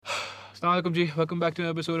Assalamualaikum ji. Welcome back to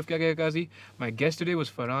another episode of Kya Kya Kazi. My guest today was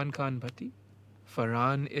Farhan Khan Bhatti.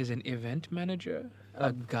 Farhan is an event manager,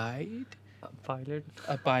 a guide, a pilot,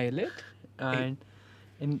 a pilot, and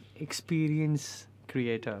an experience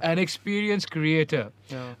creator. an experienced creator.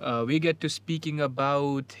 Yeah. We get to speaking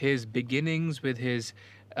about his beginnings with his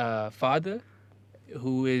father,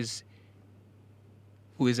 who is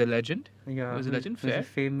a legend. Yeah, Who's a legend? who's Fair. a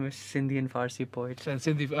famous Sindhi and Farsi poet. And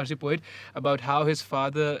Sindhi Farsi poet, about how his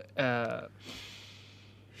father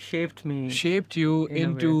Shaped me. shaped you In a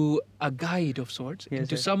into a guide of sorts, Yes,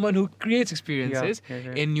 into sir. someone who creates experiences yes,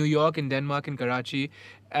 sir. in New York, in Denmark, in Karachi.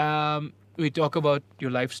 We talk about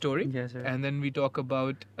your life story, Yes, sir. and then we talk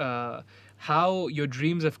about how your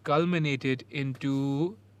dreams have culminated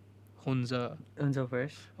into Hunza, Unza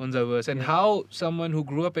verse. Hunzaverse, and Yeah. how someone who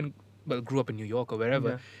grew up in New York or wherever,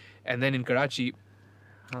 Yeah. and then in Karachi,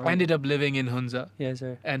 How- ended up living in Hunza, Yes,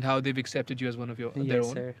 sir. and how they've accepted you as one of their Yes,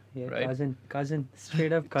 own. sir. Yeah, right? cousin,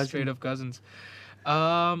 straight up cousin. Straight up cousins.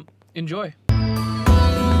 Enjoy.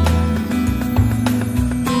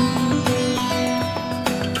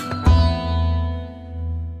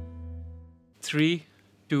 Three,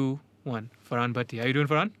 two, one. Farhan Bhatti. How you doing,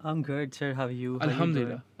 Farhan? I'm good, sir. How are you? How you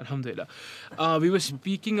Alhamdulillah. Alhamdulillah. We were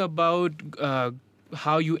speaking about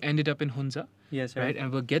how you ended up in Hunza, doing? Yes, sir. right?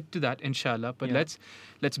 And we'll get to that, inshallah. But Yeah.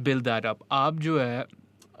 let's build that up. Aap jo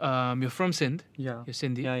hai, you're from Sindh. Yeah. You're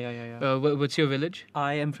Sindhi. Yeah. What's your village?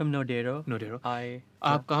 I am from Nodero. Nodero. I.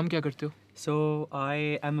 आप काम क्या करते हो? So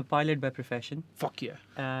I am a pilot by profession. Fuck yeah.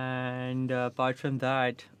 And apart from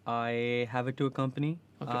that, I have a tour company.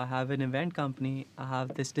 Okay. I have an event company. I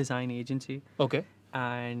have this design agency. Okay.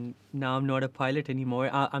 And now I'm not a pilot anymore.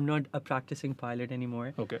 I'm not a practicing pilot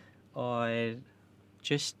anymore. Okay. Or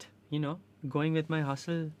just, going with my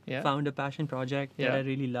hustle. Yeah. Found a passion project that Yeah. I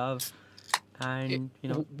really love. And,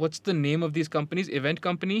 What's the name of these companies? Event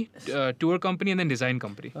company, tour company, and then design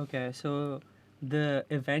company. Okay, so the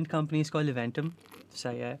event company is called Eventum.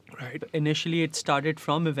 So, yeah. Right. Initially, it started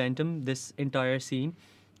from Eventum, this entire scene.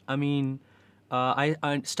 I mean,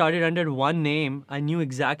 I started under one name. I knew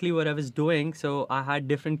exactly what I was doing, so I had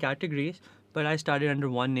different categories, but I started under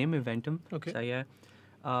one name, Eventum. Okay. So, yeah,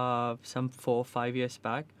 some 4-5 years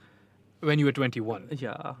back. When you were 21.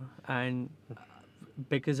 Yeah, and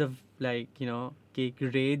because of कि एक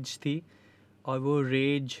raise थी और वो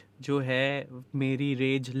raise जो है मेरी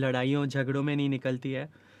raise लड़ाइयों झगड़ों में नहीं निकलती है,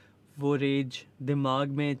 वो रेज दिमाग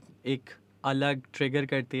में एक अलग ट्रिगर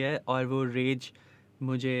करती है और वो रेज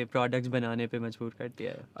मुझे प्रोडक्ट्स बनाने पे मजबूर करती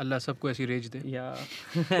है. Allah सबको ऐसी रेज दे. या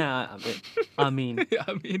आमीन.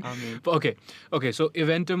 I mean. Okay. So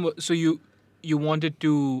Eventum. So you wanted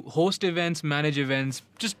to host events, manage events,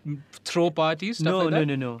 just throw parties, stuff like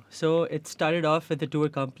that? No. So it started off with a tour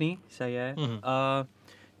company. So yeah, Mhm.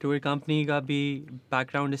 tour company का भी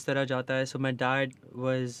background इस तरह जाता है. So my dad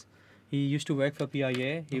he used to work for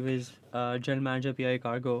PIA. He was general manager PIA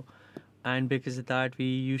Cargo, and because of that,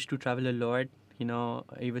 we used to travel a lot.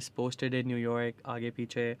 He was posted in New York, आगे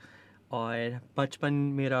पीछे. और बचपन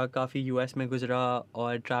मेरा काफ़ी US में गुजरा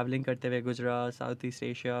और travelling करते हुए गुजरा south east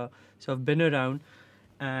Asia. So I've been around,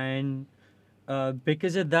 and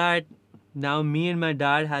because of that, now me and my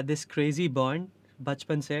dad had this crazy bond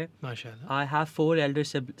बचपन से. MashaAllah. I have 4 elder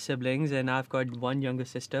siblings and I've got 1 younger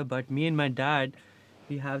sister, but me and my dad,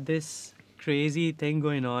 we have this crazy thing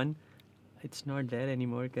going on. It's not there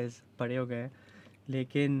anymore because बड़े हो गए,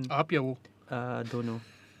 लेकिन आप या वो? दोनों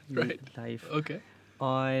Right. लाइफ. Okay.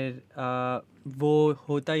 और वो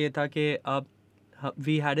होता ये था कि अब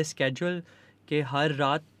वी हैड ए स्केड्यूल कि हर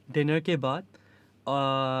रात डिनर के बाद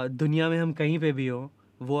दुनिया में हम कहीं पे भी हो,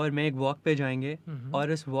 वो और मैं एक वॉक पे जाएंगे. Mhm.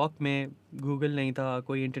 और उस वॉक में गूगल नहीं था,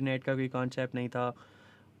 कोई इंटरनेट का कोई कॉन्सेप्ट नहीं था,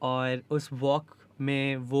 और उस वॉक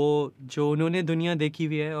में वो जो उन्होंने दुनिया देखी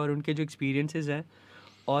हुई है और उनके जो एक्सपीरियंसेस हैं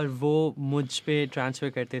और वो मुझ पे ट्रांसफ़र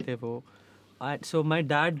करते थे वो. So my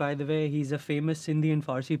dad, by the way, he's a famous Sindhi and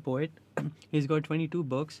Farsi poet. He's got 22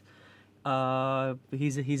 books.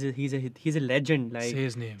 He's a legend. Like Say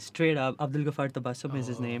his name. straight up, Abdul Ghaffar Tabassum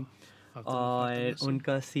is his Oh, name. Abdul और Fattah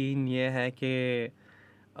उनका scene ये है कि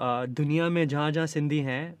दुनिया में जहाँ सिंधी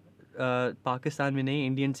हैं, पाकिस्तान में नहीं,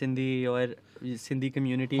 इंडियन सिंधी और सिंधी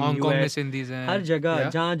कम्युनिटी हांगकांग में सिंधीज हैं. हर जगह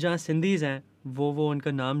Yeah. जहाँ सिंधीज़ हैं वो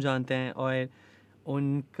उनका नाम जानते हैं. और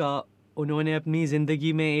उन्होंने अपनी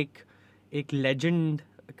ज़िंदगी में एक लेजेंड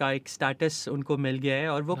का एक स्टेटस उनको मिल गया है.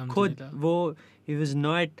 और वो खुद he was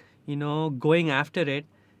not going after it.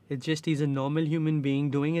 It's just he's a normal human being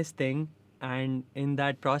doing his thing, and in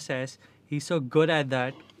that process he's so good at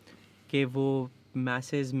that कि वो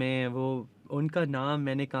masses में वो उनका नाम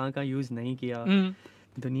मैंने कहाँ यूज़ नहीं किया.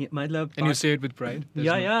 दुनिया मतलब And you say it with pride. There's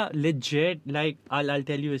या no- या legit like I'll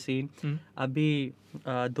tell you a scene. Hmm. अभी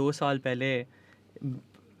 2 साल पहले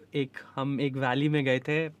हम एक वैली में गए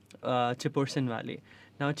थे, चिपुरसन वैली.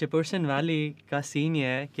 नाउ चिपुरसन वैली का सीन ये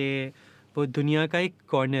है कि वो दुनिया का एक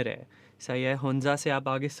कॉर्नर है. सही है. हुंजा से आप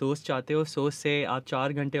आगे सोस चाहते हो, सोस से आप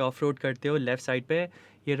 4 घंटे ऑफ रोड करते हो लेफ़्ट साइड पे.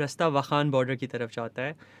 ये रास्ता वखान बॉर्डर की तरफ जाता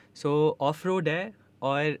है. सो ऑफ रोड है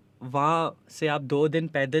और वहाँ से आप 2 दिन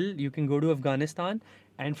पैदल you can go to Afghanistan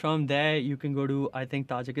and from there you can go to I think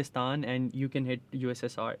Tajikistan and you can hit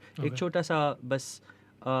USSR. एक Okay. छोटा सा बस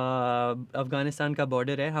अफगानिस्तान का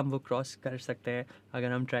बॉर्डर है, हम वो क्रॉस कर सकते हैं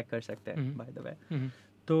अगर हम ट्रैक कर सकते हैं बाय द वे. Mhm.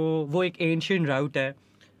 तो वो एक एंशियंट राउट है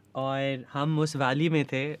और हम उस वैली में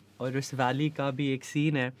थे और उस वैली का भी एक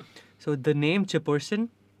सीन है. So the name चिपुरसन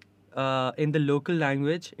in the local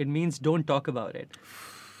language it means don't talk about it.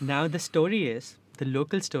 Now the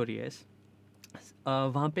local story is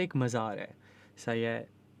वहाँ पे एक मज़ार है. सही है.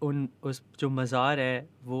 उस जो मज़ार है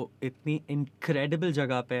वो इतनी इनक्रेडिबल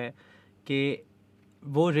जगह पे है कि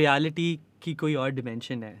वो रियलिटी की कोई और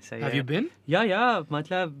डिमेंशन है. सही Have है. you been? या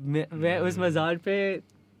मतलब मैं उस मज़ार पे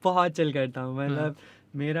बहुत चल करता हूँ. मतलब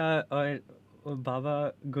मेरा और बाबा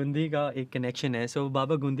गुंदी का एक कनेक्शन है. सो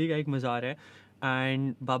बाबा गुंदी का एक मज़ार है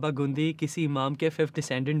एंड बाबा गुंदी किसी इमाम के 5th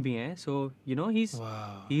डिसेंडेंट भी हैं. सो you no he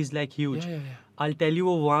Wow. Is like huge. Yeah, yeah. I'll tell you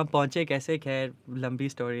वो वहाँ पहुँचे कैसे. खैर लंबी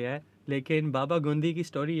स्टोरी है, लेकिन बाबा गुंदी की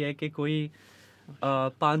स्टोरी है कि कोई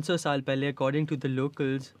 500 साल पहले अकॉर्डिंग टू द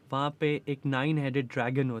लोकल्स वहाँ पे एक 9-headed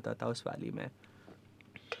ड्रैगन होता था उस वैली में.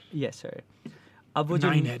 Yes sir. अब वो जो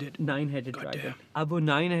 9-headed? 9-headed God dragon, damn. अब वो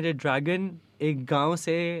 9-headed ड्रैगन एक गांव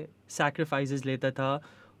से सैक्रिफाइसेस लेता था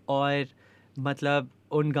और मतलब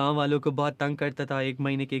उन गांव वालों को बहुत तंग करता था. 1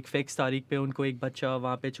 महीने की एक फिक्स तारीख पे उनको एक बच्चा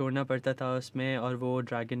वहाँ पे छोड़ना पड़ता था उसमें, और वो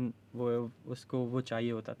ड्रैगन उसको वो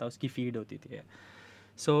चाहिए होता था, उसकी फीड होती थी.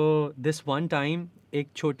 सो दिस वन टाइम एक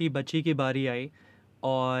छोटी बच्ची की बारी आई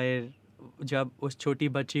और जब उस छोटी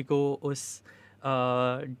बच्ची को उस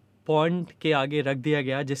पॉन्ड के आगे रख दिया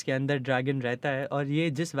गया जिसके अंदर ड्रैगन रहता है. और ये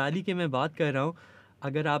जिस वैली की मैं बात कर रहा हूँ,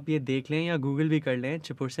 अगर आप ये देख लें या गूगल भी कर लें,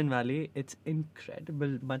 चिपुरसन वैली, इट्स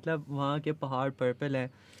इनक्रेडिबल. मतलब वहाँ के पहाड़ पर्पल हैं.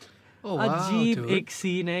 Oh, wow, अजीब dude. एक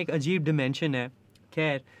सीन है, एक अजीब डिमेंशन है.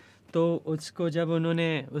 खैर, तो उसको जब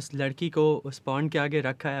उन्होंने उस लड़की को उस पॉन्ड के आगे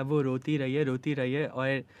रखा है, वो रोती रही है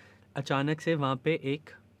और अचानक से वहाँ पे एक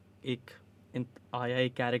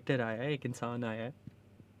कैरेक्टर आया है, एक इंसान आया है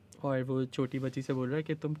और वो छोटी बच्ची से बोल रहा है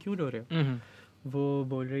कि तुम क्यों रो रहे हो. Mhm. वो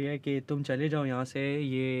बोल रही है कि तुम चले जाओ यहाँ से,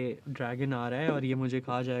 ये ड्रैगन आ रहा है और ये मुझे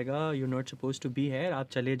खा जाएगा. You not suppose to be here, आप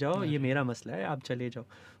चले जाओ, ये मेरा मसला है, आप चले जाओ.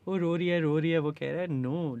 वो रो रही है. वो कह रहा है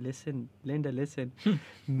नो लिसन लिंडा लिसन,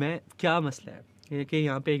 मैं क्या मसला है ये कि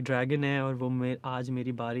यहाँ पे एक ड्रैगन है और वो आज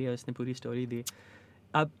मेरी बारी है. उसने पूरी स्टोरी दी.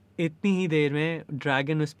 अब इतनी ही देर में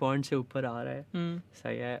ड्रैगन उस पॉइंट से ऊपर आ रहा है. Mm.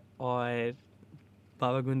 सही है. और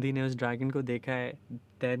बाबा गुंदी ने उस ड्रैगन को देखा है.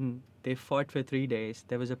 Then they fought for 3 days.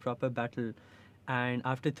 There was a proper battle and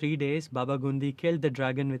after 3 days Baba Gundi killed the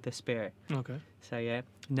dragon with a spear. Okay. सही है.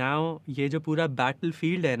 Now ये जो पूरा बैटल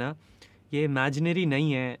फील्ड है ना, ये इमेजिनरी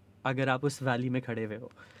नहीं है अगर आप उस वैली में खड़े हुए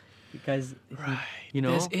हो, because Right. you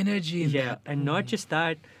know There's energy in yeah, that. and not just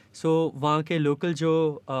that. So वहाँ के लोकल जो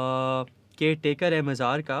केयर टेकर है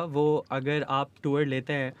मज़ार का, वो अगर आप टूर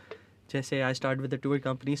लेते हैं, जैसे I start with the tour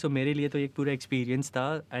company, so मेरे लिए तो एक पूरा एक्सपीरियंस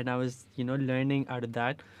था and I was learning out of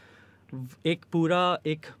that.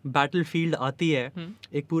 एक बैटल फील्ड आती है,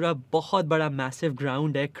 एक पूरा बहुत बड़ा मैसिव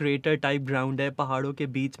ग्राउंड है, क्रेटर टाइप ग्राउंड है, पहाड़ों के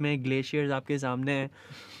बीच में ग्लेशियर्स आपके सामने हैं,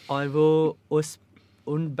 और वो उस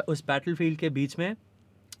बैटल फील्ड के बीच में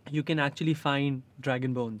you can actually find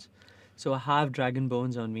dragon bones. So I have dragon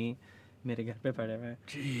bones on me, मेरे घर पे पड़े हुए हैं.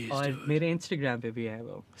 Jeez, और dude. मेरे इंस्टाग्राम पे भी है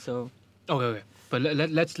वो. सो Okay. But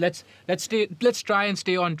let's try and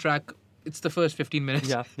stay on track. It's the first 15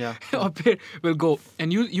 minutes. yeah. Or we'll go.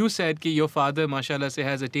 And you said कि your father, mashallah, से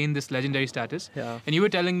has attained this legendary status. Yeah. And you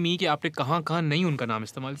were telling me कि आपने कहाँ नहीं उनका नाम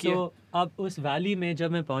इस्तेमाल किया. So, अब उस वैली में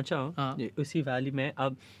जब मैं पहुंचा हूँ, हाँ. उसी वैली में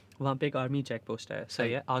अब वहाँ पे एक आर्मी चेक पोस्ट है.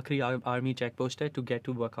 सही है. आखिरी आर्मी चेक पोस्ट है टू गेट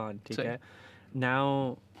टू वकान. ठीक है.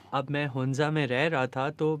 नाउ अब मैं हुंजा में रह रहा था,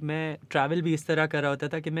 तो मैं ट्रैवल भी इस तरह कर रहा होता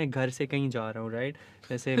था कि मैं घर से कहीं जा रहा हूँ. राइट.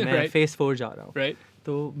 जैसे मैं Right. फेस 4 जा रहा हूँ. Right.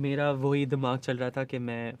 तो मेरा वही दिमाग चल रहा था कि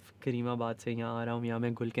मैं करीमाबाद से यहाँ आ रहा हूँ या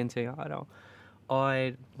मैं गुलकन से यहाँ आ रहा हूँ,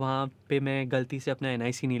 और वहाँ पे मैं गलती से अपना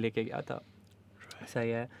NIC नहीं लेके गया था. सही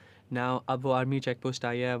है. नाउ अब वो आर्मी चेक पोस्ट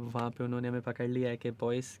आई है, अब वहाँ पे उन्होंने हमें पकड़ लिया है कि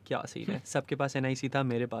बॉयज़ क्या सीन है. सबके पास NIC था,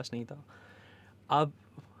 मेरे पास नहीं था. अब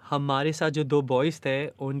हमारे साथ जो 2 बॉयज़ थे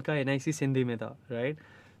उनका NIC सिंधी में था. राइट.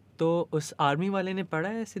 तो उस आर्मी वाले ने पढ़ा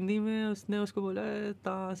है सिंधी में, उसने उसको बोला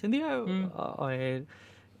ता सिंधी है. और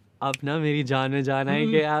अब ना मेरी जान में जाना है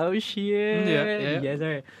कि oh shit, yeah. yes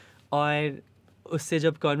sir. और उससे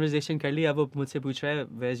जब कॉन्वर्जेशन कर ली, अब वो मुझसे पूछ रहा है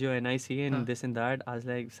where's your NIC and this and that. I was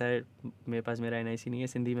like sir मेरे पास मेरा NIC नहीं है,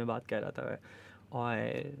 सिंधी में बात कर रहा था मैं. और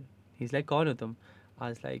he's like कौन हो तुम? I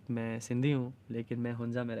was like मैं सिंधी हूँ लेकिन मैं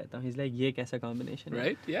हुंजा में रहता हूँ. He's like ये कैसा कॉम्बिनेशन है?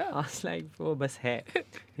 Right, yeah. I was like वो बस है.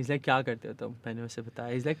 He's like क्या करते हो तुम? मैंने उसे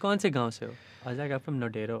बताया. He's like कौन से गांव से हो? I was like I'm from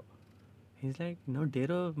Nodero. He's like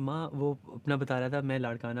Nodero माँ, वो अपना बता रहा था मैं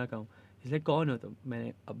लाड़काना का हूँ. He's like कौन हो तुम?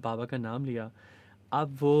 मैंने अब बाबा का नाम लिया.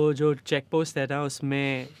 अब वो जो चेक पोस्ट है ना,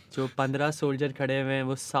 उसमें जो 15 सोल्जर खड़े हुए हैं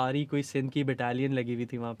वो सारी कोई सिंध की बटालियन लगी हुई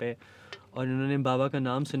थी वहाँ पे, और उन्होंने बाबा का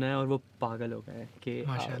नाम सुनाया और वो पागल हो गए कि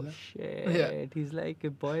माशाल्लाह. Shit. He is like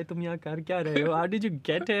boy तुम यहाँ कर क्या रहे हो? How did you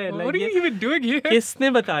get here? What are you even doing here? किसने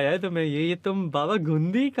बताया है तुम्हें ये तुम बाबा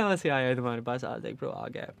गुंदी कहाँ से आया है तुम्हारे पास? आज लाइक ब्रो आ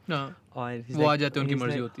गया. हाँ. और he's वो आ like- जाते हैं, उनकी he's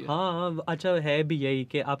मर्जी like, होती है. हाँ हाँ, अच्छा है भी यही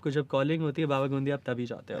कि आपको जब कॉलिंग होती है बाबा गुंदी आप तभी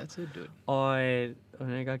जाते हो. That's it, dude. और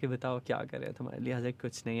उन्होंने कहा कि बताओ क्या करें तुम्हारे लिए? I was like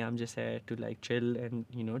कुछ नहीं, I'm just here to like chill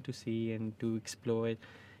and you know to see and to explore.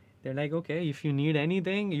 They're like okay, if you need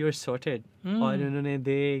anything you're sorted. और उन्होंने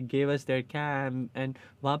they gave us their camp and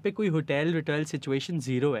वहाँ पे कोई hotel situation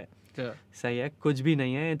zero है. Yeah. सही है, कुछ भी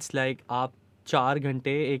नहीं है. इट्स लाइक आप 4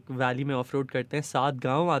 घंटे एक वैली में ऑफ रोड करते हैं, 7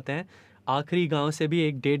 गांव आते हैं, आखिरी गांव से भी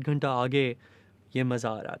 1-1.5 घंटा आगे ये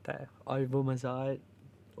मज़ार आता है. और वो मज़ार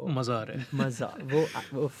मजा आ रहा है. मज़ार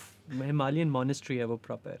वो हिमालयन मॉनेस्ट्री है वो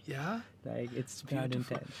proper. Yeah. Like it's bad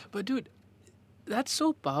intense. But dude, that's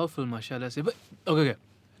so powerful, mashallah. Say, but okay.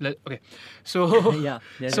 Okay. So Yeah.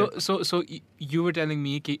 so you were telling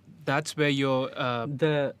me कि that's where your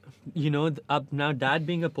The you know now dad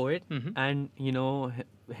being a poet Mhm. and you know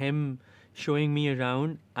him showing me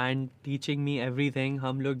around and teaching me everything.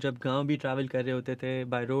 हम लोग जब गांव भी travel कर रहे होते थे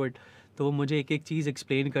बाय रोड, तो वो मुझे एक एक चीज़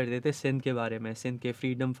एक्सप्लेन कर देते सिंध के बारे में, सिंध के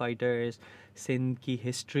फ्रीडम फाइटर्स, सिंध की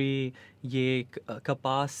हिस्ट्री, ये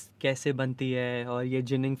कपास कैसे बनती है, और ये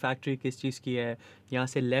जिनिंग फैक्ट्री किस चीज़ की है, यहाँ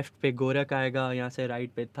से लेफ़्ट पे गोरख आएगा, यहाँ से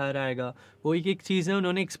राइट पे थर आएगा. वो एक एक चीज़ें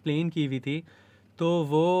उन्होंने एक्सप्लेन की हुई थी. तो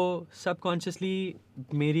वो सबकॉन्शियसली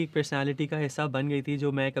मेरी पर्सनालिटी का हिस्सा बन गई थी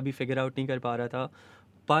जो मैं कभी फिगर आउट नहीं कर पा रहा था.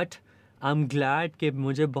 बट आई एम ग्लैड कि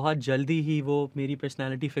मुझे बहुत जल्दी ही वो मेरी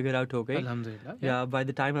पर्सनालिटी फिगर आउट हो गई. Alhamdulillah. Yeah by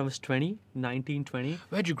the time I was 19-20.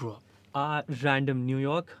 Where'd you grow up? Random New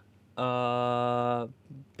York,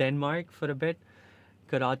 Denmark for a bit,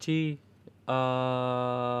 Karachi,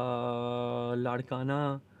 Larkana.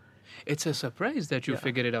 It's a surprise that you Yeah.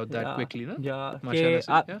 figured it out that Yeah, quickly, no? Yeah. Mashallah,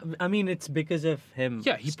 Okay, yeah. I mean, it's because of him.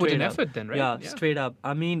 Yeah, he put straight in up. effort then, right? Yeah, straight up.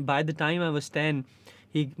 I mean, by the time I was 10,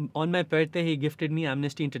 he on my birthday he gifted me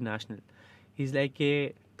Amnesty International. He's like, "Hey,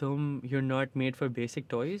 you're not made for basic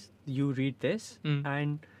toys. You read this,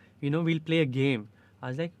 and you know we'll play a game." I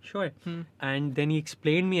was like, "Sure." And then he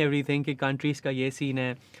explained me everything कि countries का ये scene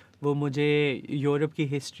है. वो मुझे Europe की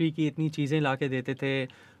history की इतनी चीज़ें ला के देते थे.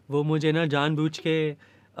 वो मुझे ना जानबूझ के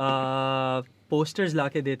पोस्टर्स ला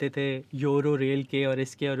के देते थे यूरो रेल के और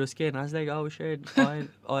इसके और उसके. नाज लाइक ओह शिट.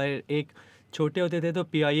 और एक छोटे होते थे तो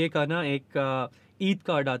PIA का ना एक ईद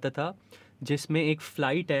कार्ड आता था जिसमें एक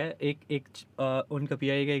फ़्लाइट है, एक उनका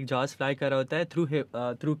PIA का एक जहाज़ फ्लाई कर रहा होता है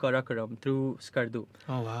through Karakoram, through Skardu.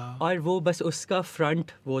 Oh wow. और वो बस उसका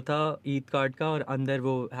फ्रंट वो था ईद कार्ड का, और अंदर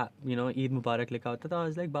वो ईद मुबारक लिखा होता था. आई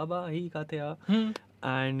वाज लाइक बाबा ही कहते हैं.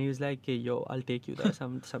 And he was like, yo, I'll take you there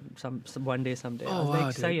some one day, someday. I was wow,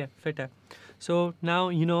 like, sahi hai, fit hai. So now,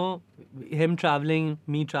 you know, him traveling,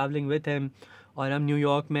 me traveling with him, और हम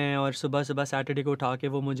New York में, और सुबह सुबह Saturday को उठा के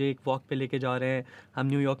वो मुझे एक वॉक पे लेके जा रहे हैं. हम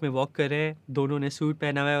न्यूयॉर्क में वॉक कर रहे हैं, दोनों ने सूट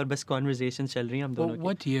पहना हुआ है और बस कॉन्वर्जेशन चल रही हैं हम दोनों की.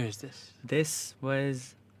 What year is this? This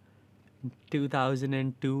was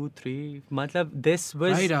 2002-3. मतलब this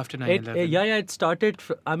was Right after 9/11. Yeah, it started.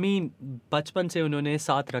 I mean, बचपन से उन्होंने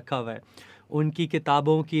साथ रखा हुआ है. उनकी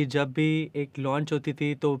किताबों की जब भी एक लॉन्च होती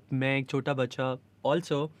थी तो मैं एक छोटा बच्चा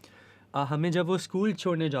ऑल्सो हमें जब वो स्कूल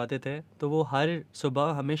छोड़ने जाते थे तो वो हर सुबह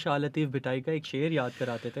हमेशा लतीफ़ भिटाई का एक शेर याद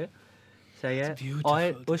कराते थे. सही है.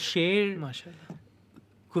 और उस शेर माशाल्लाह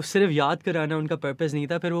को सिर्फ याद कराना उनका पर्पस नहीं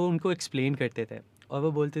था, फिर वो उनको एक्सप्लेन करते थे और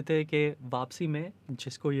वो बोलते थे कि वापसी में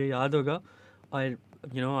जिसको ये याद होगा. और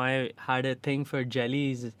you know, I had a thing for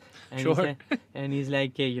jellies, and he's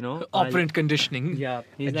like, you know, operant conditioning. Yeah,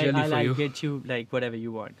 he's like, I'll get you like whatever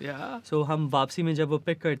you want. Yeah. So हम वापसी में जब वो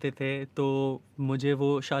पिक करते थे तो मुझे वो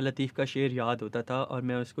शाह लतीफ़ का शेर याद होता था और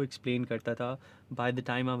मैं उसको एक्सप्लेन करता था. By the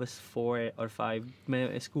time I was 4 or 5,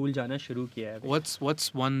 मैं स्कूल जाना शुरू किया है.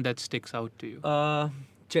 What's one that sticks out to you?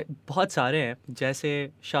 बहुत सारे हैं. जैसे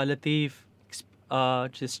Shah Latif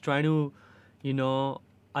just trying to, you know,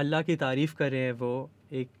 अल्लाह की तारीफ़ कर रहे हैं वो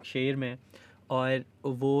एक शेर में, और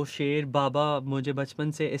वो शेर बाबा मुझे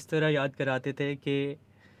बचपन से इस तरह याद कराते थे कि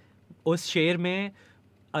उस शेर में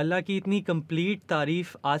अल्लाह की इतनी कंप्लीट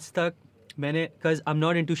तारीफ आज तक मैंने, because I am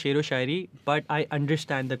not into शेर व शायरी but I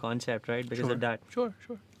understand the concept right because of that. Sure.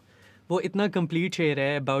 वो इतना कंप्लीट शेर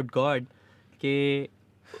है अबाउट गॉड कि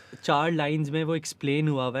 4 लाइंस में वो एक्सप्लेन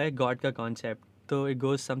हुआ है गॉड का कॉन्सेप्ट। तो इट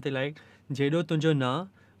गोज समथिंग लाइक जेडो तुंजो ना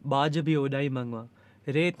बाज भी ओडाई मंगवा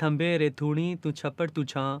रे थंबे रे थूणी तू छप्पर तू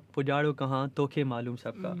छा पुजाड़ो कहाँ तोखे मालूम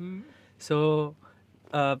सबका। So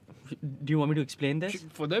do you want me to explain this?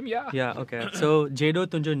 For them, yeah. Yeah okay. So जेडो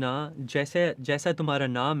तुंजो ना, जैसे जैसा तुम्हारा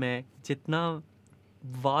नाम है, जितना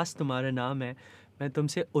वास्ट तुम्हारा नाम है, मैं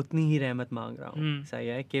तुमसे उतनी ही रहमत मांग रहा हूँ। सही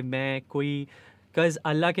है कि मैं कोई, कज़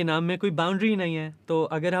अल्लाह के नाम में कोई बाउंड्री नहीं है। तो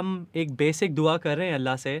अगर हम एक बेसिक दुआ कर रहे हैं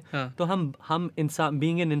अल्लाह से, तो हम इंसान,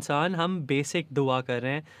 बीइंग एन इंसान, हम बेसिक दुआ कर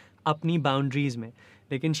रहे हैं अपनी बाउंड्रीज़ में।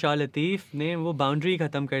 लेकिन शाह लतीफ़ ने वो बाउंड्री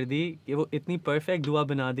ख़त्म कर दी कि वो इतनी परफेक्ट दुआ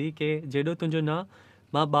बना दी कि जेडो तुंजो ना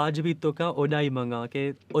माँ बाज भी तो का ओडाई मंगा कि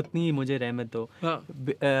उतनी ही मुझे रहमत दो।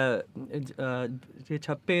 ये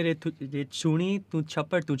छप्पे रे छूणी तू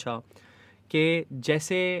छप्पर तू छा, कि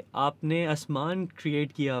जैसे आपने आसमान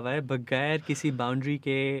क्रिएट किया हुआ है बगैर किसी बाउंड्री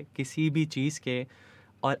के, किसी भी चीज़ के,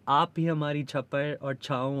 और आप ही हमारी छप्पर और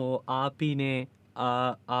छाँव हो, आप ही ने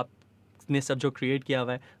आपने सब जो क्रिएट किया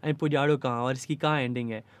हुआ है, अरे पुजाड़ो कहाँ और इसकी कहाँ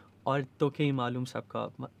एंडिंग है, और तो क्या ही मालूम सबका,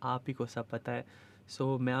 आप ही को सब पता है।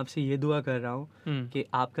 सो मैं आपसे ये दुआ कर रहा हूँ कि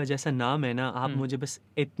आपका जैसा नाम है ना, आप मुझे बस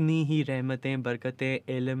इतनी ही रहमतें,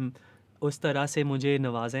 बरकतें, इल्म उस तरह से मुझे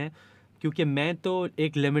नवाजें, क्योंकि मैं तो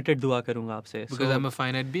एक लिमिटेड दुआ करूँगा आपसे। Because I'm a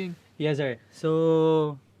finite being. Yes sir. So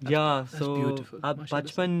That's beautiful. अब माशाल्लाह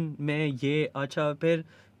बचपन में ये, अच्छा फिर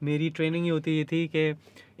मेरी ट्रेनिंग ही होती ये थी कि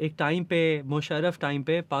एक टाइम पे, मुशर्रफ टाइम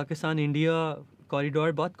पे, पाकिस्तान इंडिया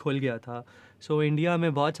कॉरिडोर बहुत खुल गया था। सो इंडिया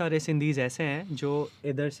में बहुत सारे सिंधीज़ ऐसे हैं जो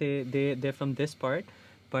इधर से they from this part,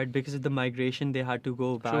 but because of the migration they had to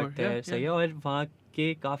go back there. सही है। और वहाँ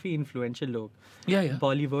के काफ़ी इन्फ्लुएंशियल लोग, Yeah.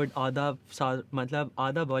 बॉलीवुड मतलब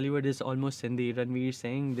आधा Bollywood is almost Sindhi, Ranveer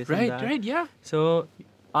Singh, this and that. Right, yeah. So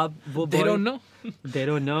अब वो They don't know. They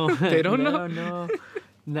don't know. They don't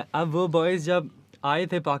know. अब वो बॉयज़ जब आए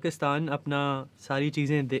थे पाकिस्तान अपना सारी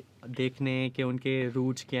चीज़ें देखने के, उनके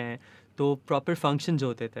रूट्स क्या हैं, तो प्रॉपर फंक्शंस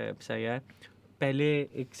होते थे। सही है। पहले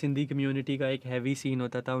एक सिंधी कम्युनिटी का एक हैवी सीन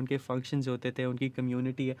होता था, उनके फंक्शंस होते थे, उनकी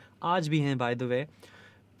कम्युनिटी है, आज भी हैं bye the way.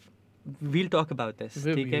 We'll talk about this.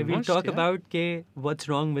 ठीक है, we'll talk about के what's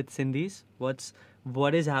wrong with Sindhis,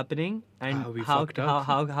 what is happening, and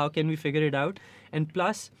how can we figure it out, and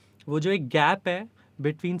plus वो जो एक gap है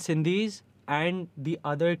between Sindhis and the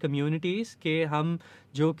other communities के हम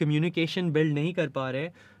जो communication build नहीं कर पा रहे,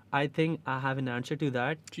 I think I have an answer to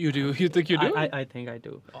that. You do? You think you do? I think I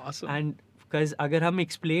do. Awesome. And because अगर हम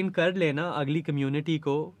explain कर लेना अगली community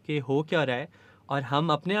को कि हो क्या रहा है, और हम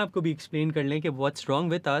अपने आप को भी एक्सप्लेन कर लें कि what's wrong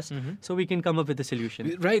with us, so we can come up with a solution.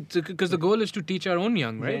 Right, because the goal is to teach our own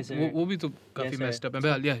young, right? Yes, sir. वो भी तो काफी Yes, messed sir. up है।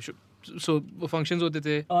 Well, yeah, sure. So वो functions होते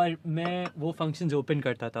थे। और मैं वो फंक्शंस ओपन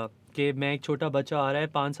करता था कि मैं, एक छोटा बच्चा आ रहा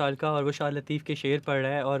है 5 साल का, और वो शाह लतीफ़ के शेर पढ़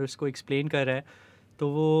रहा है और उसको एक्सप्लेन कर रहा है, तो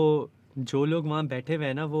वो जो लोग वहाँ बैठे हुए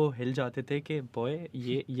हैं ना, वो हिल जाते थे कि बॉय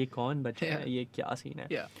ये कौन बच्चा है, ये क्या सीन है,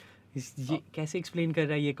 Yeah. ये कैसे एक्सप्लेन कर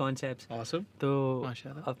रहा है ये कॉन्सेप्ट्स। Awesome. तो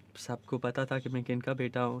माशाल्लाह। अब सबको पता था कि मैं किनका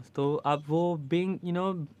बेटा हूँ, तो अब वो being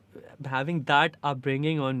having that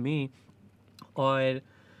upbringing on me, और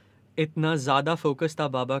इतना ज़्यादा फोकस था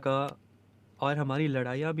बाबा का, और हमारी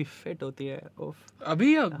लड़ाइयाँ भी फिट होती है।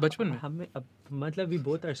 अभी या बचपन में? हमें अब मतलब we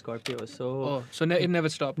both are Scorpio, so So it never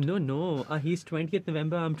stopped. no, he's 20th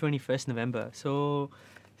November, I'm 21st November, so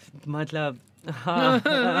मतलब हाँ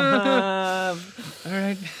All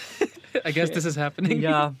right. I guess this is happening.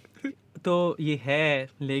 या तो ये है,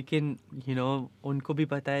 लेकिन उनको भी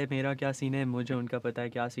पता है मेरा क्या सीन है, मुझे उनका पता है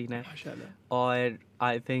क्या सीन है, माशाल्लाह। और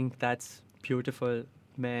आई थिंक दैट्स ब्यूटिफुल।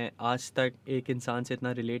 मैं आज तक एक इंसान से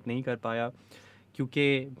इतना रिलेट नहीं कर पाया, क्योंकि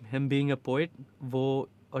हिम बीइंग अ पोइट, वो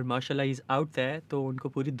और माशाल्लाह इज़ आउट है, तो उनको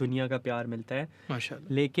पूरी दुनिया का प्यार मिलता है,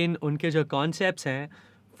 माशाल्लाह। लेकिन उनके जो कॉन्सेप्ट्स हैं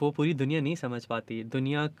वो पूरी दुनिया नहीं समझ पाती।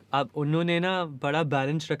 दुनिया, अब उन्होंने ना बड़ा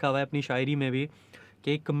बैलेंस रखा हुआ है अपनी शायरी में भी,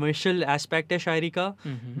 कि एक कमर्शियल एस्पेक्ट है शायरी का,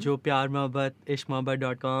 जो प्यार मोहब्बत, इश्क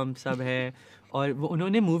मोहब्बत.com सब है, और वो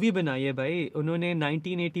उन्होंने मूवी बनाई है भाई, उन्होंने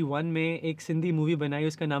 1981 में एक सिंधी मूवी बनाई,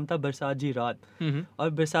 उसका नाम था बरसात जी रात, और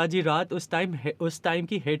बरसात जी रात उस टाइम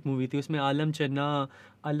की हिट मूवी थी। उसमें आलम चन्ना,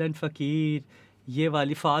 अलन फ़कीर, ये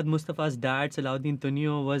वाली Fahd मुस्तफ़ा's dad Salauddin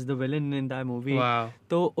तुनियो was the villain in that movie.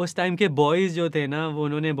 तो उस टाइम के बॉयज़ जो थे ना, वो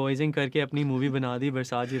उन्होंने बॉयजिंग करके अपनी मूवी बना दी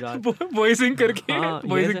बरसात जी रात। बॉयजिंग करके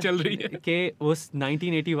बॉयजिंग yes, चल रही है कि उस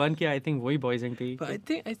 1981 के आई थिंक वही बॉयजिंग थी।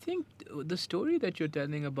 But I think the story that you're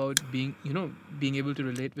telling about being able to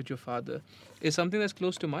relate with your father is something that's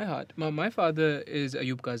close to my heart. My father is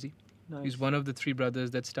Ayub Qazi. Nice. He's one of the 3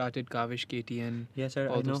 brothers that started Kavish, KTN. Yes, sir.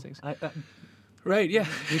 all I know. those things. I, Right, yeah.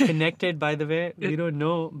 we connected, by the way. We don't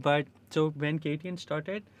know, but so when KTN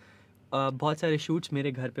started, बहुत सारे shoots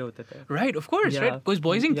मेरे घर पे होते थे. Right, of course, Yeah. right? कोई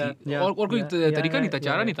boysing Yeah, थी yeah, और कोई yeah, तरीका yeah, नहीं था, yeah,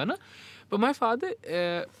 चारा yeah. नहीं था ना. But my father,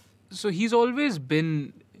 so he's always been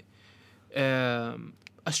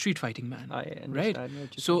a street fighting man, I understand right?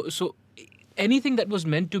 what you're So anything that was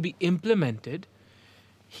meant to be implemented,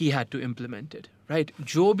 he had to implement it, right?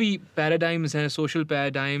 Jo bhi paradigms and social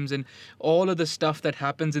paradigms and all of the stuff that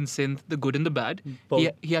happens in Sindh, the good and the bad, Both.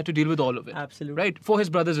 he had to deal with all of it. Absolutely. Right? For his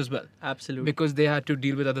brothers as well. Absolutely. Because they had to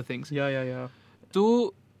deal with other things. Yeah.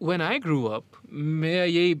 So when I grew up,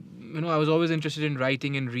 I was always interested in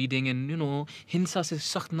writing and reading and, hinsa se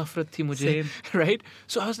sakht nafrat thi mujhe. Same. Right?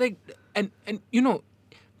 So I was like, and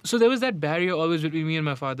so there was that barrier always between me and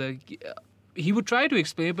my father. He would try to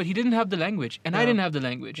explain it, but he didn't have the language. And I Yeah. didn't have the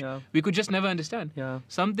language. Yeah. We could just never understand. Yeah.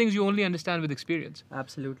 Some things you only understand with experience.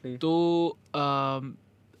 Absolutely. So,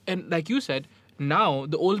 and like you said, now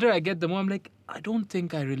the older I get, the more I'm like, I don't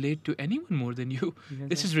think I relate to anyone more than you. Yes,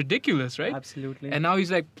 This sir. is ridiculous, right? Absolutely. And now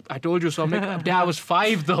he's like, I told you so. I'm like, Dad, I was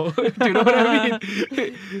 5 though. Do you know what I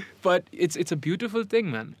mean? But it's a beautiful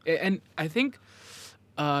thing, man. And I think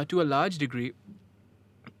to a large degree,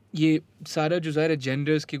 ये सारा जो ज़ाहिर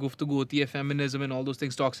genders की गुफ्तगू होती है, feminism and all those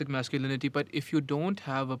things, toxic masculinity, but if you don't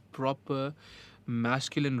have a proper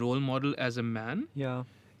masculine role model as a man, Yeah.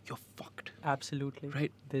 you're fucked. Absolutely.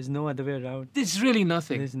 Right. There's no other way around. There's really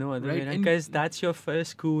nothing. There's no other right? way around. And- Because that's your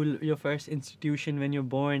first school, your first institution when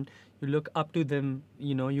you're born. You look up to them,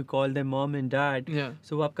 you call them mom and dad. Yeah.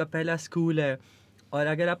 So वो आपका पहला school है. और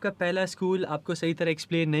अगर आपका पहला school आपको सही तरह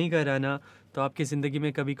एक्सप्लेन नहीं कर रहा ना, तो आपकी ज़िंदगी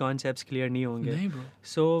में कभी कॉन्सेप्ट्स क्लियर नहीं होंगे. नहीं, bro.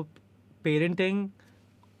 So parenting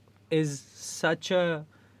is such a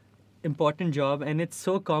important job and it's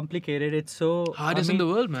so complicated. It's so Hardest in the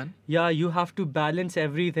world, man. Yeah, you have to balance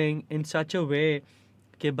everything in such a way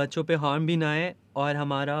कि बच्चों पे harm भी ना आए और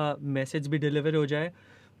हमारा मैसेज भी deliver हो जाए.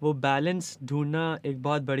 वो बैलेंस ढूंढना एक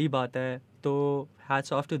बहुत बड़ी बात है. तो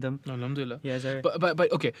hats off to them. Alhamdulillah. Yes, sir.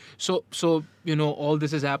 But okay, so all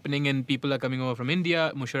this is happening and people are coming over from India.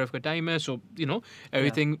 Musharraf ka time hai, so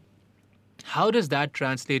everything. How does that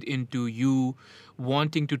translate into you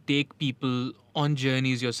wanting to take people on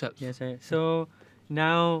journeys yourself? Yes, sir. So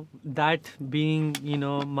now that being,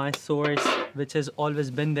 my source, which has always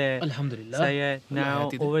been there. Alhamdulillah. So yeah, now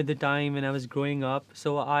over the time when I was growing up,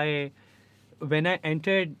 so when I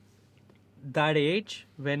entered that age,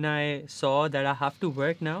 when I saw that I have to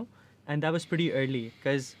work now, and that was pretty early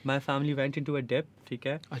because my family went into a dip, ठीक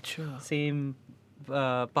है? Acha. Same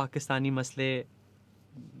Pakistani मसले,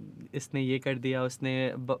 इसने ये कर दिया, उसने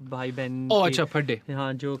भाई बहन Oh, अच्छा, फटे.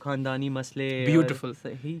 हाँ, जो खानदानी मसले. Beautiful.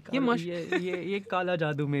 ये काला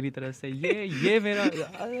जादू मेरी तरफ से, ये मेरा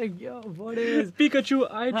what is Pikachu,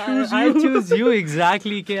 I choose I you. choose you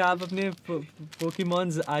exactly कि आप अपने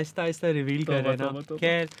पोकेमॉन्स आहिस्ता आहिस्ता रिवील कर रहे हैं ना.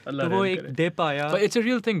 खैर, तो वो एक डिप आया. But it's a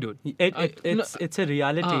real thing, dude. It's a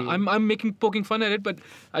reality. I'm poking fun at it, but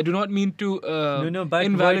I do not mean to but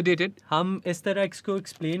invalidate it. हम इस तरह इसको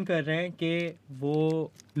एक्सप्लेन कर रहे हैं कि वो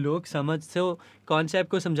लोग समझ से कॉन्सेप्ट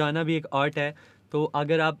को समझाना भी एक आर्ट है. तो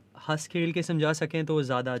अगर आप हंस खेल के समझा सकें तो वो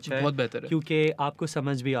ज़्यादा अच्छा है. बहुत बेहतर है. क्योंकि आपको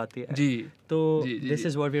समझ भी आती है. जी. तो this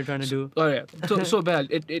is what we're trying to do. All right. So Bal,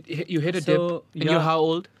 you hit a dip. And you're how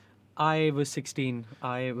old? I was 16.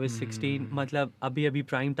 मतलब अभी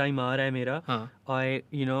प्राइम टाइम आ रहा है मेरा. हाँ. और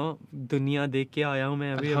दुनिया देख के आया हूँ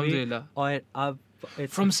मैं अभी. Alhamdulillah. और अब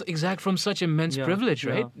from such immense Yeah, privilege,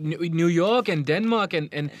 yeah. right? New York and Denmark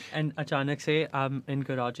and अचानक से I'm in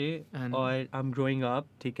Karachi और I'm growing up,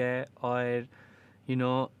 ठीक है. और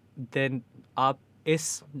then आप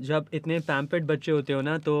जब इतने पैम्पर्ड बच्चे होते हो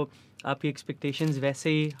ना, तो आपकी एक्सपेक्टेशंस वैसे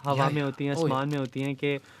ही हवा में होती हैं, आसमान में होती हैं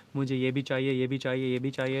कि मुझे ये भी चाहिए, ये भी चाहिए, ये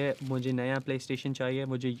भी चाहिए, मुझे नया प्ले स्टेशन चाहिए,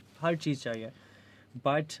 मुझे हर चीज़ चाहिए.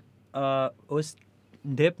 बट उस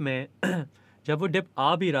डिप में जब वो डिप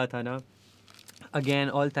आ भी रहा था ना, again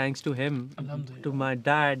all thanks to him, to my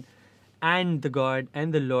dad and the God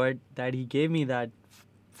and the Lord that he gave me that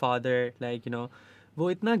father, वो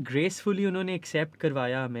इतना gracefully उन्होंने accept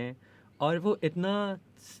करवाया हमें. और वो इतना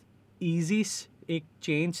easy एक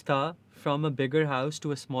change था from a bigger house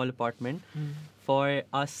to a small apartment for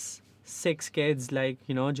us 6 kids,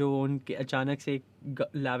 जो उनके अचानक से एक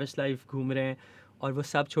lavish life घूम रहे हैं और वो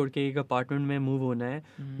सब छोड़ के एक अपार्टमेंट में मूव होना है.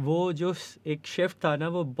 वो जो एक शिफ्ट था ना,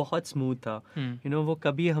 वो बहुत स्मूथ था. वो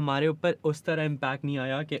कभी हमारे ऊपर उस तरह इम्पैक्ट नहीं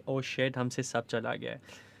आया कि ओ शिट हमसे सब चला गया है.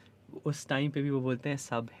 उस टाइम पे भी वो बोलते हैं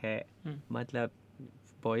सब है, मतलब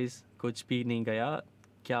बॉयज़ कुछ भी नहीं गया,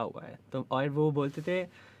 क्या हुआ है. तो और वो बोलते थे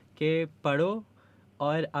कि पढ़ो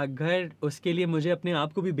और अगर उसके लिए मुझे अपने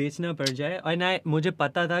आप को भी बेचना पड़ जाए, और मुझे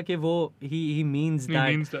पता था कि वो he means He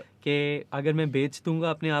means that that. कि अगर मैं बेच दूंगा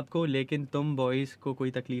अपने आप को लेकिन तुम बॉयज़ को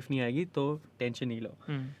कोई तकलीफ नहीं आएगी तो टेंशन नहीं लो.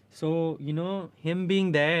 So you know him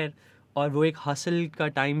being there, और वो एक हसल का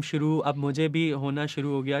टाइम शुरू अब मुझे भी होना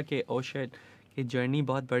शुरू हो गया कि ओ शिट, कि जर्नी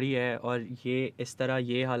बहुत बड़ी है और ये इस तरह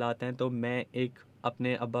ये हालात हैं, तो मैं एक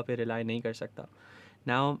अपने अब्बा पे रिलाई नहीं कर सकता.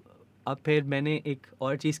 नाउ अब फिर मैंने एक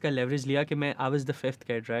और चीज़ का लेवरेज लिया कि मैं I was the 5th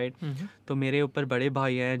kid, right. तो मेरे ऊपर बड़े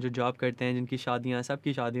भाई हैं जो जॉब करते हैं, जिनकी शादियां,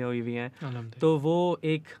 सबकी शादियां हुई हुई हैं. तो वो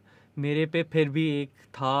एक मेरे पे फिर भी एक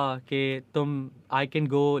था कि तुम I can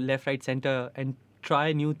go left right centre and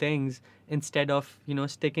try new things instead of you know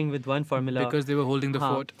sticking with one formula. Because they were holding the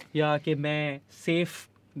fort. या कि मैं सेफ,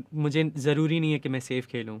 मुझे ज़रूरी नहीं है कि मैं सेफ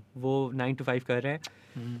खेलूं, वो 9 to 5 कर रहे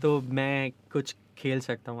हैं तो मैं कुछ खेल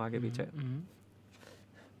सकता हूँ आगे पीछे.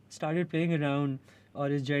 Started playing around,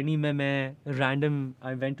 और इस जर्नी में मैं random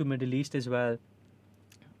I went to Middle East as well.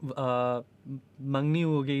 मंगनी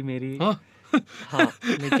हो गई मेरी. हाँ,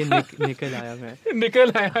 लेकिन निकल आया मैं.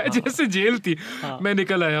 निकल आया जैसे जेल थी. मैं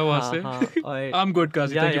निकल आया वहाँ से. I'm good,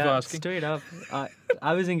 Kazi. Thank you for asking. Straight up,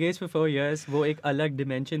 I was engaged for 4 years. वो एक अलग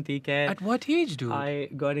dimension थी. At what age, dude? I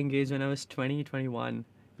got engaged when I was 21.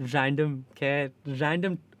 Random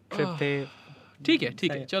trip थे. ठीक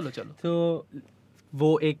है, चलो. तो वो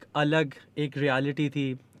एक अलग एक रियलिटी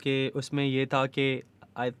थी कि उसमें ये था कि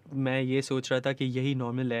मैं ये सोच रहा था कि यही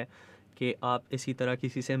नॉर्मल है कि आप इसी तरह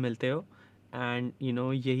किसी से मिलते हो एंड यू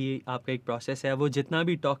नो यही आपका एक प्रोसेस है. वो जितना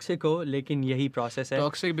भी टॉक्सिक हो लेकिन यही प्रोसेस है.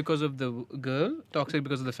 Toxic because of the girl, toxic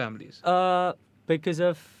because of the families. Because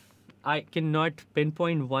of I cannot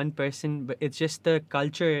pinpoint one person, but it's just the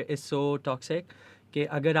culture is so toxic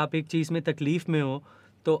कि अगर आप एक चीज़ में तकलीफ में हो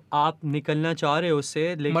तो आप निकलना चाह रहे हो उससे,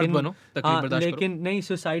 लेकिन बनो, तकलीफ बर्दाश्त लेकिन नहीं,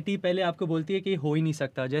 सोसाइटी पहले आपको बोलती है कि हो ही नहीं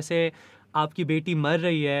सकता. जैसे आपकी बेटी मर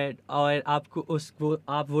रही है और आपको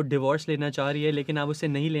आप वो डिवोर्स लेना चाह रही है लेकिन आप उसे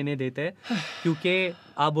नहीं लेने देते क्योंकि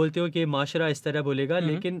आप बोलते हो कि माशरा इस तरह बोलेगा,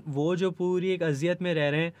 लेकिन वो जो पूरी एक अजियत में रह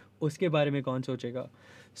रहे हैं उसके बारे में कौन सोचेगा.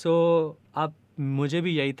 सो आप मुझे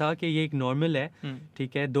भी यही था कि ये एक नॉर्मल है,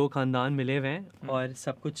 ठीक है, 2 खानदान मिले हुए हैं और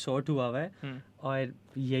सब कुछ सॉर्ट हुआ हुआ है और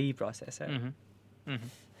यही प्रोसेस है.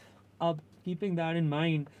 अब keeping that in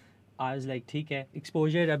mind I was like ठीक है,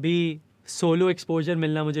 एक्सपोजर अभी सोलो एक्सपोजर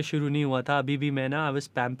मिलना मुझे शुरू नहीं हुआ था. अभी भी मैं ना आई वाज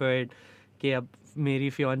पैम्पर्ड कि अब मेरी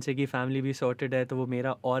फियांसे की फैमिली भी सॉर्टेड है तो वो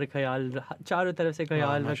मेरा और ख्याल चारों तरफ से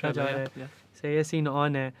ख्याल रखा जा रहा है. सो ये सीन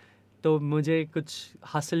ऑन है. तो मुझे कुछ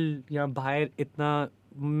हासिल या बाहर इतना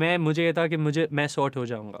मुझे ये था कि मैं सॉर्ट हो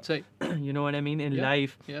जाऊंगा. You know what I mean in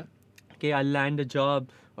life कि आई लैंड अ जॉब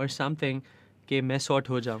और समथिंग कि मैं सॉर्ट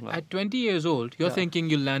हो जाऊंगा. At 20 years old, you're thinking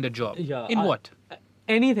you'll land a job. In what?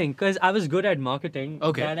 Anything, because I was good at marketing.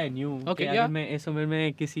 Okay. That I knew. Okay, कि अगर मैं इस उम्र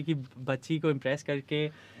में किसी की बच्ची को इम्प्रेस करके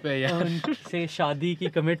यार. उनसे शादी की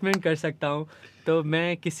कमिटमेंट कर सकता हूँ तो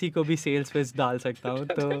मैं किसी को भी सेल्स पे डाल सकता हूँ.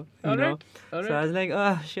 तो you know, so I was like,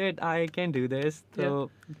 oh shit, I can do this.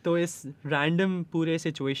 तो इस रैंडम पूरे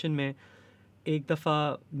सिचुएशन में एक दफ़ा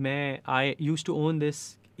मैं I used to own this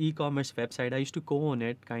e-commerce website. I used to co-own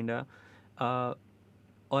it kinda.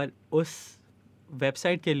 और उस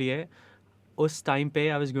वेबसाइट के लिए उस टाइम पे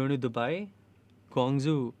I was going to Dubai,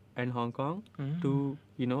 Guangzhou and Hong Kong to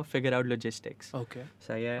you know figure out logistics. Okay.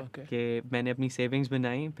 सही है कि मैंने अपनी सेविंग्स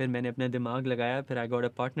बनाई, फिर मैंने अपना दिमाग लगाया, फिर आई गॉट अ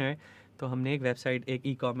पार्टनर. तो हमने एक वेबसाइट, एक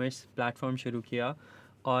ई कॉमर्स प्लेटफॉर्म शुरू किया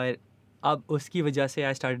और अब उसकी वजह से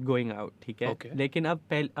आई स्टार्ट गोइंग आउट. ठीक है. Okay. लेकिन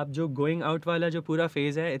अब जो गोइंग आउट वाला जो पूरा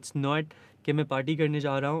फेज़ है, इट्स नॉट कि मैं पार्टी करने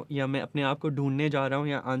जा रहा हूँ या मैं अपने आप को ढूंढने जा रहा हूँ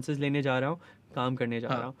या आंसर्स लेने जा रहा हूँ, काम करने जा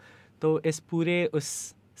रहा हूँ. तो इस पूरे उस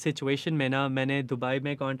सिचुएशन में ना मैंने दुबई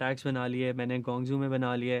में कॉन्टैक्ट्स बना लिए, मैंने ग्वांगजू में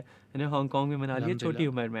बना लिए, मैंने हांगकांग में बना लिए छोटी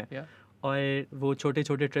उम्र में. और वो छोटे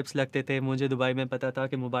छोटे ट्रिप्स लगते थे. मुझे दुबई में पता था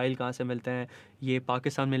कि मोबाइल कहाँ से मिलते हैं, ये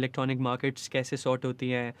पाकिस्तान में इलेक्ट्रॉनिक मार्केट्स कैसे सॉर्ट होती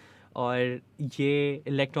हैं और ये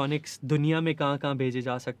इलेक्ट्रॉनिक्स दुनिया में कहाँ कहाँ भेजे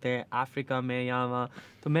जा सकते हैं, अफ्रीका में या वहाँ.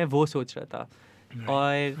 तो मैं वो सोच रहा था.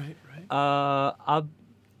 और अब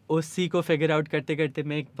उसी को फिगर आउट करते करते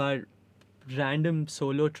मैं एक बार रैंडम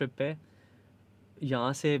सोलो ट्रिप पे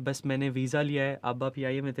यहाँ से बस मैंने वीज़ा लिया है, अब्बा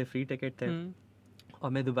PIA में थे, फ्री टिकट थे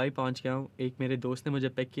और मैं दुबई पहुँच गया हूँ. एक मेरे दोस्त ने मुझे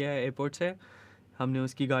पिक किया है एयरपोर्ट से, हमने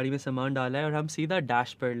उसकी गाड़ी में सामान डाला है और हम सीधा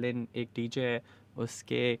डैश बर्लिन, एक डीजे है,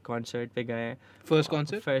 उसके कॉन्सर्ट पे गए. First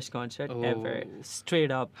concert ever,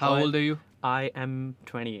 straight up. How old are you? I am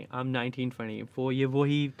 20. I'm 19-20. वो ये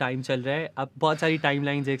वही टाइम चल रहा है. अब बहुत सारी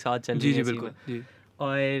टाइमलाइंस एक साथ चल रही हैं. जी बिल्कुल जी.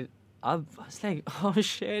 और अब I was like, oh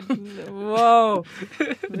shit, wow,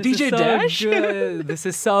 DJ Dash, this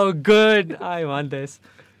is so good, I want this.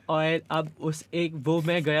 और अब वो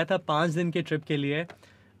मैं गया था 5 दिन के ट्रिप के लिए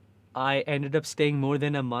I ended up staying more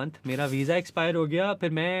than a month. मेरा वीज़ा एक्सपायर हो गया,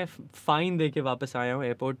 फिर मैं फ़ाइन दे के वापस आया हूँ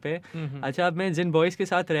एयरपोर्ट पे. अच्छा, अब मैं जिन बॉयज़ के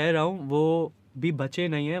साथ रह रहा हूँ वो भी बच्चे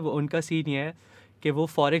नहीं हैं. वो उनका सीन ये है कि वो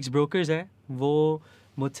फॉरेक्स ब्रोकर्स हैं. वो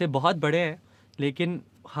मुझसे बहुत बड़े हैं, लेकिन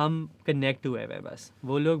हम कनेक्ट हुए हुए बस.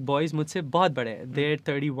 वो लोग बॉयज़ मुझसे बहुत बड़े हैं. They're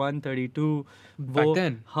 31, 32. Back वो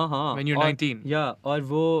then, हाँ हाँ when you're और- 19. या और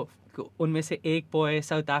वो उनमें से एक बॉय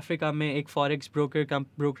साउथ अफ्रीका में एक फॉरेक्स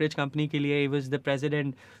ब्रोकरेज कंपनी के लिए, ही वाज द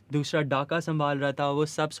प्रेसिडेंट. दूसरा ढाका संभाल रहा था. वो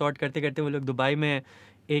सब सॉर्ट करते करते वो लोग दुबई में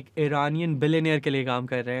एक ईरानियन बिलियनियर के लिए काम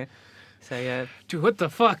कर रहे हैं. सही है. Dude, what the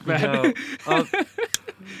fuck, man? Yo,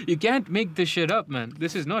 You can't make this shit up, man.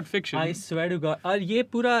 This is not fiction. I swear to God. और ये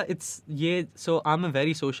पूरा so I'm a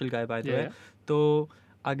very social guy by the way. Yeah. तो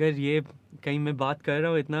अगर ये कहीं मैं बात कर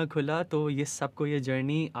रहा हूँ इतना खुला, तो ये सबको ये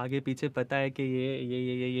जर्नी आगे पीछे पता है कि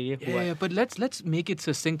ये हुआ. Yeah, but let's make it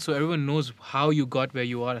succinct so everyone knows how you got where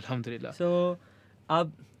you are. Alhamdulillah. So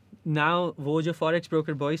अब now वो जो फॉरेक्स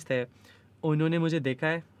ब्रोकर बॉयज़ थे, उन्होंने मुझे देखा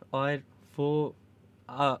है. और वो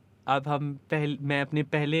अब मैं अपने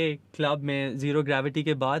पहले क्लब में ज़ीरो ग्रेविटी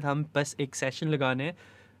के बाद हम बस एक सेशन लगाने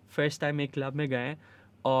फर्स्ट टाइम एक क्लब में गए.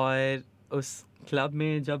 और उस क्लब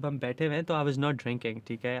में जब हम बैठे हुए हैं तो आई वाज नॉट ड्रिंकिंग.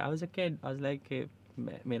 ठीक है, I was a kid. I was like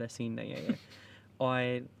मेरा सीन नहीं है ये.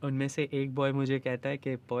 और उनमें से एक बॉय मुझे कहता है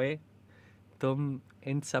कि बॉय तुम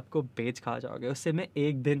इन सबको बेच खा जाओगे. उससे मैं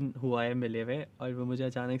एक दिन हुआ है मिले हुए, और वो मुझे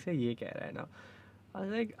अचानक से ये कह रहा है ना. I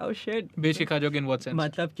was like oh shit. बेच के खा जाओगे in what sense?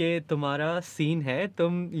 मतलब कि तुम्हारा सीन है,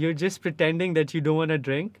 तुम you're just pretending that you don't want to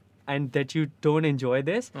drink and that you don't enjoy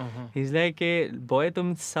this. Uh-huh. He's like कि बॉय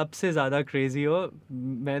तुम सबसे ज़्यादा क्रेजी हो,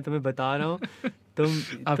 मैं तुम्हें बता रहा हूँ.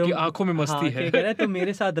 आपकी आंखों में मस्ती है. कह रहा है तुम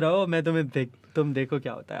मेरे साथ रहो, मैं तुम देखो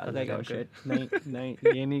क्या होता है. I was like, oh shit,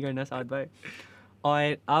 नहीं ये नहीं करना साथ भाई.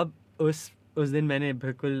 और अब उस दिन मैंने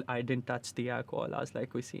बिल्कुल I didn't touch the alcohol. I was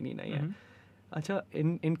like कोई सीन ही नहीं है. अच्छा,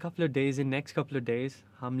 in next couple of days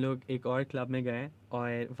हम लोग एक और क्लब में गए,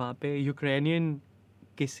 और वहाँ पे यूक्रेनियन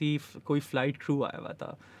कोई फ़्लाइट क्रू आया हुआ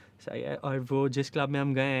था. सही है. और वो जिस क्लब में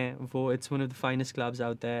हम गए हैं वो it's one of the finest clubs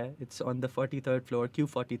out there. It's on the 43rd floor,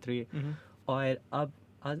 Q43. और अब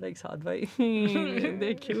I was like, Saad bhai,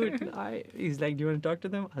 they're cute. He's like, do you want to talk to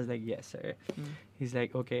them? I was like, yes, sir. He's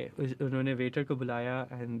like, okay. उन्होंने waiter को बुलाया,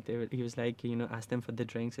 and he was like, ask them for the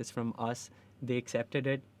drinks. It's from us. They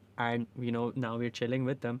accepted it, and now we're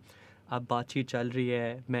chilling with them. अब बातचीत चल रही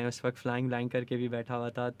है. मैं उस वक्त flying करके भी बैठा हुआ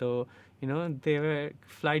था, तो they were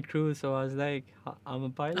flight crew, so I was like, I'm a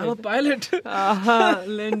pilot. I'm a pilot.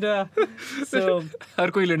 Linda. So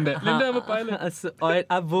हर कोई Linda. Linda, I'm a pilot. और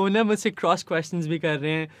अब वो ना मुझसे क्रॉस क्वेश्चंस भी कर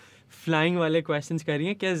रहे हैं, फ्लाइंग वाले क्वेश्चंस कर रही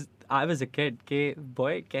हैं कि I was a kid के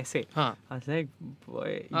बॉय कैसे. हाँ. I was like,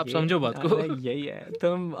 boy, आप समझो बात को. यही है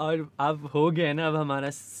तुम. और अब हो गया ना, अब हमारा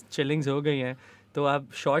चिलिंग्स हो गई हैं, तो अब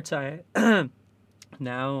शॉर्ट्स आए.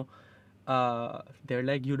 Now they're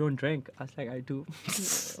like, you don't drink. I was like, I do.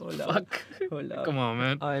 Hold up. Come on,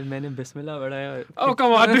 man. और मैंने बिस्मिल्लाह पढ़ाया. Oh,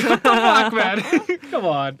 come on. What the fuck, man? Come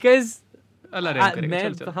on. Because Allah रहम करेगा.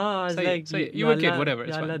 मैं चल. हाँ, I was like, सही. You were a kid, whatever.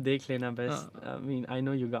 It's Allah fine. देख लेना बस. I mean, I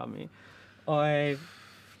know you got me. और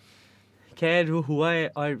खैर वो हुआ है,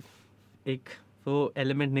 और एक वो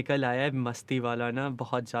एलिमेंट निकल आया है मस्ती वाला ना,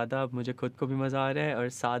 बहुत ज़्यादा. मुझे खुद को भी मज़ा आ रहा है, और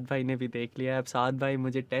साद भाई ने भी देख लिया है. अब साद भाई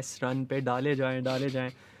मुझे टेस्ट रन पे डाले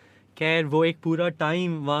जाएं. खैर वो एक पूरा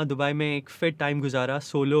टाइम वहाँ दुबई में एक फिट टाइम गुजारा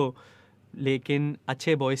सोलो, लेकिन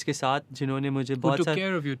अच्छे बॉयज़ के साथ जिन्होंने मुझे Who बहुत took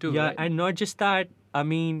care of you too, yeah, right? and not just that, I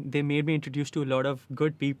mean, they made me introduced to a lot of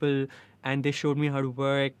good people, and they showed me how to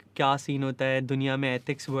work, क्या scene होता है दुनिया में,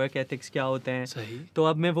 ethics, work ethics क्या होते हैं. सही. तो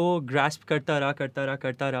अब मैं वो grasp करता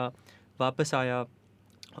रहा, वापस आया.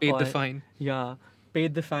 Paid the fine. या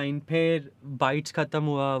paid the fine. फिर बाइट्स ख़त्म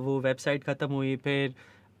हुआ, वो वेबसाइट ख़त्म हुई. फिर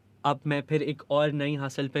अब मैं फिर एक और नई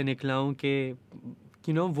हासिल पे निकला हूँ कि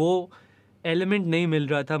वो एलिमेंट नहीं मिल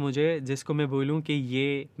रहा था मुझे जिसको मैं बोलूँ कि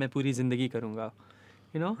ये मैं पूरी ज़िंदगी करूँगा.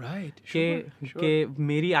 Right. कि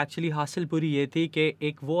मेरी एक्चुअली हासिल पूरी ये थी कि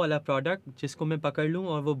एक वो वाला प्रोडक्ट जिसको मैं पकड़ लूँ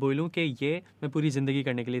और वो बोलूँ कि ये मैं पूरी ज़िंदगी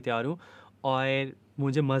करने के लिए तैयार हूँ, और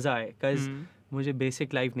मुझे मज़ा आए. बिकॉज़ मुझे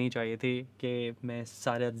बेसिक लाइफ नहीं चाहिए थी कि मैं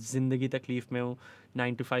सारा ज़िंदगी तकलीफ़ में हूँ,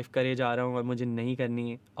 9 to 5 करे जा रहा हूँ और मुझे नहीं करनी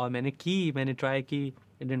है. और मैंने ट्राई की,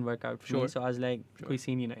 it didn't work out. So I was like, कोई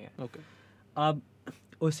सीन ही नहीं है. Okay. अब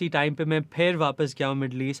उसी टाइम पे मैं फिर वापस गया हूँ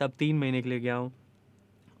मिडल ईस्ट. अब 3 महीने के लिए गया हूँ,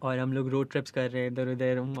 और हम लोग रोड ट्रिप्स कर रहे हैं इधर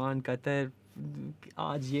उधर, ओमान, कतर.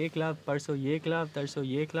 आज ये क्लब, परसों ये क्लब, तरसों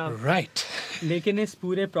ये क्लब. Right. लेकिन इस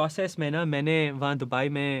पूरे प्रोसेस में ना मैंने वहाँ दुबई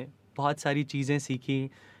में बहुत सारी चीज़ें सीखी.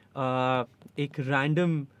 एक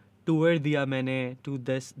रैंडम टूर दिया मैंने to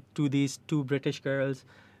these 2 British girls.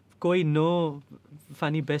 koi no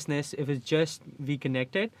funny business. It was just we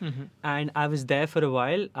connected, and I was there for a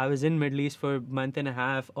while. I was in Middle East for a month and a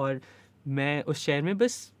half, और मैं उस शहर में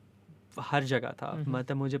बस हर जगह था.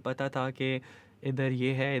 मतलब मुझे पता था कि इधर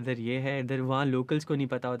ये है, इधर वहाँ लोकल्स को नहीं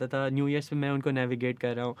पता होता था. न्यू ईयर्स पे मैं उनको नेविगेट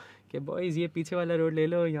कर रहा हूँ कि बॉयज़ ये पीछे वाला रोड ले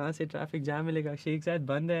लो, यहाँ से ट्रैफिक जाम मिलेगा, शेख साइड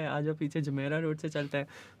बंद है, आ जाओ पीछे जुमेरा रोड से चलता है.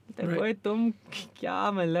 Right. बॉय तुम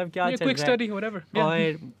क्या मतलब क्या Yeah, चल quick रहा है? study, whatever. Yeah. Or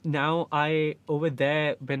now over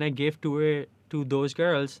there, when I gave tour to those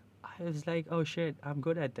girls, I was like, oh shit, I'm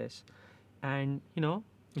good at this. And, you know,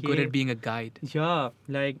 Good at being a guide. yeah,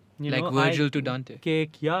 like, you Like know, Virgil to Dante.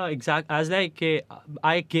 Yeah, exact. I was like,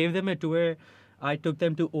 I gave them a tour. I took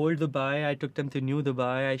them to old Dubai. I took them to new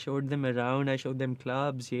Dubai. I showed them around. I showed them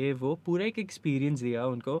clubs. ये वो पूरा एक experience दिया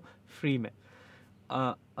उनको free में.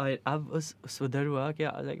 और अब उस उधर हुआ कि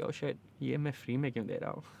I was like, oh shit, ये मैं free में क्यों दे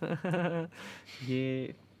रहा हूँ?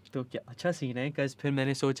 ये तो क्या अच्छा सीन है. कस फिर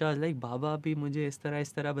मैंने सोचा लाइक बाबा भी मुझे इस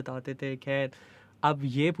तरह बताते थे. खैर अब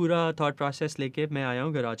ये पूरा थॉट प्रोसेस लेके मैं आया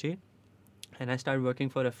हूँ Karachi, and I start working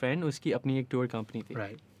for a friend. उसकी अपनी एक टूर कंपनी थी.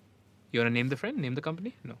 Right. You want to name the friend? Name the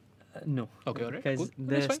company? No. No. Okay, all right. Because Cool.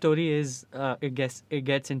 the That's fine. story is it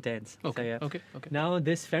gets intense. Okay. So, yeah. Okay. Okay. Now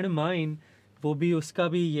this friend of mine, वो भी उसका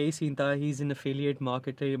भी यही scene था. He is an affiliate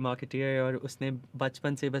marketer और उसने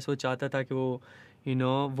बचपन से बस वो चाहता था कि वो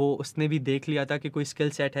वो उसने भी देख लिया था कि कोई स्किल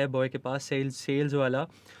सेट है बॉय के पास सेल्स वाला.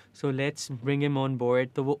 So let's bring him on board.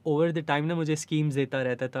 तो वो ओवर द टाइम ना मुझे स्कीम्स देता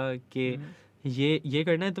रहता था कि ये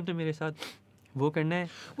करना है तुमने मेरे साथ, वो करना है.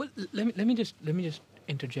 Well, let me just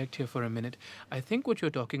interject here for a minute. I think what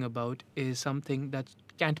you're talking about is something that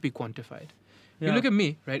can't be quantified. You Yeah. look at me,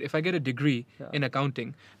 right? If I get a degree Yeah. in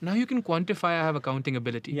accounting, now you can quantify I have accounting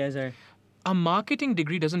ability. Yes sir. A marketing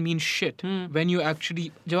degree doesn't mean shit when you actually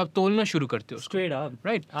जब आप तोलना शुरू करते हो उसको, Straight up.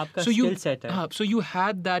 right? आपका So skill set है. So you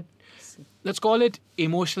had that, let's call it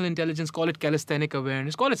emotional intelligence, call it calisthenic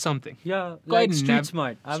awareness, call it something. Yeah, Go like ahead and street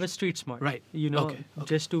smart. I was street smart. Right. You know, Okay,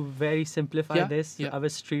 okay. just to very simplify Yeah, this, yeah. I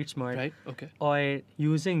was street smart. Right? Okay. Or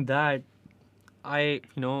using that,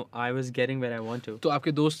 I was getting where I want to. तो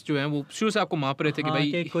आपके दोस्त जो हैं वो शुरू से आपको माप रहे थे कि हाँ,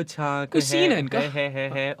 भाई कि कुछ हाँ कुछ scene है इनका।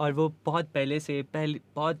 है और वो बहुत पहले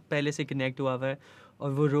से कनेक्ट हुआ हुआ है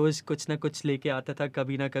और वो रोज़ कुछ ना कुछ लेके आता था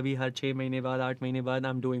कभी ना कभी हर 6 महीने बाद 8 महीने बाद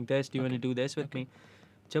I am doing this, do you want to do this with मी.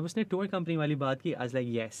 जब उसने टूर कंपनी वाली बात की आई was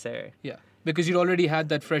like yes sir. Yeah, because you'd already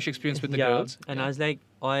had that fresh experience with the girls. And I was like,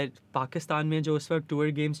 और पाकिस्तान में जो उस वक्त टूर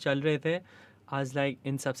गेम्स चल रहे थे, I was like,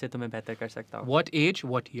 इन सब से तो मैं बेहतर कर सकता हूँ. What age?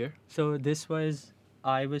 What year? So this was,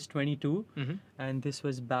 I was 22, Mm-hmm. and this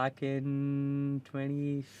was back in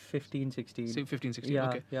 2015, 16. 15, 16. Yeah,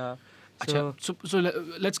 Okay. yeah. अच्छा, so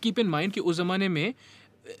let's keep in mind कि उस ज़माने में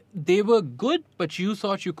they were good, but you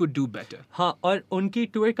thought you could do better. हाँ, और उनकी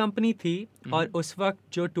tour company थी और उस वक्त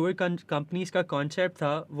जो टूर कंपनीज का कॉन्सेप्ट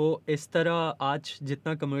था वो इस तरह आज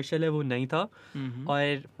जितना कमर्शियल है वो नहीं था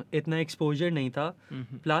और इतना एक्सपोजर नहीं था.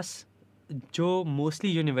 प्लस जो मोस्टली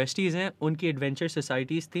यूनिवर्सिटीज़ हैं उनकी एडवेंचर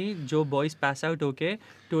सोसाइटीज़ थी जो बॉयज़ पास आउट होके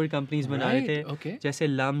टूर कंपनीज बना रहे थे. Okay. जैसे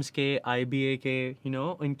लम्स के, IBA के,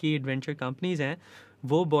 उनकी एडवेंचर कंपनीज हैं.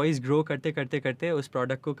 वो बॉयज़ ग्रो करते उस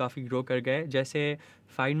प्रोडक्ट को काफ़ी ग्रो कर गए. जैसे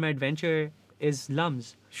find my adventure is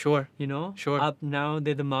lumps. Sure. Sure. Up now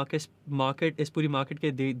they're the market इस पूरी मार्केट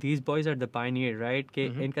के these boys are the pioneer, right? कि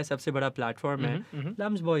इनका सबसे बड़ा प्लेटफॉर्म है.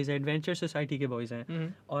 लम्स बॉयज़ है, एडवेंचर सोसाइटी के बॉयज़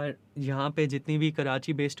हैं. और यहाँ पे जितनी भी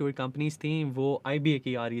कराची बेस्ड टूर कंपनीज थी वो IBA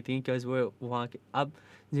की आ रही थी बिकॉज वो वहाँ के. अब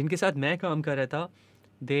जिनके साथ मैं काम कर रहा था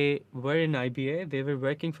they were in IBA, they were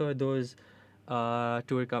working for those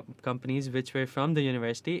tour companies which were from the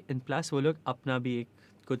university, and plus वो लोग अपना भी एक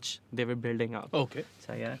कुछ they were building up. Okay.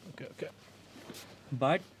 So yeah. Okay.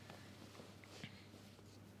 But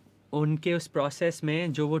उनके उस प्रोसेस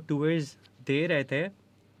में जो वो टूर्स दे रहे थे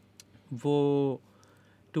वो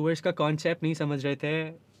टूर्स का कॉन्सेप्ट नहीं समझ रहे थे.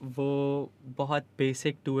 वो बहुत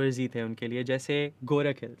बेसिक टूर्स ही थे उनके लिए. जैसे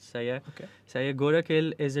गोरख हिल, सही है. Okay. सही है. Gorakh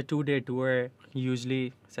hill is a 2-day tour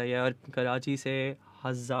usually, सही है. और कराची से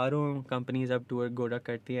हज़ारों कंपनीज अब टूर गोरख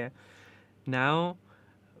करती हैं. नाउ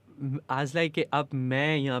आज लाइक कि अब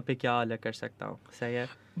मैं यहाँ पे क्या अलग कर सकता हूँ, सही है.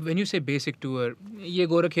 When you say basic tour, ये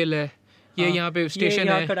गोरख हिल है, ये यहाँ पे स्टेशन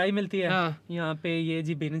यहाँ है, कढ़ाई मिलती है. हाँ. यहाँ पे ये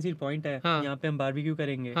जी बेनज़ीर पॉइंट है. हाँ. यहाँ पे हम बारबेक्यू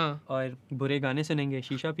करेंगे. हाँ. और बुरे गाने सुनेंगे,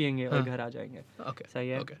 शीशा पियेंगे और हाँ. घर आ जाएंगे. Okay. सही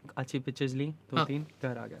है. Okay. अच्छी पिक्चर्स ली, हाँ. 2-3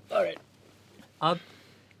 घर आ गए. All right. अब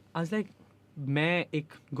आज लाइक मैं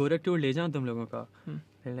एक गोरख टूर ले जाऊँ तुम लोगों का,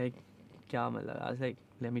 लाइक क्या मतलब. आज लाइक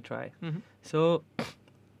लेट मी ट्राई. सो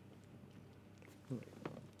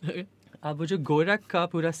Okay. अब वो जो गोरख का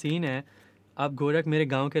पूरा सीन है, अब गोरख मेरे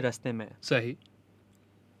गांव के रास्ते में है. सही.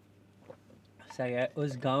 सही है.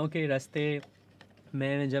 उस गांव के रास्ते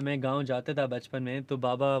जब मैं गांव जाता था बचपन में तो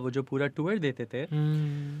बाबा वो जो पूरा टूर देते थे,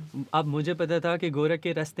 Hmm. अब मुझे पता था कि गोरख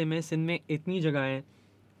के रास्ते में सिंध में इतनी जगहें,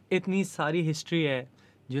 इतनी सारी हिस्ट्री है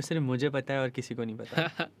जो सिर्फ मुझे पता है और किसी को नहीं पता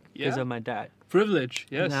because Yeah. of my dad. Privilege.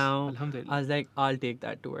 Yes. Now, Alhamdulillah. I was like, I'll take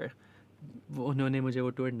that tour. उन्होंने मुझे वो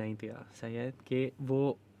टूर नहीं दिया, सही है कि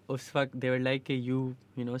वो उस वक्त they were like कि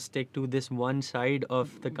you know stick to this one side of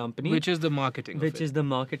the company Which is the marketing. which of it. is the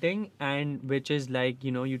marketing and which is like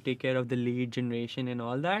you know you take care of the lead generation and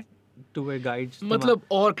all that. Tour guides मतलब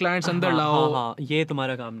और clients अंदर लाओ. हाँ ये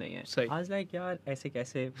तुम्हारा काम नहीं है. सही. I was like यार ऐसे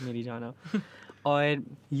कैसे मेरी जाना. और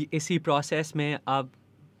इसी प्रोसेस में अब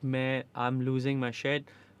मैं I'm losing my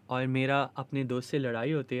shit और मेरा अपने दोस्त से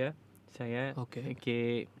लड़ाई होती है, सही है Okay. कि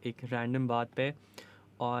एक रैंडम बात पे,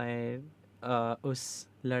 और उस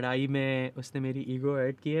लड़ाई में उसने मेरी ईगो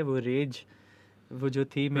हर्ट की है. वो रेज वो जो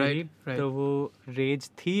थी मेरी, right. तो वो रेज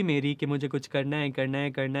थी मेरी कि मुझे कुछ करना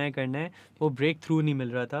है. वो ब्रेक थ्रू नहीं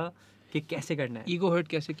मिल रहा था कि कैसे करना है. Ego hurt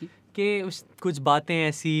कैसे की? कि उस कुछ बातें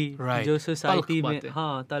ऐसी Right. जो सोसाइटी तल्ख में बातें.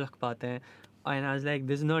 हाँ तलख बातें हैं. And I was like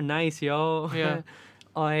this is not nice yo. Yeah.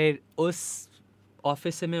 और उस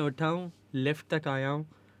ऑफिस से मैं उठा हूँ, लिफ्ट तक आया हूँ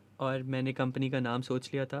और मैंने कंपनी का नाम सोच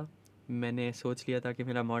लिया था. मैंने सोच लिया था कि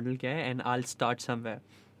मेरा मॉडल क्या है and I will start somewhere.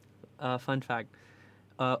 Fun fact,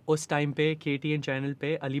 उस टाइम पे KTN चैनल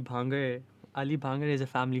पे अली भांगर इज़ अ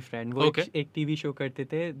फैमिली फ्रेंड. वो Okay. एक टीवी शो करते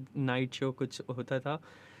थे, नाइट शो कुछ होता था.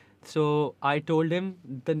 So I told him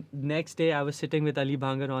the next day I was sitting with Ali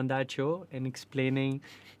Bhangar on that show and explaining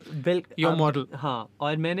Your model. हाँ,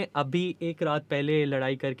 और मैंने अभी एक रात पहले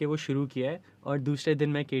लड़ाई करके वो शुरू किया है और दूसरे दिन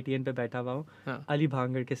मैं KTN पे बैठा हुआ हूँ हाँ. अली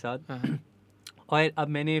भांगर के साथ. हाँ. और अब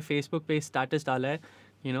मैंने फेसबुक पे स्टेटस डाला है,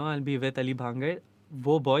 you know I will be with Ali Bhangar.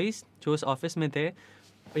 वो बॉयज़ जो उस ऑफिस में थे,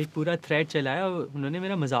 एक पूरा थ्रेड चलाया और उन्होंने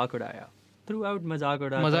मेरा मजाक उड़ाया थ्रू आउट. मजाक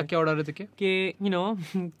क्या उड़ा रहे थे क्या? कि यू नो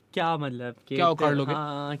क्या मतलब कि क्या उखाड़ लोगे?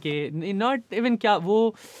 हाँ कि नॉट इवन क्या,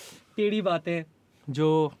 वो टेढ़ी बातें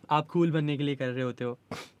जो आप कूल बनने के लिए कर रहे होते हो,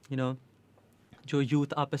 यू नो जो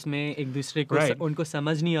यूथ आपस में एक दूसरे को Right. उनको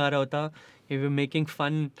समझ नहीं आ रहा होता. You making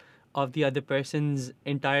fun of the other person's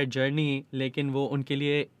entire journey, लेकिन वो उनके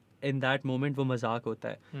लिए इन दैट मोमेंट वो मजाक होता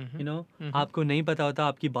है. यू नो आपको नहीं पता होता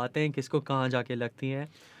आपकी बातें किसको कहाँ जाके लगती हैं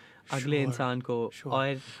अगले Sure, इंसान को. sure.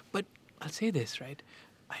 और But I'll say this, right?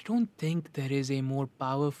 I don't think there is a more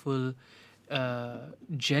powerful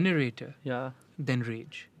generator या than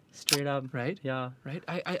rage, straight up right? या Right?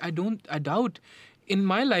 I doubt, in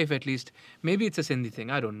my life at least, maybe it's a Sindhi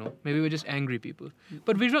thing, I don't know. Maybe we're just angry people.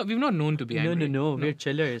 But we've not known to be angry. no, we're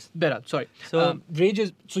chillers. Better, sorry. So- rage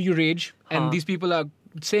is, so you rage, and हाँ. these people are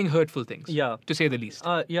saying hurtful things, Yeah. to say the least.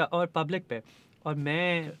 या और public पे, और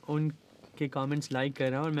मैं उनके comments like कर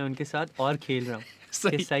रहा हूँ और मैं उनके साथ और खेल रहा हूँ कि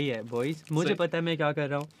सही. सही है बॉयज, मुझे सही. पता है मैं क्या कर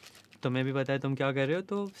रहा हूँ, तुम्हें भी पता है तुम क्या कर रहे हो,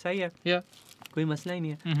 तो सही है, Yeah. कोई मसला ही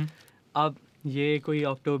नहीं है. Mhm. अब ये कोई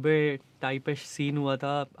अक्टूबर टाइप सीन हुआ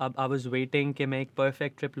था. अब आई वाज वेटिंग कि मैं एक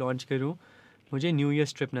परफेक्ट ट्रिप लॉन्च करूँ. मुझे न्यू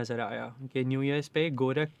ईयर्स ट्रिप नज़र आया कि न्यू ईयर्स पे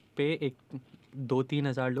गोरख पे एक 2-3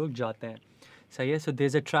 हज़ार लोग जाते हैं, सही है. So there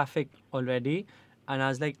is a traffic already and I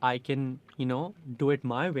was like I can you know do it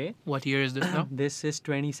my way. What year is this now? This is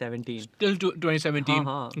 2017. Till 2017.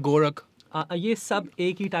 हाँ. Gorakh. ये सब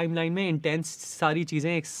एक ही टाइमलाइन में इंटेंस सारी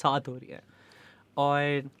चीज़ें एक साथ हो रही है.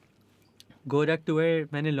 और गोरख टूर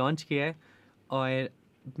मैंने लॉन्च किया है और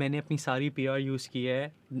मैंने अपनी सारी PR यूज़ की है.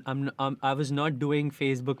 I was not doing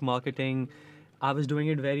Facebook marketing, I was doing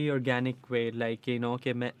it very organic way, like you know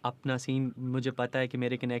कि मैं अपना सीन, मुझे पता है कि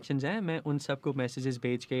मेरे कनेक्शंस हैं, मैं उन सबको मैसेजेस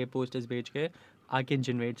भेज के पोस्टर्स भेज के आई कैन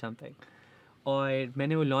जनरेट समथिंग. और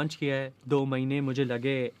मैंने वो लॉन्च किया है. 2 महीने मुझे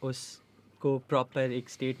लगे उसको प्रॉपर एक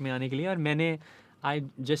स्टेट में आने के लिए और मैंने I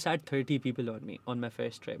just had 30 people on me on my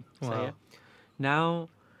first trip. सही है. नाउ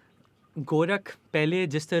गोरख पहले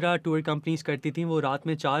जिस तरह टूर कंपनीज करती थी, वो रात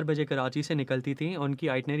में 4 बजे कराची से निकलती थी. उनकी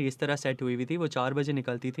आइटनरी इस तरह सेट हुई थी, वो 4 बजे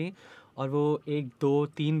निकलती थी और वो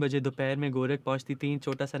 1-2-3 बजे दोपहर में गोरख पहुंचती थी.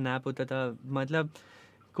 छोटा सा नैप होता था. मतलब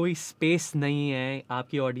कोई स्पेस नहीं है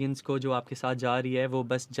आपकी ऑडियंस को जो आपके साथ जा रही है, वो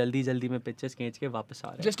बस जल्दी जल्दी में पिक्चर्स खींच के वापस आ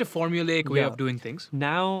रहा है. Just a formulaic way Yeah. of doing things.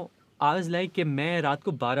 Now I was like कि मैं रात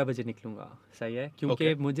को 12 बजे निकलूँगा, सही है, क्योंकि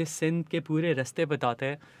Okay. मुझे सिंध के पूरे रास्ते बताते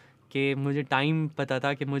हैं कि मुझे टाइम पता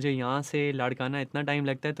था कि मुझे यहाँ से लाड़काना इतना टाइम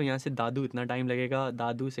लगता है, तो यहाँ से दादू इतना टाइम लगेगा,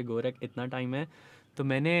 दादू से गोरख इतना टाइम है. तो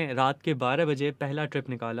मैंने रात के 12 बजे पहला ट्रिप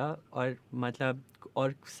निकाला और मतलब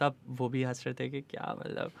और सब वो भी हंस रहे थे कि क्या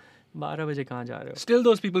मतलब 12 बजे कहाँ जा रहे हो. Still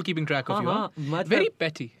those people keeping track of हाँ, you, huh? हाँ, मतलब Very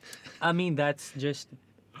petty. I mean that's just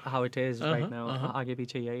how it is right now. आगे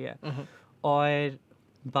पीछे यही है. और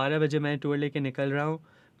 12 बजे मैं टूर लेके निकल रहा हूँ,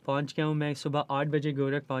 पहुँच गया हूँ मैं. सुबह 8 बजे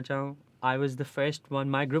गोरख पहुँचा हूँ. I was the first one,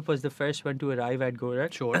 my group was the first one to arrive at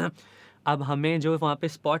Gorakh. Sure. अब हमें जो वहाँ पे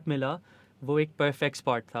स्पॉट मिला वो एक परफेक्ट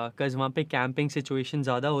स्पॉट था, बिकॉज वहाँ पे कैंपिंग सिचुएशन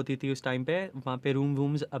ज़्यादा होती थी उस टाइम पे, वहाँ पे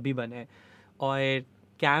रूम्स अभी बने, और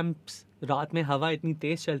कैंप्स रात में हवा इतनी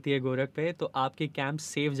तेज़ चलती है गोरख पे, तो आपके कैंप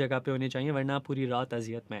सेफ जगह पे होने चाहिए, वरना आप पूरी रात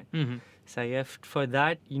अजियत में हैं। सही है। For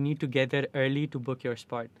that you need to get there early to book your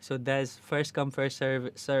spot, so that is first come first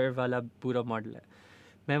serve वाला पूरा मॉडल है।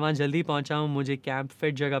 मैं वहाँ जल्दी पहुँचा हूँ, मुझे कैंप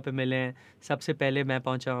फिट जगह पे मिले हैं, सबसे पहले मैं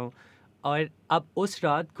पहुँचा हूँ, और अब उस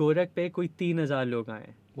रात गोरख पे कोई 3,000 लोग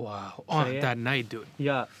आए। Wow. On सही है। that night, dude.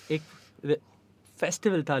 या एक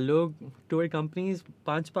फेस्टिवल था, लोग टूर कंपनीज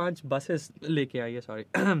 5-5 बसेस लेके आई है, सॉरी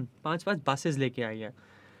 5-5 बसेस लेके आई है,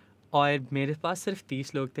 और मेरे पास सिर्फ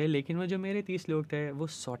 30 लोग थे, लेकिन वो जो मेरे 30 लोग थे वो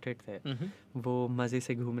सॉर्टेड थे, वो मज़े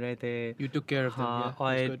से घूम रहे थे। You took care of them. हाँ, Yeah,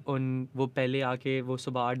 that's और good. वो पहले आके वो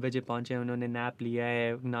सुबह 8 बजे पहुँचे, उन्होंने नैप लिया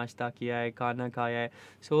है, नाश्ता किया है, खाना खाया है,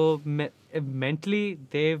 सो mentally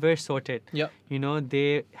they were sorted, Yeah. You know,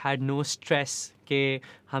 they had no stress कि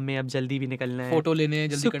हमें अब जल्दी भी निकलना है। Photo लेने हैं,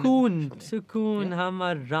 जल्दी करने हैं. सुकून, हम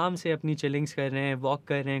आराम से अपनी चिलिंग्स कर रहे हैं, वॉक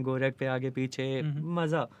कर रहे हैं गोरख पे आगे पीछे,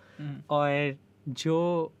 मज़ा। और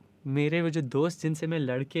जो मेरे वो जो दोस्त जिनसे मैं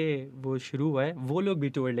लड़के वो शुरू हुआ है, वो लोग भी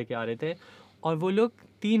टूर लेके आ रहे थे, और वो लोग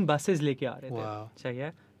 3 बसेस लेके आ रहे थे। Wow. सही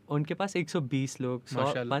है। उनके पास 120 लोग, 100,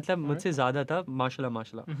 माशाल्लाह। मतलब मुझसे ज़्यादा था,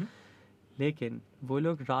 माशाल्लाह। लेकिन वो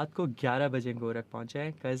लोग रात को 11 बजे गोरख पहुँचे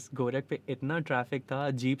हैं, बिकॉज गोरख पे इतना ट्रैफिक था,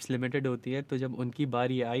 जीप्स लिमिटेड होती है, तो जब उनकी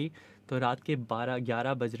बारी आई तो रात के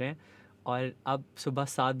 11 बज रहे हैं, और अब सुबह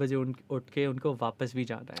 7 बजे उठ के उनको वापस भी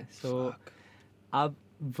जाना है। सो अब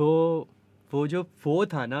वो जो वो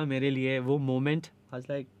था ना मेरे लिए, वो मोमेंट वाज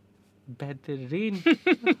लाइक बेहतरीन।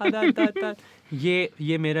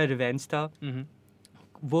 ये मेरा रिवेंज था।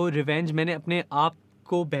 वो रिवेंज मैंने अपने आप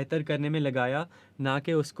को बेहतर करने में लगाया, ना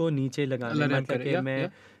कि उसको नीचे लगाने में। मतलब कि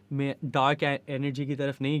मैं डार्क एनर्जी की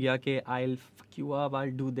तरफ नहीं गया कि I will fuck you up, I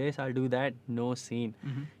will do this, I will do that, no scene,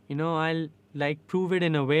 you know, I will like prove it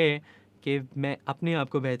in अ वे कि मैं अपने आप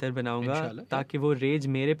को बेहतर बनाऊंगा, ताकि वो रेज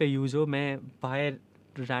मेरे पे यूज़ हो, मैं बाहर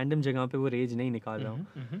रैंडम जगह पे वो रेज नहीं निकाल रहा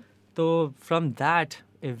हूँ। तो फ्रॉम दैट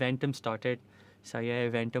इवेंटम स्टार्टेड। सही है।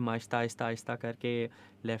 इवेंटम आहिस्ता करके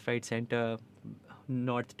left right centre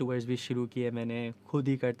north towards भी शुरू किए, मैंने खुद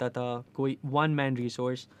ही करता था, कोई one man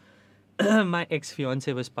resource. My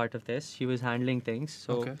ex-fiance was part of this. She was handling things,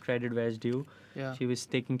 so credit where it's due. Yeah. She was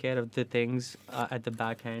taking care of the things at the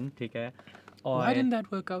back end. ठीक है। Why didn't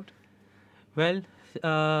that work out? Well,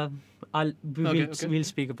 we'll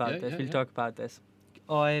speak about this. We'll talk about this.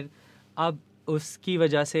 और अब उसकी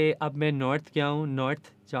वजह से अब मैं north गया हूँ,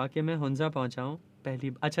 नॉर्थ जाके मैं हुंजा पहुँचा हूँ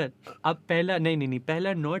पहली। अच्छा, अब पहला नहीं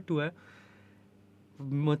पहला नॉर्थ टूर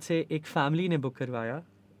मुझसे एक फैमिली ने बुक करवाया,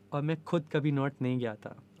 और मैं खुद कभी नॉर्थ नहीं गया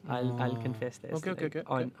था। I'll confess this. Okay.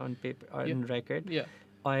 On paper, on record. Yeah.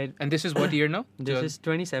 And this is what year now? This is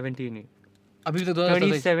 2017. अभी तो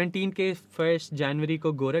 2017 के 1 जनवरी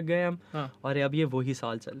को गोरख गए हम, और अब ये वही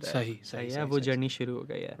साल चल रहा है। सही है। वो जर्नी शुरू हो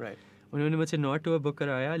गई है। Right. उन्होंने मुझसे नॉर्थ टूर बुक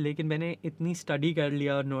कराया, लेकिन मैंने इतनी स्टडी कर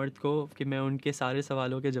लिया और नॉर्थ को कि मैं उनके सारे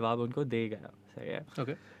सवालों के जवाब उनको दे गया। सही है।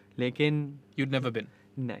 Okay. लेकिन You'd never been.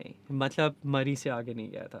 नहीं, मतलब मरी से आगे नहीं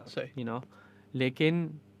गया था। सही। You know, लेकिन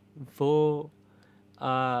वो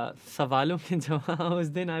सवालों के जवाब, उस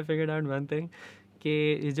दिन I figured out one thing,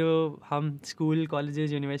 कि जो हम स्कूल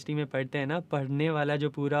कॉलेजेस यूनिवर्सिटी में पढ़ते हैं ना, पढ़ने वाला जो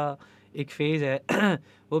पूरा एक फेज़ है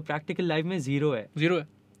वो प्रैक्टिकल लाइफ में ज़ीरो है।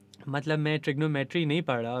 मतलब मैं ट्रिग्नोमेट्री नहीं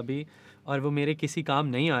पढ़ रहा अभी, और वो मेरे किसी काम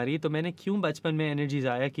नहीं आ रही, तो मैंने क्यों बचपन में एनर्जी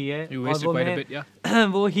ज़ाया की है, और वो मैं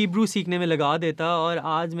वो हिब्रू सीखने में लगा देता, और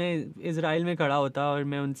आज मैं इज़राइल में खड़ा होता और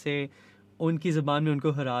मैं उनसे उनकी ज़ुबान में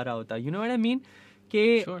उनको हरा रहा होता। You know what I mean?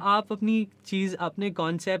 कि आप अपनी चीज़, अपने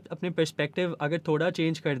कॉन्सेप्ट, अपने पर्सपेक्टिव अगर थोड़ा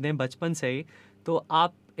चेंज कर दें बचपन से ही, तो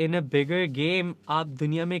आप इन अ बिगर गेम आप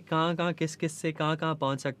दुनिया में कहाँ किस से कहाँ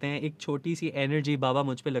पहुँच सकते हैं। एक छोटी सी एनर्जी बाबा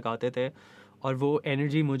मुझ पे लगाते थे, और वो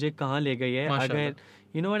एनर्जी मुझे कहाँ ले गई है, अगर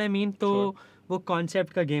you know what I mean. तो वो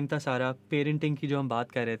कॉन्सेप्ट का गेम था सारा, पेरेंटिंग की जो हम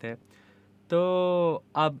बात कर रहे थे। तो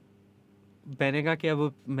अब मैंने कहा कि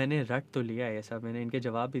अब मैंने रट तो लिया है ये सब, मैंने इनके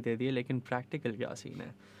जवाब भी दे दिए, लेकिन प्रैक्टिकल क्या सीन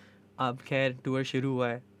है। अब खैर टूर शुरू हुआ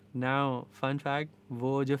है। नाउ फन फैक्ट,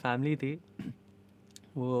 वो जो फैमिली थी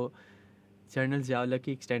वो जनरल ज़ियाउल्लाह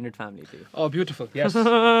की एक्सटेंडेड फैमिली थी। Oh, beautiful.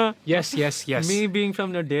 Yes. yes. Me being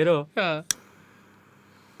from Nadero. Yeah.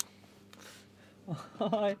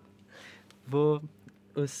 वो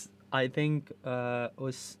उस आई थिंक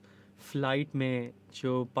उस फ्लाइट में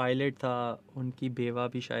जो पायलट था उनकी बेवा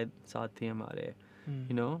भी शायद साथ थी हमारे,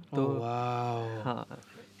 यू नो। तो wow. हाँ,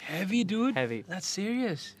 Heavy, dude. Heavy. That's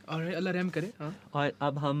serious. Alright, Allah रहम करे। और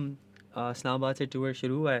अब हम इस्लामाबाद से टूर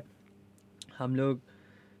शुरू हुआ है। हम लोग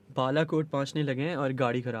बालाकोट पहुंचने लगे हैं और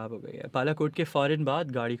गाड़ी ख़राब हो गई है। बालाकोट के फ़ौरन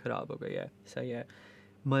बाद गाड़ी ख़राब हो गई है। सही है।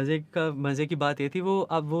 मज़े की बात ये थी,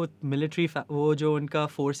 वो मिलिट्री वो जो उनका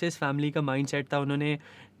फोर्सेस फैमिली का माइंडसेट था, उन्होंने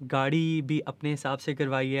गाड़ी भी अपने हिसाब से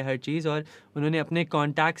करवाई है हर चीज़, और उन्होंने अपने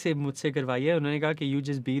कॉन्टैक्ट से मुझसे करवाई है। उन्होंने कहा कि you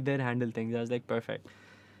just be there, handle things. I was like perfect,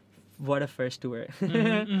 what a first tour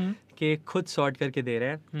कि खुद सॉर्ट करके दे रहे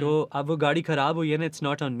हैं। तो अब वो गाड़ी ख़राब हुई है ना, it's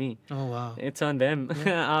not on me, Oh wow. It's on them.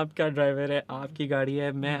 आपका ड्राइवर है, आपकी गाड़ी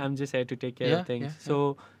है, मैं I am just here to take care of things.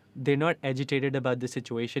 So they're not agitated about the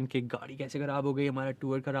situation कि गाड़ी कैसे ख़राब हो गई, हमारा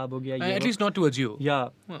टूर ख़राब हो गया, ये At least not towards you.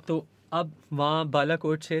 या तो अब वहाँ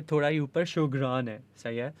बालाकोट से थोड़ा ही ऊपर शोग्रान है।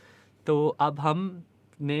 सही है। तो अब हम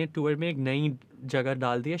ने टूर में एक नई जगह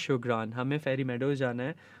डाल दी है, शोग्रान। हमें फेरी मेडोज जाना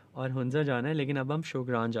है और हुंजा जाना है, लेकिन अब हम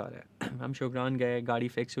शोग्रान जा रहे हैं। हम शोग्रान गए, गाड़ी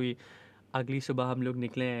फिक्स हुई, अगली सुबह हम लोग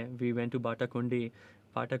निकले हैं। We went to Batakundi,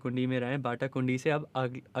 Batakundi में रहे। बाटाकुंडी से अब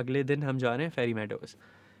अगले दिन हम जा रहे हैं Fairy meadows.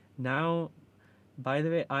 Now by the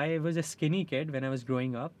way, I was a skinny kid when I was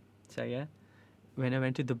growing up. So yeah, when I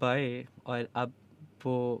went to Dubai, और अब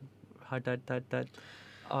वो हट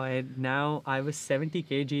और now I was 70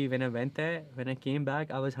 kg when I went there. When I came back,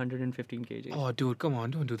 I was 115 kg. Oh dude, come on,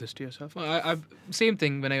 don't do this to yourself. I've same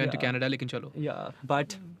thing when I went to Yeah. Canada, लेकिन चलो. Yeah, but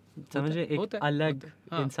समझे, एक होता है, अलग होता है,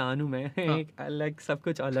 हाँ. इंसान हूँ मैं। एक अलग, सब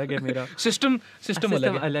कुछ अलग है मेरा। System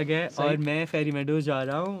अलग है. है। सही. और मैं फेरी मेडोज जा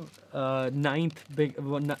रहा हूँ 9th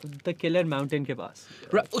द किलर माउंटेन के पास।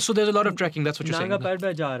 Right, so there's a lot of trekking. That's what you're saying. Naga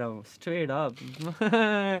पर्वत जा रहा हूँ स्ट्रेट अप।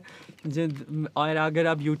 और अगर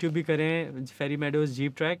आप यूट्यूब भी करें फेरी मेडोज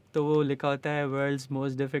जीप ट्रैक, तो वो लिखा होता है world's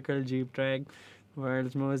most difficult jeep track,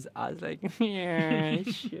 world's most. I was like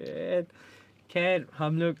shit. खैर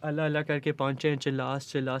हम लोग अल्लाह अल्लाह करके पहुँचे हैं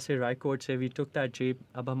चिल्ला से रायकोट से। We took that jeep.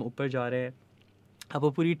 अब हम ऊपर जा रहे हैं। अब वो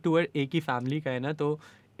पूरी टूर एक ही फैमिली का है ना, तो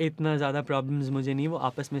इतना ज़्यादा प्रॉब्लम्स मुझे नहीं, वो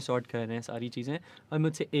आपस में सॉर्ट कर रहे हैं सारी चीज़ें, और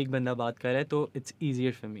मुझसे एक बंदा बात कर रहा है, तो इट्स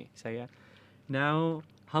ईजियर फॉर मी। सही है। नाउ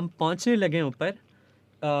हम पहुँचने लगे हैं ऊपर।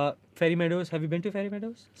 फेरी Meadows, have you been to Fairy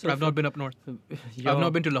Meadows? I've not been up north. I've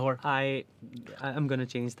not been to Lahore. I'm gonna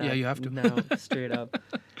change that. Yeah, you have to. Now, straight up.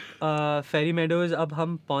 Pheri meadows अब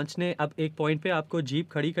हम पहुँचने, अब एक पॉइंट पे आपको jeep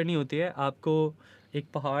खड़ी करनी होती है, आपको एक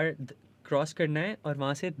पहाड़ क्रॉस करना है और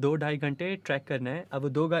वहाँ से 2-2.5 घंटे ट्रैक करना है।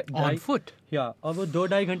 अब वो On foot. या और वो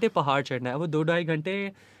 2-2.5 घंटे पहाड़ चढ़ना है। वो 2-2.5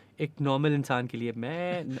 घंटे एक नॉर्मल इंसान के लिए,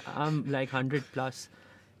 मैं आई एम लाइक 100+,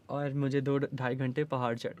 और मुझे 2-2.5 घंटे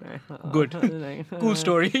पहाड़ चढ़ना है। Good. Cool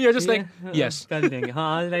story. You're just like, yes. कर लेंगे,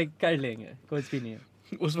 हाँ लाइक कर लेंगे, कुछ भी नहीं है।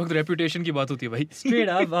 उस वक्त रेपुटेशन की बात होती है भाई. Straight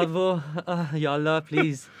up. अब वो या अल्लाह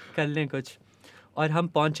प्लीज़ कर लें कुछ। और हम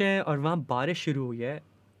पहुँचे हैं और वहाँ बारिश शुरू हुई है।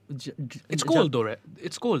 It's cold though, right?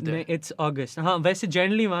 It's cold there. It's अगस्त। हाँ वैसे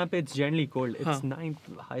जनरली वहाँ पे इट्स जनरली कोल्ड। इट्स हाँ. 9th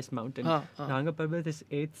highest mountain. हाँ, हाँ. नागा पर्वत इज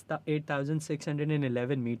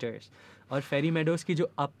 8,611 मीटर्स, और फेरी मेडोज की जो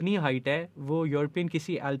अपनी हाइट है वो यूरोपियन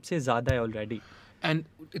किसी एल्प से ज़्यादा है already. And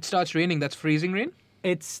it starts raining. That's freezing rain?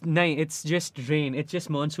 It's just rain, it's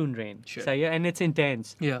just monsoon rain. Sure. सही है। And it's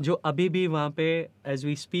intense. Yeah. जो अभी भी वहाँ पे एज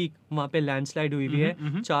वी स्पीक वहाँ पे लैंडस्लाइड हुई हुई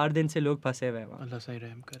है। 4 दिन से लोग फंसे हुए हैं वहाँ। अल्लाह सही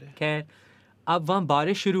रहम करे. खैर अब वहाँ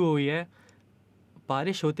बारिश शुरू हुई है।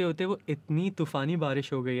 बारिश होते होते वो इतनी तूफ़ानी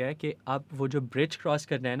बारिश हो गई है कि अब वो जो ब्रिज क्रॉस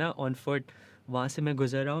करना है ना ऑन फुट, वहाँ से मैं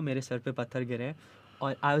गुजर रहा हूँ, मेरे सर पे पत्थर गिरे हैं,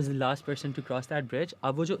 और आई was the last person to cross that bridge.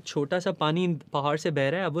 अब वो जो छोटा सा पानी पहाड़ से बह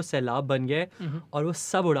रहा है, अब वो सैलाब बन गया है और वो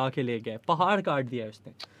सब उड़ा के ले गया है, पहाड़ काट दिया है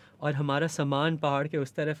उसने। और हमारा सामान पहाड़ के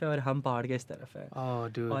उस तरफ है और हम पहाड़ के इस तरफ है। Oh,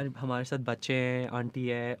 dude. और हमारे साथ बच्चे हैं, आंटी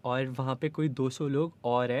है, और वहाँ पे कोई 200 लोग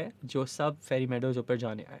और है जो सब फेरी मेडोज ऊपर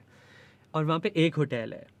जाने आए। और वहाँ पे एक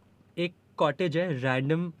होटल है, एक कॉटेज है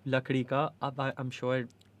रैंडम लकड़ी का। अब I am sure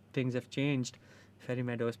things have changed Pheri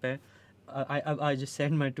meadows पे। I just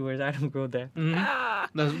send my tours, I don't go there.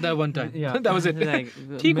 That one time. Yeah. That was it. Like,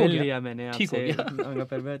 ठीक हो मिल गया. लिया मैंने ठीक हो आपसे गया. नागा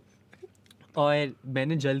पर्वत। और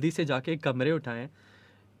मैंने जल्दी से जाके कमरे उठाए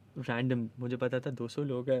रैंडम। मुझे पता था 200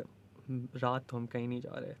 लोग हैं, रात तो हम कहीं नहीं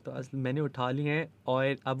जा रहे, तो मैंने उठा लिए हैं।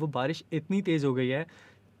 और अब वो बारिश इतनी तेज़ हो गई है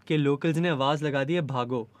कि लोकल्स ने आवाज़ लगा दी है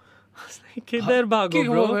भागो। किधर भागो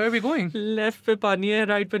bro? Where are we going? Left पे पानी है,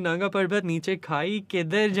 राइट पे नागा पर्वत, नीचे खाई,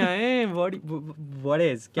 किधर जाएं? व्हाट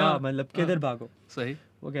इज क्या हाँ, मतलब किधर भागो? सही.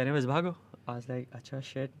 वो कह रहे हैं बस भागो। आज लाइक अच्छा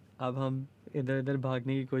शिट। अब हम इधर उधर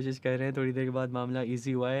भागने की कोशिश कर रहे हैं। थोड़ी देर के बाद मामला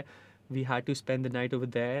इजी हुआ है। We had to spend the night over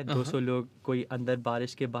there. 200 लोग, कोई अंदर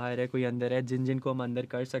बारिश के बाहर है, कोई अंदर है। जिन जिन को हम अंदर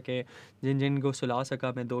कर सके, जिन जिन को सुला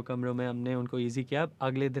सका मैं 2 कमरों में, हमने उनको ईजी किया। अब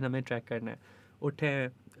अगले दिन हमें ट्रैक करना है। उठे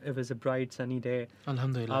हैं, it was a bright sunny day.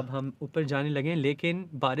 अल्हम्दुलिल्लाह. अब हम ऊपर जाने लगे, लेकिन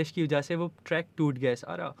बारिश की वजह से वो ट्रैक टूट गया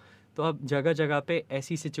सारा। तो अब जगह जगह पे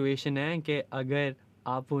ऐसी सिचुएशन है कि अगर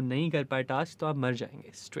आप वो नहीं कर पाए टास्क तो आप मर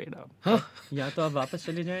जाएंगे स्ट्रेट अप। हाँ। या तो आप वापस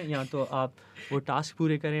चले जाएं या तो आप वो टास्क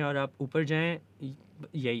पूरे करें और आप ऊपर जाएं,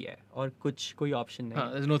 यही है, और कुछ कोई ऑप्शन नहीं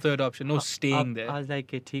है। there's no third option, no staying there. आज लाइक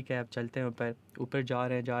कि ठीक है अब चलते हैं ऊपर। ऊपर जा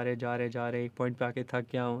रहे एक पॉइंट पे आके थक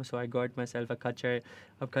गया हूँ, सो आई गॉट माई सेल्फ अ खच्चर।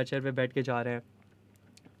 अब खच्चर पे बैठ के जा रहे हैं।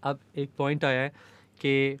 अब एक पॉइंट आया है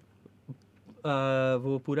कि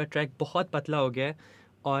वो पूरा ट्रैक बहुत पतला हो गया है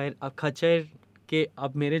और अब खच्चर के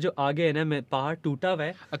अब मेरे जो आगे है ना, मैं पहाड़ टूटा हुआ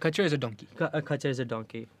है। A kachar is a donkey. खच्चर इज अ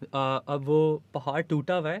डोंकी। अब वो पहाड़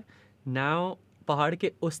टूटा हुआ है नाउ, पहाड़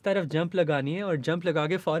के उस तरफ जंप लगानी है और जंप लगा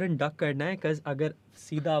के फ़ौरन डक करना है, कज अगर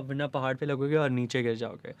सीधा आप वरना पहाड़ पे लगोगे और नीचे गिर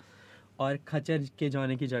जाओगे और खच्चर के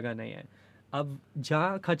जाने की जगह नहीं है। अब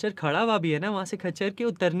जहाँ खच्चर खड़ा हुआ भी है ना, वहाँ से खच्चर के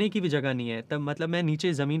उतरने की भी जगह नहीं है। तब मतलब मैं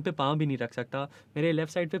नीचे ज़मीन पे पाँव भी नहीं रख सकता। मेरे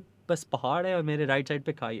लेफ़्ट साइड पे बस पहाड़ है और मेरे राइट साइड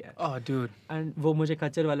पे खाई है। Oh, dude. एंड वो मुझे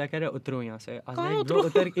खच्चर वाला कह रहा है उतरो यहाँ से। कहाँ ब्रो उतरो?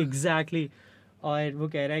 उतर एग्जैक्टली। और वो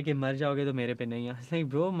कह रहा है कि मर जाओगे तो मेरे पे नहीं है। लाइक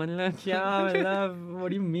ब्रो मतलब क्या, मतलब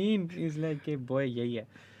what you mean? Is like कि बॉय यही है।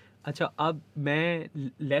 अच्छा अब मैं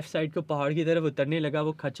लेफ़्ट साइड को पहाड़ की तरफ उतरने लगा,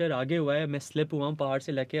 वो खच्चर आगे हुआ है, मैं स्लिप हुआ हूँ पहाड़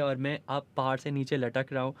से लगे और मैं अब पहाड़ से नीचे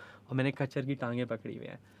लटक रहा हूँ और मैंने खच्चर की टांगें पकड़ी हुई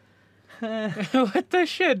हैं। What the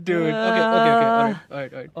shit, dude? Okay. All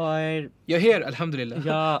right. और You're here, alhamdulillah.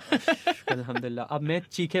 या अल्हम्दुलिल्लाह अब मैं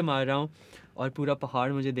चीखे मार रहा हूँ और पूरा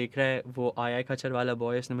पहाड़ मुझे देख रहा है। वो आया है खच्चर वाला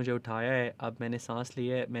बॉय, उसने मुझे उठाया है। अब मैंने सांस ली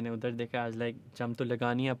है, मैंने उधर देखा, आज लाइक जम तो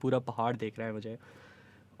लगानी है, पूरा पहाड़ देख रहा है मुझे।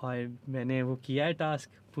 और मैंने वो किया है टास्क,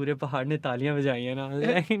 पूरे पहाड़ ने तालियां बजाई हैं ना,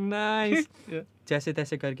 नाइस। Yeah. जैसे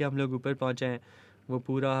तैसे करके हम लोग ऊपर पहुँचे हैं। वो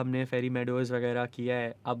पूरा हमने फेरी मेडोज़ वगैरह किया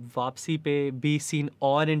है। अब वापसी पे भी सीन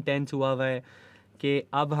और इंटेंस हुआ है कि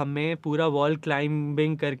अब हमें पूरा वॉल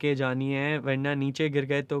क्लाइंबिंग करके जानी है, वरना नीचे गिर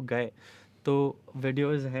गए तो गए। तो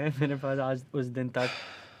वीडियोस हैं मेरे पास आज उस दिन तक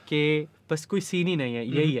कि बस कोई सीन ही नहीं है,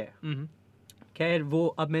 यही है। Mm-hmm. खैर वो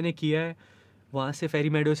अब मैंने किया है। वहाँ से फेरी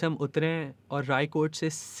मेडो से हम उतरे हैं और रायकोट से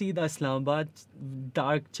सीधा इस्लामाबाद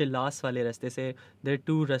डार्क चिल्लास वाले रास्ते से। देयर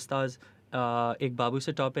टू रास्ताज, एक बाबू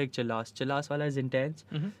से टॉप है, एक चिल्लास वाला इज़ इंटेंस,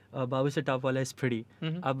 बाबू से टॉप वाला इज़ फ्री।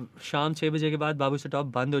 अब शाम 6 बजे के बाद बाबू से टॉप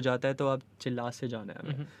बंद हो जाता है, तो अब चिल्लास से जाना है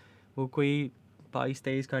हमें। वो कोई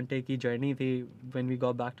 22-23 घंटे की जर्नी थी। When we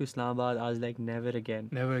got back to Islamabad I was like never again.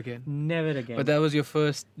 But that was your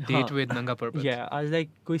first date हाँ, with Nanga Parbat. या आई वाज लाइक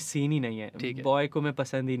कोई सीन ही नहीं ठीक है, है। बॉय को मैं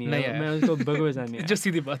पसंद ही नहीं नहीं है, है। मैं उसको बिल्कुल पसंद नहीं है। जो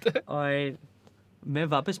सीधी बात है। और मैं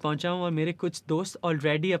वापस पहुंचा हूँ और मेरे कुछ दोस्त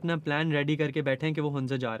ऑलरेडी अपना प्लान रेडी करके बैठे हैं कि वो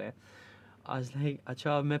हुंजा जा रहे हैं। आज लाइक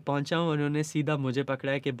अच्छा अब मैं पहुंचा हूँ, उन्होंने सीधा मुझे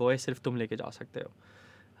पकड़ा है कि बॉय सिर्फ तुम लेके जा सकते हो।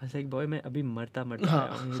 आज लाइक बॉय मैं अभी मरता हाँ,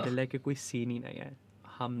 आया हूँ, मुझे दिल है कि कोई सीन ही नहीं है,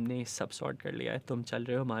 हमने सब सॉर्ट कर लिया है, तुम चल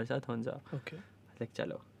रहे हो हमारे साथ हुंजा। Okay. लाइक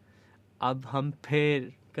चलो अब हम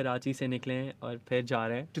फिर कराची से निकले हैं और फिर जा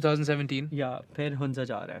रहे हैं 2017. या फिर हुंजा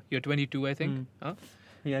जा रहा है। You're 22, I think. Huh?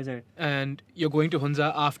 या sir, And you're going to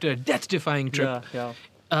Hunza after a death-defying trip या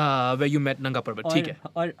where you met Nanga Parbat. ठीक है.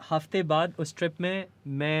 और हफ्ते बाद उस ट्रिप में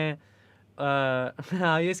मैं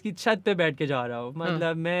हाँ इसकी छत पे बैठ के जा रहा हूँ।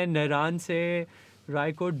 मतलब मैं नरान से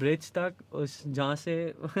रायकोट ब्रिज तक, उस जहाँ से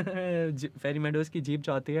फेरी मेडोज़ की जीप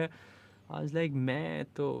जाती है। आज लाइक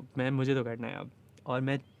मैं मुझे तो करना है अब। और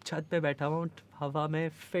मैं छत पे बैठा हुआ हूँ, हवा में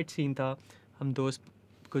फिट सीन था। हम दोस्त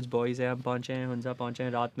कुछ बॉयज़ हैं, हम पहुँचे हैं हुंजा, पहुँचे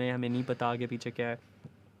हैं रात में, हमें नहीं पता आगे पीछे क्या है।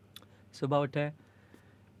 सुबह उठे,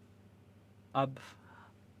 अब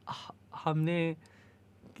हमने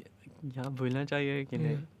यहाँ बोलना चाहिए कि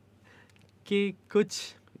नहीं कि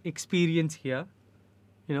कुछ एक्सपीरियंस किया,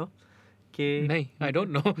 यू नो कि नहीं, I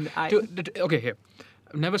don't know. Okay, here.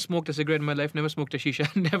 I've never smoked a cigarette in my life, never smoked a shisha,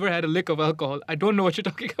 never had a lick of alcohol. I don't know what you're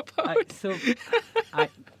talking about.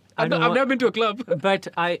 I've never been to a club. But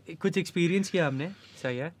कुछ experience किया हमने,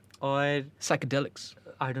 सही है। और Psychedelics.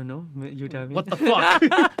 I don't know, you tell me. What the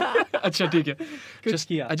fuck? अच्छा ठीक है. कुछ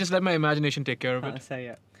किया, I just let my imagination take care of हाँ it. सही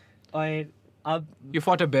है। और अब You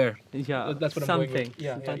fought a bear. या That's what I'm going with. Something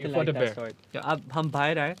Yeah, you something fought a like bear. That sort. Yeah. अब हम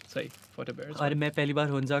बाहर आए Sorry, fought a bear. It's और fine. मैं पहली बार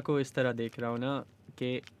हुंजा को इस तरह देख रहा हूँ ना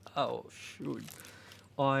कि ओह शूट।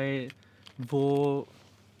 और वो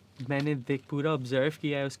मैंने पूरा ऑब्जर्व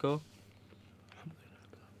किया है उसको।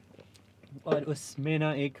 और उसमें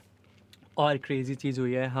ना एक और क्रेज़ी चीज़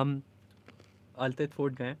हुई है। हम अल्तित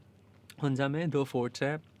फोर्ट गए। हुंजा में 2 फोर्ट्स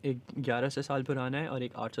हैं, एक 1100 साल पुराना है और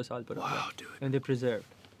एक 800 साल पुराना है। Wow, dude. And they preserved,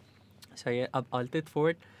 सही है। अब अल्तित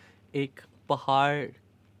फोर्ट एक पहाड़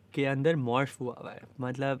के अंदर मॉर्फ हुआ हुआ है,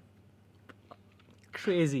 मतलब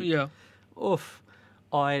क्रेज़ी। Yeah. उफ।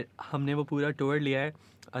 और हमने वो पूरा टूर लिया है।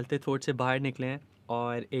 अल्तित फोर्ट से बाहर निकले हैं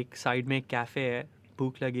और एक साइड में एक कैफ़े है,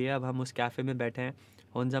 भूख लगी है, अब हम उस कैफ़े में बैठे हैं।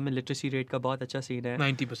 हुंजा में लिटरेसी रेट का बहुत अच्छा सीन है।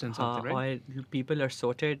 90% हाँ, something, right? और पीपल आर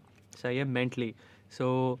सॉर्टेड, सही है, मेंटली।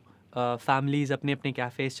 सो families अपने अपने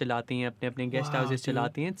cafes चलाती हैं, अपने अपने guest Wow, houses dude.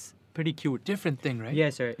 चलाती हैं. It's pretty cute. Different thing, right?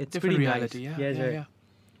 Yes, sir. It's Different pretty reality. nice. Yeah, Yes, yeah, sir. yeah.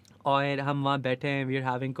 और हम वहाँ बैठे हैं, we are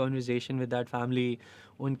having conversation with that family.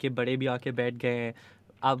 उनके बड़े भी आके बैठ गए हैं.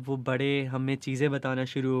 अब वो बड़े हमें चीज़ें बताना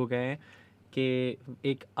शुरू हो गए हैं कि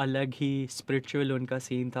एक अलग ही spiritual उनका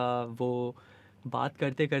सीन था. वो बात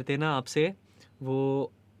करते करते ना आपसे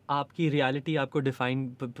वो आपकी रियलिटी आपको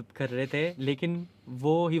डिफाइन कर रहे थे, लेकिन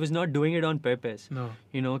वो he was not doing it on purpose. No.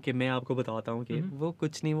 You know कि मैं आपको बताता हूँ कि Mhm. वो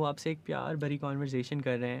कुछ नहीं, वो आपसे एक प्यार भरी कॉन्वर्जेशन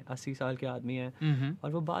कर रहे हैं. 80 साल के आदमी हैं Mm-hmm.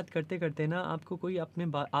 और वो बात करते करते ना आपको कोई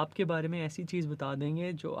आपके बारे में ऐसी चीज़ बता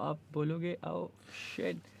देंगे जो आप बोलोगे oh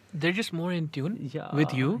shit. They're just more in tune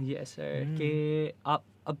with you. Yes sir. कि आप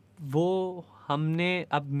अब वो हमने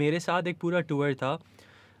अब मेरे साथ एक पूरा टूर था.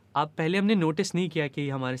 अब पहले हमने नोटिस नहीं किया कि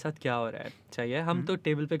हमारे साथ क्या हो रहा है. चाहिए हम तो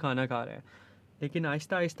टेबल पे खाना खा रहे हैं, लेकिन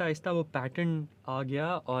आहिस्ता आहिस्ता आहिस्ता वो पैटर्न आ गया.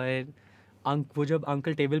 और वो जब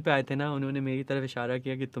अंकल टेबल पे आए थे ना, उन्होंने मेरी तरफ इशारा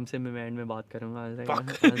किया कि तुमसे मैं एंड में बात करूँगा.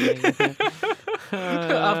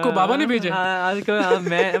 आपको बाबा ने भेजा?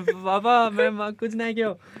 मैं बाबा मैं कुछ नहीं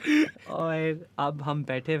क्यों. और अब हम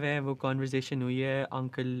बैठे हुए हैं, वो कॉन्वर्जेशन हुई है.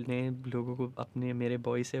 अंकल ने लोगों को अपने मेरे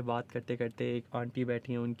बॉय से बात करते करते, एक आंटी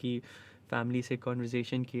बैठी हैं उनकी फैमिली से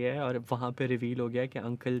कॉन्वर्जेशन किया है. और वहाँ पे रिवील हो गया कि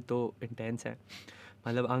अंकल तो इंटेंस है.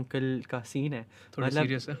 मतलब अंकल का सीन है थोड़ा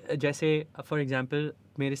serious है. मतलब जैसे फॉर एग्जांपल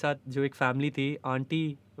मेरे साथ जो एक फैमिली थी,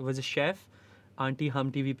 aunty was a chef. Aunty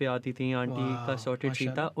हम टीवी पे आती थी, आंटी का Wow, सॉर्टेड सीन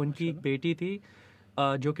था. माशाल्लाह, उनकी एक बेटी थी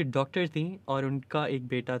जो कि डॉक्टर थी, और उनका एक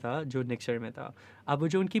बेटा था जो निक्सर में था. अब वो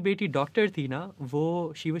जो उनकी बेटी डॉक्टर थी ना,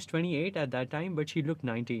 वो she was 28 eight that time but she look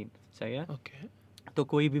 19. सही है. Okay. तो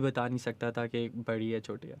कोई भी बता नहीं सकता था कि बड़ी है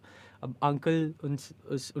छोटी है. अब अंकल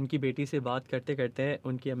उनकी बेटी से बात करते करते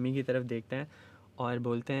उनकी अम्मी की तरफ देखते हैं और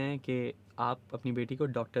बोलते हैं कि आप अपनी बेटी को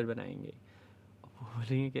डॉक्टर बनाएंगे. बोल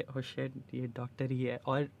रही हैं कि ओह शिट ये डॉक्टर ही है.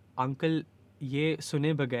 और अंकल ये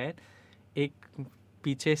सुने बगैर एक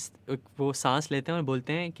पीछे वो सांस लेते हैं और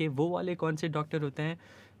बोलते हैं कि वो वाले कौन से डॉक्टर होते हैं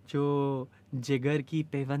जो जिगर की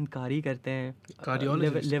पेवंदकारी करते हैं.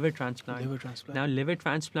 Cardiologist. Liver transplant. Liver transplant. Now liver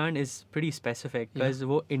transplant is pretty specific because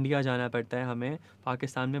वो इंडिया जाना पड़ता है हमें.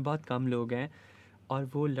 पाकिस्तान में बहुत कम लोग हैं और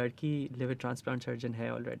वो लड़की लिवर ट्रांसप्लांट सर्जन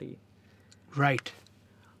है ऑलरेडी. Right.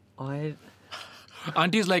 और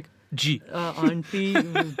Auntie's like, G. Aunty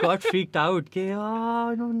got freaked out कि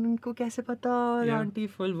उनको कैसे पता. और Yeah. आंटी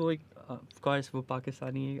फुल वो ऑफ कोर्स वो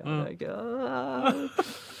पाकिस्तानी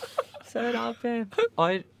सर आप हैं.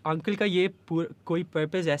 और अंकल का ये कोई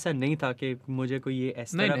पर्पस ऐसा नहीं था कि मुझे कोई ये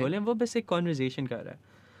ऐसा नहीं, तरह नहीं. बोले. वो बस एक कॉन्वर्जेशन कर रहा है.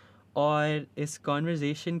 और इस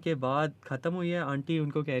कॉन्वर्जेशन के बाद ख़त्म हुई है. आंटी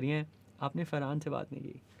उनको कह रही हैं आपने फरहान से बात नहीं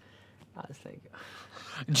की. I was like,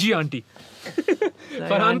 G auntie.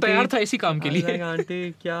 Farhan तैयार था इसी काम के लिए.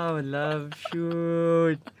 आंटी क्या मतलब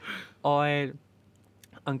शूट. और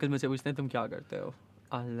अंकल मुझसे पूछते हैं तुम क्या करते हो.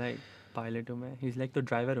 आई वाज लाइक पायलट हूँ मैं. ही इज लाइक तो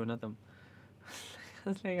ड्राइवर हो ना तुम.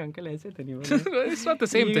 लाइक अंकल ऐसे तो नहीं बोले. It's not the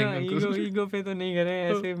same thing, uncle. Ego पे तो नहीं करे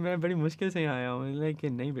ऐसे. मैं बड़ी मुश्किल से आया हूँ. लाइक कि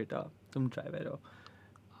नहीं बेटा तुम ड्राइवर हो.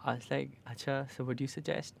 आई वाज लाइक अच्छा so what do you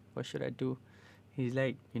suggest, what should I do. He's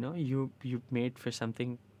like you know you made for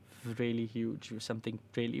something really huge, something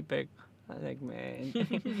really big. I was like man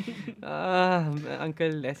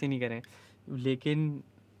uncle ऐसे नहीं करें. लेकिन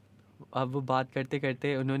अब वो बात करते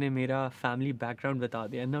करते उन्होंने मेरा फैमिली बैकग्राउंड बता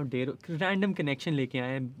दिया. ना डेरो रैंडम कनेक्शन लेके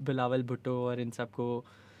आए हैं बिलावल भुट्टो और इन सबको.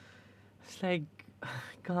 लाइक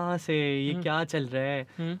कहाँ से ये क्या चल रहा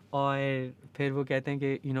है. और फिर वो कहते हैं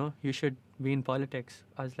कि you know you should be in politics.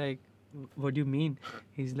 I was like what do you mean.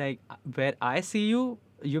 He is like where I C you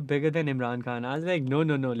you're bigger than Imran Khan. I was like no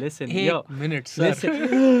listen एक minute sir.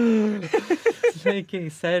 like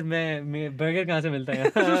sir मैं burger कहाँ से मिलता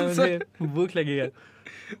है. मुझे भूख लगी है.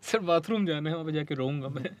 सर बाथरूम जाना है, वहाँ पे जाके रोऊंगा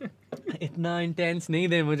मैं. इतना इंटेंस नहीं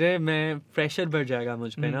दे मुझे, मैं प्रेशर बढ़ जाएगा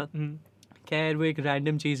मुझ पे ना. खैर वो एक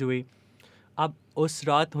रैंडम चीज़ हुई. अब उस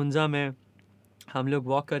रात हुंजा में हम लोग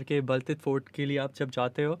वॉक करके बलतित फोर्ट के लिए आप जब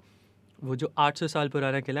जाते हो, वो जो 800 साल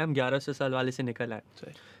पुराना किला है, हम 1100 साल वाले से निकल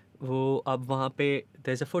आए. वो अब वहाँ पे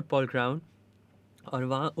there is a football ground और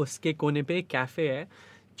वहाँ उसके कोने पे एक कैफ़े है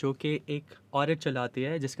जो कि एक औरत चलाती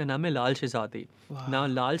है जिसका नाम है लाल शहज़ादी. ना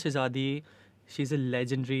Lal Shehzadi she is a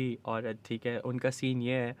legendary औरत. ठीक है. उनका सीन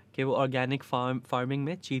ये है कि वो ऑर्गेनिक फार्मिंग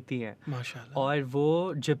में जीती हैं माशाल्लाह. और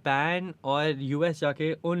वो जापान और यूएस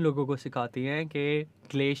जाके उन लोगों को सिखाती हैं कि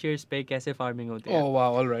ग्लेशियर्स पे कैसे फार्मिंग होती है. Oh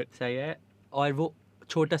wow, all right. सही है. और वो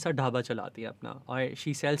छोटा सा ढाबा चलाती है अपना. और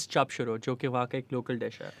शी सेल्स चप शुरू जो कि वहाँ का एक लोकल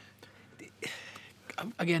डिश है.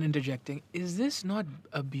 Again interjecting, is this not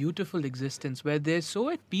a beautiful existence where they're so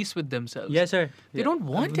at peace with themselves? Yes sir. They don't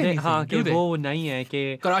want anything, हाँ do कि they? वो नहीं है कि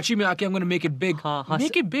कराची में आके I'm going to make it big. हाँ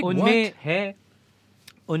Make it big. उनमें What? है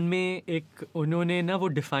उनमें एक उन्होंने ना वो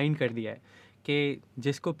डिफ़ाइन कर दिया है कि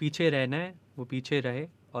जिसको पीछे रहना है वो पीछे रहे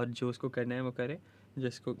और जो उसको करना है वो करे,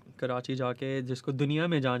 जिसको कराची जाके जिसको दुनिया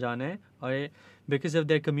में जहाँ जाना है, और because of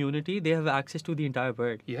their community they have access to the entire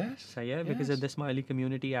world. Yes. सही है, because of yes. The smiley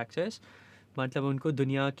community access, मतलब उनको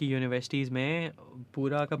दुनिया की यूनिवर्सिटीज़ में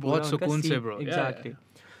पूरा का पूरा बहुत सुकून से bro. Yeah, exactly.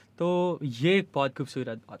 तो ये एक बहुत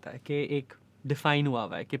खूबसूरत बात है कि एक डिफाइन हुआ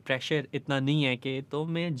हुआ है कि प्रेशर इतना नहीं है कि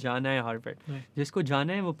तुम्हें जाना है हार्वर्ड, Right. जिसको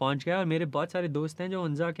जाना है वो पहुंच गया। और मेरे बहुत सारे दोस्त हैं जो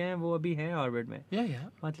हुंजा के हैं, वो अभी हैं हार्वर्ड में। Yeah, yeah.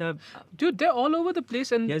 मतलब Dude, they're all over the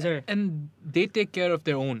place and Yes, sir. and they take care of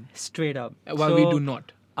their own straight up, while we do not.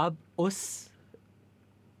 अब उस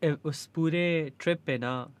पूरे ट्रिप पे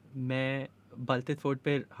ना मैं बल्तित फोर्ट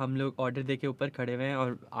पे हम लोग ऑर्डर दे के ऊपर खड़े हुए हैं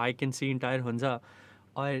और I can see entire Hunza,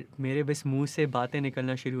 और मेरे बस मुंह से बातें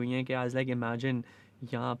निकलना शुरू हुई हैं कि आज लाइक इमेजिन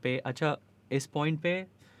यहाँ पे। अच्छा, इस पॉइंट पे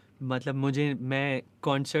मतलब मैं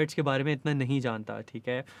कॉन्सर्ट्स के बारे में इतना नहीं जानता, ठीक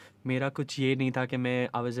है, मेरा कुछ ये नहीं था कि मैं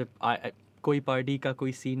कोई पार्टी का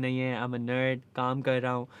कोई सीन नहीं है, आई एम अ नर्ड, काम कर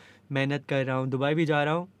रहा हूँ, मेहनत कर रहा हूँ, दुबई भी जा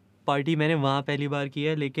रहा हूँ, पार्टी मैंने वहाँ पहली बार की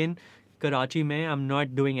है, लेकिन कराची में I am not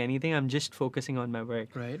doing anything, I am just focusing on my work.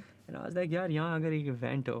 Right. And I was like यार यहाँ अगर एक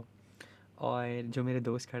इवेंट हो और जो मेरे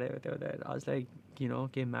दोस्त खड़े होते उधर, I was like you know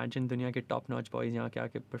कि इमेजिन दुनिया के टॉप नॉच बॉयज़ यहाँ के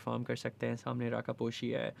आके परफॉर्म कर सकते हैं। सामने राका पोशी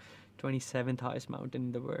है, 27th highest mountain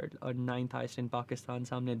in the world, और 9th हाइस्ट इन पाकिस्तान,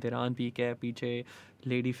 सामने दिरान पीक है, पीछे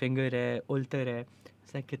लेडी फिंगर है, उल्तर है,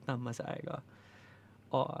 लाइक कितना मज़ा आएगा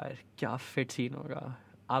और क्या फिट सीन होगा।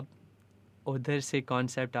 अब उधर से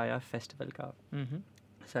कॉन्सेप्ट आया फेस्टिवल का, Mm-hmm.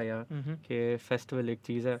 सही है Mm-hmm. कि फेस्टिवल एक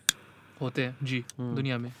चीज़ है होते हैं जी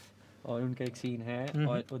दुनिया में। और उनका एक सीन है,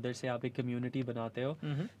 और उधर से आप एक कम्युनिटी बनाते हो।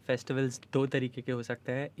 Mm-hmm. फेस्टिवल्स दो तरीके के हो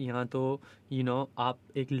सकते हैं, यहाँ तो यू नो आप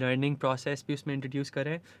एक लर्निंग प्रोसेस भी उसमें इंट्रोड्यूस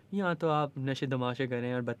करें, यहाँ तो आप नशे तमाशे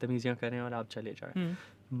करें और बदतमीजियाँ करें और आप चले जाएं।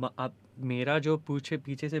 Mm-hmm. अब मेरा जो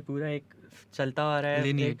पीछे से पूरा एक चलता आ रहा है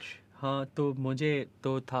Lineage. हाँ, तो मुझे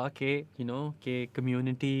तो था कि यू नो कि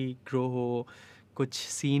कम्युनिटी ग्रो हो, कुछ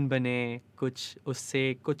सीन बने, कुछ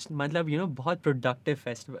उससे कुछ मतलब यू नो बहुत प्रोडक्टिव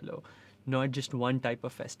फेस्टिवल हो, not just one type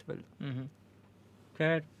of festival. Mm-hmm.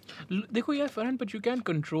 खैर देखो यार Farhan, but you can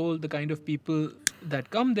control the kind of people that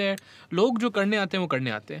come there. लोग जो करने आते हैं वो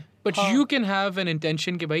करने आते हैं, बट हाँ। You can have an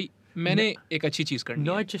intention कि भाई मैंने एक अच्छी चीज़ करनी है।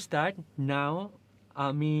 Not just that, now,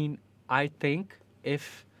 I mean, I think if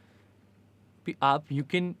you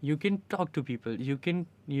can talk to people, you can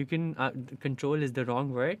control is the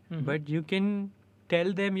wrong word, Mhm. but you can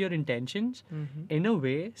tell them your intentions Mhm. in a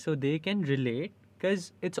way so they can relate, because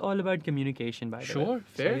it's all about communication, by the way. Sure, So,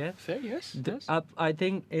 fair, yeah. fair, yes. yes. I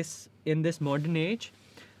think in this modern age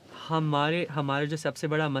हमारा जो सबसे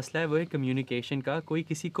बड़ा मसला है वो है communication का। कोई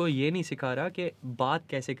किसी को ये नहीं सिखा रहा कि बात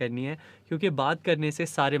कैसे करनी है, क्योंकि बात करने से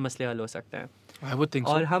सारे मसले हल हो सकते हैं। I would think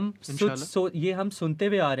so. और हम इंशाल्लाह। ये हम सुनते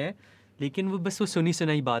हुए आ रहे हैं, लेकिन वो बस वो सुनी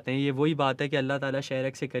सुनाई बातें हैं। ये वही बात है कि अल्लाह ताला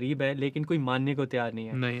शहरक से करीब है, लेकिन कोई मानने को तैयार नहीं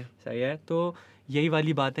है। नहीं है। सही है, तो यही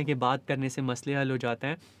वाली बात है कि बात करने से मसले हल हो जाते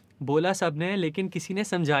हैं। बोला सब ने, लेकिन किसी ने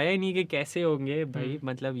समझाया ही नहीं कि कैसे होंगे भाई,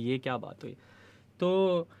 मतलब ये क्या बात हुई।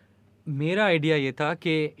 तो मेरा आइडिया ये था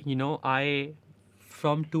कि you know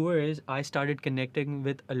from tours I started connecting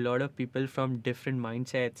with a lot of people from different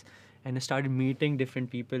mindsets, and I started meeting different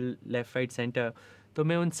people left right center. तो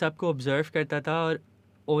मैं उन सब को ऑब्जर्व करता था और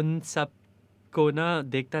उन सब को ना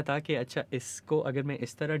देखता था कि अच्छा इसको अगर मैं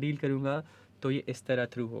इस तरह डील करूँगा तो ये इस तरह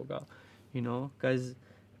थ्रू होगा, यू नो, बिकॉज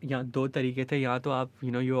यहाँ दो तरीके थे। यहाँ तो आप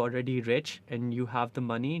you know you already rich and you have the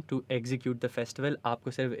money to execute the festival,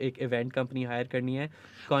 आपको सिर्फ एक इवेंट कंपनी हायर करनी है।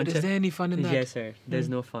 But is there any fun in that? Yes sir, there's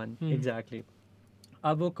no fun. Exactly.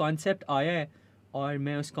 अब वो कॉन्सेप्ट आया है और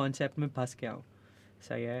मैं उस कॉन्सेप्ट में फंस गया हूँ।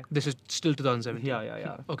 सही है। This is still 2017.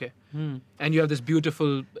 Yeah. Okay. And you have this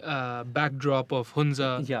beautiful backdrop of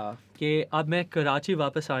Hunza. Yeah. कि अब मैं कराची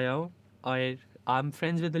वापस आया हूँ और I'm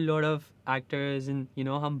friends with a lot of actors and you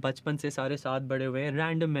know हम बचपन से सारे साथ बड़े हुए हैं,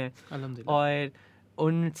 रैंडम में। अल्हम्दुलिल्लाह। और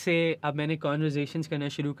उनसे अब मैंने कॉन्वर्जेशंस करना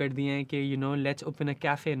शुरू कर दिए हैं कि you know let's open a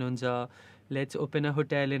cafe in Hunza, let's open a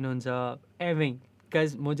hotel in Hunza, everything,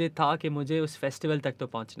 because मुझे था कि मुझे उस फेस्टिवल तक तो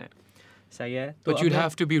पहुंचना है। सही है। तो But you'd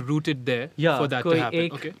have to be rooted there for that to कोई happen.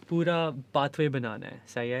 एक Okay. पूरा पाथवे बनाना है।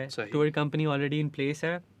 सही है। सही। Tour company already in place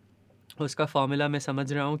है, उसका फॉर्मूला मैं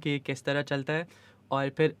समझ रहा हूँ कि किस तरह चलता है। और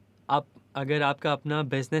फिर आप अगर आपका अपना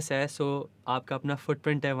बिजनेस है, सो आपका अपना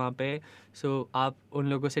फुटप्रिंट है वहाँ पे, सो आप उन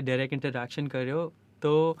लोगों से डायरेक्ट इंटरेक्शन कर रहे हो।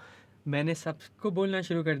 तो मैंने सबको बोलना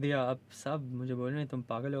शुरू कर दिया। अब सब मुझे बोल रहे हैं तुम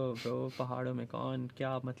पागल हो ब्रो, पहाड़ों में कौन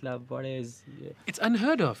क्या, मतलब what is ये? It's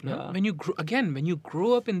unheard of, no? Yeah. When you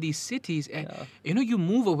grow up in these cities, Yeah. you know, you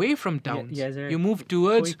move away from towns. yes, sir. You move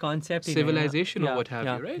towards कोई concept ही नहीं है। civilization or Yeah, what have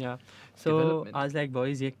you, right? Yeah. So Development. I was like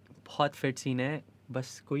boys, ये बहुत fit scene है,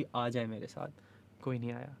 बस कोई आ जाए मेरे साथ, कोई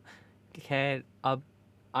नहीं आया। खैर अब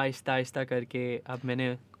आहिस्ता आहिस्ता करके अब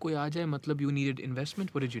मैंने कोई आ जाए मतलब you needed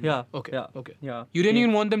investment? What did you need? Yeah, Okay, yeah, okay. yeah. You didn't कि-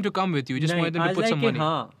 even want them to come with you. You just नहीं, wanted them I to was put like some कि money.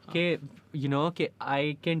 हाँ कि you know कि I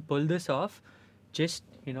can pull this off,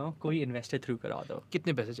 just you know कोई investor through करा दो।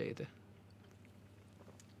 कितने पैसे चाहिए थे?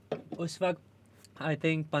 उस वक्त I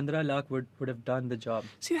think 15 lakh would have done the job.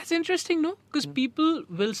 See, that's interesting, no? Because people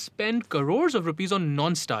will spend crores of rupees on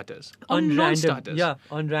non-starters. On random, non-starters. yeah,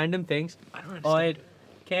 on random things. I don't और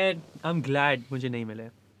understand. खैर I'm glad मुझे नहीं मिले,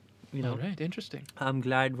 you know. All right, interesting. I'm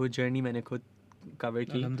glad वो journey मैंने खुद cover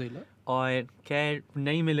की Alhamdulillah. और खैर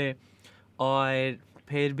नहीं मिले, और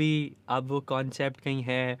फिर भी अब वो concept कहीं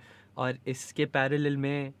है, और इसके parallel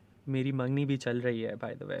में मेरी मंगनी भी चल रही है by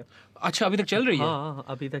the way. अच्छा, अभी तक चल रही है? हाँ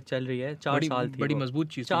अभी तक चल रही है, 4 बड़ी साल थी बड़ी वो। मजबूत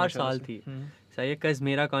चीज 4 साल थी। हम्म। सही है, cause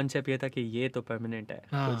मेरा concept ये था कि ये तो permanent है,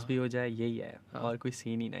 हाँ। कुछ भी हो जाए यही है, हाँ। और कोई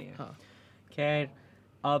सीन ही नहीं है। हाँ। खैर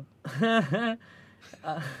अब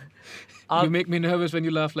You make me nervous when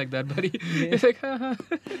you laugh like that, buddy. It's like, ha,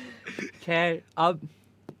 ha. खैर अब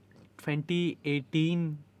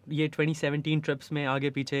 2018 ये 2017 ट्रिप्स में आगे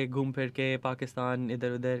पीछे घूम फिर के पाकिस्तान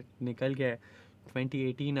इधर उधर निकल गए।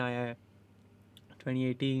 2018 आया है।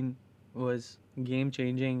 2018 was game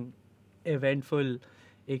changing, eventful.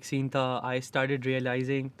 एक सीन था, I started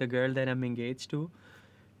realizing the girl that I'm engaged to,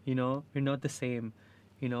 you know, we're not the same,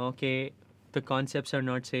 you know, okay, the concepts are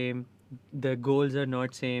not same, the goals are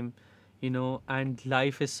not same, you know, and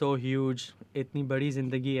life is so huge. इतनी बड़ी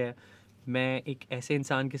ज़िंदगी है, मैं एक ऐसे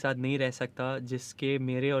इंसान के साथ नहीं रह सकता जिसके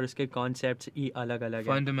मेरे और उसके concepts ही अलग अलग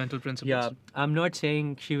हैं. Fundamental principles. Yeah, I'm not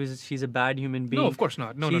saying she's a bad human being. No, of course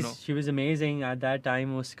not. No, no, no. She was amazing at that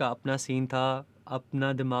time. उसका अपना सीन था,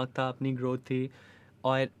 अपना दिमाग था, अपनी ग्रोथ थी,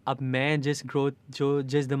 और अब मैं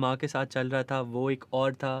जिस दिमाग के साथ चल रहा था वो एक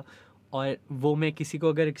और था, और वो मैं किसी को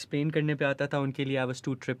अगर एक्सप्लेन करने पे आता था उनके लिए I was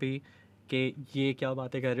too trippy कि ये क्या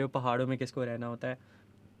बातें कर रहे हो, पहाड़ों में किसको रहना होता है।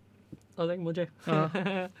 I was like, मुझे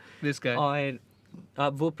This guy. और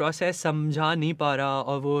अब वो प्रोसेस समझा नहीं पा रहा,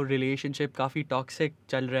 और वो रिलेशनशिप काफ़ी टॉक्सिक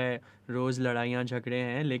चल रहा है, रोज़ लड़ाइयाँ झगड़े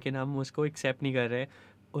हैं, लेकिन हम उसको एक्सेप्ट नहीं कर रहे।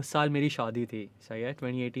 उस साल मेरी शादी थी, सही है,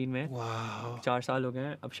 2018 में। Wow. 4 साल हो गए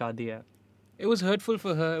हैं, अब शादी है। It was hurtful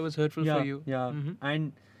for her. It was hurtful for you. Mhm.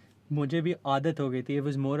 And मुझे भी आदत हो गई थी। इट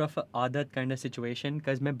वाज मोर ऑफ आदत काइंड ऑफ सिचुएशन,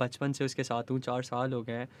 बिकॉज मैं बचपन से उसके साथ हूँ, 4 साल हो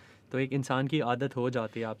गए हैं, तो एक इंसान की आदत हो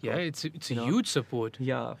जाती है आपको। Yeah, it's a You know? huge support.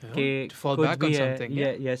 Yeah, Yeah, कि to fall कुछ back भी on है। something,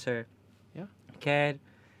 Yes sir. Yeah. खैर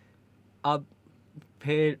अब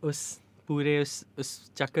फिर उस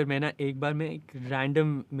चक्कर में ना एक बार मैं एक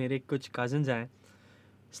रैंडम, मेरे कुछ कज़न्स हैं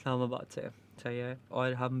इस्लामाबाद से, सही है,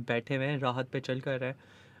 और हम बैठे हुए हैं, राहत पे चल कर रहे हैं,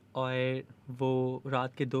 और वो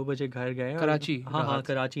रात के 2 बजे घर गए। कराची, हाँ राहत।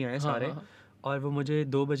 कराची आए सारे। हाँ, हाँ। और वो मुझे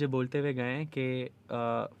 2 बजे बोलते हुए गए हैं कि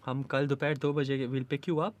हम कल दोपहर 2 बजे will pick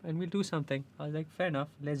you up and will do something. I was like fair enough,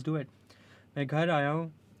 let's do it. मैं घर आया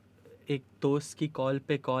हूँ, एक दोस्त की कॉल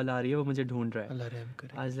पे कॉल आ रही है, वो मुझे ढूंढ रहा है। अल्लाह रहम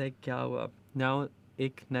करे। आई वाज लाइक क्या हुआ। नाउ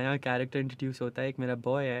एक नया कैरेक्टर इंट्रोड्यूस होता है, एक मेरा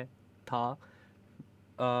बॉय है था।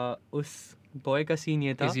 उस बॉय का सीन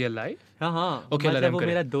ये था। Is he alive? हाँ हाँ, Okay, अल्लाह मतलब रहम वो करे।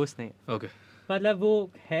 मेरा दोस्त नहीं, Okay. मतलब वो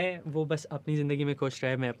है, वो बस अपनी ज़िंदगी में खुश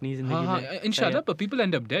रहे, मैं अपनी ज़िंदगी हाँ, में। inshallah, but people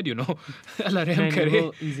end up dead, you know. अल्लाह रहम नहीं, करे।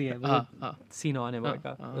 वो इजी है, वो हाँ, हाँ। सीन ऑन है बॉय हाँ,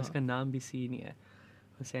 का, हाँ, उसका नाम भी सीन ही है,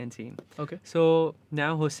 Hussain scene. Okay. So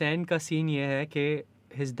now Hussain का सीन ये है कि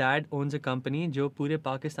his dad owns a company जो पूरे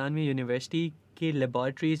पाकिस्तान में यूनिवर्सिटी के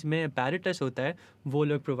लेबॉर्ट्रीज में apparatus होता है, वो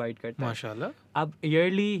लोग प्रोवाइड करते हैं। माशाल्लाह। अब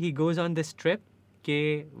early he goes on this trip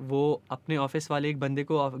कि वो अपने ऑफिस वाले एक बंदे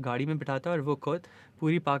को गाड़ी में बिठाता है, और वो खुद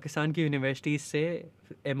पूरी पाकिस्तान की यूनिवर्सिटीज़ से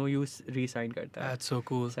MOUs री-साइन करता है। That's so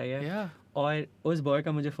cool. सही है। Yeah. और उस बॉय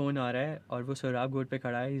का मुझे फ़ोन आ रहा है, और वो सोराब गोड पे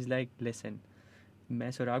खड़ा है। इज़ लाइक लिसन,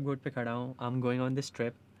 मैं सोराब गोड पे खड़ा हूँ, I am going on this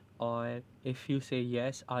trip, और if you say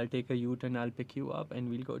yes I will take a U-turn, I will pick you up and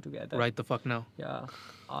will go together. Right the fuck now. या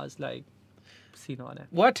I was like scene on है।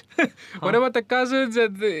 What? What about the cousins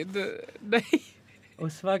and the नहीं?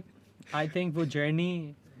 उस वक्त I think वो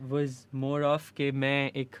journey was more of कि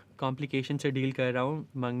मैं एक complication से डील कर रहा हूँ,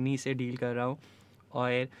 मंगनी से डील कर रहा हूँ,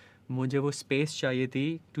 और मुझे वो स्पेस चाहिए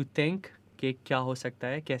थी टू थिंक कि क्या हो सकता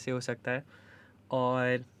है, कैसे हो सकता है,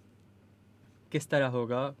 और किस तरह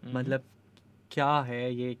होगा, मतलब क्या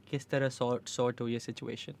है ये, किस तरह सॉर्ट हो ये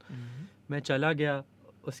सिचुएशन। मैं चला गया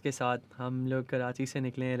उसके साथ, हम लोग कराची से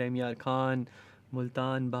निकले, रमियार खान,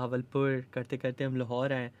 मुल्तान, बहावलपुर करते करते हम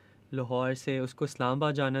लाहौर आए। लाहौर से उसको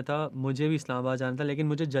इस्लामाबाद जाना था, मुझे भी इस्लामाबाद जाना था, लेकिन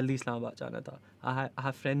मुझे जल्दी इस्लामाबाद जाना था। आई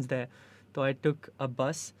हैव फ्रेंड्स देयर, तो आई टुक अ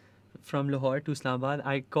बस from Lahore to Islamabad.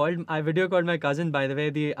 I video called my cousin, by the way,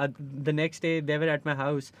 the next day they were at my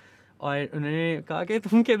house, और उन्होंने कहा कि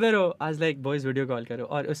तुम किधर हो, आज लाइक बॉयज़ वीडियो कॉल करो।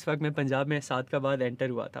 और उस वक्त मैं पंजाब में सादकाबाद एंटर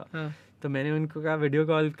हुआ था। हाँ. तो मैंने उनको कहा वीडियो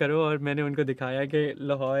कॉल करो, और मैंने उनको दिखाया कि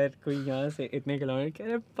लाहौर कोई यहाँ से इतने किलोमीटर। कह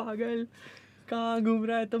रहे पागल कहाँ घूम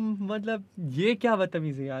रहा है तुम, मतलब ये क्या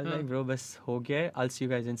बदतमीज़ी है। लाइक ब्रो बस हो गया है, I will see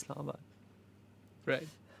you guys in Islamabad. Right.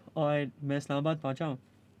 और मैं इस्लामाबाद पहुँचा हूँ।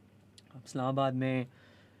 अब इस्लामाबाद में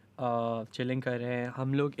चिलिंग कर रहे हैं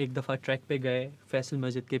हम लोग। एक दफ़ा ट्रैक पे गए फैसल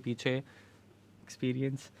मस्जिद के पीछे,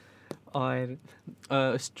 एक्सपीरियंस। और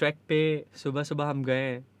उस ट्रैक पे सुबह सुबह हम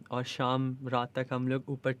गए और शाम रात तक हम लोग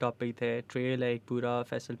ऊपर टॉप पे ही थे। ट्रेल है एक पूरा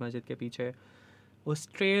फैसल मस्जिद के पीछे। उस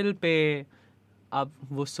ट्रेल पे अब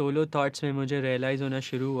वो सोलो थॉट्स में मुझे रियलाइज़ होना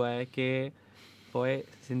शुरू हुआ है कि बॉय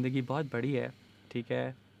ज़िंदगी बहुत बड़ी है, ठीक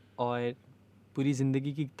है, और पूरी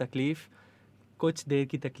ज़िंदगी की तकलीफ़ कुछ देर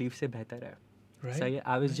की तकलीफ़ से बेहतर है। Right. सही है।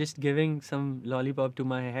 I was just giving some lollipop to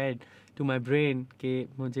my head, to my brain, कि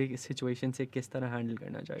मुझे इस सिचुएशन से किस तरह हैंडल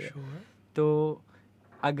करना चाहिए। Sure. तो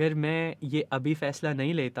अगर मैं ये अभी फ़ैसला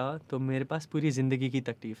नहीं लेता तो मेरे पास पूरी ज़िंदगी की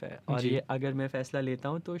तकलीफ़ है, और जी. ये अगर मैं फ़ैसला लेता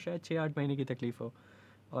हूँ तो शायद 6-8 महीने की तकलीफ़ हो।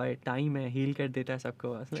 और टाइम है, हील कर देता है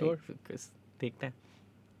सबको। Sure. देखते हैं।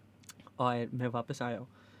 और मैं वापस आया हूँ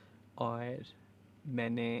और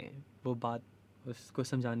मैंने वो बात उसको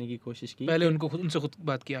समझाने की कोशिश की। पहले कि उनसे खुद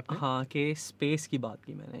बात की आपने? हाँ, कि स्पेस की बात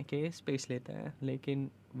की मैंने, कि स्पेस लेता है, लेकिन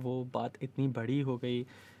वो बात इतनी बड़ी हो गई,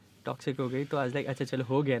 टॉक्सिक हो गई, तो आज लाइक अच्छा चलो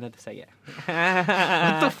हो गया ना तो सही है।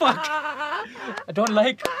 What the fuck? I don't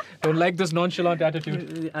like this nonchalant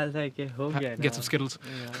attitude. आज लाइक हो गया ना। Get some Skittles.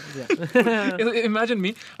 Yeah. Imagine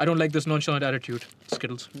me. I don't like this nonchalant attitude.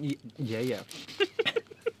 Skittles. Yeah.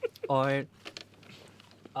 और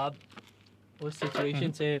अब उस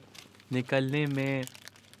सिचुएशन से निकलने में,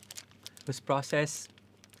 उस प्रोसेस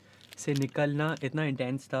से निकलना इतना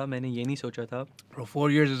इंटेंस था, मैंने ये नहीं सोचा था। Bro, 4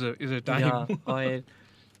 years is a time. या और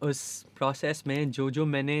उस प्रोसेस में जो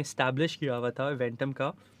मैंने इस्टेब्लिश किया हुआ था इवेंटम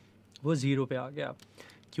का, वो ज़ीरो पे आ गया,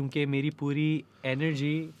 क्योंकि मेरी पूरी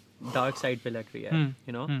एनर्जी डार्क साइड पे लग रही है,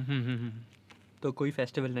 यू नो। तो कोई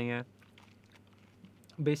फेस्टिवल नहीं है,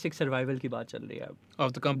 बेसिक सर्वाइवल की बात चल रही है।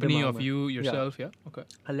 Of the company, दिमाग of में। you, yourself, yeah? Okay.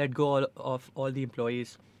 I let go of all the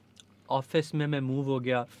employees. Office में मैं मूव हो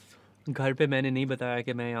गया, घर पे मैंने नहीं बताया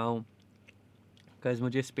कि मैं यहाँ हूँ, बिकॉज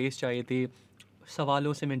मुझे स्पेस चाहिए थी।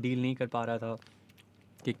 सवालों से मैं डील नहीं कर पा रहा था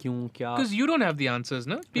कि क्यों क्या। Because you don't have the answers,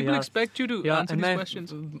 no? People Yeah. expect you to answer and these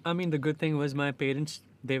questions. I mean, the good thing was my parents,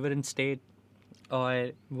 they were in state,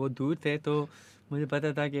 और वो दूर थे, तो मुझे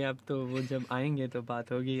पता था कि अब तो वो जब आएंगे तो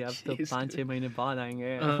बात होगी। अब तो Jesus 5-6 महीने बाद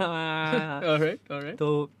आएंगे। All right.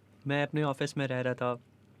 तो मैं अपने ऑफिस में रह रहा था।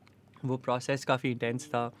 वो प्रोसेस काफ़ी इंटेंस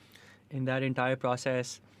था। In that entire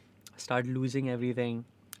process start losing everything,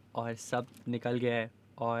 और सब निकल गया है,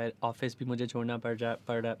 और ऑफिस भी मुझे छोड़ना पड़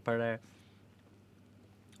रहा है,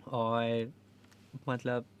 और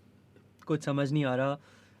मतलब कुछ समझ नहीं आ रहा,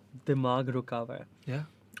 दिमाग रुका हुआ है। Yeah.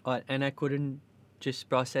 और and I couldn't just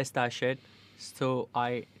process that shit, so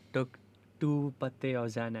I took 2 पत्ते of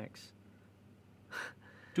Xanax.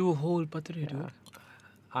 2 whole patre, dude.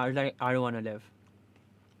 I was like, I don't want to live.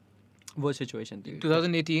 वो situation थी।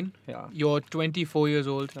 2018. Yeah. You're 24 years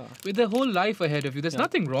old. Yeah. With the whole life ahead of you. There's Yeah.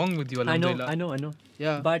 nothing wrong with you, I know, alhamdulillah. I know.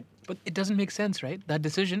 Yeah. But it doesn't make sense, right? That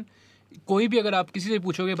decision. कोई भी अगर आप किसी से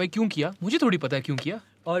पूछोगे भाई क्यों किया, मुझे थोड़ी पता है क्यों किया।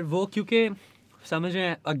 और वो क्योंकि समझ रहे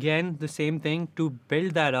हैं, again the same thing, to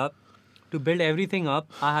build that up, to build everything up,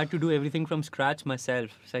 I had to do everything from scratch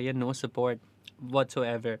myself. So I had no support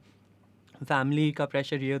whatsoever. Family का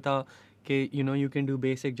pressure ये था कि you know you can do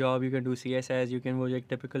basic job, you can do CSS, you can, वो जो एक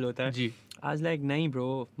typical होता है। जी। I was like नहीं bro,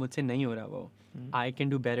 मुझसे नहीं हो रहा वो। I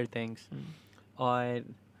can do better things. और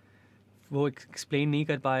वो explain नहीं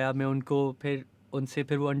कर पाया मैं उनको, फिर उनसे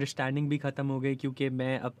फिर वो अंडरस्टैंडिंग भी ख़त्म हो गई, क्योंकि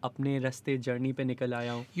मैं अब अपने रास्ते जर्नी पे निकल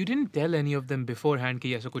आया हूँ। You didn't tell any of them beforehand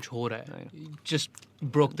कि ऐसा कुछ हो रहा है. You just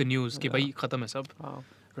broke the news कि भाई खत्म है सब. हाँ।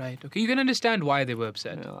 Right. Okay. You can understand why they were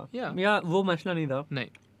upset. Yeah. या वो मसला नहीं था। नहीं.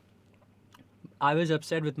 I was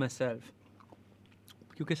upset with myself,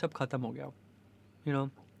 क्योंकि सब ख़त्म हो गया, you know,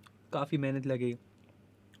 काफ़ी मेहनत लगी,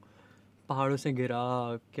 पहाड़ों से गिरा,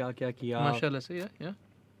 क्या क्या किया, माशाल्लाह से, yeah.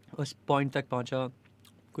 उस पॉइंट तक पहुंचा,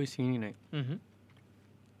 कोई सीन ही नहीं। Mm-hmm.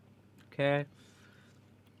 खैर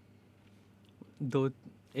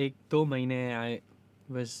 2 महीने आई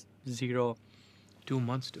was 0। 2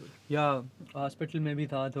 months, dude. या हॉस्पिटल में भी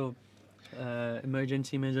था, तो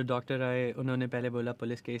इमरजेंसी में जो डॉक्टर आए उन्होंने पहले बोला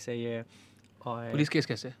पुलिस केस है ये, और पुलिस केस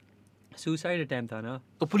कैसे? सुसाइड अटैम्प्ट था ना,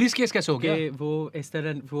 तो पुलिस केस कैसे हो गया? कि वो इस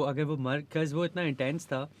तरह वो अगर वो मर, बिकॉज वो इतना इंटेंस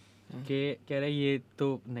था कि कह रहा है ये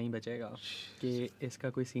तो नहीं बचेगा, कि इसका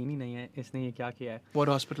कोई सीन ही नहीं है, इसने ये क्या किया है। What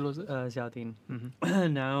hospital was it? Ziauddin.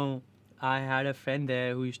 Mm-hmm. Now I had a friend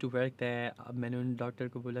there who used to work there. अब मैंने उन डॉक्टर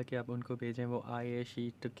को बोला कि आप उनको भेजें, वो आए,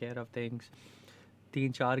 she took care of things.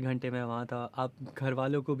 3-4 घंटे मैं वहाँ था. अब घर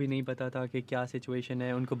वालों को भी नहीं पता था कि क्या सिचुएशन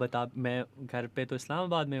है. उनको बता, मैं घर पे तो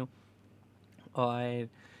इस्लामाबाद में हूँ, और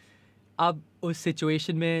अब उस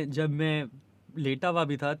सिचुएशन में जब मैं लेटा हुआ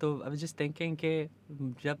भी था तो आई वाज जस्ट थिंकिंग कि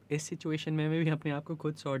जब इस सिचुएशन में मैं भी अपने आप को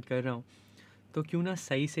खुद सॉर्ट कर रहा हूँ, तो क्यों ना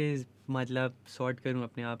सही से मतलब सॉर्ट करूँ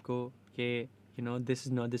अपने आप को कि you know this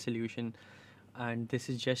is not the solution and this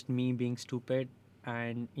is just me being stupid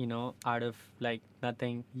and you know out of like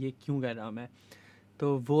nothing, ये क्यों कर रहा हूँ मैं.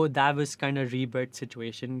 तो वो that was kind of rebirth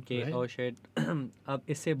situation कि Right. ओ शिट, अब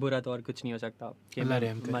इससे बुरा तो और कुछ नहीं हो सकता कि अल्लाह मैं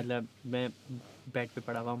रहम करे. मतलब मैं बेड पे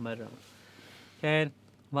पड़ा हुआ हूँ, मर रहा हूँ. खैर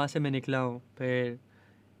वहाँ से मैं निकला हूँ. फिर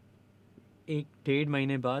 1-1.5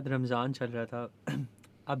 महीने बाद रमज़ान चल रहा था.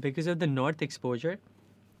 अब because of the north exposure,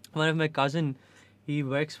 one of my cousin he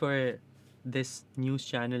works for this news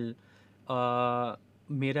channel.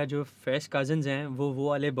 मेरा जो फर्स्ट कज़न्स हैं वो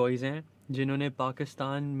वाले बॉयज़ हैं जिन्होंने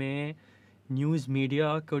पाकिस्तान में न्यूज़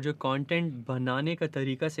मीडिया को जो कंटेंट बनाने का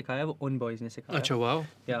तरीका सिखाया, वो उन बॉयज़ ने सिखाया. अच्छा, वाओ.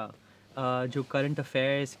 या जो करंट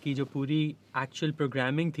अफेयर्स की जो पूरी एक्चुअल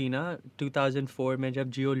प्रोग्रामिंग थी ना 2004 में जब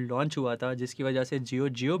जियो लॉन्च हुआ था, जिसकी वजह से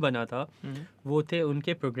जियो बना था, वो थे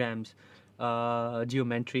उनके प्रोग्राम्स.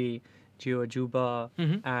 जियोमेट्री, जियो अजूबा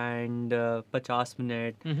एंड 50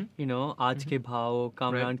 मिनट, यू नो आज के भाव,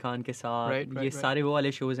 कामरान खान के साथ, Right. सारे वो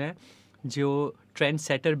वाले शोज़ हैं जो ट्रेंड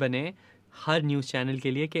सेटर बने हर न्यूज़ चैनल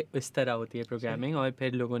के लिए कि इस तरह होती है प्रोग्रामिंग. और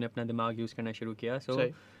फिर लोगों ने अपना दिमाग यूज़ करना शुरू किया. सो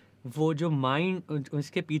सही. वो जो माइंड,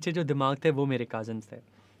 उसके पीछे जो दिमाग थे, वो मेरे कज़न्स थे.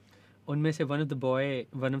 उनमें से one of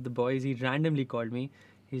the boys he randomly called me.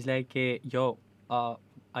 He is like के यो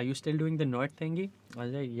are you still doing the north थिंगी? I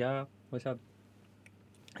was like या what's up.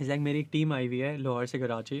 He is like मेरी एक टीम आई हुई है लाहौर से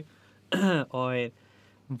कराची और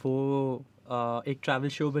वो एक ट्रैवल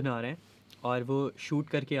शो बना रहे हैं और वो शूट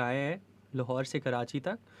करके आए हैं लाहौर से कराची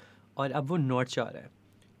तक, और अब वो नॉर्थ जा रहा है.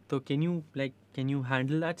 तो can you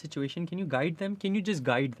handle that situation? Can you guide them? Can you just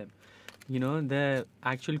guide them? You know, the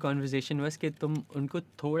actual conversation was कि तुम उनको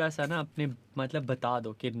थोड़ा सा ना अपने मतलब बता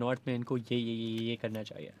दो कि नॉर्थ में इनको ये करना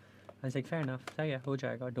चाहिए. I was like fair enough, सही है, हो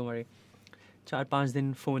जाएगा, don't worry. 4-5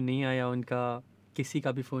 दिन फ़ोन नहीं आया उनका, किसी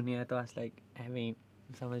का भी फ़ोन नहीं आया, तो I was like ऐਵੇਂ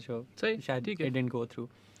समझो सही, शायद ठीक है. it didn't go through.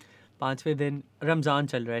 5वें दिन रमज़ान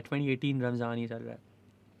चल रहा है, 2018 रमज़ान ही चल रहा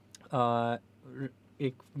है.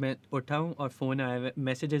 एक मैं उठा हूँ और फ़ोन आया हुआ है,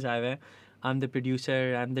 मैसेजेस आए हुए हैं, I am the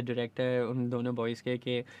producer, I am the director, उन दोनों बॉयज़ के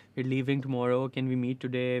कि we leaving tomorrow, can we meet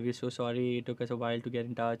today, we so sorry, it took us a while to get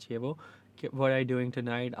in touch, ये वो, what are you doing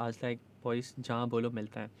tonight? आज like boys जहाँ बोलो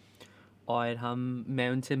मिलता है. और मैं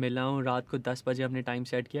उनसे मिला हूँ रात को 10 बजे, हमने टाइम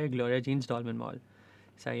सेट किया है ग्लोरिया जीन्स डॉल्मेन मॉल.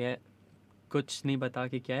 सही है, कुछ नहीं पता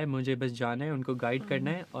कि क्या है, मुझे बस जाना है, उनको गाइड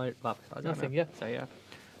करना है और वापस आ जाना है. सही है.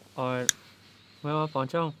 और मैं वहाँ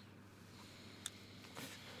पहुँचा हूँ.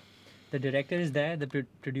 The director is there, the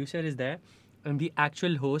producer is there, and the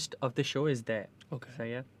actual host of the show is there. Okay.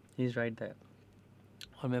 सही है, he's right there.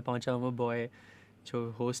 और मैं पहुंचा हूँ, वो बॉय जो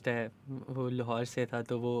होस्ट है वो लाहौर से था,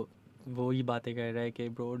 तो वो ही बातें कर रहा है कि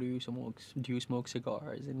bro do you smoke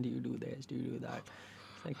cigars and do you do this, do you do that?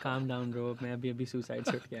 It's like calm down bro, मैं अभी सुसाइड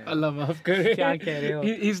से उठ के आया हूँ. अल्लाह माफ करे. क्या कह रहे हो?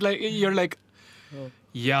 He's like, you're like, Oh,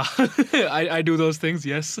 yeah, I do those things,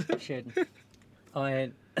 yes. shit. और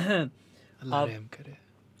अल्लाह अब- रहम करे.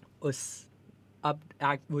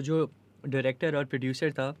 वो जो डायरेक्टर और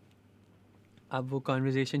प्रोड्यूसर था, अब वो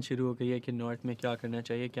कॉन्वर्जेसन शुरू हो गई है कि नॉर्थ में क्या करना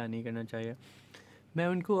चाहिए, क्या नहीं करना चाहिए. मैं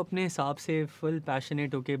उनको अपने हिसाब से फुल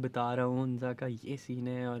पैशनेट होके बता रहा हूँ, उनका का ये सीन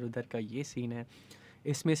है और उधर का ये सीन है.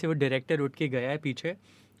 इसमें से वो डायरेक्टर उठ के गया है पीछे,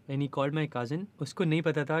 and he called my cousin. उसको नहीं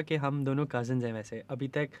पता था कि हम दोनों कज़न्स हैं. वैसे अभी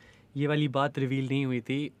तक ये वाली बात रिवील नहीं हुई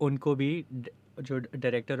थी उनको भी, जो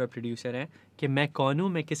डायरेक्टर और प्रोड्यूसर हैं, कि मैं कौन हूँ,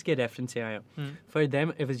 मैं किसके रेफरेंस से आया हूँ. For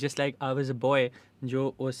them it was just like I was a boy जो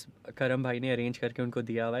उस करम भाई ने अरेंज करके उनको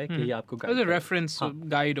दिया हुआ है कि ये आपको As guide a करें. reference, हाँ.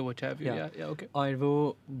 guide or what have you. Yeah. Yeah, okay. और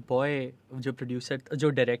वो बॉय जो प्रोड्यूसर जो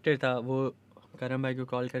डायरेक्टर था, वो करम भाई को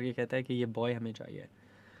कॉल करके कहता है कि ये बॉय हमें चाहिए.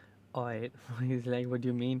 और he's like what do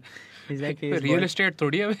you mean? He's like Real estate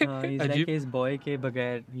थोड़ी है. हाँ, he's like अजीब. इस बॉय के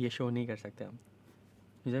बगैर ये शो नहीं कर सकते हम.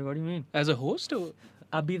 He's like what do you mean? As a host? Or?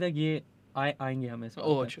 अभी तक ये आएंगे हम इस Oh,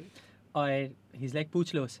 बात पे. अच्छा. और he's like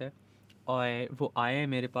पूछ लो उससे. और वो आए हैं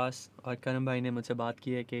मेरे पास और करम भाई ने मुझसे बात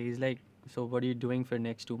की है कि he's like so what are you doing for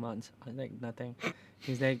next 2 months? I was like nothing.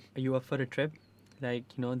 He's like are you up for a trip?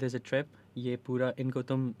 Like you know there's a trip. ये पूरा इनको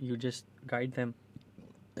तुम you just guide them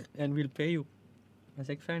and we'll pay you. I was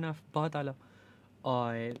like fair enough, बहुत आला.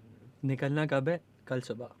 और निकलना कब है? कल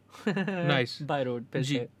सुबह. Nice. बाय रोड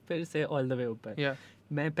जी. फिर से ऑल द वे ऊपर. Yeah.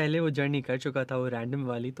 मैं पहले वो जर्नी कर चुका था, वो रैंडम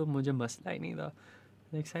वाली, तो मुझे मसला ही नहीं था.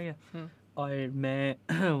 लाइक सही है। हाँ. और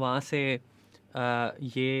मैं वहाँ से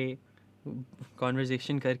ये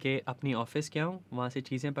कॉन्वर्जेसन करके अपनी ऑफिस गया हूँ, वहाँ से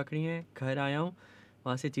चीज़ें पकड़ी हैं, घर आया हूँ,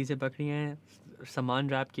 वहाँ से चीज़ें पकड़ी हैं, सामान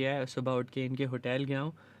रैप किया है, सुबह उठ के इनके होटल गया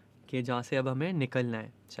हूँ कि जहाँ से अब हमें निकलना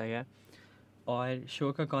है, सही है। और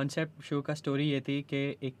शो का कॉन्सेप्ट, शो का स्टोरी ये थी कि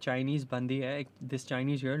एक चाइनीज़ बंदी है, this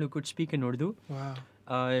Chinese girl who could speak in Urdu. Wow.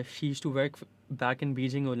 She used to work back in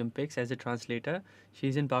Beijing Olympics as a translator. She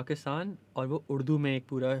is in Pakistan और वो उर्दू में एक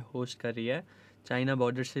पूरा होस्ट कर रही है, चाइना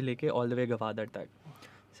बॉर्डर से लेके ऑल द वे गवादर तक,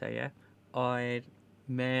 सही है। और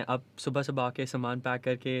मैं अब सुबह सुबह आके सामान पैक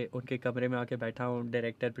करके उनके कमरे में आके बैठा हूँ,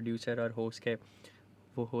 डायरेक्टर, प्रोड्यूसर और होस्ट के।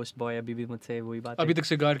 वो होस्ट बॉय अभी भी मुझसे वही बात अभी तक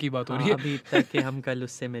सिगार की बात हो रही हाँ, है. अभी तक कि हम कल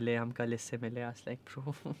उससे मिले, हम कल इससे मिले। आज लाइक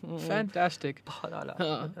ब्रो Fantastic. बहुत आला।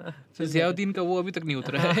 हाँ. So ज़ियाउद्दीन का वो अभी तक नहीं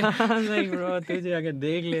उतरा है. नहीं ब्रो, तुझे अगर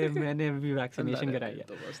देख ले, मैंने अभी वैक्सीनेशन कराई है।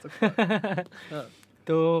 तो बस तक. हाँ.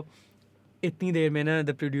 तो इतनी देर में ना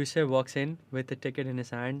the producer walks in with a ticket in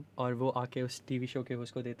his hand और वो आके उस टीवी शो के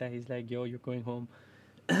होस्ट को देता है। He is like yo, you going home.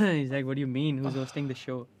 He is like what do you mean, who is hosting the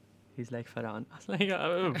show? He is like Farhan. I was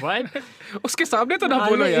like what? उसके सामने तो ना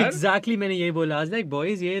बोलो यार. एग्जैक्टली मैंने यही बोला। आज लाइक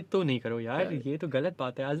बॉयज़ ये तो नहीं करो यार, Yeah. ये तो गलत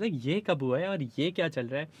बात है। आज लाइक ये कब हुआ है और ये क्या चल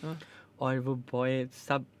रहा है? हाँ. और वो बॉय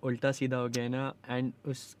सब उल्टा सीधा हो गया ना, एंड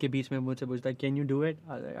उसके बीच में मुझसे पूछता है can you do it?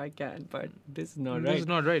 I can but this is not This right, is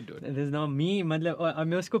not right, dude. This is not me. मतलब और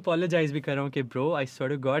मैं उसको अपोलोजाइज भी कर रहा हूँ कि bro I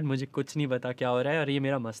swear to God मुझे कुछ नहीं पता क्या हो रहा है और ये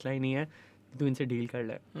मेरा मसला ही नहीं है, तू इनसे डील कर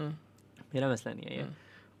ले, हाँ. मेरा मसला नहीं है ये। हाँ.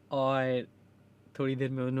 और थोड़ी देर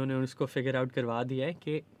में उन्होंने उसको फिगर आउट करवा दिया है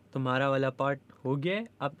कि तुम्हारा वाला पार्ट हो गया है,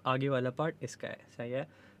 अब आगे वाला पार्ट इसका है, सही है।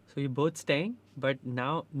 So you both staying but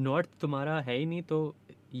now north तुम्हारा है ही नहीं, तो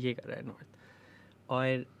ये कर रहा है नॉर्थ।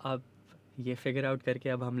 और अब ये फिगर आउट करके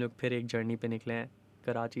अब हम लोग फिर एक जर्नी पे निकले हैं,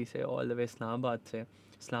 कराची से ऑल द वे इस्लामाबाद से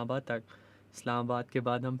इस्लामाबाद तक। इस्लामाबाद के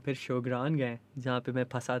बाद हम फिर शोग्रान गए जहाँ पे मैं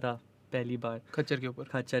फंसा था पहली बार, खच्चर के ऊपर.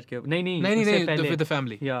 खच्चर के नहीं नहीं नहीं उससे नहीं पहले। with the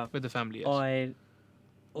family. या With the family. Yes. और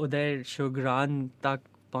उधर शोग्रान तक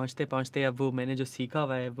पहुँचते पहुँचते अब वो मैंने जो सीखा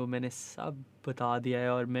हुआ है वो मैंने सब बता दिया है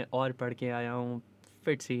और मैं और पढ़ के आया हूँ।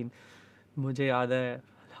 फिट सीन मुझे याद है,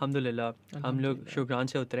 अल्हम्दुलिल्लाह हम लोग शोग्रान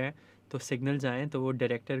से उतरे हैं तो सिग्नल्स आए तो वो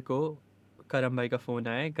डायरेक्टर को करम भाई का फ़ोन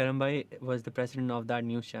आया। करम भाई was the president of that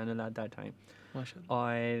news channel at that time. माशाल्लाह.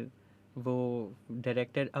 और वो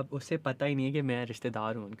डायरेक्टर, अब उसे पता ही नहीं है कि मैं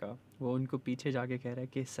रिश्तेदार हूँ उनका। वो उनको पीछे जाके कह रहा है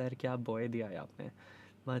कि सर क्या बॉय दिया है आपने।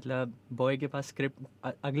 मतलब बॉय के पास स्क्रिप्ट,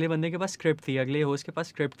 अगले बंदे के पास स्क्रिप्ट थी, अगले होस्ट के पास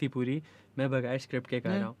स्क्रिप्ट थी पूरी, मैं बगैर स्क्रिप्ट के कर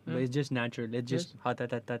रहा हूँ। It's just natural, it's just हत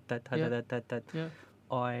हत हत हत हत हत।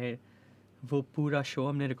 और वो पूरा शो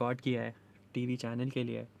हमने रिकॉर्ड किया है टीवी चैनल के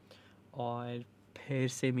लिए। और फिर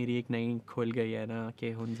से मेरी एक नई खुल गई है ना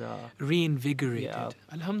कि Hunza Reinvigorated.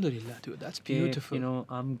 Yeah. Alhamdulillah, dude. That's कि beautiful. You know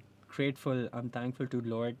I am grateful, I am thankful to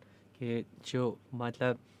Lord कि जो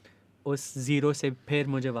मतलब उस ज़ीरो से फिर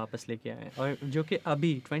मुझे वापस लेके आए हैं। और जो कि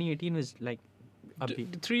अभी 2018 वाज लाइक अभी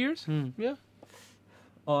 3 years? Yeah.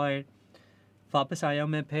 और वापस आया हूँ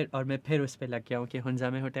मैं फिर, और मैं फिर उस पे लग गया हूँ कि हुंजा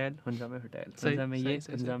में होटल, हुंजा में होटल, सही, हुंजा में ये,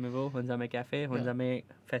 सही, हुंजा में वो, हुंजा में कैफ़े, हुंजा Yeah. में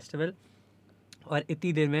फेस्टिवल। और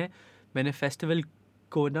इतनी देर में मैंने फेस्टिवल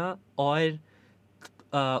को ना और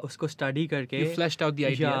उसको स्टडी करके You fleshed out the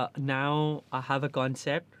idea. Now I have a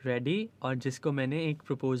concept ready, और जिसको मैंने एक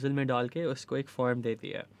प्रपोजल में डाल के उसको एक फॉर्म दे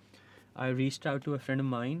दिया। I reached out to a friend of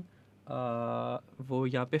mine, वो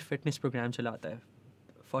यहाँ पे फिटनेस प्रोग्राम चलाता है,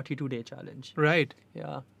 42 डे चैलेंज। Right.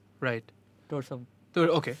 या Right. Tourism So,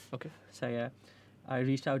 okay. Okay. So yeah, I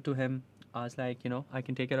reached out to him. I was like, you know, I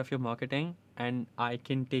can take care of your marketing and I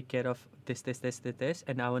can take care of this,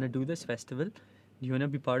 and I want to do this festival. Do you want to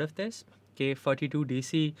be part of this? कि 42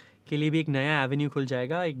 DC के लिए भी एक नया Avenue खुल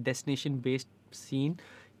जाएगा, एक destination based scene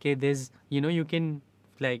कि there's, you know, you can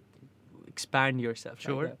like expand yourself.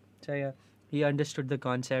 Sure. Like that. So yeah, he understood the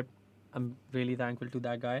concept. I'm really thankful to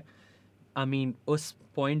that guy. I mean, उस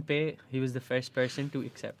point पे he was the first person to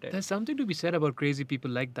accept it. There's something to be said about crazy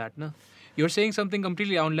people like that, na? You're saying something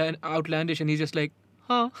completely outlandish, and he's just like,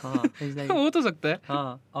 हाँ. हाँ, he's like, हो तो सकता है.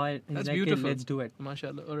 हाँ, और he's That's like, beautiful. let's do it.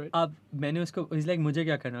 माशाल्लाह. All right. अब मैंने उसको, he's like, मुझे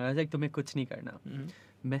क्या करना है? like, तुम्हें कुछ नहीं करना,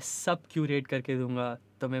 मैं सब क्यूरेट करके दूंगा,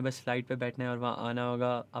 तुम्हें बस फ्लाइट पे बैठना है और वहाँ आना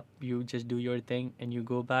होगा। अब you just do your thing and you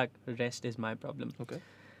go back, rest is my problem. Okay.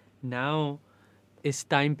 Now इस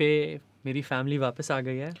टाइम पे मेरी फैमिली वापस आ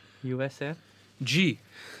गई है यूएस से, G.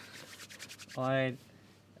 और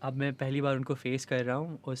अब मैं पहली बार उनको फेस कर रहा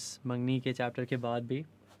हूँ उस मंगनी के चैप्टर के बाद भी।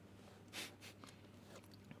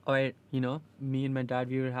 और you know, me and my dad,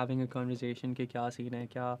 we were having a conversation कि क्या सीन है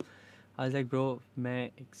क्या। I was like, bro, मैं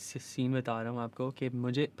एक सीन बता रहा हूँ आपको कि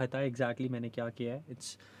मुझे पता है exactly मैंने क्या किया है।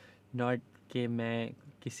 It's not कि मैं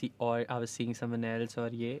किसी और I was seeing someone else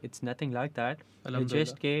और ये it's nothing like that. It's Alhamdulillah.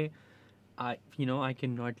 just के I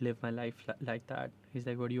cannot live my life like that. He's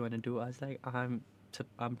like, what do you want to do? I was like,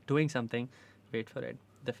 I'm doing something. Wait for it.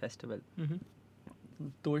 The festival.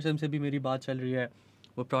 Tourism से भी मेरी बात चल रही है,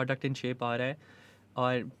 वो product in shape आ रहा है,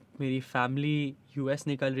 और मेरी फैमिली यूएस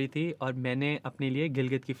निकल रही थी और मैंने अपने लिए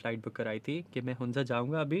गिलगित की फ़्लाइट बुक कराई थी कि मैं हुंजा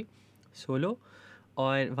जाऊंगा अभी सोलो,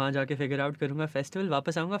 और वहाँ जाके फिगर आउट करूँगा फेस्टिवल,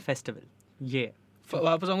 वापस आऊँगा फेस्टिवल, ये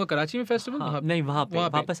वापस आऊंगा कराची में फेस्टिवल? हाँ, नहीं वहाँ पे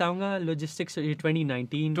वापस आऊँगा लॉजिस्टिक्स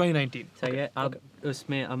 2019 सही है। अब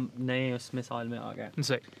उसमें हम नए उसमें साल में आ गए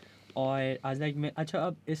सही। और आज लाइक मैं अच्छा,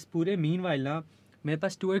 अब इस पूरे मीनवाइल ना मेरे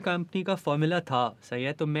पास टूर कंपनी का फॉर्मूला था, सही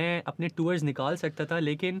है, तो मैं अपने टूर्स निकाल सकता था,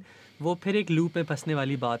 लेकिन वो फिर एक लूप में फंसने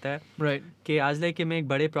वाली बात है राइट कि आज लाइक कि मैं एक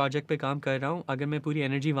बड़े प्रोजेक्ट पे काम कर रहा हूँ, अगर मैं पूरी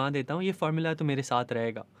एनर्जी वहाँ देता हूँ, ये फार्मूला तो मेरे साथ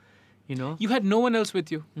रहेगा, you know. You had no one else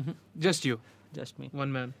with you, just you, just me, one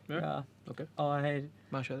man. Okay. और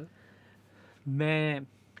माशाल्लाह। मैं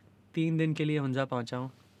 3 दिन के लिए हुंजा पहुँचा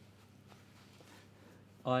हूँ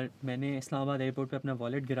और मैंने इस्लामाबाद एयरपोर्ट पे अपना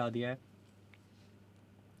वॉलेट गिरा दिया है,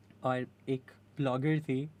 और एक ब्लॉगर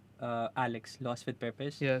थी Alex, lost with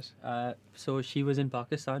purpose, yes, so she was in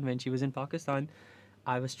Pakistan. When she was in Pakistan,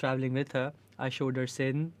 I was traveling with her. I showed her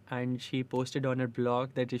Sin, and she posted on her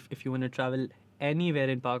blog that if you want to travel anywhere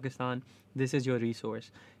in Pakistan, this is your resource.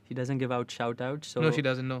 She doesn't give out shout outs, so know she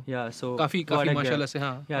doesn't know. yeah, so काफी what a girl. माशाल्लाह से।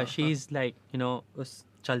 हाँ Yeah, she's like, you know, उस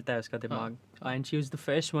चलता है उसका दिमाग, and she was the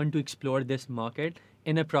first one to explore this market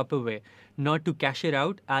in a proper way, not to cash it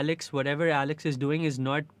out. Alex, whatever Alex is doing is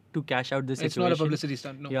not to cash out the it's situation. Not a publicity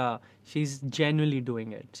stunt, no. Yeah, she's genuinely doing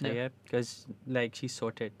it, सही Yeah. है, because like she's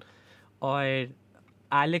sorted. और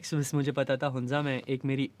Alex बस मुझे पता था हुंजा में एक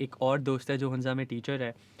मेरी एक और दोस्त है जो हुंजा में टीचर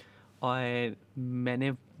है, और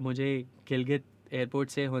मुझे गिलगित एयरपोर्ट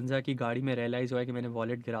से हुंजा की गाड़ी में रियलाइज़ हुआ कि मैंने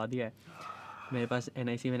वॉलेट गिरा दिया है, मेरे पास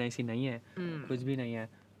NIC नहीं है, कुछ भी नहीं है,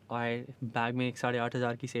 और बैग में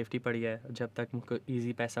 8,500 की सेफ्टी पड़ी है, जब तक मुझको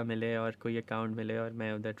ईजी पैसा मिले और कोई अकाउंट मिले और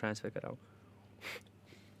मैं उधर ट्रांसफ़र कराऊँ।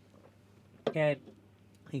 खैर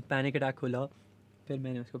एक पैनिक अटैक खुला, फिर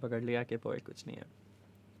मैंने उसको पकड़ लिया कि बॉय कुछ नहीं है,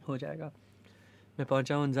 हो जाएगा। मैं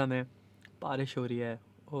पहुंचा हुंजा में, बारिश हो रही है,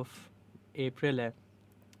 उफ, अप्रैल है,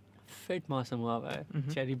 फिट मौसम हुआ हुआ है,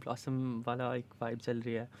 चेरी ब्लॉसम वाला एक वाइब चल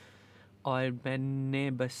रही है, और मैंने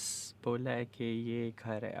बस बोला है कि ये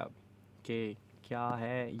घर है अब, कि क्या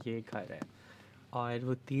है ये घर है। और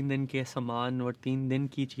वो 3 दिन के सामान और 3 दिन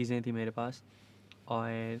की चीज़ें थी मेरे पास,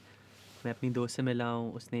 और मैं अपनी दोस्त से मिला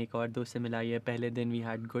हूँ, उसने एक और दोस्त से मिलाई है। पहले दिन we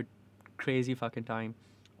had good crazy fucking time,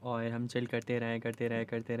 और हम चिल करते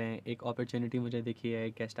रहे। एक अपॉर्चुनिटी मुझे दिखी है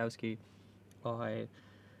गेस्ट हाउस की, और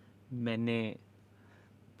मैंने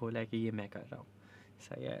बोला कि ये मैं कर रहा हूँ,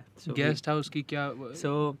 सही है। गेस्ट हाउस की क्या?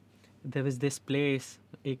 So there was this place,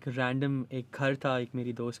 एक रैंडम एक घर था एक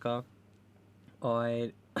मेरी दोस्त का,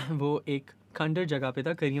 और वो एक खंडर जगह पे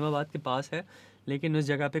था, करीमाबाद के पास है, लेकिन उस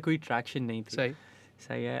जगह पे कोई ट्रैक्शन नहीं थी,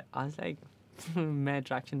 सही है। आज लाइक मैं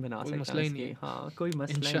अट्रैक्शन बना सकता हूँ इसकी, हाँ कोई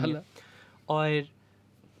मसला नहीं है। और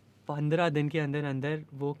 15 दिन के अंदर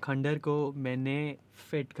वो खंडर को मैंने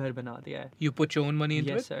फिट घर बना दिया है। You put your own money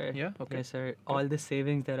into yes, it? sir. Yeah, okay. Yes, sir. All the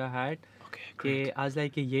savings that I had, कि आज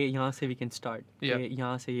लाइक कि ये यहाँ से we can start, Yeah. कि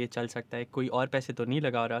यहाँ से ये चल सकता है, कोई और पैसे तो नहीं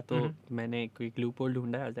लगा रहा, तो मैंने कोई लूप होल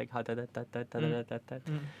ढूंढा है, आज लाइक हाँ,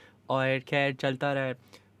 और खैर चलता रहा।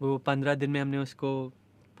 वो 15 दिन में हमने उसको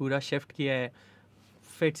पूरा शिफ्ट किया है,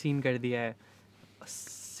 फिट सीन कर दिया है।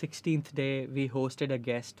 16th day we hosted a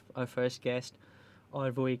guest, our first guest,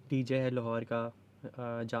 और वो एक DJ है लाहौर का,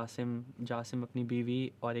 जासिम अपनी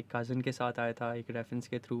बीवी और एक कज़न के साथ आया था, एक रेफरेंस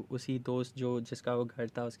के थ्रू, उसी दोस्त जो जिसका वो घर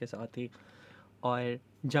था उसके साथ ही। और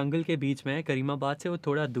जंगल के बीच में, करीमाबाद से वो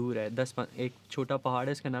थोड़ा दूर है, एक छोटा पहाड़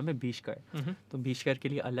है, उसका नाम है बीशकर। तो बीशकर के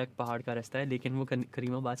लिए अलग पहाड़ का रास्ता है, लेकिन वो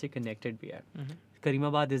करीमाबाद से कनेक्टेड भी है।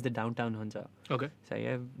 Karimabad is the downtown Hunza, सही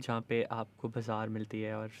है, जहाँ पे आपको बाज़ार मिलती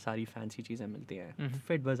है और सारी फैंसी चीज़ें मिलती हैं।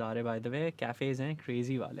 फिट बाज़ार है बाय द वे, कैफ़ेज़ हैं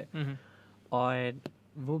क्रेज़ी वाले। और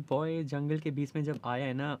वो बॉय जंगल के बीच में जब आया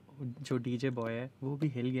है ना, जो DJ बॉय है, वो भी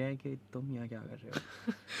हिल गया है कि तुम यहाँ क्या कर रहे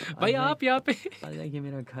हो भाई, आप यहाँ पे? ये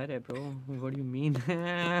मेरा घर है bro, what do you mean.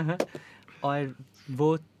 और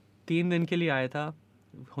वो 3 दिन के लिए आया था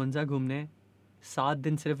हुंजा घूमने, 7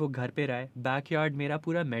 दिन सिर्फ वो घर पे रहा है। बैकयार्ड मेरा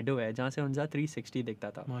पूरा मेडो है, जहाँ से हुंजा 360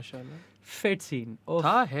 दिखता था, माशाल्लाह। फिट सीन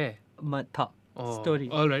था स्टोरी,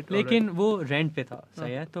 लेकिन वो रेंट पे था,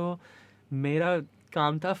 सही है। तो मेरा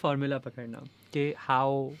काम था फार्मूला पकड़ना कि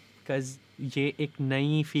हाउ, बिकॉज ये एक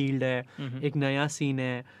नई फील्ड है, एक नया सीन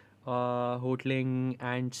है, होटलिंग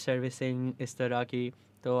एंड सर्विसिंग इस तरह की।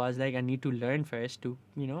 तो आई was like I need to learn first to,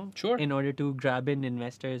 you no, in order to grab in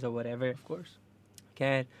investors और व्हाटएवर, ऑफ कोर्स।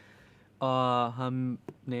 खैर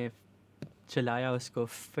हमने चलाया उसको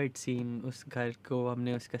फिट सीन, उस घर को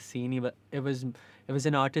हमने उसका scene he it was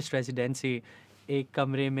an artist residency. एक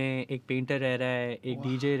कमरे में एक पेंटर रह रहा है, एक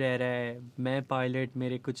डीजे रह रहा है, मैं पायलट,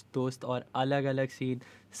 मेरे कुछ दोस्त, और अलग अलग सीन,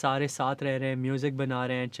 सारे साथ रह रहे हैं, म्यूज़िक बना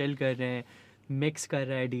रहे हैं, चिल कर रहे हैं, मिक्स कर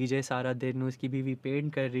रहा है डीजे सारा दिन, उसकी बीवी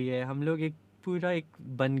पेंट कर रही है, हम लोग एक पूरा एक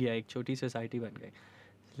बन गया, एक छोटी सोसाइटी बन गई।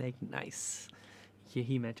 लाइक नाइस,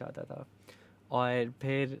 यही मैं चाहता था। और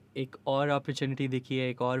फिर एक और अपॉर्चुनिटी दिखी है,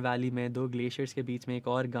 एक और वैली में, 2 ग्लेशियर्स के बीच में एक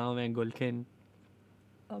और गांव है, गुलकिन।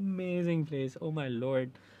 Amazing place, oh my Lord.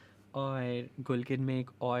 और गुलकिन में एक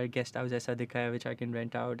और गेस्ट हाउस ऐसा दिखा है विच I can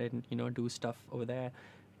rent out and you know do stuff over there.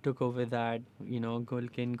 Took over that, you know,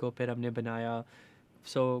 गुलकिन को फिर हमने बनाया।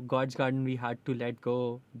 सो God's garden we had to let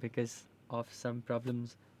go because of some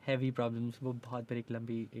problems, heavy problems। वो बहुत बड़ी एक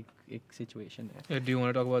लंबी एक सिचुएशन है। Do you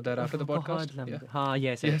want to talk about that after the बहुत podcast? लंबी, Yeah. हाँ,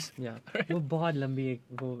 yes, Yes. वो बहुत लंबी एक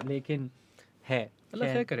वो, लेकिन है,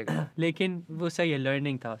 अल्लाह खैर करेगा। लेकिन वो सही है,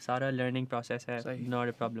 लर्निंग था, सारा लर्निंग प्रोसेस है, सही। Not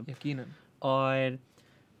a problem. यकीनन। और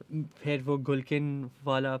फिर वो गुलकिन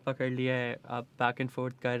वाला पकड़ लिया है, आप बैक एंड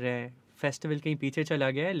फोर्थ कर रहे हैं। फेस्टिवल कहीं पीछे चला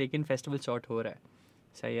गया है, लेकिन फेस्टिवल शॉर्ट हो रहा है,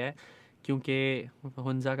 सही है, क्योंकि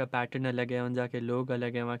हुंजा का पैटर्न अलग है, हुंजा के लोग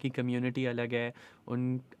अलग हैं, वहाँ की कम्युनिटी अलग है।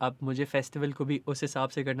 अब मुझे फेस्टिवल को भी उस हिसाब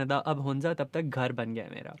से करना था। अब हुंजा तब तक घर बन गया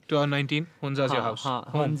है मेरा। 2019, Hunza's your house. हाँ,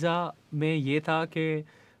 Home. हुंजा में ये था कि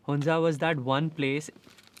Hunza was that one place,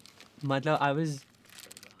 मतलब आई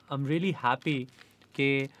एम रियली हैप्पी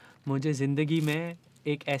कि मुझे ज़िंदगी में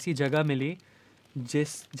एक ऐसी जगह मिली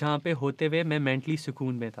जहाँ पे होते हुए मैं मेंटली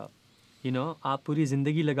सुकून में था। यू नो, आप पूरी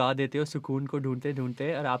ज़िंदगी लगा देते हो सुकून को ढूंढते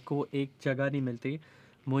ढूंढते, और आपको वो एक जगह नहीं मिलती।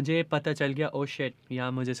 मुझे पता चल गया, ओ शिट,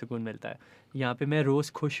 यहाँ मुझे सुकून मिलता है, यहाँ पे मैं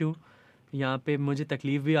रोज़ खुश हूँ, यहाँ पे मुझे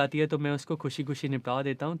तकलीफ़ भी आती है तो मैं उसको खुशी खुशी निपटा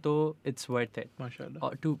देता हूँ, तो इट्स वर्थ इट। माशाल्लाह।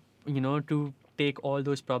 और to take all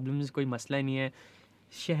those problems, कोई मसला ही नहीं है।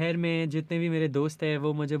 शहर में जितने भी मेरे दोस्त हैं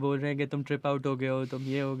वो मुझे बोल रहे हैं कि तुम ट्रिप आउट हो गए हो, तुम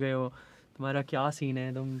ये हो गए हो, तुम्हारा क्या सीन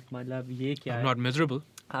है, तुम मतलब ये क्या I'm है। not miserable.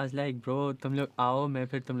 I was like, bro तुम लोग आओ, मैं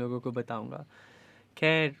फिर तुम लोगों को बताऊंगा।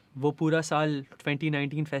 खैर, वो पूरा साल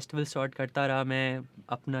 2019 फेस्टिवल सॉर्ट करता रहा, मैं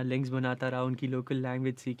अपना लिंक्स बनाता रहा, उनकी लोकल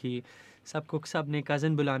लैंग्वेज सीखी, सब ने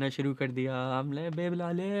कज़न बुलाना शुरू कर दिया, हम ले बे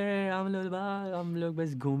बुला ले, हम लोग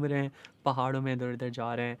बस घूम रहे हैं पहाड़ों में, इधर उधर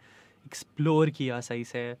जा रहे हैं, एक्सप्लोर किया सही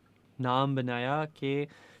से, नाम बनाया कि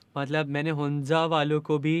मतलब मैंने हुंजा वालों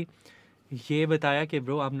को भी ये बताया कि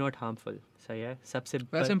bro I am not harmful, सही है, सबसे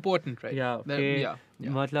That's important, right? या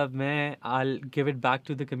Yeah. मतलब मैं I give it back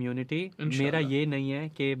to the community. मेरा ये नहीं है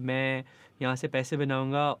कि मैं यहाँ से पैसे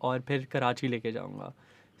बनाऊँगा और फिर कराची लेके जाऊँगा,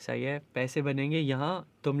 सही है, पैसे बनेंगे यहाँ,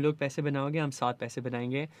 तुम लोग पैसे बनाओगे, हम साथ पैसे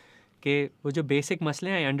बनाएंगे, कि वो जो बेसिक मसले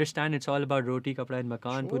हैं, I understand, it's all about रोटी कपड़ा एंड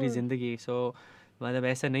मकान पूरी ज़िंदगी। सो मतलब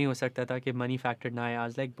ऐसा नहीं हो सकता था कि मनी फैक्टर ना आए।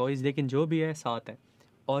 आज लाइक बॉयज़, लेकिन जो भी है साथ है,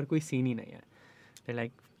 और कोई सीन ही नहीं है।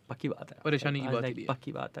 लाइक पक्की बात है, परेशानी की बात ही नहीं है।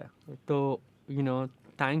 पक्की बात है। तो you know,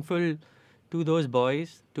 thankful to those boys,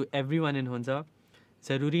 to everyone in Hunza.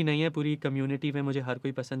 ज़रूरी नहीं है पूरी कम्युनिटी में मुझे हर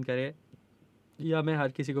कोई पसंद करे या मैं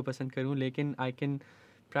हर किसी को पसंद करूं, लेकिन आई कैन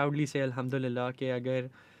प्राउडली से अल्हम्दुलिल्लाह कि अगर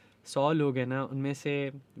 100 लोग हैं ना, उनमें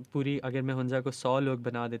से पूरी, अगर मैं हुंजा को 100 लोग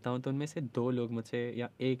बना देता हूं तो उनमें से 2 लोग मुझसे या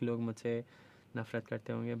 1 लोग मुझसे नफ़रत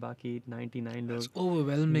करते होंगे, बाकी 99 लोग That's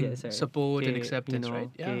overwhelming Yes, sir. support and कि, acceptance, you know,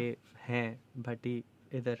 right? Yeah. कि हैं भट्टी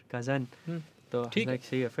इधर कज़न, तो ठीक है। लाइक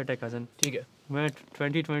सही है, फिट है कज़न। ठीक है। मैं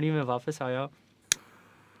 2020 में वापस आया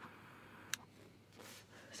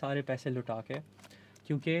सारे पैसे लुटा के,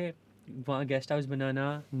 क्योंकि वहाँ guest house banana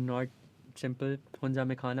not simple. Hunza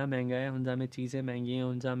में खाना महंगा है, हुंजा में चीज़ें महंगी हैं,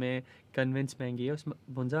 हुंजा में कन्वेंस महंगी है, उसमें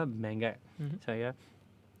हुंजा महंगा है, सही है,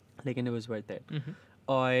 लेकिन इट वाज वर्थ इट।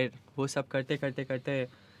 और वो सब करते करते करते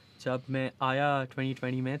जब मैं आया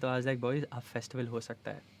 2020 में, तो आज लाइक बॉयज़ अब फेस्टिवल हो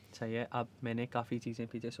सकता है, सही है। अब मैंने काफ़ी चीज़ें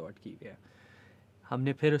पीछे सॉर्ट की हुई है,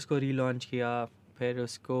 हमने फिर उसको रीलॉन्च किया, फिर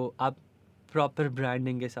उसको अब प्रॉपर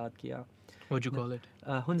ब्रांडिंग के साथ किया। What'd you call it?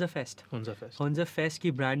 Hunza fest. Hunza Fest. Hunza fest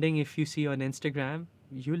की branding if you see on Instagram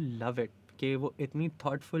you love it, कि वो इतनी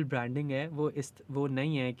थॉटफुल ब्रांडिंग है। वो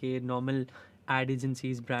नहीं है कि normal add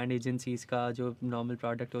agencies, brand agencies का जो नॉर्मल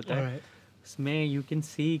प्रोडक्ट होता है, Alright. उसमें यू कैन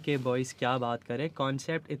सी के बॉयज़ क्या बात करें,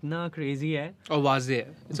 कॉन्सेप्ट इतना क्रेजी है, और वाज़े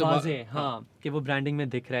है। It's a वाज़े, हाँ, कि वो ब्रांडिंग में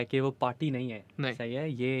दिख रहा है कि वो पार्टी नहीं है, नहीं। सही है,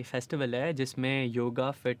 ये फेस्टिवल है जिसमें yoga,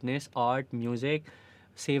 fitness, art, music,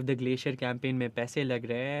 save the glacier campaign में पैसे लग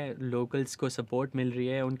रहे हैं, लोकल्स को सपोर्ट मिल रही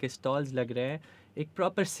है, उनके स्टॉल्स लग रहे हैं, एक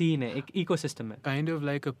प्रॉपर सीन है, एक इकोसिस्टम है। Kind of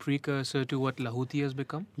like a precursor to what Lahuti has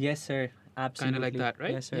become. Yes sir, absolutely. Kind of like that,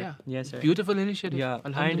 right? Yes sir. Yeah. Yes sir. Beautiful initiative. Yeah.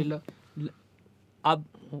 Alhamdulillah.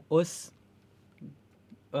 अब उस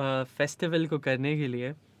festival को करने के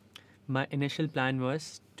लिए My initial plan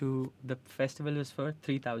was the festival was for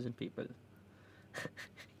 3,000 people.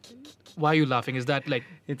 Why are you laughing? Is that like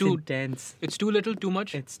It's too? intense. It's too little, too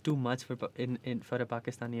much? It's too much for for a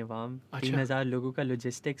Pakistani awam. अच्छा। 3,000 लोगों का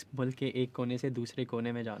logistics मुल्क के एक कोने से दूसरे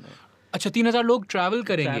कोने में जाना है. अच्छा, 3,000 लोग ट्रैवल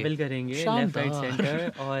करेंगे? ट्रैवल करेंगे लेफ्ट राइट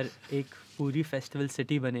सेंटर, और एक पूरी फेस्टिवल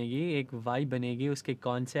सिटी बनेगी, एक वाइब बनेगी, उसके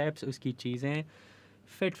कॉन्सेप्ट्स, उसकी चीज़ें,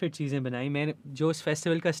 फिट चीज़ें बनाई. मैंने जो उस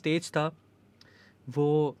फेस्टिवल का स्टेज था,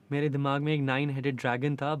 वो मेरे दिमाग में एक 9-headed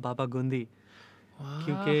ड्रैगन था, बाबा गुंदी,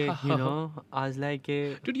 क्योंकि यू नो आज लाइक के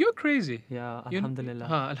Dude, you're crazy. या You- अल्हम्दुलिल्लाह.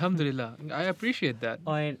 हाँ, अल्हम्दुलिल्लाह. I appreciate that.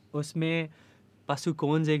 और उसमें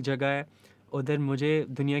पासुकोन्स एक जगह है, उधर मुझे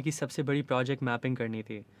दुनिया की सबसे बड़ी प्रोजेक्ट मैपिंग करनी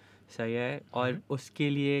थी. सही है. और उसके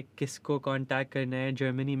लिए किसको कांटेक्ट करना है,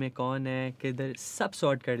 जर्मनी में कौन है, किधर, सब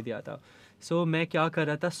सॉर्ट कर दिया था. सो मैं क्या कर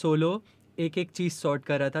रहा था, सोलो एक चीज़ सॉर्ट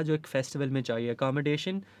कर रहा था जो एक फेस्टिवल में चाहिए.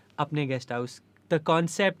 अकोमोडेशन, अपने guest house. The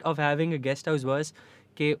concept of having a guest house was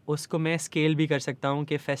कि उसको मैं स्केल भी कर सकता हूँ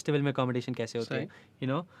कि फेस्टिवल में अकोमोडेशन कैसे होते हैं, यू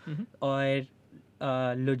नो. और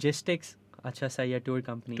लॉजिस्टिक्स अच्छा सही है, tour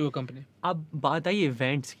company. To a company. अब बात आई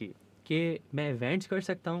इवेंट्स की, कि मैं इवेंट्स कर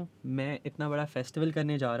सकता हूँ, मैं इतना बड़ा फेस्टिवल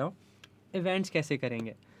करने जा रहा हूँ, इवेंट्स कैसे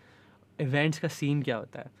करेंगे, इवेंट्स का सीन क्या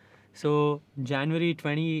होता है. सो जनवरी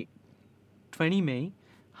 2020 में ही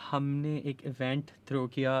हमने एक इवेंट थ्रो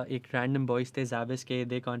किया. एक रैंडम बॉयज़ थे जाविस के,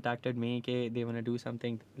 दे कॉन्टैक्टेड मी कि they want to do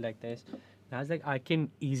something like this. I was like I can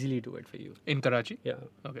easily do it for you. In Karachi? या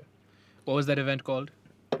Okay. What was that event called?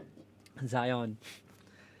 Zion.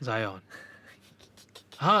 Zion.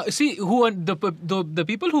 See, who are the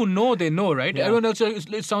people who know, they know, right? Yeah. Everyone else,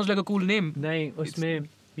 it sounds like a cool name. नहीं, उसमें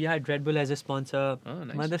we had Red Bull as a sponsor.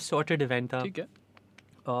 Nice. मतलब sorted event था. ठीक है.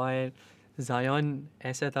 और Zion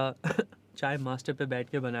ऐसा था चाय मास्टर पे बैठ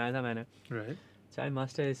के बनाया था मैंने. Right. चाय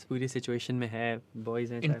मास्टर इस पूरी सिचुएशन में है,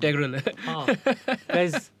 बॉयज़ हैं. Integral है. हाँ,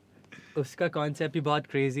 बिकॉज उसका कॉन्सेप्ट भी बहुत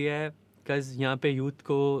क्रेजी है. बिकॉज यहाँ पे यूथ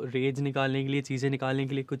को रेज निकालने के लिए, चीज़ें निकालने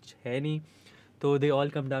के लिए कुछ है नहीं, तो they all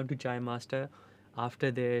come down to Chai Master after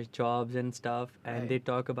their jobs and stuff, and they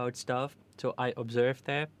talk about stuff. So I observed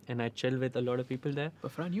there, and I chill with a lot of people there.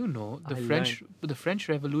 But Fran, you know, I the French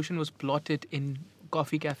Revolution was plotted in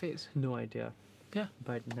coffee cafes. No idea. Yeah.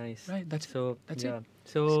 But nice. Right, that's it. it.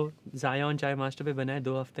 So Zion Chai Master पे बना है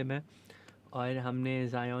 2 हफ्ते में, और हमने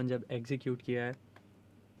Zion जब execute किया है,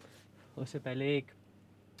 उससे पहले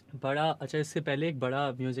इससे पहले एक बड़ा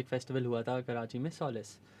म्यूज़िक फेस्टिवल हुआ था कराची में,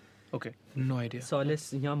 Solace. Okay. No idea. Solace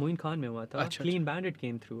यहाँ मोइन खान में हुआ था. अच्छा, Clean Bandit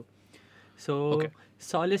came through. So Okay.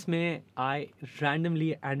 Solace में I randomly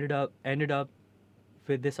ended up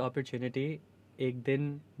with this opportunity. एक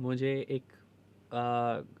दिन मुझे एक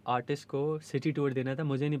आर्टिस्ट को सिटी टूर देना था.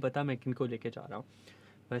 मुझे नहीं पता मैं किनको लेके जा रहा हूँ,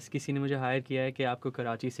 बस किसी ने मुझे हायर किया है कि आपको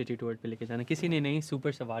कराची सिटी टूर पे लेके जाना. किसी ने नहीं,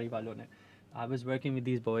 सुपर सवारी वालों ने. I was working with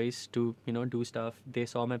these boys to do stuff. They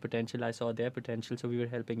saw my potential, I saw their potential, so we were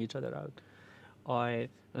helping each other out. और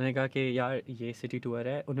उन्होंने कहा कि यार ये सिटी टूर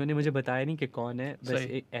है. उन्होंने मुझे बताया नहीं कि कौन है, बस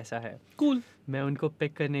ऐसा है. Cool. मैं उनको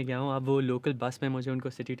पिक करने गया हूँ. अब वो लोकल बस में मुझे उनको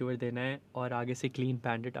सिटी टूर देना है, और आगे से क्लीन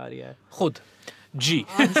बैंडिट आ रही है. खुद जी.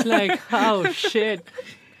 It's like how shit.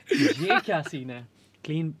 ये क्या सीन है.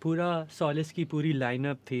 क्लीन पूरा Solace की पूरी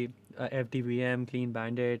लाइनअप थी. FDVM, Clean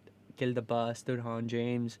Bandit, Kill the Buzz, दुरहान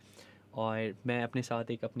जेम्स, और मैं अपने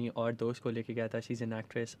साथ एक अपनी और दोस्त को लेके गया था. She is an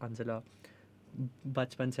actress, Anjala.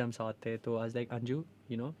 बचपन से हम साथ थे, तो आज like Anju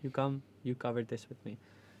you come, you cover this with me.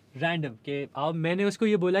 Random कि अब मैंने उसको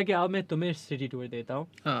ये बोला कि अब मैं तुम्हें सिटी टूर देता हूँ.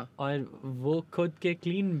 हाँ. और वो खुद के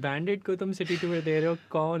क्लीन बैंडिट को तुम सिटी टूर दे रहे हो,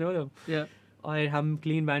 कौन हो तुम. Yeah. और हम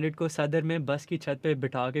क्लीन बैंडिट को सदर में बस की छत पे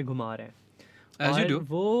बिठा के घुमा रहे हैं. As you और do.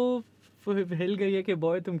 वो हिल गई है कि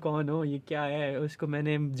बॉय तुम कौन हो, ये क्या है. उसको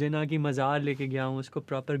मैंने जिना की मज़ार लेके गया हूँ, उसको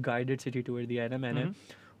प्रॉपर गाइडेड सिटी टूर दिया है ना मैंने.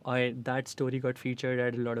 और that story got featured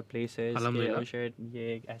at lot of places.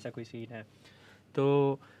 ये ऐसा कोई सीन है.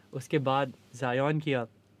 तो उसके बाद Zion किया.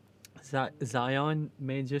 Zion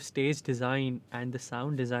में जो stage design and the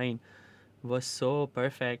sound design was so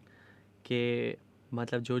perfect कि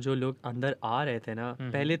मतलब जो लोग अंदर आ रहे थे ना,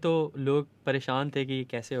 पहले तो लोग परेशान थे कि ये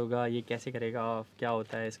कैसे होगा, ये कैसे करेगा, क्या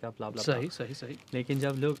होता है इसका, ब्ला ब्ला. सही. लेकिन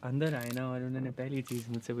जब लोग अंदर आए ना, और उन्होंने पहली चीज़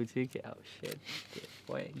मुझसे पूछी कि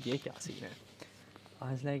शिट ये क्या सीन है.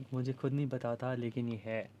 आज लाइक मुझे खुद नहीं पता था, लेकिन ये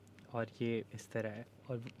है और ये इस तरह है.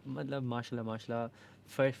 और मतलब माशाल्लाह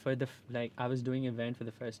for the like I was doing event for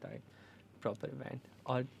the first time, proper event,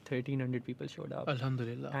 और 1300 people showed up.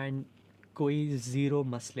 अल्हम्दुलिल्लाह. एंड कोई ज़ीरो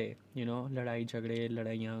मसले, लड़ाई झगड़े,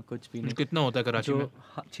 लड़ाइयाँ कुछ भी नहीं. कितना होता है कराची में?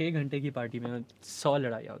 6 घंटे की पार्टी में 100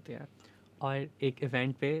 लड़ाइयाँ होती हैं. और एक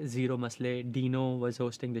इवेंट पे ज़ीरो मसले. Dino was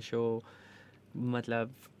hosting the show.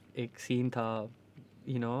 मतलब एक सीन था,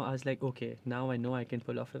 I was like, okay, now I know I can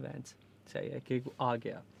pull off events. सही है कि आ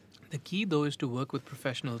गया. The key though is to work with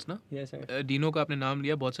professionals, ना? Yes, sir. Dino का आपने नाम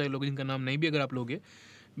लिया, बहुत सारे लोग जिनका नाम नहीं भी अगर आप लोगे,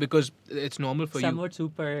 because it's normal for you. Somewhat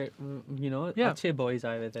super, Yeah. अच्छे boys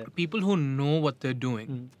आए हुए थे. People who know what they're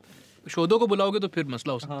doing. शोधों को बुलाओगे तो फिर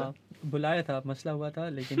मसला हो सकता हाँ, बुलाया था, मसला हुआ था,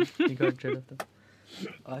 लेकिन he got rid of them.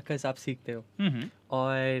 Because आप सीखते हो. है.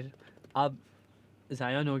 और अब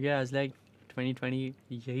Zion हो गया. I was like 2020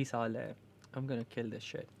 यही साल है. I'm gonna kill this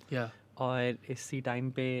shit. Yeah. और इसी टाइम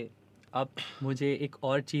पे अब मुझे एक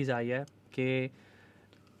और चीज़ आई है कि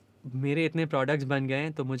मेरे इतने प्रोडक्ट्स बन गए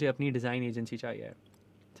हैं तो मुझे अपनी डिज़ाइन एजेंसी चाहिए.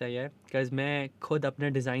 बिकॉज मैं खुद अपना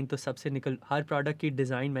डिज़ाइन तो हर प्रोडक्ट की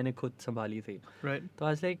डिज़ाइन मैंने खुद संभाली थी. Right. तो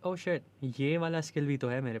आज लाइक ओ शिट, ये वाला स्किल भी तो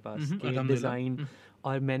है मेरे पास कि अल्हम्दुलिल्लाह. डिज़ाइन.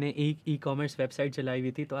 और मैंने एक ई-कॉमर्स वेबसाइट चलाई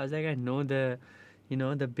हुई थी. तो आज like I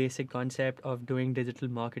know the basic concept of doing digital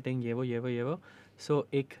marketing, ये वो. सो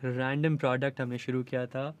एक रैंडम प्रोडक्ट हमने शुरू किया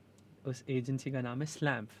था. उस एजेंसी का नाम है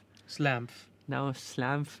Slamf. Slamf. Now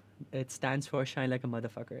Slamf, it stands for shine like a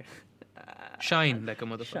motherfucker. Shine like a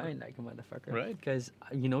motherfucker. Shine like a motherfucker. Right. Because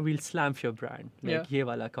we'll slamp your brand. Like Yeah. ये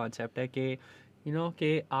वाला concept है कि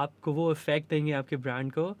कि आपको वो effect देंगे आपके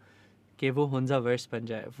brand को कि वो हुंजा वर्स बन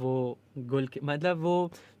जाए. वो गुल के मतलब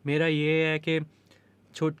वो मेरा ये है कि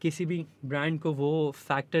किसी भी brand को वो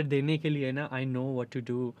factor देने के लिए ना I know what to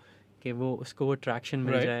do कि वो उसको वो traction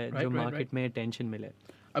मिल Right, जाए right, जो right, market right. में attention मिले.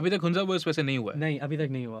 अभी तक हुंजा वर्स वैसे नहीं हुआ है. नहीं, अभी तक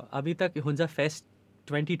नहीं हुआ. अभी तक हुंजा फेस्ट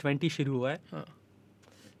 2020 शुरू हुआ है. हाँ.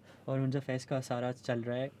 और हुंजा फेस्ट का सारा चल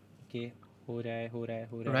रहा है कि हो रहा है.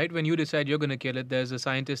 Right when you decide you're going to kill it, there's a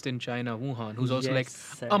scientist in China, Wuhan, who's also like, Yes,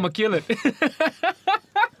 sir. I'm going to kill it.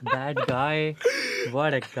 That guy,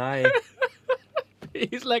 what a guy.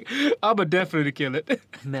 He's like, I'm going to definitely kill it.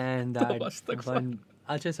 Man, that बस तक one.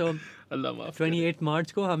 अच्छा, so Allah maaf करे. 28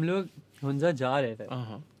 मार्च को हम लोग हुंजा जा रहे थे.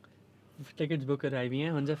 Uh-huh. टिकट्स बुक कराई हुई हैं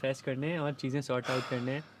हुंजा फेस्ट करने और चीज़ें सॉर्ट आउट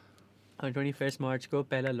करने. और 21 मार्च को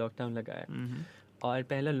पहला लॉकडाउन लगा है. Mhm. और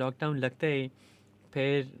पहला लॉकडाउन लगते ही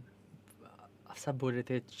फिर सब बोल रहे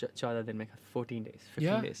थे 14 दिन में 14 days 15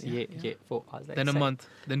 Yeah, days yeah. ये वो I was like, Then a सही. month,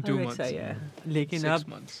 then 2 I was like, months. सही है. लेकिन 6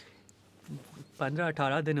 अब months.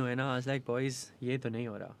 15-18 दिन हुए ना. I was like, boys ये तो नहीं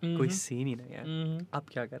हो रहा. कोई Mhm. सीन ही नहीं है. Mhm. अब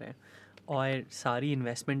क्या करें. और सारी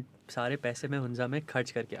इन्वेस्टमेंट सारे पैसे मैं हुंजा में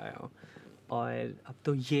खर्च करके आया हूँ. और अब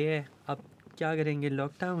तो ये है, अब क्या करेंगे.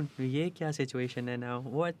 लॉकडाउन, ये क्या सिचुएशन है ना.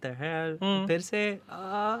 What the hell. फिर से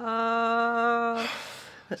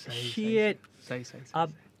शिट. सही.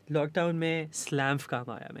 अब लॉकडाउन में स्लैम्फ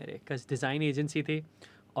काम आया मेरे. बिकॉज डिज़ाइन एजेंसी थी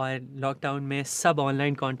और लॉकडाउन में सब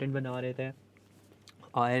ऑनलाइन कंटेंट बना रहे थे.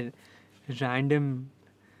 और रैंडम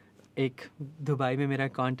एक दुबई में मेरा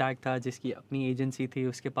कांटेक्ट था जिसकी अपनी एजेंसी थी.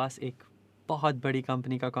 उसके पास एक बहुत बड़ी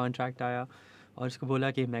कंपनी का कॉन्ट्रैक्ट आया और उसको बोला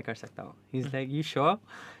कि मैं कर सकता हूँ. ही is like, you sure.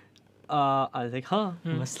 I was like, हाँ,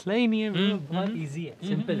 मसला ही नहीं है ब्रो, बहुत इजी है,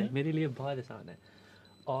 सिंपल है, मेरे लिए बहुत आसान है.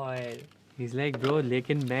 और ही इज़ लाइक, ब्रो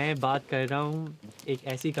लेकिन मैं बात कर रहा हूँ एक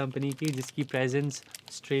ऐसी कंपनी की जिसकी presence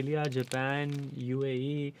Australia, Japan,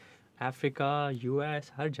 UAE, Africa,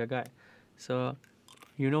 US हर जगह है. So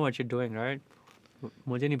you know what you doing right.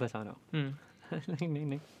 मुझे नहीं बताना.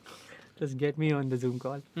 नहीं, just get me on the Zoom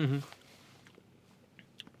call.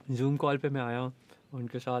 Zoom call पे मैं आया हूँ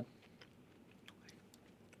उनके साथ.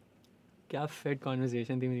 क्या फिट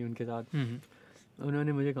कॉन्वर्सेशन थी मेरी उनके साथ.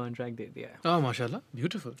 उन्होंने मुझे कॉन्ट्रैक्ट दे दिया है. Oh, mashallah,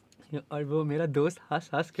 beautiful. और वो मेरा दोस्त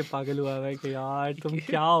हंस के पागल हुआ है कि यार तुम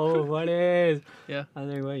क्या हो बड़े. Yeah.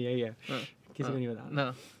 यही है, किसी को नहीं बताना.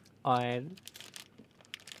 No. और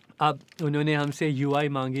अब उन्होंने हमसे UI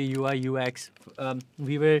मांगी, UI UX.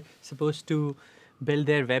 We were supposed to build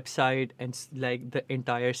their website and like the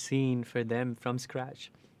entire scene for them from scratch.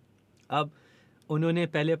 अब उन्होंने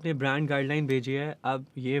पहले अपने ब्रांड गाइडलाइन भेजी है. अब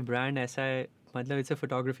ये ब्रांड ऐसा है, मतलब इट्स अ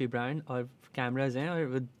फोटोग्राफी ब्रांड और कैमराज हैं और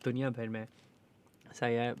वो दुनिया भर में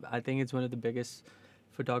सही है. I think it's one of the biggest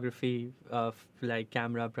photography like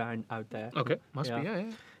camera brand out there. Okay, must be,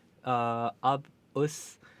 yeah. अब उस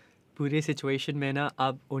पूरी सिचुएशन में ना,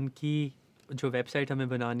 अब उनकी जो वेबसाइट हमें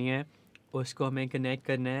बनानी है उसको हमें कनेक्ट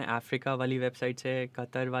करना है अफ्रीका वाली वेबसाइट से,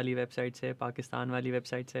 कतर वाली वेबसाइट से, पाकिस्तान वाली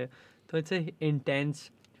वेबसाइट से. तो it's a intense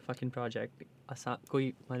fucking project.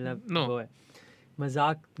 कोई मतलब No. वो है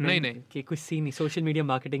मजाक नहीं. कि कुछ सीन नहीं. सोशल मीडिया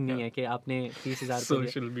मार्केटिंग नहीं है कि आपने 30,000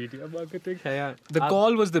 Social media marketing. Yeah, The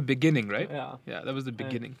call was the beginning, right? Yeah. Yeah, that was the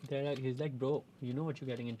beginning. He's like, bro, you know what you're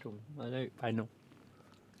getting into. I was like, I know.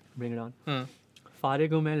 Bring it on. Huh.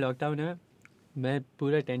 फारिग हूँ मैं, lockdown है, मैं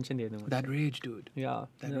पूरा tension दे दूँगा. That rage, dude.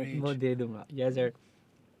 That rage. वो दे दूँगा. Yes sir.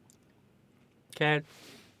 खैर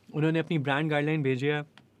उन्होंने अपनी ब्रांड गाइडलाइन भेजी है.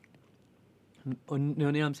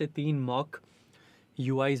 उन्होंने हमसे 3 मॉक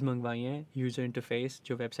UIs मंगवाई हैं, यूज़र इंटरफेस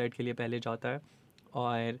जो वेबसाइट के लिए पहले जाता है.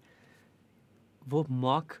 और वो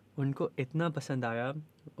मॉक उनको इतना पसंद आया,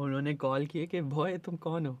 उन्होंने कॉल किए कि बॉय तुम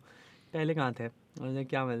कौन हो, पहले कहाँ थे। उन्होंने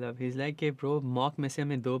क्या मतलब, ही इज़ लाइक कि ब्रो मॉक में से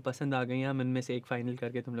हमें 2 पसंद आ गई हैं, हम इनमें से एक फाइनल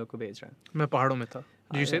करके तुम लोग को भेज रहे हैं। मैं पहाड़ों में था।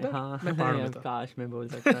 Did you say that? हाँ मैं पहाड़ों में यार, था। काश मैं बोल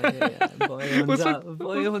सकता कि यार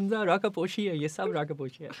बॉय हुंजा राकापोशी है, ये सब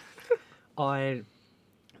राकापोशी है। और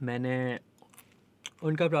मैंने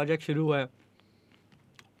उनका प्रोजेक्ट शुरू हुआ,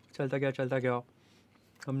 चलता गया,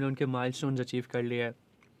 हमने उनके माइलस्टोन्स अचीव कर लिए।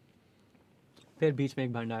 फिर बीच में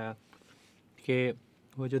एक भंड आया कि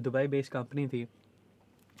वो जो दुबई बेस्ड कंपनी थी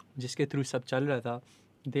जिसके थ्रू सब चल रहा था,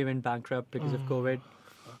 they went bankrupt because of covid.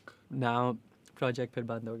 Now project फिर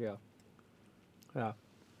बंद हो गया।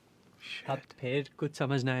 अब फिर कुछ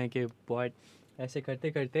समझना है कि बॉट ऐसे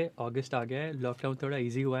करते करते अगस्त आ गया है, लॉकडाउन थोड़ा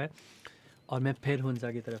इजी हुआ है और मैं फिर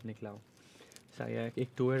हुंजा की तरफ निकला हूँ। सही है, एक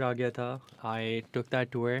टूर आ गया था, आई टुक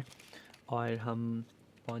दैट टूर और हम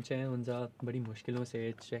पहुँचे हैं हुंजा बड़ी मुश्किलों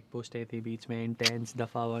से। चेक पोस्टें थी बीच में, इंटेंस,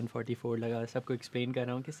 दफ़ा 144 लगा, सबको एक्सप्लेन कर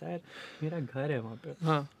रहा हूँ कि सर मेरा घर है वहाँ पे।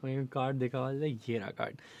 हाँ, वहीं कार्ड देखा वाला, ये रहा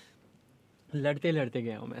कार्ड। लड़ते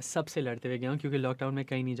गया हूँ मैं, सबसे लड़ते हुए गया हूँ क्योंकि लॉकडाउन में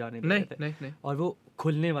कहीं नहीं जाने दे रहे थे। नहीं। और वो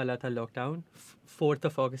खुलने वाला था लॉकडाउन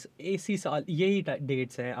 4 अगस्त, इसी साल, यही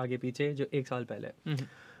डेट्स हैं आगे पीछे जो 1 साल पहले।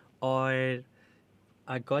 और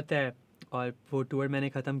आई गॉट दैट, और वो टूर मैंने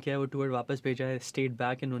ख़त्म किया, वो टूर वापस भेजा है, stayed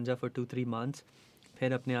back in Hunza for 2-3 months.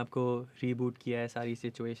 फिर अपने आप को रीबूट किया है सारी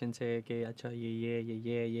सिचुएशन से कि अच्छा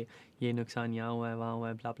ये नुकसान यहाँ हुआ है, वहाँ हुआ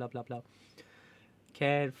है, ब्ला ब्ला ब्ला ब्ला।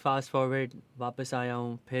 खैर फास्ट फॉरवर्ड वापस आया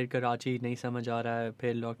हूँ, फिर कराची नहीं समझ आ रहा है,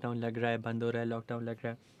 फिर लॉकडाउन लग रहा है, बंद हो रहा है, लॉकडाउन लग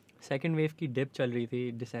रहा है। सेकंड वेव की डिप चल रही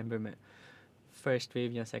थी दिसंबर में, फर्स्ट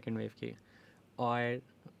वेव या सेकंड वेव की,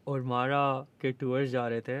 और मारा के टूर्स जा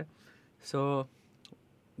रहे थे। सो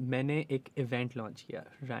मैंने एक इवेंट लॉन्च किया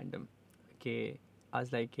रैंडम कि आज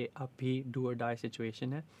लाइक कि अब भी डू और डाई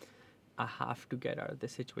सिचुएशन है, I have to get out of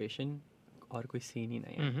this situation, और कोई सीन ही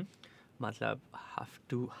नहीं है, मतलब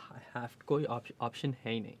हैव कोई ऑप्शन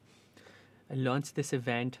है ही नहीं। Launch this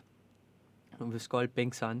event was called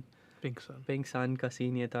Pink Sun. Pink Sun का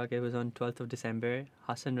सीन ये था कि was on 12th of December।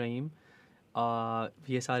 Hasan Rahim,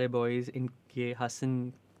 ये सारे बॉयज़, इनके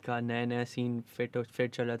हसन का नया सीन फिट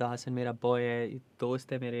चल रहा था। हसन मेरा बॉय है,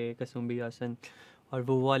 दोस्त है मेरे, कसुम्बी हसन, और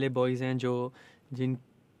वो वाले बॉयज़ हैं जो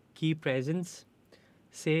जिनकी प्रेजेंस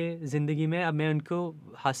से ज़िंदगी में अब मैं उनको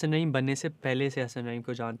हसन रहीम बनने से पहले से हसन रहीम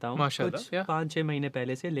को जानता हूँ, कुछ 5-6 महीने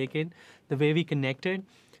पहले से। लेकिन द वे वी कनेक्टेड,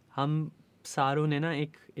 हम सारों ने ना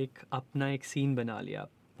एक अपना एक सीन बना लिया।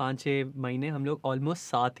 5-6 महीने हम लोग ऑलमोस्ट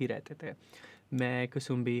साथ ही रहते थे, मैं,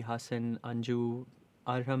 कसुम्बी, हसन, अंजू,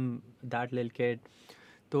 और हम दैट लिटिल किड।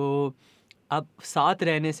 तो अब साथ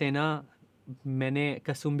रहने से ना, मैंने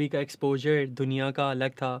कसुम्बी का एक्सपोजर दुनिया का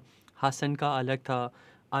अलग था, हसन का अलग था,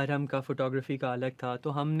 आरम का फोटोग्राफी का अलग था, तो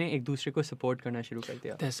हमने एक दूसरे को सपोर्ट करना शुरू कर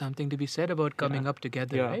दिया। There's something to be said about coming up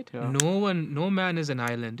together, Yeah, right? yeah. No man is an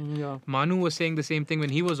island. Yeah. Manu was saying the same thing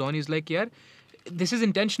when he was on. He's like, yaar, this is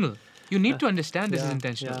intentional. You need to understand this is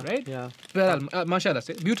intentional, right? Yeah. Well, mashallah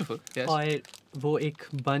से beautiful. Yes. और वो एक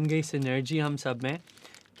बन गई synergy हम सब में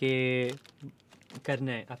कि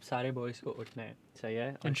करना है, अब सारे बॉयज़ को उठना है, सही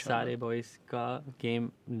है, और सारे बॉयज़ का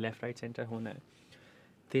गेम लेफ़्ट राइट सेंटर होना है।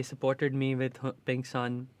 They supported me with Pink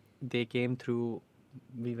Sun. They came through.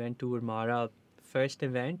 We went to Urmara, first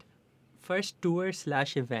tour/event.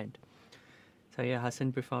 So yeah,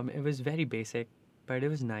 Hassan performed. It was very basic, but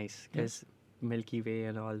it was nice because Milky Way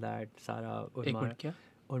and all that. Sara एक minute क्या?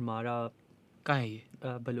 Urmara, कहाँ है ये?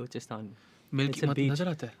 Balochistan. Milky मत नजर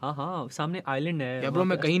आता है? हाँ, सामने आइलैंड है। यार ब्रो,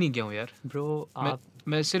 मैं कहीं नहीं गया हूँ यार। ब्रो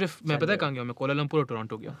मैं पता है कहाँ गया हूँ? मैं कोलालमपुर और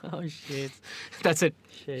टोरंटो गया। Oh shit. That's it.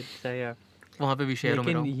 So yeah. वहाँ पे भी शहरों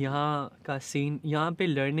में रहा लेकिन हूँ। यहाँ का सीन, यहाँ पे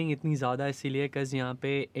लर्निंग इतनी ज़्यादा इसीलिए बिकॉज यहाँ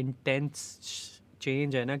पे इंटेंस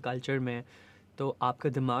चेंज है ना कल्चर में, तो आपका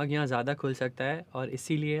दिमाग यहाँ ज़्यादा खुल सकता है। और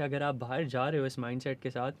इसीलिए अगर आप बाहर जा रहे हो इस माइंडसेट के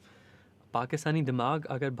साथ, पाकिस्तानी दिमाग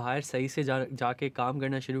अगर बाहर सही से जाके काम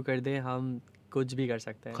करना शुरू कर दे, हम कुछ भी कर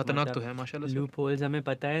सकते हैं। खतरनाक तो है माशाल्लाह से। लूप होल्स हमें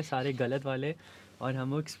पता है सारे गलत वाले, और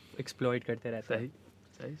हम वो एक्सप्लॉइट करते रहते हैं।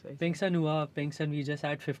 सही। पिंक सन हुआ, Pink Sun we just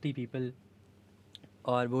had 50 people,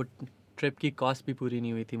 और वो ट्रिप की कॉस्ट भी पूरी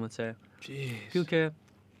नहीं हुई थी मुझसे, क्योंकि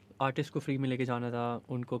आर्टिस्ट को फ्री में लेके जाना था,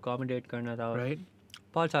 उनको अकोमोडेट करना था,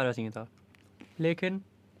 बहुत सारा सीन था, लेकिन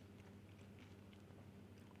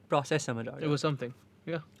प्रोसेस समझ आ गया। It was something.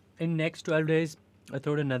 Yeah. In next 12 days, I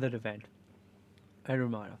threw another event at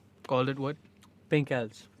Rumara. Called it what? Pink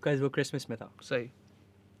Elves, because वो क्रिसमस में था। सही।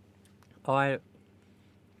 और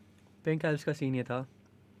पिंक एल्व्स का सीन ये था,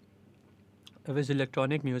 it was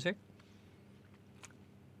electronic music,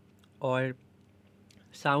 और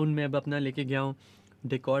साउंड में अब अपना लेके गया हूँ,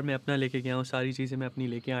 डेकोर में अपना लेके गया हूँ, सारी चीज़ें मैं अपनी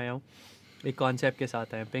लेके आया हूँ। एक कॉन्सेप्ट के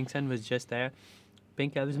साथ आया. Pink Sun was just there.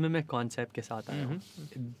 Pink Elves में मैं कॉन्सेप्ट के साथ आया हूँ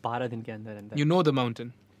 12 दिन के अंदर अंदर. You know the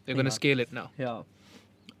mountain. They're going to Yeah. scale it now. या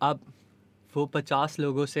अब वो 50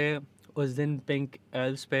 लोगों से उस दिन पिंक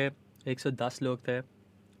एल्व्स पे 110 लोग थे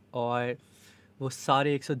और वो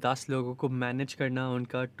सारे 110 लोगों को मैनेज करना,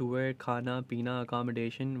 उनका टूर, खाना पीना,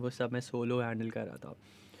 अकोमोडेशन, वो सब मैं सोलो हैंडल कर रहा था.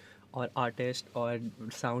 और आर्टिस्ट और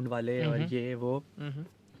साउंड वाले और ये वो,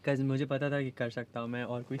 बिकॉज मुझे पता था कि कर सकता हूँ मैं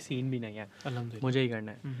और कोई सीन भी नहीं है, Alhamdulillah. मुझे ही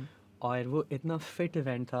करना है. और वो इतना फिट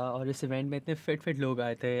इवेंट था और इस इवेंट में इतने फिट लोग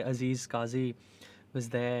आए थे. अजीज़ काजी was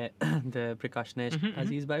there, the percussionist.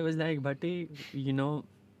 Aziz bhai was like, bhatti, you know,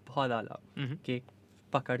 बहुत आला कि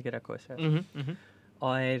पकड़ के रखो इसे.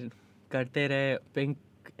 और करते रहे. Pink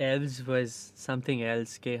elves was something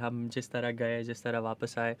else कि हम जिस तरह गए, जिस तरह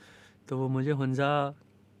वापस आए, तो वो मुझे हुंजा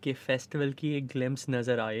के फेस्टिवल की एक ग्लिम्स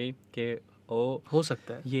नज़र आई कि ओ हो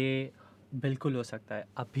सकता है. ये बिल्कुल हो सकता है,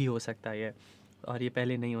 अब भी हो सकता है ये, और ये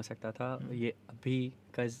पहले नहीं हो सकता था, ये अभी.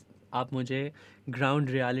 कज आप मुझे ग्राउंड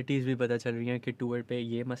रियलिटीज़ भी पता चल रही हैं कि टूर पे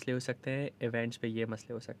ये मसले हो सकते हैं, इवेंट्स पे ये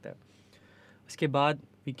मसले हो सकते हैं. उसके बाद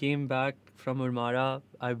we came back from उर्मारा.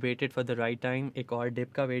 I waited for the right time. एक और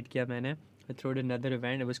डिप का वेट किया मैंने. आई थ्रोड another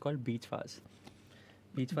event. It was called beach fast.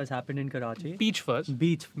 Beach fast happened in Karachi. Peach first.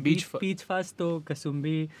 Beach fast तो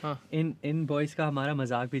कसुम्बी. हाँ. इन बॉयज़ का हमारा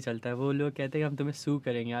मजाक भी चलता है. वो लोग कहते हैं हम तुम्हें सू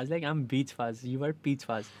करेंगे. आज like I M beach fast, you are beach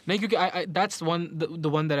fast. नहीं, क्योंकि I that's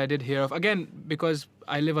the one that I did hear of again because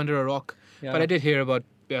I live under a rock. Yeah. But I did hear about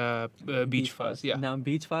beach fast. Yeah. Now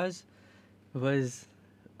beach fast was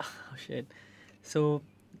oh shit. So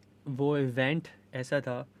वो event ऐसा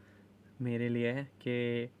था मेरे लिए कि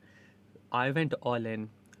I went all in.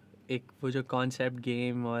 एक वो जो concept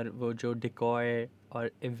game और वो जो डिकॉय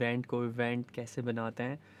और इवेंट को इवेंट कैसे बनाते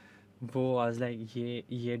हैं, वो आज लाइक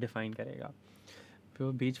ये डिफ़ाइन करेगा.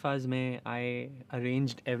 फिर बीच फास्ट में आई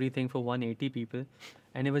arranged everything for 180 people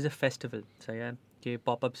and it was a festival. सही है कि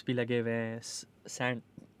पॉपअप्स भी लगे हुए हैं,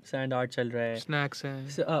 सैंड आर्ट चल रहा है, Snacks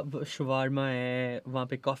हैं. शवारमा है, वहाँ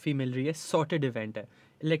पे कॉफ़ी मिल रही है. सॉर्टेड इवेंट है.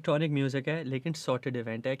 इलेक्ट्रॉनिक म्यूज़िक है लेकिन सॉर्टेड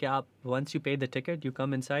इवेंट है कि आप वंस यू पे the ticket you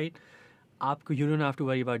come inside. आपको you don't have to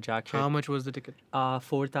worry about Jack. How much was the ticket?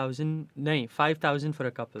 4,000 नहीं 5,000 फॉर अ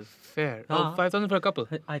कपल. Fair. हाँ. Oh, 5,000 for a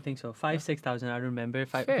couple. I think so 5,000-6,000 I remember.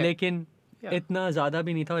 Fair. लेकिन Yeah. इतना ज़्यादा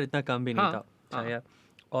भी नहीं था और इतना कम भी नहीं हाँ, था. हाँ. सही है.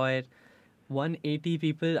 और 180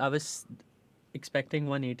 people, I was expecting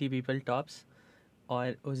 180 people tops.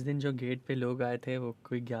 और उस दिन जो गेट पे लोग आए थे वो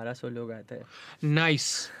कोई 1100 लोग आए थे. Nice.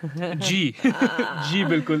 जी. जी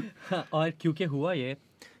बिल्कुल. और क्योंकि हुआ ये,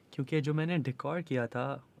 क्योंकि जो मैंने डेकोर किया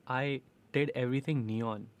था, आई डिड एवरीथिंग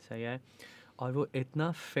नियॉन. सही है. और वो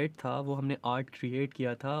इतना फिट था, वो हमने आर्ट क्रिएट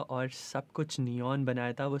किया था और सब कुछ नियॉन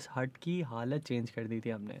बनाया था. उस हट की हालत चेंज कर दी थी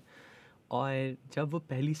हमने. और जब वो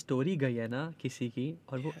पहली स्टोरी गई है ना किसी की,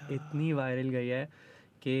 और वो इतनी वायरल गई है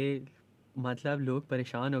कि मतलब लोग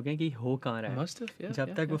परेशान हो गए कि हो कहाँ रहा है. Must have. Yeah. जब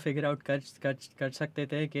yeah, तक वो yeah. फिगर आउट कर सकते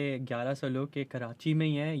थे कि 1100 लोग के कराची में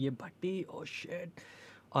ही हैं, ये भट्टी, ओ शिट.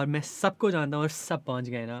 और मैं सबको जानता हूँ और सब पहुँच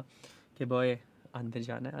गए ना कि बॉय अंदर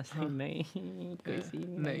जाना है. असली नहीं कोई सीन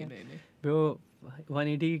नहीं नहीं. वो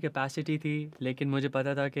 180 की कैपेसिटी थी, लेकिन मुझे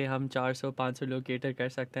पता था कि हम 400-500 लोग केटर कर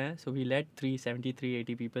सकते हैं. So we let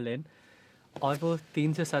 380 people in. और वो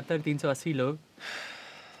 370-380 लोग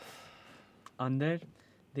अंदर,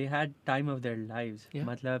 they had time of their lives.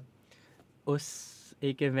 मतलब उस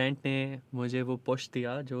एक इवेंट ने मुझे वो पुश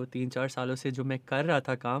दिया जो 3-4 सालों से जो मैं कर रहा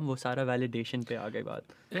था काम, वो सारा वैलिडेशन पे आ गई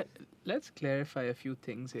बात. Let's clarify a few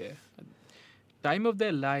things here. Time of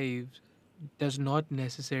their lives does not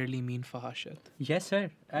necessarily mean fahashat. Yes sir.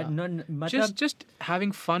 मतलब Just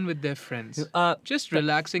having fun with their friends. Just ta-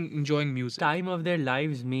 relaxing, enjoying music. Time of their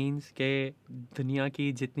lives means के दुनिया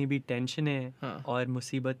की जितनी भी tension है हाँ. और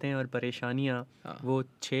मुसीबतें और परेशानियाँ, हाँ. वो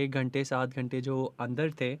 6 घंटे 7 घंटे जो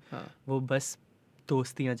अंदर थे, हाँ. वो बस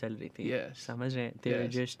दोस्तियाँ चल रही थी. Yes. समझ रहे हैं. they were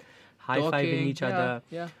Yes. just high-fiving each Talking,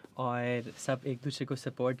 other. yeah. और सब एक दूसरे को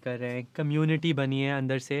सपोर्ट कर रहे हैं. कम्युनिटी बनी है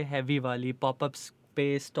अंदर से हैवी वाली. पॉपअप्स पे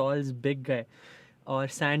स्टॉल्स बिक गए और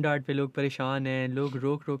सैंड आर्ट पे लोग परेशान हैं. लोग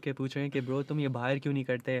रोक के पूछ रहे हैं कि ब्रो तुम ये बाहर क्यों नहीं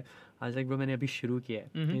करते. आज लाइक ब्रो मैंने अभी शुरू किया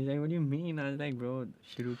है. He's like, what do you mean? I was like, bro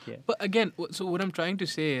शुरू किया है. But again, so what I'm trying to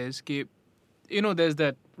say is कि, you know, there's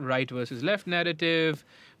that right versus left narrative.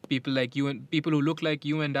 People like you and people who look like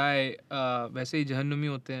you and I, वैसे ही जहन्नुमी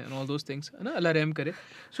होते हैं and all those things. ना अल्लाह रहम करे.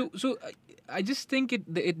 So I just think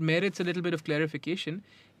it merits a little bit of clarification.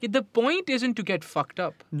 The point isn't to get fucked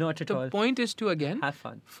up. Not at The all. point is to again Have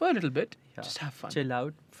fun. for a little bit, Yeah. just have fun. Chill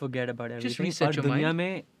out. Forget about Just everything. reset और your दुनिया mind.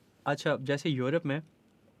 में अच्छा जैसे Europe में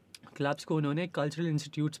clubs को उन्होंने cultural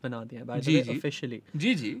institutes बना दिए हैं जी, जी. ऑफिशियली.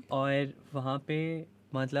 जी जी. और वहाँ पे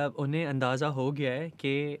मतलब उन्हें अंदाज़ा हो गया है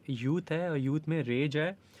कि यूथ है और यूथ में रेज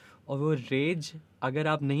है, और वो रेज अगर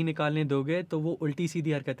आप नहीं निकालने दोगे तो वो उल्टी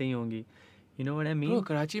सीधी हरकतें ही होंगी. You know what I Bro, mean?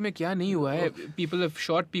 Karachi में क्या नहीं हुआ है? People have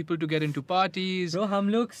shot people to get into parties. Bro हम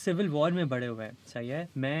लोग सिविल वॉर में बड़े हुए हैं, सही है.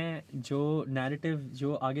 मैं जो नैरेटिव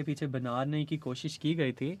जो आगे पीछे बनाने की कोशिश की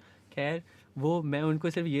गई थी, खैर वो मैं उनको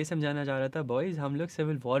सिर्फ ये समझाना चाह रहा था, बॉयज़ हम लोग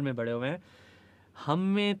सिविल वॉर में बड़े हुए हैं,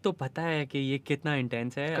 हमें तो पता है कि ये कितना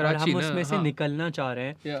इंटेंस है, और कराची हम ना, उसमें से हाँ. निकलना चाह रहे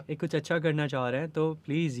हैं, Yeah. एक कुछ अच्छा करना चाह रहे हैं, तो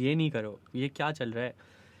प्लीज़ ये नहीं करो, ये क्या चल रहा है.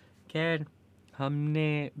 खैर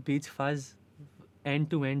हमने बीच fudge and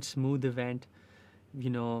to and smooth event, you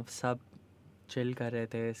know, सब चिल कर रहे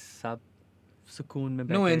थे, सब सुकून में No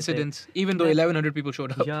बैठे थे. incidents, even though Not- 1100 people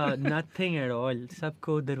showed up. या नथिंग एट ऑल.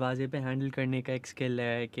 सबको दरवाजे पे हैंडल करने का एक स्किल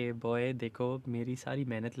है कि बॉय देखो मेरी सारी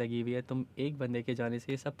मेहनत लगी हुई है, तुम एक बंदे के जाने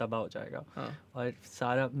से ये सब तबाह हो जाएगा. हाँ. और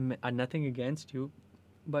सारा nothing against you,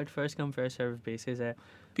 but first come first serve basis है.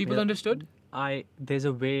 People Yeah. understood? There's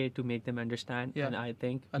a way to make them understand, Yeah. and I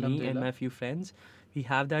think me and Alhamdulillah. my few friends, we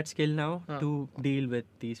have that skill now Huh. to deal with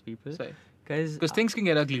these people. Sorry. Because Because things can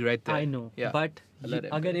get ugly right there. I know, Yeah. but Allah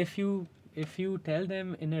them agar करे. if you tell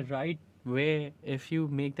them in a right way, if you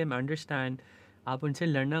make them understand, आप उनसे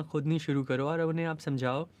लड़ना खुद नहीं शुरू करो और उन्हें आप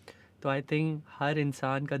समझाओ, तो आई थिंक हर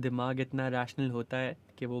इंसान का दिमाग इतना रैशनल होता है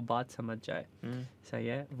कि वो बात समझ जाए. सही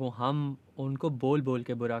है. वो हम उनको बोल बोल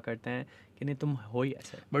के बुरा करते हैं कि नहीं तुम हो ही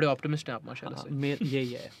ऐसे. बड़े ऑप्टिमिस्ट हैं आप माशाल्लाह से.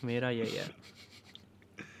 यही है, मेरा यही है.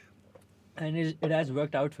 And it has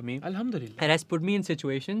worked out for me. Alhamdulillah. It has put me in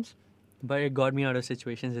situations, but it got me out of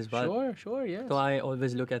situations as well. Sure, yes. So I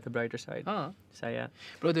always look at the brighter side. हाँ. सही है.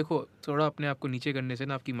 Bro देखो थोड़ा अपने आप को नीचे करने से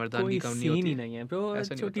ना आपकी मर्दानगी कोई कम नहीं सीन होती. ही नहीं है ब्रो,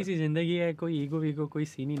 ऐसा नहीं छोटी होता. सी जिंदगी है, कोई ईगो वीगो कोई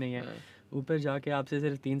सीन ही नहीं है. हाँ. ऊपर जाके आपसे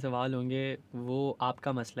सिर्फ 3 सवाल होंगे, वो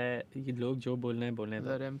आपका मसला है, ये लोग जो बोलना है बोलने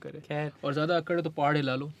अल्लाह दो. रहम करे. खैर और ज़्यादा अकड़ है तो पहाड़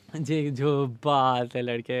हिला लो. जी जो बात है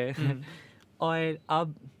लड़के. और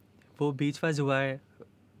अब वो बीच फज हुआ है,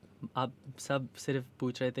 अब सब सिर्फ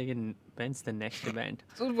पूछ रहे थे कि when's the next event.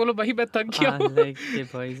 तो बोलो भाई मैं थक गया हूँ. Like कि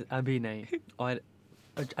boys अभी नहीं. और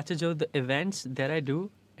अच्छा जो the events that I do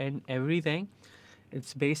and everything,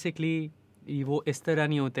 it's basically वो इस तरह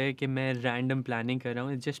नहीं होता है कि मैं रैंडम प्लानिंग कर रहा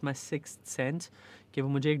हूँ. It's just my sixth sense कि वो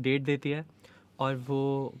मुझे एक डेट देती है और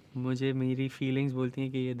वो मुझे मेरी फीलिंग्स बोलती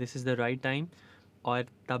हैं कि ये this is the right time, और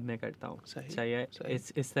तब मैं करता हूँ. सही है.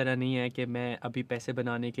 इस तरह नहीं है कि मैं अभी पैसे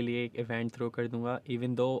बनाने के लिए एक इवेंट थ्रो कर दूंगा.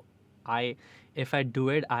 Even though if I do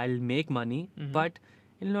it I'll make money, but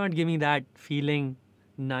it'll not give me that feeling,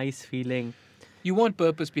 nice feeling. You want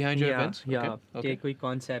purpose behind your events? Yeah. Okay. कि कोई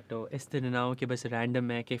कॉन्सेप्ट हो. इस तरह ना हो कि बस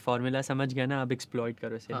रैंडम है कि फार्मूला समझ गया ना अब एक्सप्लॉइट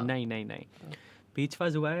करो इसे. हाँ. नहीं. बीच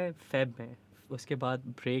फाज हुआ है फेब में, उसके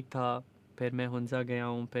बाद ब्रेक था, फिर मैं हुंजा गया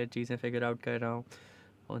हूँ, फिर चीज़ें फिगर आउट कर रहा हूँ,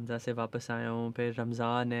 हुंजा से वापस आया हूँ, फिर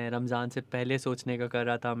रमज़ान है, रमज़ान से पहले सोचने का कर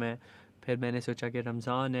रहा था मैं, फिर मैंने सोचा कि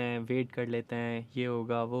रमज़ान है वेट कर लेते हैं, ये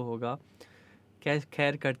होगा वो होगा.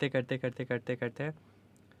 खैर करते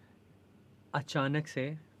अचानक से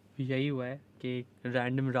यही हुआ है कि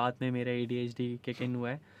रैंडम रात में मेरा ADHD किक इन हुआ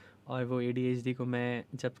है. और वो ADHD को मैं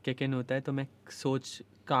जब किक इन होता है तो मैं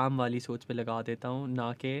काम वाली सोच पे लगा देता हूँ,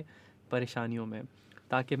 ना कि परेशानियों में,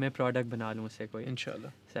 ताकि मैं प्रोडक्ट बना लूँ उससे कोई.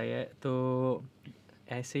 इंशाल्लाह. सही है. तो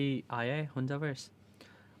ऐसे ही आया है हुंजावर्स,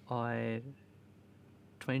 और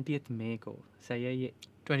 20th मई को. सही है. ये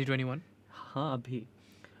 2021. हाँ अभी.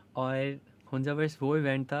 और हुंजावर्स वो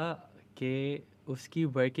इवेंट था कि उसकी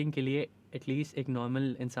वर्किंग के लिए एटलीस्ट एक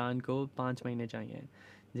नॉर्मल इंसान को 5 महीने चाहिए.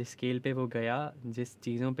 जिस स्केल पे वो गया, जिस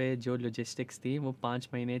चीज़ों पे जो लॉजिस्टिक्स थी, वो 5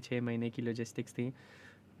 महीने 6 महीने की लॉजिस्टिक्स थी.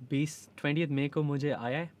 20th मई को मुझे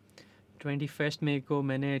आया है. 21st मई को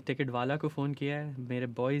मैंने टिकट वाला को फ़ोन किया है. मेरे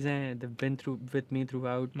बॉयज़ हैं, they've been through with me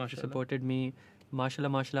throughout, supported me.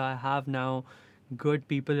 माशाल्लाह I have now good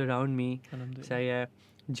people around me. सही है.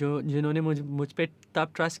 जिन्होंने मुझ पे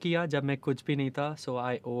तब ट्रस्ट किया जब मैं कुछ भी नहीं था. सो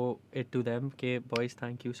आई ओ इट टू देम के boys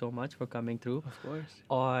thank you so much for coming through.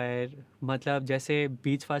 और मतलब जैसे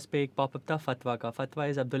बीच फास्ट पे एक पॉपअप था फतवा का. Fatwa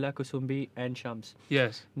is Abdullah Kusumbi and Shams.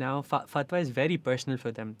 Yes. Now Fatwa is very personal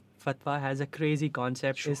for them. Fatwa has a crazy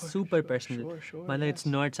concept. It's super personal. Sure. Matlab, it's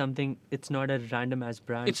not something. It's not a random as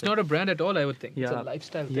brand. It's not a brand at all, I would think. Yeah. It's a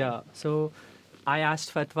lifestyle thing. Yeah. So I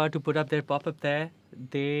asked Fatwa to put up their pop-up there.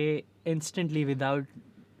 They instantly, without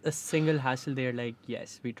a single hassle, they're like,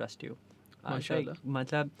 yes, we trust you. Mashallah.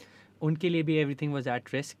 मतलब उनके लिए भी everything was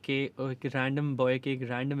at risk कि एक random boy के एक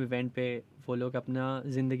random event पे वो लोग अपना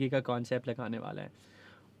ज़िंदगी का concept लगाने वाला है.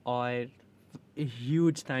 और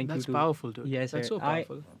huge thank That's you to powerful, dude. Yes, That's sir. so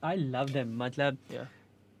powerful. I love them. मतलब Yeah.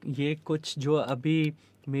 ये कुछ जो अभी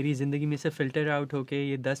मेरी ज़िंदगी में से फ़िल्टर आउट होके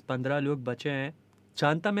ये 10-15 लोग बचे हैं,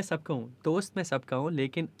 जानता मैं सबका हूँ, दोस्त मैं सबका हूँ,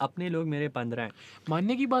 लेकिन अपने लोग मेरे 15 हैं.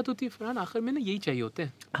 मानने की बात होती है फरहान, आखिर में ना यही चाहिए होते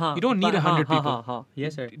हैं. हाँ, You don't need 100 हाँ, people. हाँ,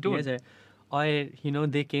 yes sir, You don't. yes sir. और you know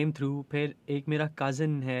they came through. फिर एक मेरा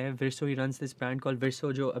cousin है Virso, he runs this brand called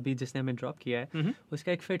Virso, जो अभी जिसने हमें ड्रॉप किया है. Mhm.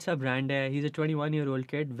 उसका एक फिट सा ब्रांड है. He's a 21-year-old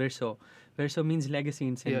kid. Virso. Virso means legacy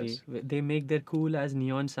in Sindhi. Yes. They make their cool as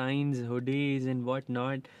neon signs, hoodies and what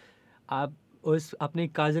not. आप उस अपने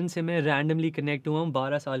cousin से मैं randomly connect हुआ हूँ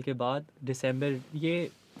 12 साल के बाद. दिसंबर ये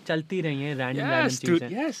चलती रही हैं रैंडम Yes, dude. चीज़ें.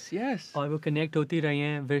 Yes, yes. और वो कनेक्ट होती रही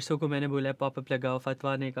हैं. विरसो को मैंने बोला पॉपअप लगाओ,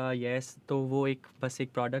 फतवा ने कहा येस, तो वो एक बस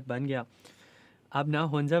एक प्रोडक्ट बन गया. अब ना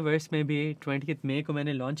हुंजा वर्स में भी 20 मई को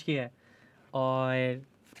मैंने लॉन्च किया है और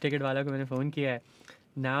टिकट वाला को मैंने फ़ोन किया है.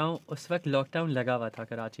 नाउ उस वक्त लॉकडाउन लगा हुआ था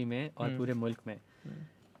कराची में और पूरे मुल्क में.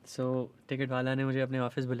 सो टिकट वाला ने मुझे अपने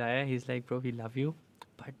ऑफिस बुलाया. He is like bro we love you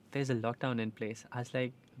but there is a lockdown in place. I was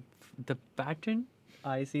like the pattern,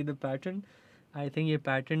 I see the pattern. I think ये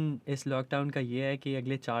पैटर्न इस लॉकडाउन का ये है कि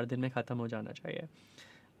अगले 4 दिन में ख़त्म हो जाना चाहिए.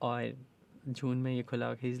 और जून में ये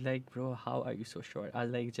खुला. He is like bro how are you so sure. I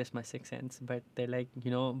like just my six sense. But they like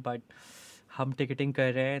you know but हम टिकटिंग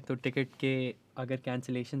कर रहे हैं तो टिकट के अगर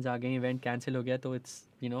कैंसिलेशंस आ गए, इवेंट कैंसिल हो गया तो इट्स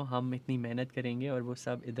यू नो हम इतनी मेहनत करेंगे और वो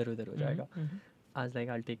सब इधर उधर हो जाएगा. I was like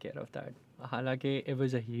I will take care of that. हालांकि it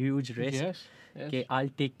was a huge risk Yes. Yes. कि I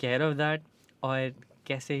will take care of that. और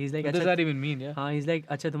कैसे he is like What does अच्छा, that even mean? Yeah. हाँ, is like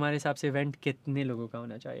अच्छा तुम्हारे हिसाब से इवेंट कितने लोगों का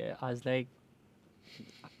होना चाहिए. आई वाज लाइक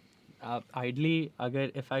आइडली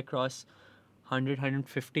अगर if I cross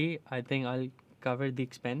 100-150 I think I will cover the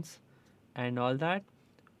expense and all that.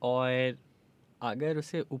 और अगर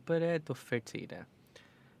उससे ऊपर है तो फिट सीट है.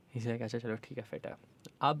 इज़ लाइक अच्छा चलो ठीक है फिट है.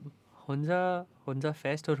 अब हुंजा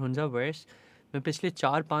फेस्ट और हुंजा वर्स मैं पिछले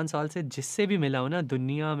 4-5 साल से जिससे भी मिला हूँ ना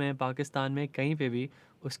दुनिया में, पाकिस्तान में, कहीं पे भी,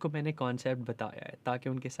 उसको मैंने कॉन्सेप्ट बताया है ताकि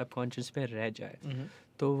उनके सबकॉन्शियस पे रह जाए.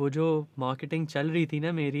 तो वो जो मार्केटिंग चल रही थी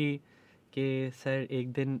ना मेरी कि सर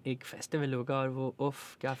एक दिन एक फेस्टिवल होगा और वो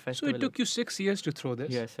उफ क्या So festival. it took you 6 years to throw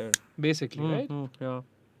this, yes sir. basically, right? yeah.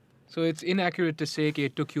 So it's inaccurate to say कि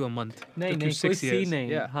it took you a month. नहीं took नहीं you कोई 6 years. सी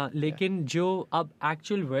नहीं. Yeah. हाँ, लेकिन जो अब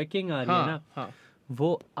एक्चुअल वर्किंग आ रही है ना हाँ.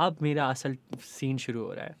 वो अब मेरा असल सीन शुरू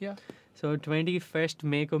हो रहा है. Yeah. सो 21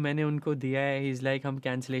 मई को मैंने उनको दिया है. इज़ लाइक हम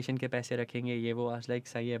कैंसिलेशन के पैसे रखेंगे ये वो. आज लाइक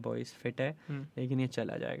सही है बॉयज़ फिट है लेकिन ये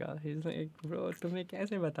चला जाएगा. इज़ लाइक ब्रो तुम्हें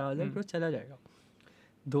कैसे बताओ. लाइक ब्रो चला जाएगा.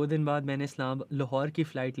 2 दिन बाद मैंने लाहौर की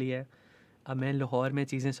फ़्लाइट ली है. अब मैं लाहौर में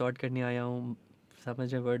चीज़ें सॉर्ट करने आया हूँ.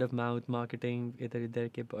 समझ रहे वर्ड ऑफ माउथ मार्केटिंग इधर इधर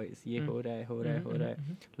के बॉयज़ ये हो रहा है.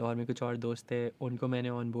 लाहौर में कुछ और दोस्त थे उनको मैंने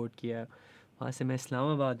ऑन बोर्ड किया. वहाँ से मैं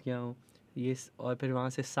इस्लामाबाद गया हूँ ये और फिर वहाँ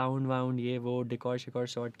से साउंड वाउंड ये वो डिकॉर शिकॉर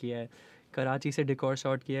शॉट किया है. कराची से डिकॉर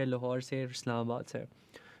शॉट किया है, लाहौर से, इस्लामाबाद से.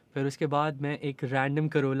 फिर उसके बाद मैं एक रैंडम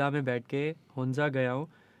करोला में बैठ के हुंजा गया हूँ.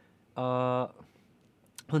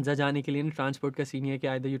 हुंजा जाने के लिए ट्रांसपोर्ट का सीन है कि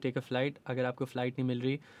either you take a flight. अगर आपको फ़्लाइट नहीं मिल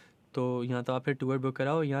रही तो यहाँ तो आप फिर टूर बुक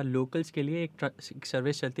कराओ. यहाँ लोकल्स के लिए एक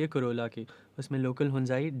सर्विस चलती है करोला की. उसमें लोकल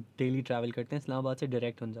हुंजाई डेली ट्रैवल करते हैं इस्लामाबाद से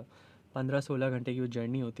डायरेक्ट हुंजा. 15-16 घंटे की वो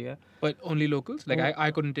जर्नी होती है. But only locals? Like I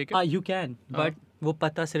couldn't take it? You can बट वो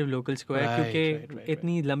पता सिर्फ लोकल्स को है Right, क्योंकि right.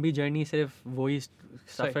 इतनी लंबी जर्नी सिर्फ वही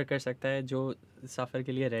सफ़र कर सकता है जो सफ़र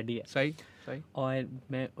के लिए रेडी है. सही. और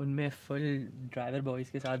मैं उनमें फुल ड्राइवर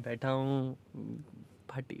बॉयज़ के साथ बैठा हूँ.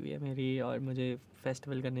 फटी हुई है मेरी और मुझे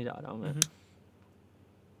फेस्टिवल करने जा रहा हूँ मैं.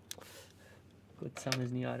 कुछ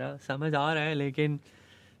समझ नहीं आ रहा. समझ आ रहा है लेकिन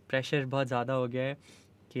प्रेशर बहुत ज़्यादा हो गया है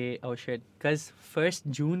कि ओ शिट. बिकॉज 1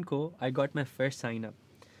 जून को I got my first sign up.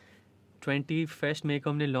 21 मई को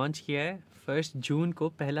हमने लॉन्च किया है. 1 जून को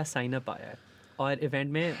पहला साइन अप आया है और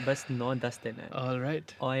इवेंट में बस 9-10 दिन है. All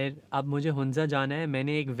right. और अब मुझे हुंजा जाना है.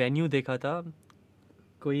 मैंने एक वेन्यू देखा था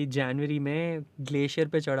कोई जनवरी में, ग्लेशियर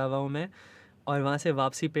पे चढ़ा हुआ हूँ मैं और वहाँ से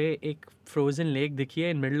वापसी पे एक फ्रोज़न लेक दिखी है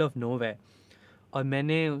इन मिडल ऑफ नोवेयर. और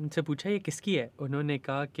मैंने उनसे पूछा ये किसकी है. उन्होंने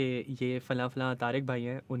कहा कि ये फ़लाँ तारिक भाई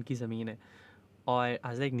हैं उनकी ज़मीन है. और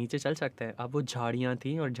आज लाइक नीचे चल सकते हैं. अब वो झाड़ियाँ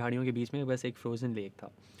थी और झाड़ियों के बीच में बस एक फ्रोज़न लेक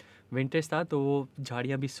था. विंटर्स था तो वो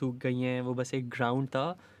झाड़ियाँ भी सूख गई हैं. वो बस एक ग्राउंड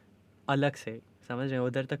था अलग से. समझ रहे हैं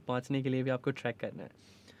उधर तक पहुँचने के लिए भी आपको ट्रैक करना है.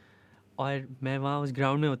 और मैं वहाँ उस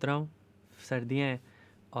ग्राउंड में उतरा हूँ. सर्दियाँ हैं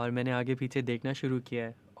और मैंने आगे पीछे देखना शुरू किया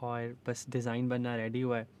है और बस डिज़ाइन बनना रेडी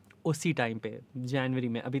हुआ है. उसी टाइम पे जनवरी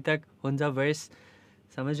में अभी तक हुंजा वर्स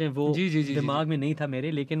समझ रहे हैं वो जी, दिमाग में नहीं था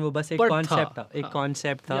मेरे. लेकिन वो बस एक पर कॉन्सेप्ट था. था. एक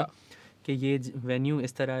कॉन्सेप्ट था कि ये वेन्यू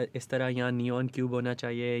इस तरह यहाँ नियॉन क्यूब होना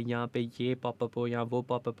चाहिए. यहाँ पे ये पॉपअप हो, यहाँ वो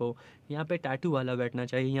पॉपअप हो. यहाँ पे टैटू वाला बैठना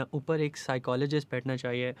चाहिए. यहाँ ऊपर एक साइकोलॉजिस्ट बैठना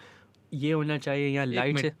चाहिए. ये होना चाहिए यहाँ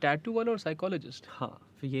लाइट से. टैटू वाला और साइकोलॉजिस्ट? हाँ,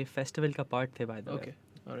 ये फेस्टिवल का पार्ट थे bye the way. Okay.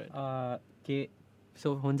 All right. कि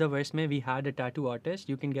सो हुंजा वर्स में we had a tattoo artist.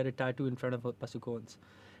 You can get a tattoo in front of पसुकोन्स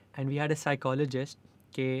and we had a psychologist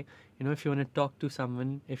कि you know if you want to talk to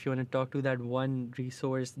someone, if you want to talk to that one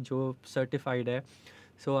resource जो certified है,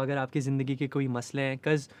 so अगर आपकी ज़िंदगी के कोई मसले हैं,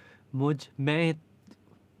 cause मैं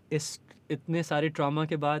इस इतने सारे ट्रॉमा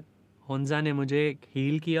के बाद हुंजा ने मुझे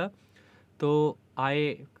हील किया, तो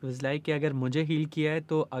आई वाज लाइक कि अगर मुझे हील किया है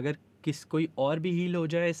तो अगर कोई और भी हील हो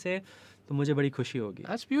जाए इससे तो मुझे बड़ी खुशी होगी.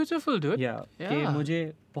 That's beautiful, dude. कि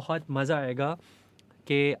मुझे बहुत मज़ा आएगा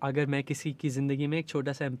कि अगर मैं किसी की ज़िंदगी में एक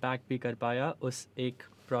छोटा सा इम्पैक्ट भी कर पाया उस एक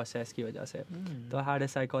प्रोसेस की वजह से. तो आई had a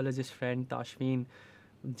psychologist friend Tashfeen,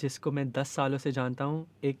 जिसको मैं 10 सालों से जानता हूँ.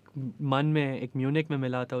 एक म्यूनिक में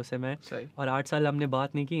मिला था उसे मैं, और 8 साल हमने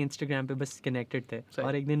बात नहीं की, इंस्टाग्राम पे बस कनेक्टेड थे.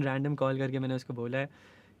 और एक दिन रैंडम कॉल करके मैंने उसको बोला है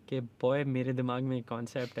कि बॉय मेरे दिमाग में एक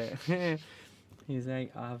कॉन्सेप्ट है. He's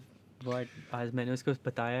like, what? आज मैंने उसको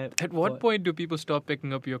बताया. At what point do people stop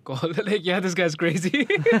picking up your call? Like, yeah, this guy's crazy.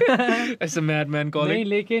 That's a madman calling. नहीं,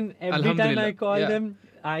 लेकिन every time I call them,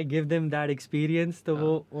 I give them that experience, तो वो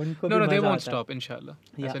उनको भी मजा आता है. No, they won't stop, inshallah.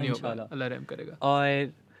 Yeah, inshallah. अल्लाह रहम करेगा.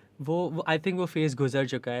 और वो I think वो फेज गुजर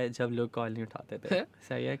चुका है जब लोग कॉल नहीं उठाते थे.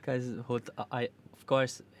 सही है, cause of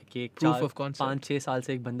course कि 5-6 साल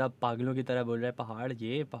से एक बंदा पागलों की तरह बोल रहा है पहाड़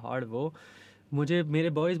ये पहाड़ वो. मुझे मेरे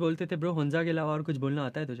बॉयज़ बोलते थे ब्रो हुंजा के अलावा और कुछ बोलना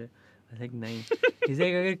आता है तुझे? लाइक नहीं. इज़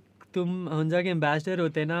लाइक अगर तुम हुंजा के एम्बेसडर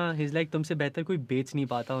होते ना, इज़ लाइक तुमसे बेहतर कोई बेच नहीं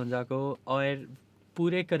पाता हुंजा को. और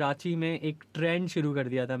पूरे कराची में एक ट्रेंड शुरू कर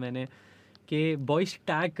दिया था मैंने कि बॉयज़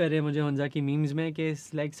टैग कर रहे हैं मुझे हुंजा की मीम्स में कि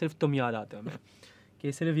लाइक सिर्फ तुम याद आते हो, मैं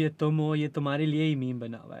कि सिर्फ ये तुम हो, ये तुम्हारे लिए ही मीम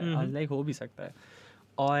बना हुआ है. आज लाइक हो भी सकता है.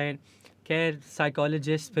 और खैर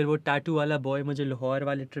साइकोलॉजिस्ट, फिर वो टैटू वाला बॉय मुझे लाहौर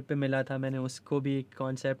वाले ट्रिप पे मिला था, मैंने उसको भी एक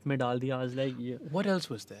कॉन्सेप्ट में डाल दिया. आज लाइक ये What else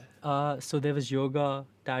was there? So there was yoga,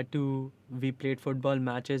 tattoo, we played football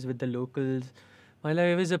matches with the locals. Well,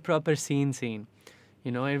 it was a proper scene.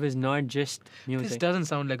 You know, it was not just music. This doesn't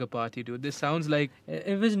sound like a party, dude. This sounds like...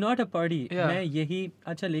 It was not a party. Yeah. मैं यही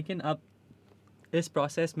अच्छा, लेकिन अब इस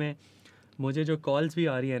process में मुझे जो calls भी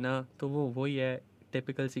आ रही है ना, तो वो वही है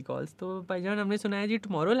टिपिकल सी कॉल्स. तो भाईजान हमने सुना है जी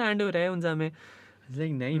टुमारो लैंड हो रहा है हुंजा में.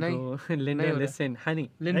 Like नहीं bro, Linda, listen, honey,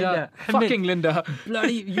 Linda, fucking Linda,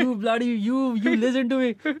 bloody you listen to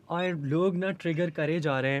me. और लोग ना ट्रिगर करे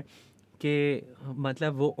जा रहे हैं कि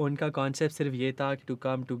मतलब वो उनका कॉन्सेप्ट सिर्फ ये था कि to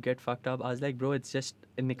come to get fucked up. आज like bro it's just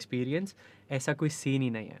an experience, ऐसा कोई सीन ही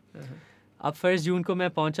नहीं है. अब 1 जून को मैं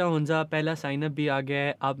पहुंचा हुंजा, पहला साइन अप भी आ गया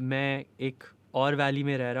है. अब मैं एक और वैली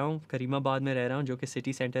में रह रहा हूँ, करीमाबाद में रह रहा हूँ, जो कि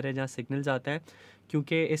सिटी सेंटर है जहाँ सिग्नल्स आता है.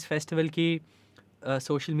 क्योंकि इस फेस्टिवल की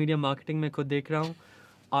सोशल मीडिया मार्केटिंग में खुद देख रहा हूँ,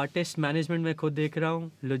 आर्टिस्ट मैनेजमेंट में खुद देख रहा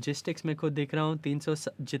हूँ, लॉजिस्टिक्स में खुद देख रहा हूँ. 300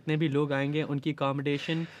 जितने भी लोग आएंगे उनकी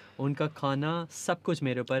अकोमोडेशन, उनका खाना, सब कुछ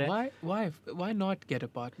मेरे ऊपर है. Why not get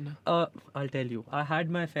a partner? I'll tell you, I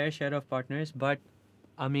had my fair share of partners, but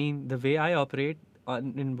I mean the way I operate,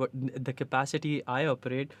 in the capacity I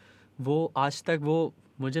operate, वो आज तक वो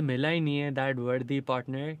मुझे मिला ही नहीं है that worthy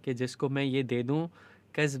partner कि जिसको मैं ये दे दूँ.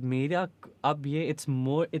 Cause मेरा अब ये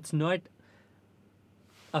it's not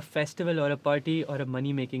a festival or a party or a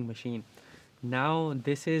money making machine. Now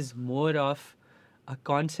this is more of a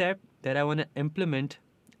concept that I want to implement,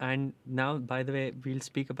 and now by the way we'll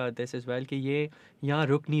speak about this as well कि ये यहाँ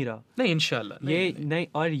रुक नहीं रहा. नहीं, इंशाल्लाह ये नहीं,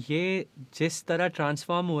 और ये जिस तरह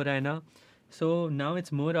ट्रांसफॉर्म हो रहा है ना, so now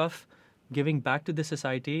it's more of giving back to the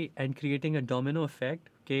society and creating a domino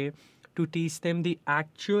effect के to teach them the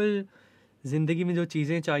actual ज़िंदगी में जो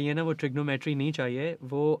चीज़ें चाहिए ना, वो ट्रिग्नोमेट्री नहीं चाहिए,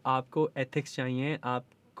 वो आपको एथिक्स चाहिए,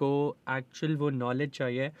 आपको एक्चुअल वो नॉलेज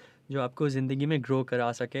चाहिए जो आपको ज़िंदगी में ग्रो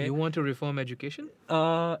करा सके. You want to reform education?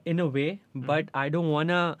 In a way, but I don't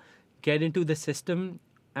wanna get into the system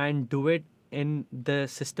and do it in the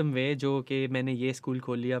system way जो कि मैंने ये स्कूल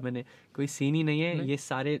खोल लिया, मैंने कोई सीन ही नहीं है. ये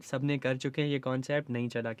सारे सब ने कर चुके हैं, ये कॉन्सेप्ट नहीं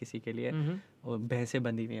चला किसी के लिए, और भैंसें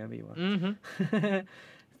बंधी हुई हैं अभी वहाँ.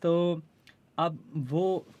 तो अब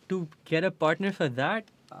वो to get a partner for that,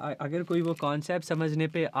 अगर कोई वो कॉन्सेप्ट समझने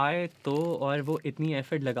पे आए तो, और वो इतनी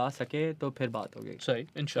एफर्ट लगा सके, तो फिर बात हो गई. सही,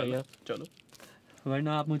 इंशाल्लाह. चलो,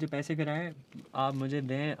 वरना आप मुझे पैसे कराएं, आप मुझे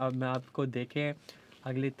दें, अब मैं आपको देखें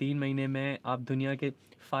अगले 3 महीने में आप दुनिया के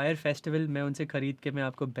फायर फेस्टिवल में उनसे ख़रीद के मैं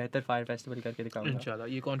आपको बेहतर फायर फेस्टिवल करके दिखाऊंगा. इंशाल्लाह.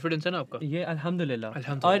 ये कॉन्फिडेंस है ना आपका? ये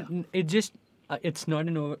अल्हम्दुलिल्लाह. और it just it's not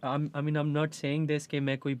an I mean I am not saying this कि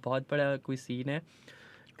मैं कोई बहुत बड़ा कोई सीन है.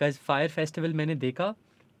 बिकॉज फायर फेस्टिवल मैंने देखा,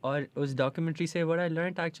 और उस डॉक्यूमेंट्री से what I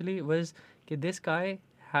learned actually was कि this guy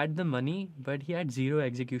had the money but he had zero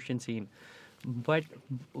execution scene. But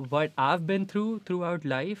what I have been through out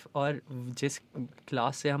life, और जिस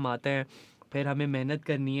क्लास से हम आते हैं, फिर हमें मेहनत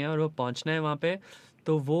करनी है और वो पहुंचना है वहाँ पे,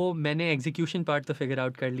 तो वो मैंने एग्जीक्यूशन पार्ट तो फिगर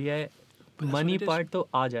आउट कर लिया है, मनी पार्ट तो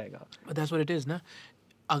आ जाएगा. But that's what it is ना.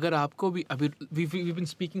 अगर आपको भी अभी we've been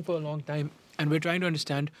speaking for a long time and we're trying to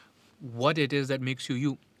understand what it is that makes you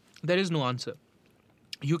you, there is no answer.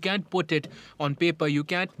 You can't put it on paper. You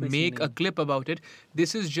can't make a clip about it.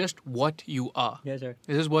 This is just what you are. Yes, sir.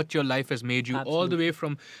 This is what your life has made you, all the Absolutely. way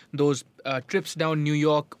from those trips down New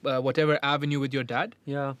York, whatever avenue with your dad,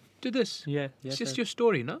 Yeah. to this. Yeah. It's Yes, just sir. your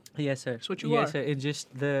story, no? Yes, sir. It's what you yes, are. sir. It's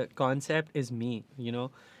just the concept is me, you know.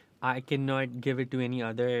 I cannot give it to any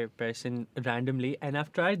other person randomly. And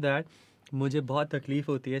I've tried that. मुझे बहुत तकलीफ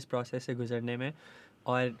होती है इस process से गुजरने में,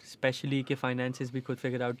 और स्पेशली कि फाइनेंसेस भी खुद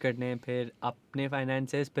फिगर आउट करने हैं, फिर अपने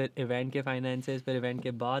फाइनेंसेस, फिर इवेंट के फाइनेंसेस, फिर इवेंट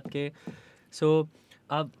के बाद के. सो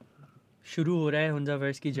अब शुरू हो रहा है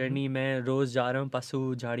हुंजावर्स की जर्नी. मैं रोज़ जा रहा हूँ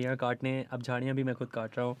पशु झाड़ियाँ काटने. अब झाड़ियाँ भी मैं खुद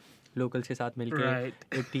काट रहा हूँ लोकल्स के साथ मिलके. Right.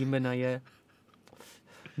 एक टीम बनाई है.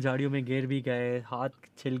 झाड़ियों में गिर भी गए, हाथ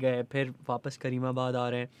छिल गए, फिर वापस करीमाबाद आ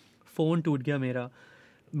रहे हैं. फ़ोन टूट गया मेरा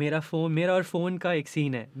और फ़ोन का एक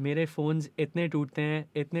सीन है. मेरे फ़ोन्स इतने टूटते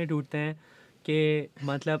हैं कि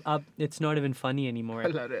मतलब अब it's not even funny any more.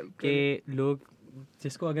 अल्लाह रहम करे। कि लोग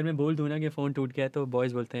जिसको अगर मैं बोल दूँ ना कि फ़ोन टूट गया तो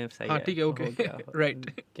बॉयज़ बोलते हैं सही हाँ, है, ठीक है, okay. हो गया. Right.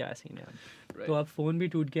 क्या सीन है अब. Right. तो अब फ़ोन भी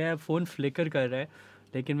टूट गया है, फ़ोन फ्लिकर कर रहा है,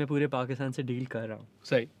 लेकिन मैं पूरे पाकिस्तान से डील कर रहा हूँ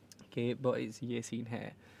सही. कि बॉयज़ ये सीन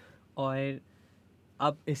है. और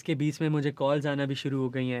अब इसके बीच में मुझे कॉल्स आना भी शुरू हो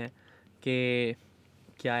गई हैं कि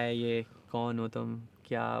क्या है ये, कौन हो तुम,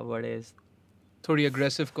 क्या व्हाट इज़. थोड़ी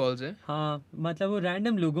aggressive calls है. हाँ, मतलब वो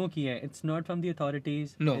रैंडम लोगों की है. It's not from the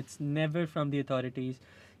authorities. No. It's never from the authorities.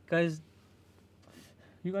 Because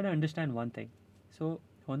you got to understand one thing. So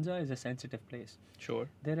Hunza is a sensitive place. Sure.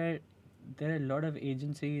 There are a lot of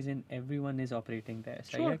agencies and everyone is operating there.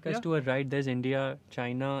 Sure, Because yeah. to our right there's India,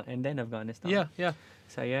 China and then Afghanistan. Yeah.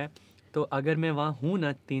 सही है. तो अगर मैं वहाँ हूँ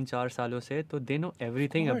ना 3-4 सालों से, तो they know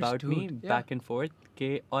everything Of course, about me dude, back and forth.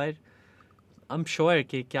 के और I'm sure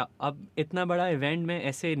कि क्या अब इतना बड़ा इवेंट मैं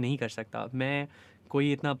ऐसे नहीं कर सकता. मैं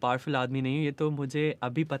कोई इतना पावरफुल आदमी नहीं हूँ. ये तो मुझे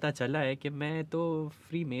अभी पता चला है कि मैं तो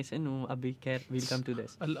फ्री मेसन हूँ अभी. खैर we'll come to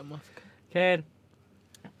this. अल्लाह माफ करे. खैर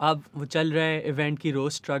अब वो चल रहा है इवेंट की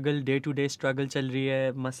रोज़ struggle, day to day struggle चल रही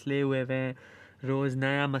है. मसले हुए हुए हैं, रोज़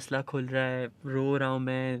नया मसला खुल रहा है. रो रहा हूँ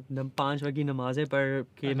मैं. 5 वक्त की नमाज़ें पढ़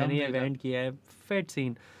के मैंने ये अल्हम्दुलिल्लाह. इवेंट किया है. फिट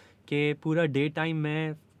सीन कि पूरा डे टाइम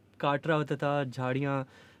मैं काट रहा होता था झाड़ियाँ.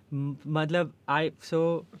 मतलब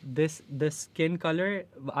the skin colour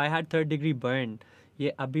I had 3rd degree burn. ये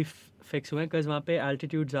अभी फिक्स हुआ है बिकॉज वहाँ पे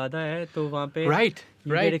एल्टीट्यूड ज़्यादा है, तो वहाँ पे Right.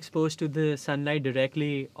 you get Right. exposed to the sunlight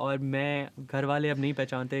directly. और मैं घर वाले अब नहीं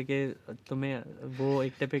पहचानते कि तुम्हें वो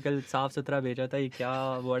एक टिपिकल साफ़ सुथरा भेजा था, ये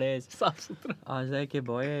क्या बड़े साफ सुथरा. आज है कि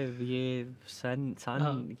बॉय ये सन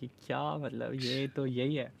हाँ. कि क्या मतलब ये तो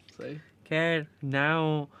यही है. सही. खैर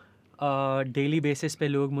नाउ डेली बेसिस पे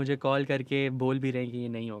लोग मुझे कॉल करके बोल भी रहे हैं कि ये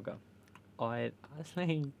नहीं होगा. और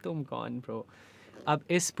नहीं, तुम कौन ब्रो. अब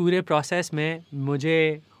इस पूरे प्रोसेस में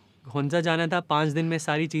मुझे हुंजा जाना था. 5 दिन में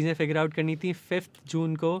सारी चीज़ें फिगर आउट करनी थी. 5th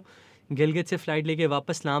जून को गिलगित से फ़्लाइट लेके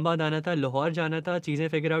वापस इस्लामाबाद आना था. लाहौर जाना था, चीज़ें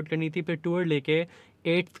फिगर आउट करनी थी. फिर टूर लेके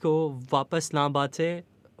 8th को वापस इस्लामाबाद से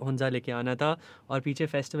हुंजा लेके आना था, और पीछे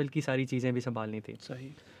फेस्टिवल की सारी चीज़ें भी संभालनी थी.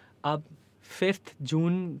 सही. अब 5th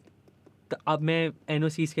जून अब मैं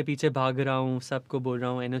NOCs के पीछे भाग रहा हूँ, सबको बोल रहा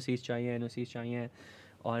हूँ NOCs चाहिए.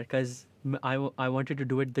 और because I wanted to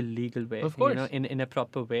do it the legal way, Of course. you know, in a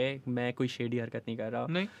proper way. मैं कोई शेडी हरकत नहीं कर रहा.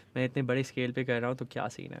 नहीं. मैं इतने बड़े स्केल पे कर रहा हूँ, तो क्या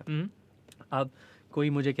सीन है. हम्म. अब कोई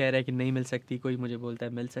मुझे कह रहा है कि नहीं मिल सकती, कोई मुझे बोलता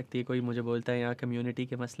है मिल सकती है, कोई मुझे बोलता है यहाँ कम्युनिटी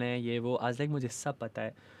के मसले हैं, ये वो. आज तक मुझे सब पता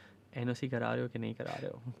है NOC करा रहे हो कि नहीं करा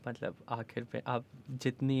रहे हो. मतलब आखिर पे अब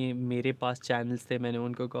जितनी मेरे पास चैनल्स थे मैंने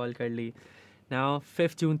उनको कॉल कर ली. नाउ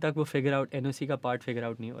 5th जून तक वो फिगर आउट NOC का पार्ट फिगर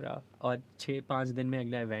आउट नहीं हो रहा, और 6-5 दिन में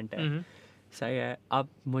अगला इवेंट है. हम्म. सही है. अब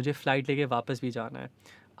मुझे फ़्लाइट लेके वापस भी जाना है.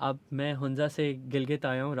 अब मैं हुंजा से गिलगित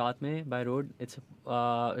आया हूँ रात में by road. It's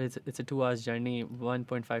a 2 hours journey,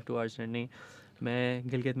 1.5-2 hours journey. मैं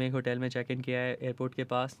गिलगित में एक होटल में चेक इन किया है एयरपोर्ट के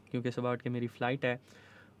पास, क्योंकि सुबह उठ के मेरी फ़्लाइट है.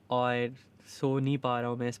 और सो नहीं पा रहा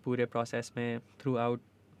हूँ मैं इस पूरे प्रोसेस में थ्रू आउट,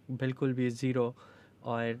 बिल्कुल भी ज़ीरो.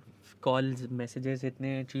 और कॉल्स, मैसेजेस,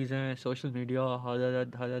 इतने चीज़ें, सोशल मीडिया,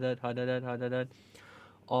 हद.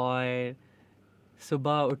 और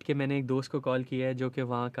सुबह उठ के मैंने एक दोस्त को कॉल किया है जो कि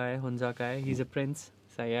वहाँ का है, हुंजा का है. He is a prince.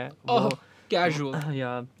 सही है. ओह, casual.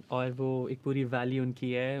 या और वो एक पूरी वैली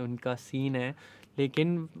उनकी है, उनका सीन है.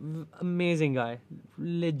 लेकिन अमेजिंग गाय,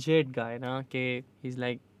 लेजिट गाय ना, कि ही इज़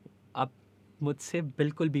लाइक, अब मुझसे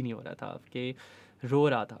बिल्कुल भी नहीं हो रहा था कि रो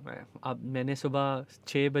रहा था मैं. अब मैंने सुबह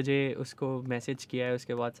 6 बजे उसको मैसेज किया है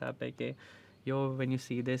उसके व्हाट्सएप पे कि yo, when you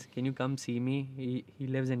see this, can you come see me? He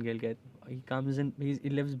lives in Gilgit. He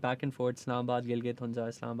lives back and forth, Islamabad, Gilgit, Hunza,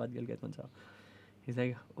 Islamabad, Gilgit, Hunza. He's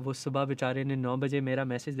like, वो सुबह बेचारे ने 9 बजे मेरा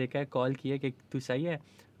मैसेज देखा है, कॉल किया कि तू सही है.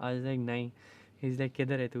 I was like, नहीं. he's like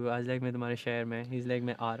किधर है तू? I was like मैं तुम्हारे शहर में. He's like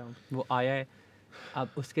मैं आ रहा हूँ. वो आया है. अब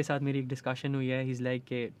उसके साथ मेरी एक डिस्कशन हुई है. He's like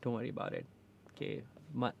कि don't worry about it. कि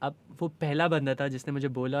अब वो पहला बंदा था जिसने मुझे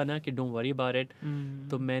बोला ना कि don't worry about it.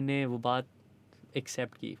 तो मैंने वो बात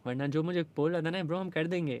एक्सेप्ट की. वरना जो मुझे बोल रहा था ना ब्रो हम कर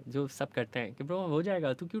देंगे जो सब करते हैं कि ब्रो हो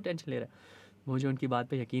जाएगा तू क्यों टेंशन ले रहा है. मुझे उनकी बात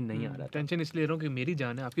पे यकीन नहीं आ रहा था. टेंशन इसलिए ले रहा हूँ कि मेरी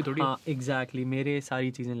जान है आपकी थोड़ी. हाँ एग्जैक्टली मेरे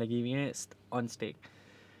सारी चीज़ें लगी हुई हैं ऑन स्टेक.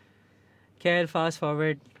 खैर फास्ट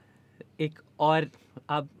फॉरवर्ड एक और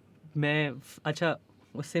अब मैं अच्छा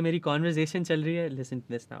उससे मेरी कॉन्वर्जेसन चल रही है. Listen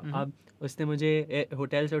to this now. अब उसने मुझे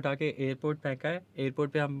होटल से उठा के एयरपोर्ट फेंका है.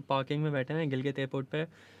 एयरपोर्ट पे हम पार्किंग में बैठे हैं गिलगित एयरपोर्ट पे.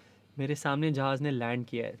 मेरे सामने जहाज़ ने लैंड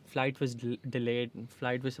किया है. Flight was delayed.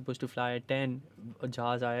 Flight was suppose to fly at 10.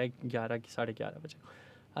 जहाज़ आया 11 साढ़े 11 बजे.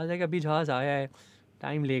 आज अभी जहाज़ आया है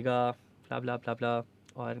टाइम लेगा ब्ला ब्ला ब्ला ब्ला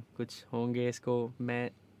और कुछ होंगे इसको. मैं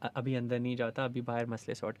अभी अंदर नहीं जाता अभी बाहर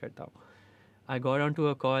मसले सॉर्ट करता हूँ. I got on to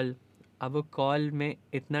a call. अब वो कॉल में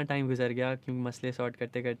इतना टाइम गुजर गया क्योंकि मसले सॉर्ट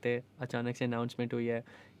करते करते अचानक से अनाउंसमेंट हुई है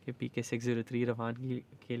कि PK 603 रवानगी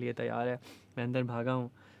के लिए तैयार है. मैं अंदर भागा हूँ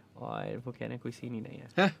और वो कह रहे हैं कोई सीन ही नहीं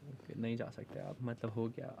है. नहीं जा सकते आप. मतलब हो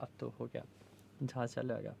गया अब तो हो गया जहाज़ चल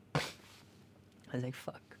जाएगा. I like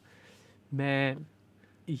fuck. मैं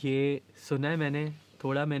ये सुना है मैंने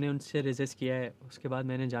थोड़ा मैंने उनसे रेजिस्ट किया है. उसके बाद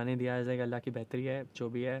मैंने जाने दिया है अल्लाह की बेहतरी है जो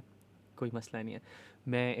भी है कोई मसला नहीं है.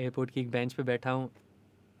 मैं एयरपोर्ट की एक बेंच पे बैठा हूँ.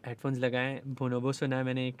 हेडफोन्स लगाएं. बोनोबो सुना है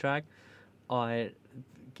मैंने एक ट्रैक और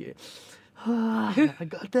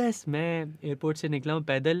मैं एयरपोर्ट से निकला हूँ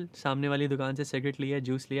पैदल. सामने वाली दुकान से सिगरेट लिया है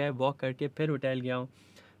जूस लिया है वॉक करके फिर होटल गया हूँ.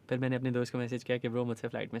 फिर मैंने अपने दोस्त को मैसेज किया कि ब्रो मुझसे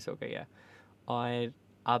फ़्लाइट मिस हो गई है. और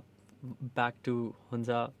अब बैक टू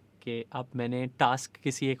हुंजा कि अब मैंने टास्क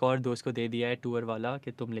किसी एक और दोस्त को दे दिया है टूर वाला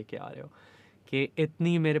कि तुम लेके आ रहे हो. कि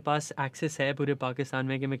इतनी मेरे पास एक्सेस है पूरे पाकिस्तान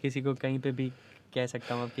में कि मैं किसी को कहीं पे भी कह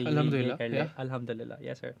सकता हूँ कि ये कर ले. अल्हम्दुलिल्लाह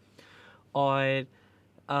यस सर. और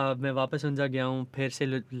मैं वापस उनजा गया हूँ. फिर से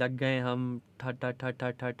लग गए हम ठट ठट ठट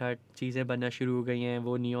ठट ठट ठट चीज़ें बनना शुरू हो गई हैं.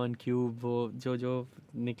 वो नियॉन क्यूब वो जो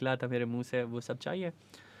निकला था मेरे मुंह से वो सब चाहिए.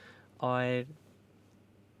 और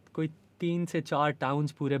कोई 3 से 4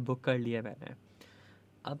 टाउन्स पूरे बुक कर लिए मैंने.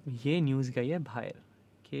 अब ये न्यूज़ गई है बाहर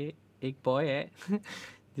कि एक बॉय है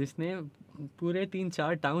जिसने पूरे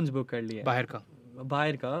 3-4 टाउन्स बुक कर लिए.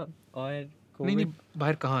 बाहर का और नहीं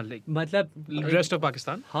बाहर कहाँ लाइक मतलब रेस्ट ऑफ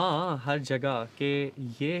पाकिस्तान. हाँ हर जगह के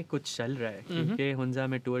ये कुछ चल रहा है क्योंकि हुंजा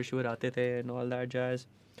में टूर शूर आते थे एंड ऑल दैट जैज़.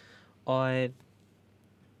 और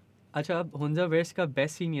अच्छा अब हुंजा वेस्ट का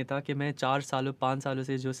बेस्ट सीन ये था कि मैं 5 सालों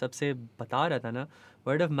से जो सबसे बता रहा था ना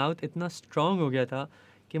वर्ड ऑफ माउथ इतना स्ट्रॉन्ग हो गया था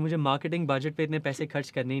कि मुझे मार्केटिंग बजट पे इतने पैसे खर्च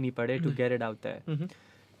करने ही नहीं पड़े to get it out there.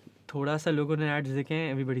 थोड़ा सा लोगों ने एड्स देखे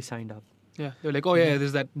हैं everybody signed up. Yeah, they're like, oh yeah,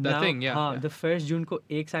 there's that thing. Yeah. हाँ, the 1st June को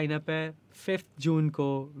एक sign up है. 5th June को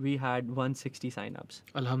we had 160 sign ups.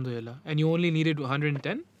 Alhamdulillah. And you only needed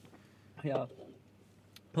 110? Yeah.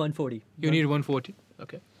 140. You need 140.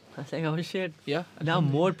 Okay. I was like, oh shit. Yeah. Now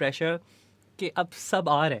more pressure कि अब सब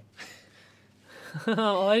आ रहे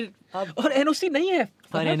और NOC नहीं है.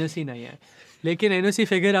 और NOC नहीं है. लेकिन NOC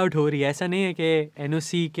फिगर आउट हो रही है. ऐसा नहीं है कि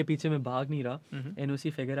NOC के पीछे मैं भाग नहीं रहा.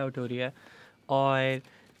 NOC फिगर आउट हो रही है और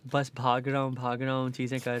बस भाग रहा हूँ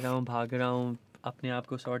चीज़ें कर रहा हूँ भाग रहा हूँ अपने आप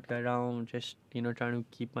को सॉर्ट कर रहा हूँ. Just you know trying to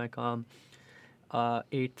keep my काम.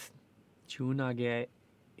 8th जून आ गया है.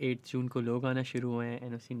 8th जून को लोग आना शुरू हुए हैं.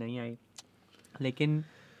 NOC नहीं आई लेकिन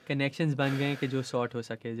कनेक्शंस बन गए कि जो सॉर्ट हो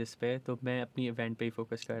सके जिस पे. तो मैं अपनी इवेंट पे ही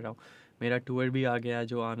फोकस कर रहा हूँ. मेरा टूर भी आ गया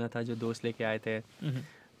जो आना था जो दोस्त लेके आए थे.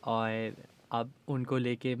 और अब उनको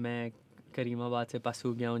लेके मैं करीमाबाद से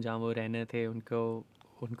पसू गया हूँ जहाँ वो रहने थे.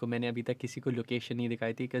 उनको मैंने अभी तक किसी को लोकेशन नहीं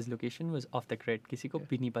दिखाई थी because location was of the grid. किसी को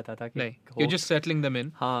भी नहीं पता था कि you're just settling them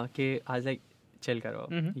in. हाँ कि आज लाइक चिल करो.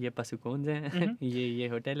 ये पशु कौन हैं ये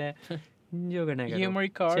होटल है जो करना है ये हमारी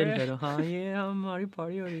कार चिल है. करो. हाँ ये हमारी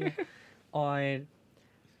पार्टी हो रही है. और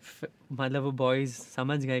मतलब वो बॉयज़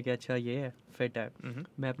समझ गए कि अच्छा ये है फिट है.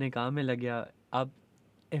 मैं अपने काम में लग गया. अब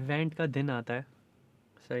इवेंट का दिन आता है.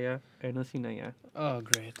 सही है. NOC नहीं है. Oh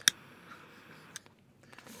great.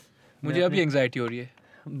 मुझे अभी एंजाइटी हो रही है.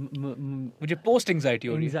 मुझे पोस्ट एंजाइटी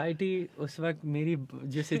हो रही है. एंजाइटी उस वक्त मेरी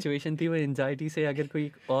जो सिचुएशन थी वो एंजाइटी से अगर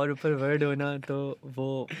कोई और ऊपर वर्ड हो ना तो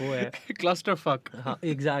वो है क्लस्टर फक. हाँ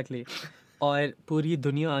एग्जैक्टली. और पूरी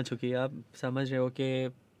दुनिया आ चुकी है. आप समझ रहे हो कि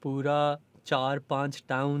पूरा 4-5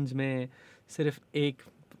 टाउन्स में सिर्फ एक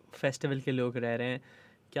फेस्टिवल के लोग रह रहे हैं.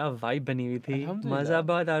 क्या वाइब बनी हुई थी. मज़ा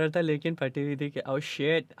बहुत आ रहा था लेकिन फटी हुई थी कि oh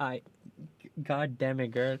shit God damn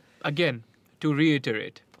it girl. Again, to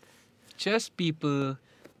reiterate, just people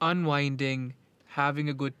unwinding, having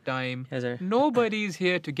a good time. Yes, sir. Nobody's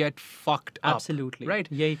here to get fucked up. Absolutely. Right?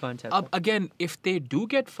 यही concept. Again, if they do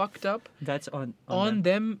get fucked up, that's on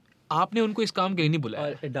them. आपने उनको इस काम के लिए नहीं बुलाया.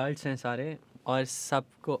 और एडल्ट्स हैं सारे और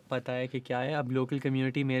सबको पता है कि क्या है. अब लोकल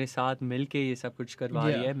कम्युनिटी मेरे साथ मिल के ये सब कुछ करवा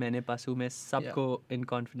रही Yeah. है. मैंने पासू में सबको इन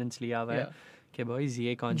कॉन्फिडेंस लिया हुआ है Yeah. कि बॉयज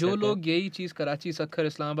ये जो कॉन्सेप्ट लोग यही चीज़ कराची, सक्खर,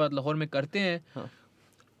 इस्लामाबाद, लाहौर में करते हैं, हाँ.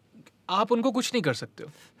 आप उनको कुछ नहीं कर सकते हो.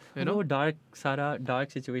 You know? वो डार्क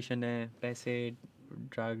सिचुएशन है. पैसे,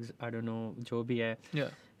 ड्रग्स, आई डोंट नो, जो भी है.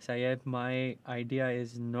 Yeah. Syed, my idea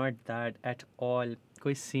is not that at all.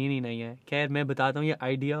 कोई सीन ही नहीं है. खैर मैं बताता हूँ ये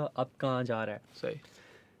आइडिया अब कहाँ जा रहा है. सही.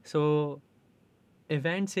 सो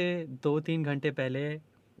इवेंट से 2-3 घंटे पहले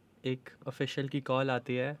एक ऑफिशियल की कॉल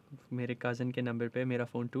आती है मेरे कज़न के नंबर पे. मेरा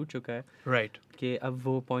फ़ोन टूट चुका है Right. कि अब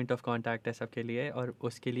वो पॉइंट ऑफ कांटेक्ट है सबके लिए और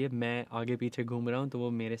उसके लिए मैं आगे पीछे घूम रहा हूँ. तो वो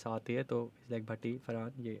मेरे साथ ही है. तो लाइक भट्टी,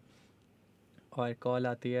 फरहान, ये. और कॉल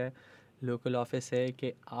आती है लोकल ऑफिस से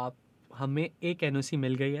कि आप हमें एक एनओसी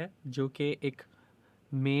मिल गई है जो कि एक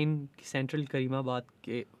मेन सेंट्रल करीमाबाद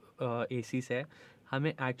के एसी से.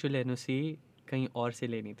 हमें एक्चुअल एनओसी कहीं और से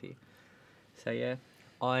लेनी थी. सही है.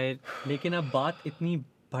 और लेकिन अब बात इतनी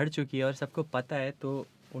बढ़ चुकी है और सबको पता है, तो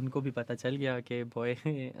उनको भी पता चल गया कि बॉय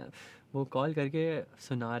वो कॉल करके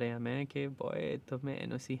सुना रहे हैं हमें कि बॉय तुम्हें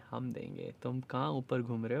एनओसी हम देंगे, तुम कहाँ ऊपर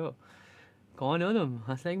घूम रहे हो, कौन हो तुम.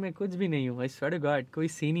 हंस लाइक मैं कुछ भी नहीं हूँ. आई स्वेयर टू गॉड कोई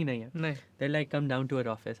सीन ही नहीं है. नहीं. They like come down to our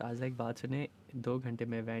office. आज लाइक बात सुने, 2 घंटे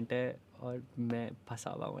में इवेंट है और मैं फंसा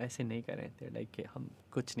हुआ हूँ. ऐसे नहीं करें. दे लाइक कि हम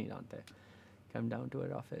कुछ नहीं जानते. कम डाउन टू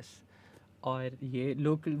अवर ऑफिस. और ये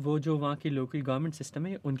लोकल, वो जो वहाँ की लोकल गवर्नमेंट सिस्टम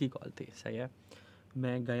है, उनकी कॉल थी. सही है.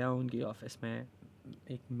 मैं गया उनकी ऑफिस में.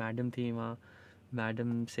 एक मैडम थी वहाँ.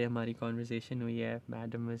 मैडम से हमारी कॉन्वर्जेसन हुई है.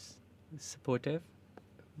 Madam was supportive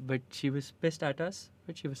but she was pissed at us,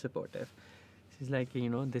 but she was supportive. She is like, you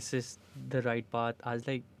know, this is the right path. I was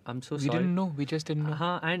like, I am so We sorry. didn't know. We just didn't know.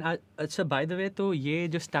 हाँ. And अच्छा, by the way, तो ये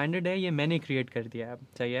जो standard है ये मैंने create कर दिया है.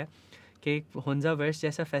 सही है कि हुंजा वर्स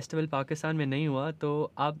जैसा फेस्टिवल पाकिस्तान में नहीं हुआ,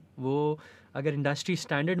 तो अब वो अगर इंडस्ट्री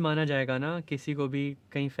स्टैंडर्ड माना जाएगा ना किसी को भी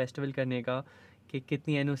कहीं फेस्टिवल करने का, कि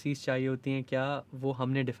कितनी एनओसीज चाहिए होती हैं, क्या, वो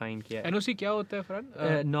हमने डिफाइन किया है. NOC क्या होता है,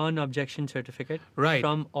 Farhan? Non objection certificate Right.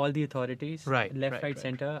 From all the authorities. Right, left, right, right, right.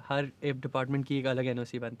 Centre, हर एक डिपार्टमेंट की एक अलग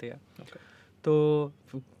एनओसी बनती है. Okay. तो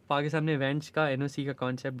पाकिस्तान में इवेंट्स का एनओसी का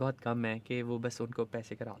कॉन्सेप्ट बहुत कम है कि वो बस उनको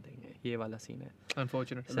पैसे करा देंगे. ये वाला सीन है.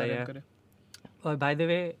 Unfortunate. सही है. करें. और बाय द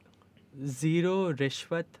वे, ज़ीरो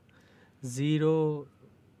रिश्वत, ज़ीरो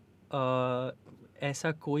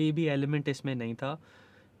ऐसा कोई भी एलिमेंट इसमें नहीं था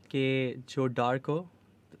कि जो डार्क हो,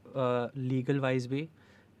 लीगल वाइज भी.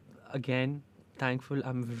 Again thankful,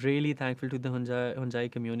 I am really thankful to the Hunzai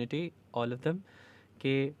community, all of them,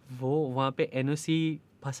 कि वो वहाँ पे एनओसी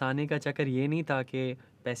फंसाने का चक्कर ये नहीं था कि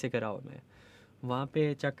पैसे कराओ हमें. वहाँ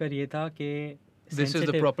पे चक्कर ये था कि This is the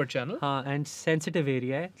sensitive- proper channel. हाँ, एंड सेंसिटिव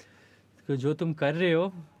एरिया है. तो जो तुम कर रहे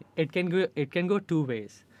हो, इट कैन गो 2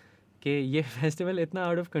 ways. कि ये फेस्टिवल इतना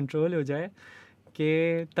आउट ऑफ कंट्रोल हो जाए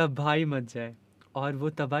कि तबाही मच जाए, और वो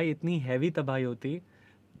तबाही इतनी हैवी तबाही होती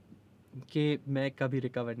कि मैं कभी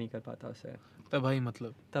रिकवर नहीं कर पाता उससे. तबाही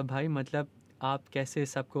मतलब. तबाही मतलब आप कैसे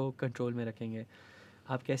सबको कंट्रोल में रखेंगे,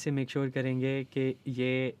 आप कैसे मेक श्योर करेंगे कि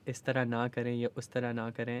ये इस तरह ना करें, ये उस तरह ना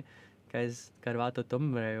करें. कैज करवा तो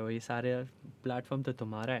तुम रहे हो, ये सारे प्लेटफॉर्म तो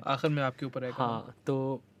तुम्हारा है. आखिर में आपके ऊपर है. हाँ.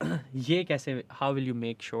 तो ये कैसे, how will you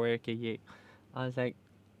make sure कि ये. I was like,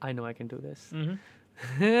 I know I can do this.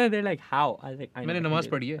 They're like, how? I was like, I know मैंने I can नमाज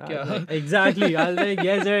do पढ़ी है, this. क्या? I was like, exactly. I was like,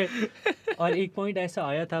 yes sir. और एक point ऐसा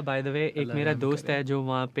आया था, बाय द वे, एक अल्लाह मेरा रहम दोस्त करे. है जो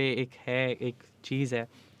वहाँ पे एक चीज़ है,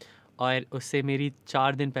 और उससे मेरी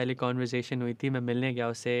 4 दिन पहले कॉन्वर्जेसन हुई थी. मैं मिलने गया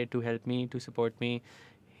उससे, to help me, to support me.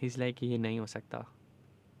 He is like, ये नहीं हो सकता.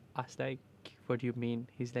 I was like, what you mean?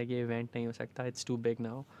 He is like, ये इवेंट नहीं हो सकता, इट्स टू बिग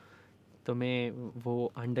नाउ, तुम्हें वो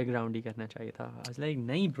अंडरग्राउंड ही करना चाहिए था. आई वाज लाइक,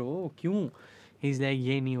 नहीं ब्रो, क्यों? ही इज़ लाइक,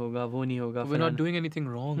 ये नहीं होगा, वो नहीं होगा. We're not doing anything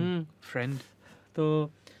wrong, friend.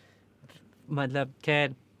 तो मतलब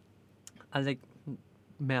खैर, आज लाइक,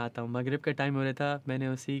 मैं आता हूँ. मगरिब का टाइम हो रहा था. मैंने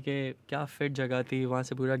उसी के, क्या फिट जगह थी, वहाँ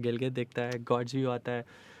से पूरा गिलगित दिखता है, गॉड्स व्यू आता है,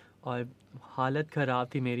 और हालत ख़राब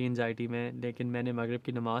थी मेरी एंजाइटी में. लेकिन मैंने मगरिब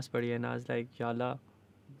की नमाज़ पढ़ी है ना. आज लाइक, या अल्लाह,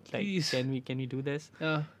 Please. Like can we do this?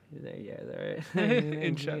 Yeah. Yes sir.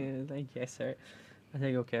 Inshallah. Like, yes sir. I was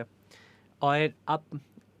like, okay. और अब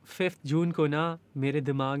 5 जून को ना मेरे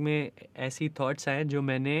दिमाग में ऐसी थॉट्स आए जो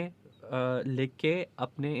मैंने लिख के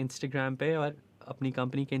अपने इंस्टाग्राम पे और अपनी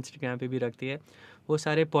कंपनी के इंस्टाग्राम पे भी रख दिए. वो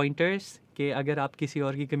सारे पॉइंटर्स कि अगर आप किसी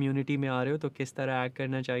और की कम्युनिटी में आ रहे हो तो किस तरह एक्ट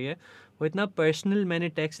करना चाहिए. वो इतना पर्सनल मैंने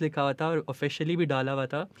टेक्स्ट लिखा हुआ था और ऑफिशियली भी डाला हुआ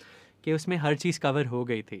था कि उसमें हर चीज़ कवर हो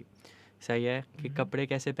गई थी. सही है कि कपड़े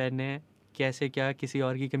कैसे पहनने हैं, कैसे क्या किसी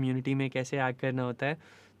और की कम्युनिटी में कैसे एक्ट करना होता है.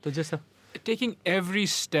 तो जो सब Taking every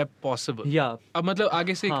step possible. या अब मतलब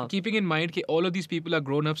आगे से हाँ. keeping in mind कि all of these people are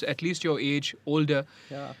grown ups, at least your age, older.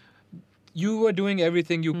 you were doing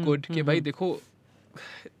everything you could कि भाई देखो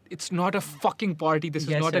it's not a fucking party, this is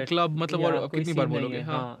Yes, not a sir. club, मतलब और Yeah, कोई कितनी बार scene नहीं बोलोगे? है,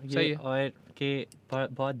 हाँ, ये सही है, और के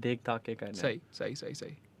बहुत देख ताक के करना है।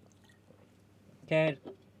 सही। खैर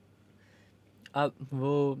अब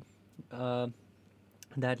वो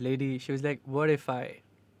that lady, she was like, what if I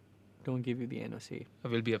don't give you the NOC? I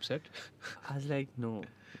will be upset. I was like, no.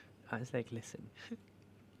 I was like, listen,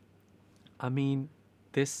 I mean,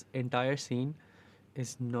 this entire scene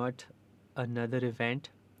is not another event.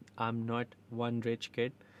 I'm not one rich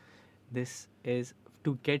kid. This is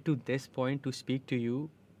to get to this point to speak to you.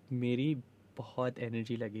 मेरी बहुत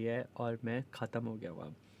energy लगी है और मैं ख़त्म हो गया हुआ,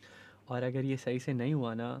 और अगर ये सही से नहीं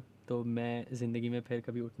हुआ ना तो मैं ज़िंदगी में फिर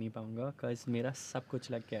कभी उठ नहीं पाऊँगा, बिकॉज मेरा सब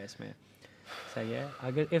कुछ लग गया है इसमें। सही है,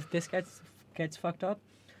 अगर if this gets fucked up,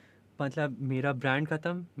 मतलब मेरा ब्रांड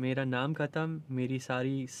ख़त्म, मेरा नाम ख़त्म, मेरी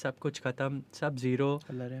सारी सब कुछ ख़त्म, सब ज़ीरो,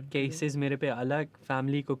 केसेस मेरे पे अलग,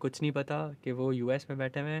 फैमिली को कुछ नहीं पता कि वो यूएस में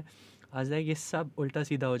बैठे हुए हैं। आज लाइक ये सब उल्टा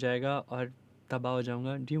सीधा हो जाएगा और तबाह हो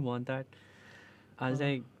जाऊँगा। Do you want that? आज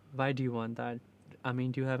like why do you want that? I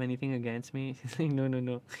mean do you have anything against me?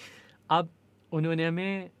 No. अब उन्होंने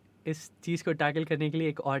हमें इस चीज़ को टैकल करने के लिए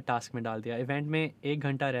एक और टास्क में डाल दिया। इवेंट में 1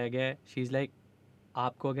 घंटा रह गया है। शी इज़ लाइक,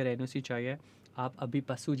 आपको अगर एनओसी चाहिए आप अभी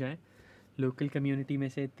पसू जाएं, लोकल कम्युनिटी में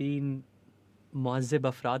से 3 मुअज़्ज़िब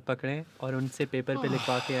अफराद पकड़ें और उनसे पेपर पे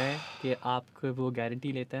लिखवा के आएँ कि आपको वो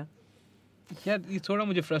गारंटी लेते हैं। यार ये थोड़ा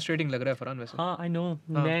मुझे फ्रस्ट्रेटिंग लग रहा है फरहान वैसे। हाँ आई नो,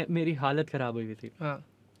 मेरी हालत ख़राब हुई थी, हाँ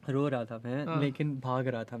रो रहा था मैं, लेकिन भाग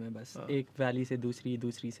रहा था मैं बस, एक वैली से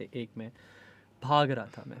दूसरी से एक में भाग रहा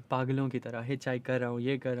था मैं, पागलों की तरह हिच हाइक कर रहा हूँ,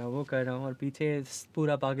 ये कर रहा हूँ, वो कर रहा हूँ, और पीछे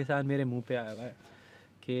पूरा पाकिस्तान मेरे मुंह पे आया हुआ है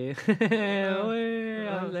कि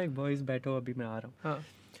ओए लाइक बॉयज़ बैठो अभी मैं आ रहा हूँ।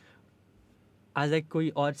 आज लाइक कोई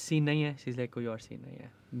और सीन नहीं है, शीज़ लाइक कोई और सीन नहीं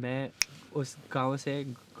है। मैं उस गांव से,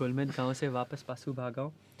 गुलमिद गांव से वापस पासू भागा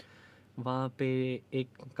हूँ। वहाँ पे एक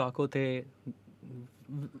काको थे,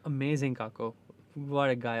 अमेजिंग काको, what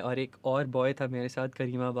a guy, और एक और बॉय था मेरे साथ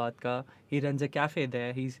करीमाबाद का, he runs a cafe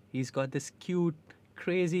there, he's got this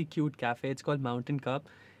crazy cute cafe, it's called Mountain Cup.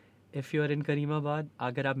 If you are in Karimabad,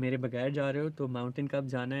 अगर आप मेरे बगैर जा रहे हो तो Mountain Cup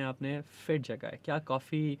जाना है आपने, फिट जगह है, क्या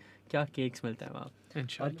कॉफ़ी क्या केक्स मिलते हैं वहाँ,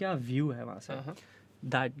 और क्या व्यू है वहाँ से।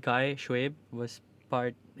 That guy Shoaib was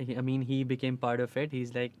part, I mean he became part of it.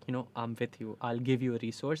 He's like, you know, I'm with you, I'll give you a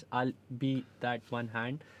resource, I'll be that one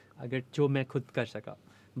hand, अगर जो मैं खुद कर सका,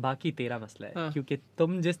 बाकी तेरा मसला है, क्योंकि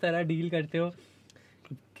तुम जिस तरह डील करते हो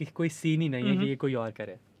कि कोई सीन ही नहीं है कि ये कोई और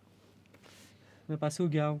करे। मैं पासू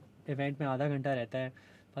गया हूँ, इवेंट में आधा घंटा रहता है,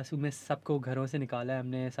 पासू में सबको घरों से निकाला है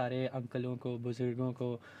हमने, सारे अंकलों को, बुज़ुर्गों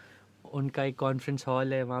को, उनका एक कॉन्फ्रेंस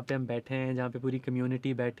हॉल है, वहाँ पे हम बैठे हैं जहाँ पे पूरी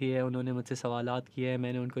कम्युनिटी बैठी है, उन्होंने मुझसे सवालात किए हैं,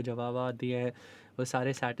 मैंने उनको जवाब दिए हैं, वो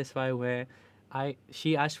सारे सेटिस्फाई हुए हैं।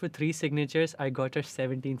 She asked for 3 signatures, I got her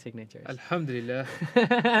 17 signatures. अल्हम्दुलिल्लाह।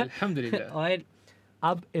 और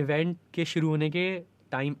अब इवेंट के शुरू होने के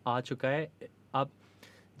टाइम आ चुका है। अब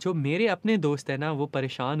जो मेरे अपने दोस्त हैं ना, वो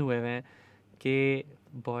परेशान हुए हुए हैं कि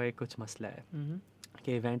बॉय कुछ मसला है,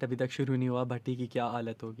 कि इवेंट अभी तक शुरू नहीं हुआ, भट्टी की क्या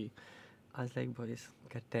हालत होगी। आज लाइक बॉयज़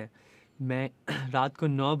करते हैं। मैं रात को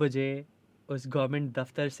 9 बजे उस गवर्नमेंट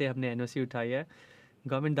दफ्तर से हमने एनओसी उठाई है,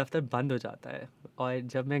 गवर्नमेंट दफ्तर बंद हो जाता है, और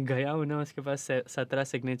जब मैं गया हूँ ना उसके पास 17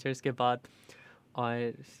 सिग्नेचर्स के बाद,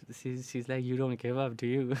 और she's like, you don't give up, do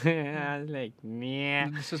you? I was like, yeah,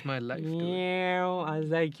 This is my life. yeah. I was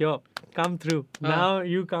like, yo, come through. Now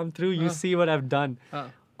you come through, you see what I've done.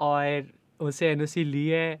 और उसे NOC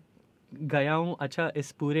लिए गया हूँ। अच्छा,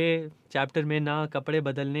 इस पूरे chapter में ना कपड़े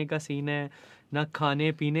बदलने का सीन है, ना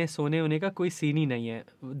खाने पीने सोने होने का कोई सीन ही नहीं है।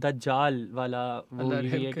 दज्जाल वाला वो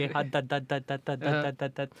ये है कि हद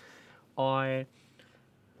दद। और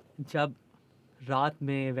जब रात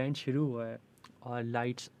में इवेंट शुरू हुआ है और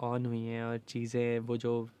लाइट्स ऑन हुई हैं और चीज़ें वो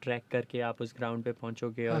जो ट्रैक करके आप उस ग्राउंड पे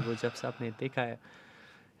पहुंचोगे, और वो जब सबने देखा है,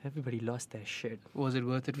 everybody lost their shit. Was it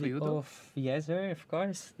worth it for you though? Yes sir, of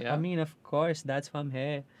course. Yeah. I mean, of course, that's why I'm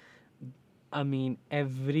here. I mean,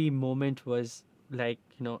 every moment was like,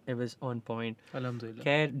 you know, it was on point.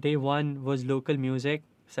 Alhamdulillah. Day 1 was local music,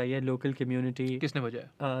 सही है, local community. किसने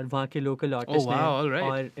बजाया? वहाँ के local artists Oh wow, all right.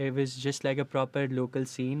 और it was just like a proper local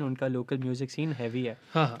scene, उनका local music scene heavy है।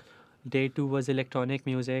 हाँ। Day 2 was electronic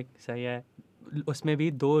music, सही है, उसमें भी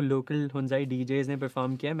 2 local हुंजाई DJs ने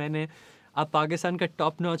परफॉर्म किया। मैंने, अब पाकिस्तान का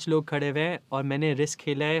टॉप नॉच लोग खड़े हुए हैं और मैंने रिस्क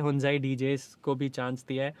खेला है, हुंजाई DJs को भी चांस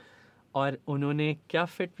दिया है, और उन्होंने क्या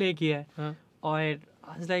फिट प्ले किया है। हाँ। और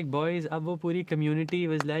I was like, boys, अब वो पूरी कम्युनिटी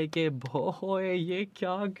was like, बोए ये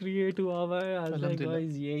क्या क्रिएट हुआ हुआ है। I was like,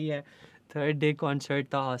 boys, यही है। थर्ड डे कॉन्सर्ट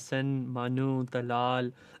था, हसन, मानू,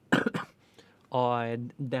 तलाल और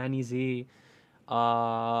डैनी जी,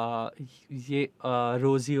 ये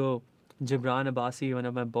रोजियो, Jibran Abbasi, one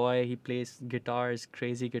of my boy, he plays guitars,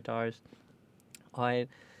 crazy guitars. और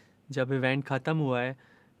जब इवेंट ख़त्म हुआ है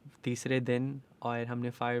तीसरे दिन और हमने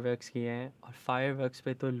फायरवर्क्स किए हैं और फायरवर्क्स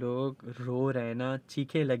पे तो लोग रो रहे हैं ना,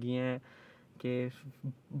 चीखें लगी हैं कि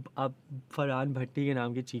अब फरहान भट्टी के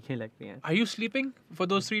नाम की चीखें लग रही हैं. Are you sleeping for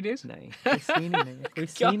those 3 days? नहीं, कोई सीन ही नहीं है, कोई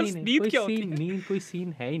क्या सीन ही नहीं, नींद कोई क्या होती सीन नींद कोई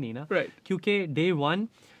सीन है ही नहीं ना. Right. क्योंकि डे 1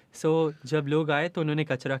 सो जब लोग आए तो उन्होंने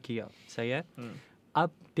कचरा किया, सही है.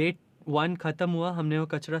 अब डे 1 ख़त्म हुआ, हमने वो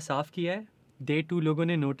कचरा साफ़ किया है. डे 2 लोगों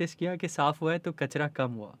ने नोटिस किया कि साफ़ हुआ है तो कचरा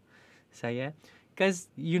कम हुआ, सही है. बिकॉज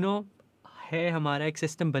यू नो है हमारा एक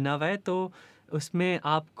सिस्टम बना हुआ है तो उसमें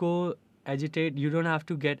आपको agitate, you don't have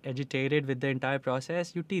to get agitated with the entire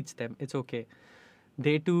process, you teach them, it's okay.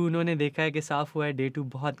 Day 2 उन्होंने देखा है कि साफ़ हुआ है, डे 2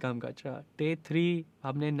 बहुत कम कचरा. डे 3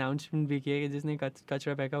 हमने अनाउंसमेंट भी किया कि जिसने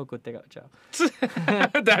कचरा फेंका वो कुत्ते का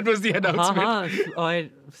बच्चा. That was the announcement. हाँ, और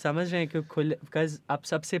समझ रहे हैं कि बिकॉज अब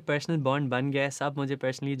सबसे पर्सनल बॉन्ड बन गया है, सब मुझे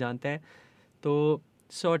पर्सनली जानते हैं. तो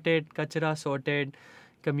सॉर्टेड, कचरा सॉर्टेड,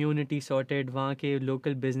 कम्युनिटी सॉर्टेड, वहाँ के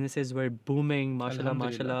लोकल बिजनेसेस वर बूमिंग माशाल्लाह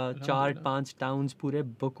माशाल्लाह. 4-5 टाउन्स पूरे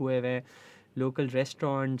बुक हुए हुए हैं, लोकल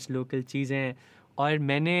रेस्टोरेंट्स, लोकल चीज़ें. और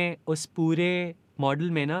मैंने उस पूरे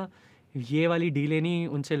मॉडल में ना ये वाली डीलें नहीं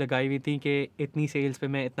उनसे लगाई हुई थी कि इतनी सेल्स पे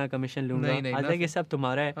मैं इतना कमीशन लूँगा. नहीं, आज ये सब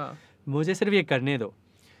तुम्हारा है, हाँ. मुझे सिर्फ ये करने दो.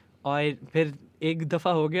 और फिर एक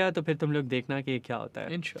दफ़ा हो गया तो फिर तुम लोग देखना कि क्या होता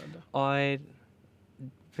है. Inshallah. और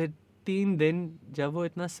फिर 3 दिन जब वो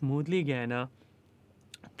इतना स्मूथली गया ना,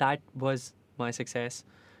 दैट वाज माय सक्सेस.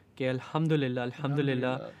 कि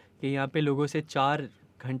अल्हम्दुलिल्लाह कि यहाँ पे लोगों से 4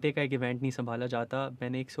 घंटे का एक इवेंट नहीं संभाला जाता.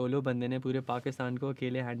 मैंने एक सोलो बंदे ने पूरे पाकिस्तान को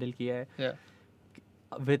अकेले हैंडल किया है, Yeah.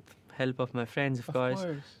 With help of my friends of course.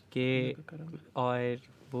 कि और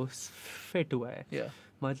वो फिट हुआ है. Yeah.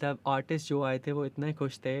 मतलब आर्टिस्ट जो आए थे वो इतने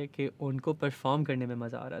खुश थे कि उनको परफॉर्म करने में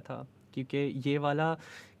मज़ा आ रहा था. क्योंकि ये वाला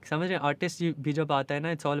समझ रहे, आर्टिस्ट भी जब आता है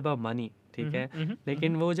ना, इट्स ऑल अबाउट मनी, ठीक है.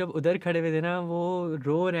 लेकिन वो जब उधर खड़े हुए थे ना, वो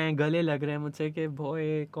रो रहे हैं, गले लग रहे हैं मुझसे कि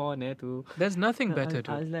बॉय कौन है तू. There's nothing better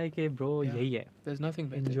to. आज लाइक ब्रो Yeah. यही है, There's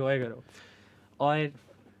nothing better. एंजॉय करो. और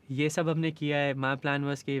ये सब हमने किया है. माई प्लान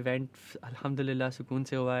वाज कि इवेंट अल्हम्दुलिल्लाह सुकून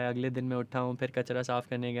से हुआ है. अगले दिन मैं उठा हूँ, फिर कचरा साफ़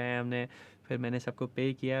करने गए हमने, फिर मैंने सबको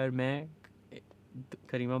पे किया और मैं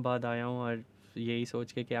करीमाबाद आया हूँ और यही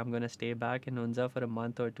सोच के कि I am gonna stay back in Unjha for a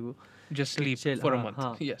month और 2. Just sleep chill, for a हाँ, month.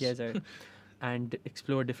 हाँ, Yes. yes sir. and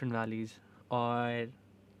explore different valleys. और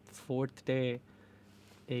 4th डे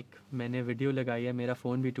एक मैंने वीडियो लगाई है. मेरा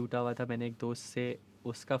फ़ोन भी टूटा हुआ था, मैंने एक दोस्त से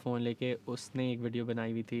उसका फ़ोन लेके उसने एक वीडियो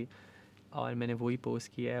बनाई हुई थी और मैंने वही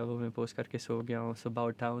पोस्ट किया है. वो मैं पोस्ट करके सो गया हूँ. सुबह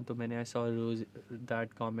उठा हूँ तो मैंने I saw rose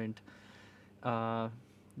that comment,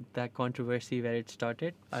 that controversy where it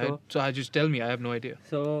started. So I just tell me. I have no idea.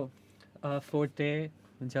 So 4th day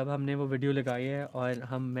जब हमने वो वीडियो लगाई है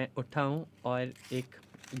और मैं उठा हूँ और एक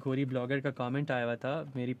गोरी ब्लॉगर का कमेंट आया हुआ था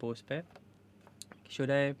मेरी पोस्ट पे,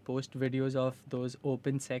 should I post videos of those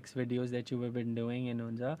open sex videos that you have been doing in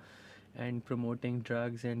Hunza and promoting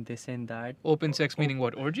drugs and this and that. Open sex meaning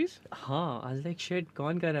what? Orgies? हाँ, I was like shit,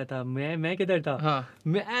 कौन कर रहा था? मैं किधर था? हाँ.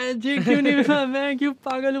 मैं जी क्यों नहीं मैं क्यों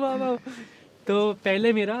पागल हुआ मैं? तो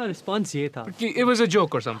पहले मेरा रिस्पॉन्स ये था, It was a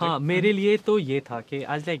joke or something. हाँ मेरे लिए तो ये था कि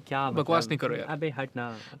आज लाइक क्या बकवास नहीं करो यार. अबे हट ना.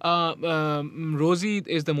 Rosie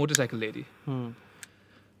is the motorcycle lady.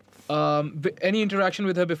 Any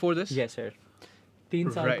interaction with her before this? Yes sir.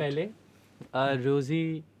 3 साल Right. पहले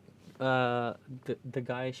Rosie, the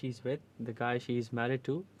guy she's with, the guy she's married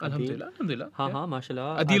to, Alhamdulillah. Alhamdulillah. हाँ Yeah. हाँ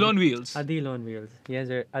माशाल्लाह. Adil on wheels. Adil on wheels. Yes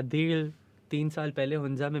sir. Adil 3 साल पहले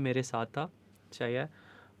हुंजा में मेरे साथ था, चाहिए.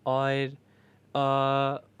 और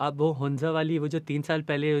अब वो हुंजा वाली वो जो 3 साल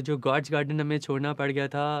पहले जो गॉड्स गार्डन हमें छोड़ना पड़ गया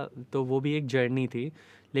था, तो वो भी एक जर्नी थी.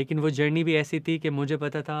 लेकिन वो जर्नी भी ऐसी थी कि मुझे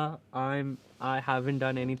पता था I haven't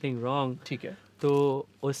done anything wrong. ठीक है. तो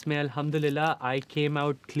उसमें अल्हम्दुलिल्लाह I came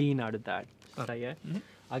out clean out of that. सही है.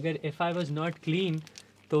 अगर if I was not clean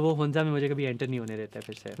तो वो हुंजा में मुझे कभी एंटर नहीं होने देते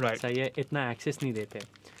फिर से. Right. सही है. इतना एक्सेस नहीं देते.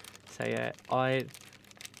 सही है. और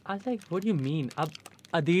I like what you mean. अब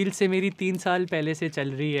अदील से मेरी 3 साल पहले से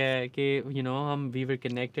चल रही है कि यू नो हम वी वर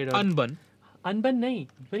कनेक्टेड. अनबन नहीं,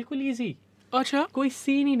 बिल्कुल ईजी. अच्छा. कोई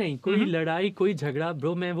सीन ही नहीं, कोई लड़ाई, कोई झगड़ा.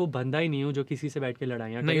 ब्रो मैं वो बंदा ही नहीं हूँ जो किसी से बैठ के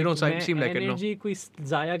लड़ाइयाँ No, you don't seem like it, no. Energy कोई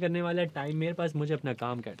ज़ाया करने वाला टाइम मेरे पास, मुझे अपना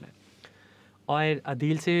काम करना है. और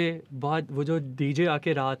अदील से बहुत वो जो डीजे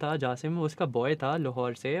आके रहा था जासिम, उसका बॉय था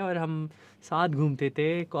लाहौर से और हम साथ घूमते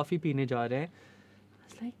थे, कॉफ़ी पीने जा रहे हैं.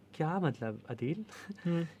 लाइक क्या मतलब अदील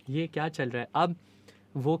ये क्या चल रहा है. अब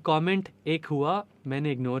वो कमेंट एक हुआ,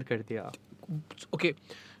 मैंने इग्नोर कर दिया. Okay.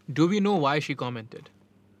 Do we know why she commented?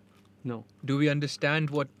 No. Do we understand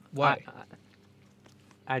why?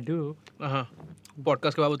 I do.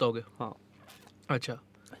 Podcast के बाद बताओगे? हाँ. अच्छा.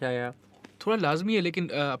 या थोड़ा लाजमी है, लेकिन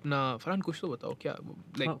अपना फरहान कुछ तो बताओ क्या,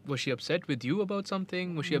 लाइक हाँ। Was she upset with you about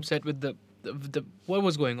something, was she upset with the what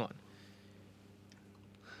was going on?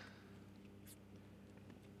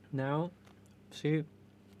 Now, see,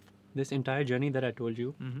 this entire journey that I told you,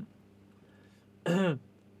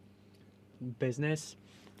 business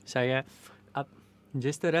सही है. अब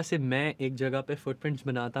जिस तरह से मैं एक जगह पे फुटप्रिंट्स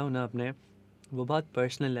बनाता हूँ ना अपने, वो बहुत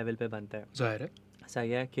पर्सनल लेवल पे बनता है. ज़ाहिर है.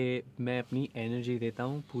 सही है कि मैं अपनी एनर्जी देता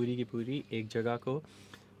हूँ पूरी की पूरी एक जगह को,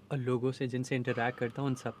 और लोगों से जिनसे इंटरेक्ट करता हूँ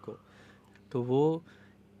उन सबको, तो वो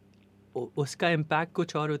उसका इम्पैक्ट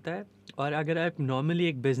कुछ और होता है. और अगर आप नॉर्मली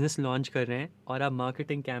एक बिज़नेस लॉन्च कर रहे हैं और आप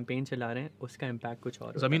मार्केटिंग कैंपेन चला रहे हैं, उसका इम्पैक्ट कुछ और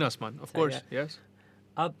होता है. ज़मीन आसमान, ऑफ सही कोर्स. है. यस.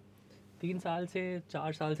 अब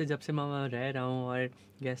 4 साल से जब से मैं वहाँ रह रहा हूँ और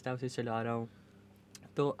गेस्ट हाउसेस चला रहा हूँ,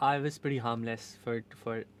 तो I was pretty harmless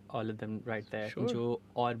for all of them right there. Sure. जो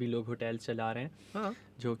और भी लोग होटल चला रहे हैं, हाँ.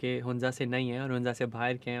 जो कि हुंजा से नहीं है और हुंजा से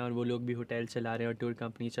बाहर के हैं, और वो लोग भी होटल चला रहे हैं और टूर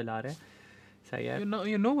कंपनी चला रहे हैं. सही है.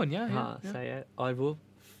 You know one, yeah. हाँ सही है. और वो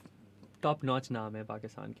टॉप नॉच नाम है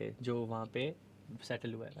पाकिस्तान के जो वहाँ पे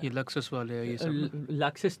सेटल हुआ है. ये लक्सस वाले हैं ये सब.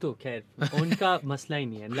 लक्सिस तो खैर उनका मसला ही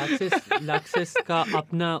नहीं है. लक्सिस का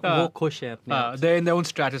अपना वो खुश है अपने आप से. They're in their own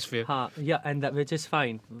stratosphere. हाँ, yeah, and that, which is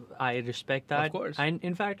fine. I respect that. Of course. And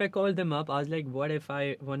in fact, I called them up. I was like, what if I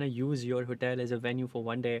want to use your hotel as a venue for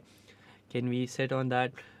one day? Can we sit on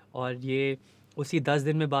that? और ये उसी 10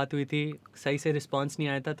 दिन में बात हुई थी, सही से रिस्पांस नहीं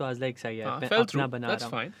आया था, तो I was like, सही है, मैं Fell अपना through. बना That's रहा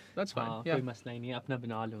हूँ. fine. That's fine. हाँ, Yeah. कोई मसला ही नहीं है, अपना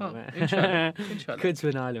बना लूँगा हाँ, मैं. इंशाल्लाह. कुछ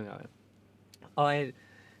बना लूँगा मैं. और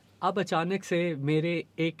अब अचानक से मेरे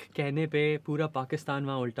एक कहने पे पूरा पाकिस्तान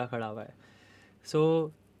वहाँ उल्टा खड़ा हुआ है.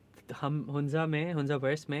 सो हम हुंजा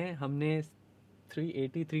वर्स में हमने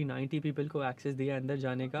 380-390 पीपल को एक्सेस दिया अंदर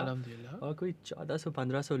जाने का, अल्हम्दुलिल्लाह. और कोई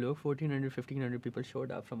 1400-1500 लोग, 1400-1500 people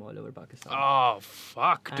showed up from all over Pakistan. Oh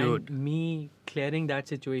fuck, dude. And me clearing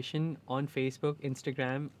that situation on Facebook,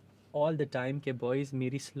 Instagram all the time कि boys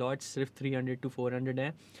मेरी slots सिर्फ 300 to 400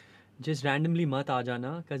 हैं, जिस रैंडमली मत आ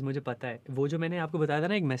जाना, बिकॉज मुझे पता है वो जो मैंने आपको बताया था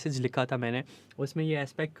ना, एक मैसेज लिखा था मैंने, उसमें ये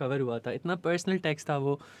एस्पेक्ट कवर हुआ था. इतना पर्सनल टेक्स्ट था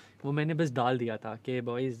वो मैंने बस डाल दिया था कि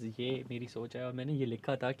बॉयज़ ये मेरी सोच है, और मैंने ये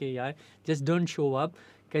लिखा था कि यार just don't show up,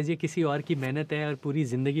 because ये किसी और की मेहनत है और पूरी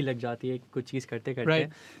ज़िंदगी लग जाती है कुछ चीज़ करते करते.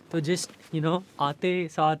 Right. तो जस्ट आते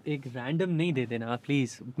साथ एक रैंडम नहीं दे देना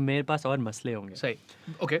प्लीज़, मेरे पास और मसले होंगे. Say.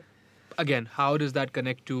 Okay. Again, how does that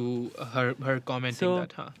connect to her commenting So,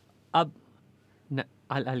 that? Huh? अब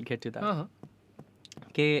I'll get to that. हाँ.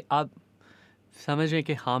 कि अब समझ रहे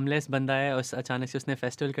कि हार्मलेस बंदा है, और अचानक से उसने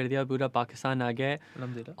फेस्टिवल कर दिया और पूरा पाकिस्तान आ गया है,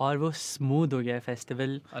 अल्हम्दुलिल्लाह. और वो स्मूथ हो गया है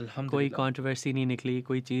फेस्टिवल. कोई अल्हम्दुलिल्लाह. कंट्रोवर्सी नहीं निकली,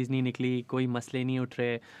 कोई चीज़ नहीं निकली, कोई मसले नहीं उठ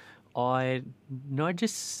रहे, और नॉट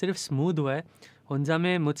जस्ट सिर्फ स्मूथ हुआ है. हुंजा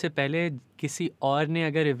में मुझसे पहले किसी और ने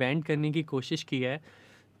अगर इवेंट करने की कोशिश की है,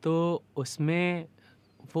 तो उसमें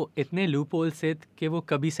वो इतने लूप होल से कि वो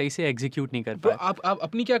कभी सही से एग्जीक्यूट नहीं कर Bro, पाए. आप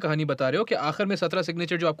अपनी क्या कहानी बता रहे हो कि आखिर में 17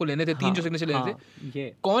 सिग्नेचर जो आपको लेने थे, 3 जो सिग्नेचर लेने थे,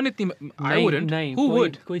 ये कौन इतनी? I wouldn't. नहीं, Who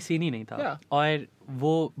would? कोई सीन ही नहीं था. Yeah. और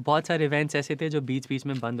वो बहुत सारे इवेंट्स ऐसे थे जो बीच बीच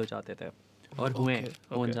में बंद हो जाते थे, और हुए Okay,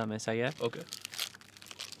 okay. हुंजा में. सही है. Okay.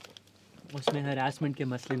 उसमें हरासमेंट के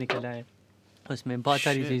मसले निकल आए, उसमें बहुत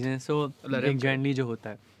सारी Shit. चीज़ें. सो अल्लाह एक रहम करे. जनरली जो होता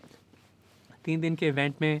है 3 दिन के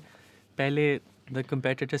इवेंट में, पहले द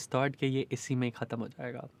कंपेटिटर्स थॉट कि ये इसी में ही ख़त्म हो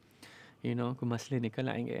जाएगा, कोई मसले निकल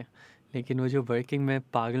आएंगे, लेकिन वो जो वर्किंग में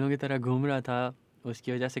पागलों की तरह घूम रहा था,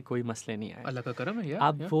 उसकी वजह से कोई मसले नहीं आए. अल्लाह का करम है यार.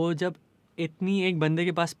 अब वो जब इतनी एक बंदे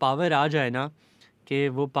के पास पावर आ जाए ना कि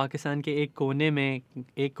वो पाकिस्तान के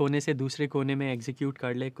एक कोने से दूसरे कोने में एग्जीक्यूट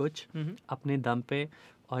कर ले कुछ अपने दम पे,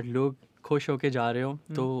 और लोग खुश होके जा रहे हो,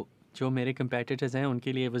 तो जो मेरे कंपेटिटर्स हैं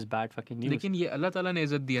उनके लिए वाज बैड फकिंग न्यूज़. लेकिन ये अल्लाह ताला ने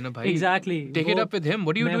इज्जत दी है ना भाई. Exactly. Take it up with him.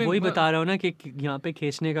 What are you मैं doing? वही बता रहा हूँ ना कि यहाँ पे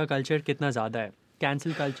खींचने का कल्चर कितना ज़्यादा है.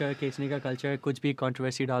 कैंसिल कल्चर, खींचने का कल्चर, कुछ भी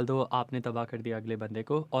कंट्रोवर्सी डाल दो, आपने तबाह कर दिया अगले बंदे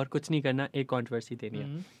को, और कुछ नहीं करना, एक कंट्रोवर्सी देनी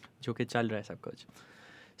है, जो कि चल रहा है सब कुछ.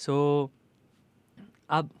 सो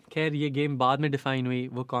अब खैर ये गेम बाद में डिफ़ाइन हुई,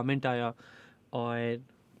 वो कमेंट आया, और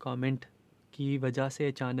कमेंट की वजह से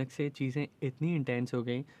अचानक से चीज़ें इतनी इंटेंस हो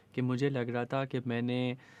गई कि मुझे लग रहा था कि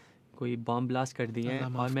मैंने कोई बॉम्ब ब्लास्ट कर दिए हैं, अल्लाह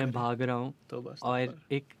और माफ़ मैं करे. भाग रहा हूँ, तो बस. और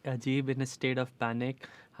एक अजीब इन state of panic,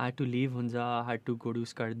 had to leave Hunza, had to go to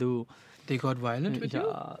Skardu. They got violent with you?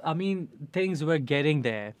 I mean, things were getting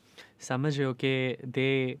there. समझ रहे हो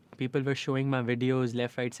कि people were showing my videos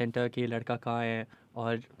left right center कि ये लड़का कहाँ है,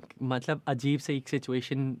 और मतलब अजीब से एक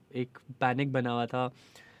situation, एक पैनिक बना हुआ था.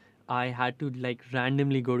 I had to like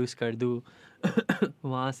randomly go to Skardu.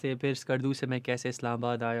 वहाँ से फिर स्कर्दू से मैं कैसे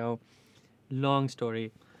इस्लामाबाद आया हूँ, लॉन्ग स्टोरी.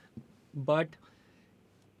 बट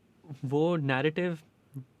वो नैरेटिव,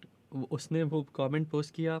 उसने वो कमेंट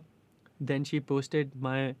पोस्ट किया, then she posted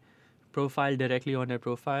my profile directly on her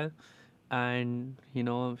profile, and you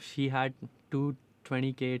know she had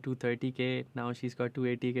 220k 230k, now she's got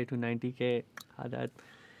 280k 290k. That,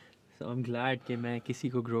 so I'm glad कि मैं किसी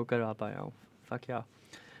को grow करवा पाया हूँ. Fuck yeah.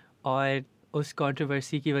 और उस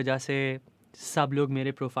कंट्रोवर्सी की वजह से सब लोग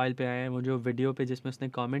मेरे प्रोफाइल पे आए हैं. वो जो वीडियो पे जिसमें उसने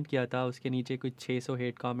कमेंट किया था उसके नीचे कुछ 600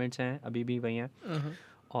 हेट कमेंट्स हैं, अभी भी वही हैं.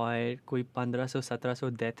 और कोई 1500-1700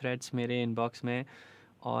 डेथ थ्रेट्स मेरे इनबॉक्स में.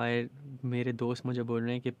 और मेरे दोस्त मुझे बोल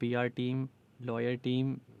रहे हैं कि पीआर टीम, लॉयर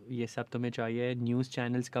टीम, ये सब तुम्हें चाहिए. न्यूज़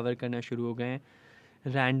चैनल्स कवर करना शुरू हो गए हैं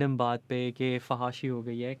रैंडम बात पे कि फहाशी हो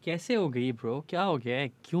गई है. कैसे हो गई ब्रो, क्या हो गया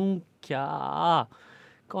है, क्यों, क्या,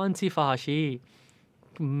 कौन सी फहाशी?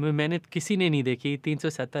 मैंने किसी ने नहीं देखी.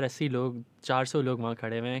 370-80 लोग, 400 लोग वहाँ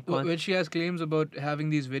खड़े हुए हैं. When she has claims about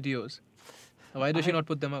having these videos, why does she not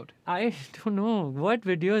put them out? I don't know what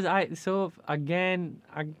videos. So again,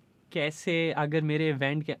 कैसे अगर मेरे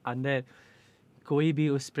इवेंट के अंदर कोई भी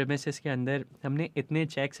उस प्रेमिसेस के अंदर हमने इतने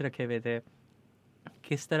चेक्स रखे हुए थे,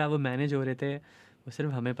 किस तरह वो मैनेज हो रहे थे वो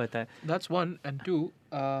सिर्फ हमें पता है. That's one, and two.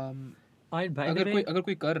 और by the way, अगर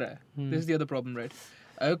कोई कर रहा है, this is the other problem, right?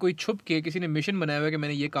 अगर कोई छुप के किसी ने मिशन बनाया हुआ है कि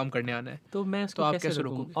मैंने ये काम करने आना है, तो मैं उसको आप कैसे कैसे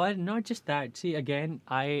रोकूं? रोकोगे? और not just that, see again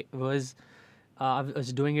I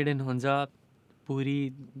was doing it in Hunza.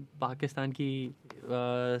 पूरी पाकिस्तान की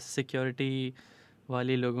सिक्योरिटी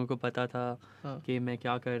वाले लोगों को पता था कि मैं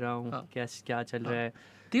क्या कर रहा हूँ, क्या चल रहा है.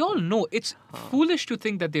 They all know. It's foolish to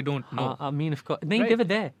think that they don't know. I mean, of course, नहीं, Right. they were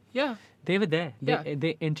there. Yeah. They were there. Yeah.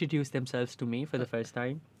 They introduced themselves to me for the first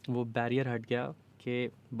time. वो barrier हट गया कि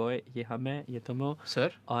boy ये हम हैं, ये तुम हो. Sir.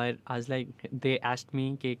 और I was like, they asked me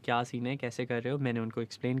कि क्या सीन है, कैसे कर रहे हो. मैंने उनको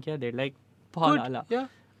explain किया. They're like, बहुत Good. आला, Yeah.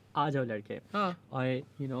 आ जाओ लड़के. हाँ. और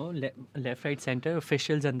you know left right center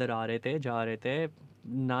officials अंदर आ रहे थे, जा रहे थे.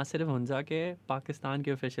 ना सिर्फ हुंजा के, पाकिस्तान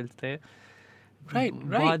के officials थे. Right.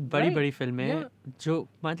 बहुत बड़ी right. बड़ी फिल्में Yeah. जो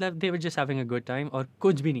मतलब they were just having a good time. और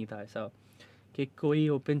कुछ भी नहीं था ऐसा कि कोई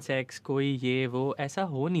ओपन सेक्स, कोई ये वो, ऐसा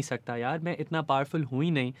हो नहीं सकता यार. मैं इतना पावरफुल हूँ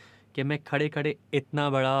ही नहीं कि मैं खड़े खड़े इतना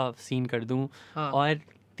बड़ा सीन कर दूँ हाँ. और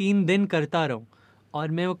 3 दिन करता रहूँ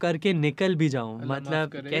और मैं वो करके निकल भी जाऊँ. अल्लाह माफ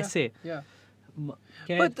मतलब करे. कैसे? Yeah.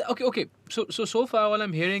 क्या? But okay. So far, all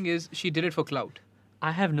I'm hearing is she did it for clout.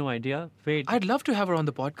 I have no idea. Wait, I'd love to have her on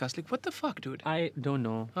the podcast. Like, what the fuck, dude? I don't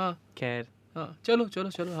know. हाँ. Care. हाँ. चलो.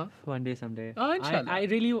 हाँ. One day, someday. Inshallah. I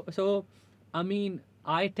really, so I mean,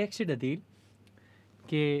 I texted Adil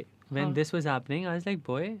कि when this was happening, I was like,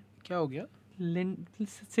 boy, क्या हो गया?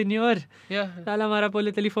 Senor, Yeah. साला हमारा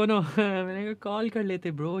पोले टेलीफोनो. मैंने कहा कॉल कर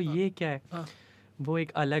लेते ब्रो, ये क्या है. हाँ. वो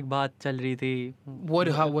एक अलग बात चल रही थी.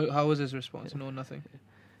 How was his response? No, nothing.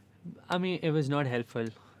 I mean, it was not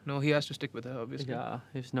helpful. No, he has to stick with her, obviously.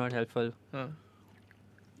 Yeah, it's not helpful. हाँ.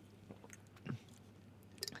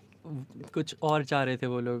 कुछ और चाह रहे थे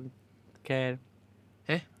वो लोग. खैर,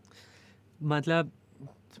 है? मतलब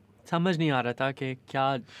समझ नहीं आ रहा था कि क्या.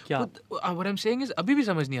 But, what I'm saying is अभी भी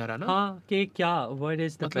समझ नहीं आ रहा ना. हाँ, कि क्या, what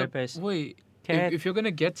is the मतलब purpose? वही. खैर. If you're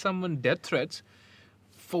gonna get someone death threats,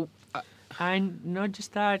 for And not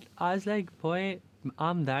just that, I was like, boy,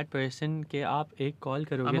 I'm that person कि आप एक कॉल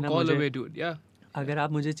करोगे I'm a ना call मुझे. away, dude. Yeah. अगर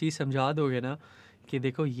आप मुझे चीज़ समझा दोगे ना कि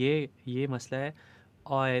देखो ये मसला है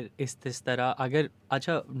और इस तरह, अगर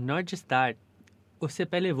अच्छा नॉट जस्ट दैट, उससे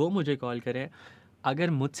पहले वो मुझे कॉल करें. अगर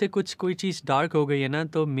मुझसे कोई चीज़ डार्क हो गई है ना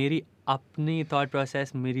तो मेरी अपनी थॉट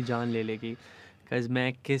प्रोसेस मेरी जान ले लेगी. बिकॉज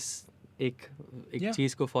मैं किस एक Yeah.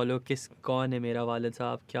 चीज़ को फॉलो, कौन है मेरा वालिद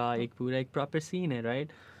साहब, क्या एक पूरा एक प्रॉपर सीन है,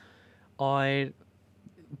 राइट. और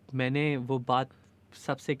मैंने वो बात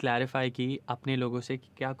सबसे क्लैरिफाई की अपने लोगों से कि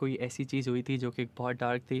क्या कोई ऐसी चीज़ हुई थी जो कि बहुत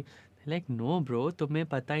डार्क थी. लाइक नो ब्रो, तुम्हें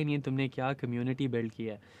पता ही नहीं है तुमने क्या कम्युनिटी बिल्ड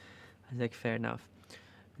किया है. Like fair enough.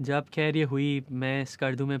 जब खैर ये हुई, मैं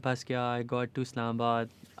स्कर्दू में फंस गया. I got to Islamabad.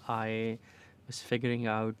 I was figuring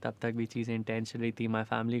out. तब तक भी चीज़ें इंटेंस चल रही थी. My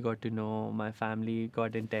family got to know, my family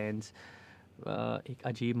got intense. एक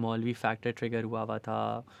अजीब मौलवी फैक्टर ट्रिगर हुआ था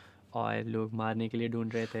और लोग मारने के लिए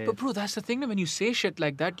ढूंढ रहे थे. But bro, that's the thing. When you say shit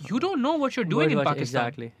like that, you don't know what you're doing in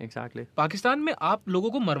Pakistan. Exactly. Pakistan में आप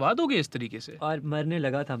लोगों को मरवा दोगे इस तरीके से. और मरने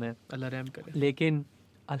लगा था मैं. अल्लाह रहम करे. लेकिन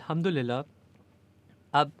अल्हम्दुलिल्लाह.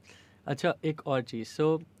 अब अच्छा एक और चीज़.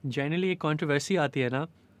 सो जनरली एक कंट्रोवर्सी आती है ना,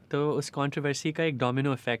 तो उस कंट्रोवर्सी का एक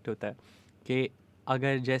डोमिनो इफेक्ट होता है कि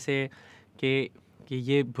अगर जैसे कि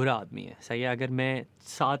ये बुरा आदमी है, सही है. अगर मैं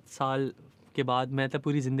 7 साल के बाद मैं तो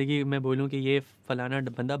पूरी ज़िंदगी में बोलूँ कि ये फलाना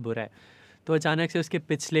बंदा बुरा है, तो अचानक से उसके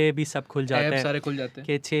पिछले भी सब खुल जाते हैं. सारे खुल जाते हैं.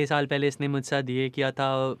 कि 6 साल पहले इसने मुझसे ये किया था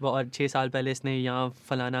और 6 साल पहले इसने यहाँ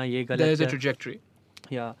फलाना ये गलत There is a किया. trajectory.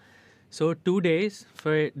 Yeah. So 2 days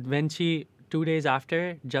two days after,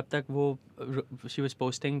 जब तक वो she was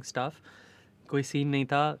posting stuff, कोई सीन नहीं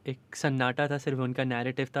था, एक सन्नाटा था, सिर्फ उनका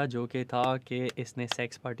नैरेटिव था जो कि था कि इसने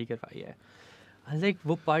सेक्स पार्टी करवाई है। लाइक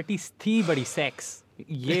वो पार्टी थी बड़ी सेक्स,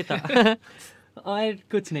 ये था और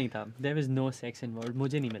कुछ नहीं था। There was no sex involve,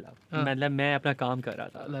 मुझे नहीं मिला। हाँ। मतलब मैं अपना काम कर रहा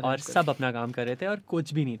था अल्लाह और रहम करे। सब अपना काम कर रहे थे और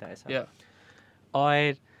कुछ भी नहीं था ऐसा। Yeah.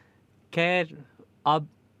 और खैर अब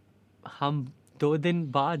हम 2 दिन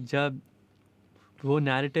बाद जब वो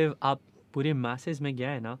नैरेटिव आप पूरे मैसेज में गया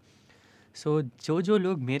है ना, सो जो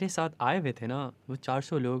लोग मेरे साथ आए हुए थे ना, वो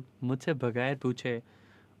 400 लोग मुझसे बगैर पूछे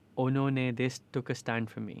उन्होंने this took a stand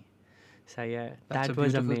for me. सही है, That's a that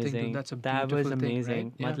was beautiful thing, dude. Amazing, That's a that was beautiful thing,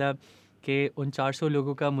 amazing. right? Yeah. मतलब कि उन 400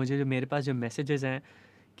 लोगों का मुझे जो मेरे पास जो मैसेजेस हैं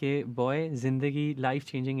कि बॉय ज़िंदगी लाइफ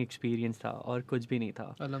चेंजिंग एक्सपीरियंस था और कुछ भी नहीं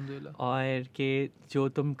था, Alhamdulillah. और कि जो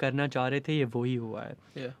तुम करना चाह रहे थे ये वही हुआ है।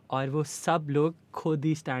 Yeah. और वो सब लोग खुद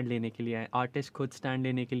ही स्टैंड लेने के लिए आए, आर्टिस्ट खुद स्टैंड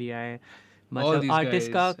लेने के लिए आए। All मतलब these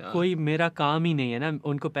आर्टिस्ट का guys. कोई मेरा काम ही नहीं है ना,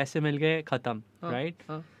 उनको पैसे मिल गए ख़त्म, हाँ, राइट।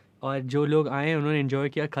 हाँ. और जो लोग आए उन्होंने एंजॉय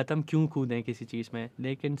किया, ख़त्म क्यों कूदें किसी चीज़ में।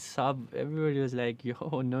 लेकिन सब everybody was like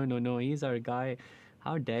yo no no no, he is our guy,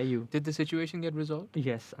 how dare you. Did the situation get resolved?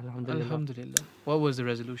 Yes, अल्हम्दुलिल्लाह, Alhamdulillah. What was the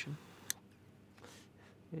resolution?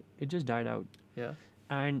 It just died out. Yeah.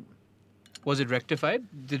 And Was it rectified?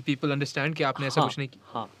 Did people understand कि आपने ऐसा हाँ, कुछ नहीं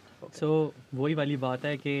किया? हाँ, सो वही वाली बात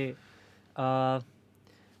है कि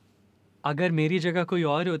अगर मेरी जगह कोई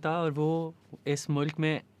और होता और वो इस मुल्क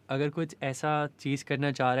में अगर कुछ ऐसा चीज़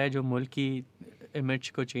करना चाह रहा है जो मुल्क की इमेज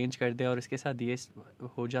को चेंज कर दे और उसके साथ ये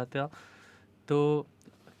हो जाता, तो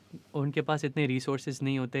उनके पास इतने रिसोर्सेज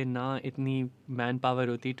नहीं होते, ना इतनी मैन पावर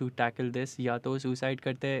होती टू टैकल दिस। या तो सुसाइड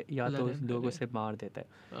करते या अल्लाह तो रहम लोग करे। उसे मार देते,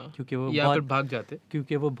 हाँ. क्योंकि वो या फिर बहुत भाग जाते.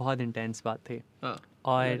 बहुत इंटेंस बात थी। हाँ.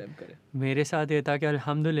 अल्लाह और रहम करे. मेरे साथ ये था कि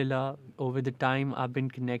अल्हम्दुलिल्लाह over the time I been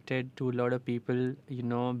connected to lot of people, you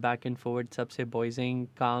know, back and fourth, सबसे बॉयजिंग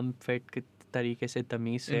काम फिट तरीके से,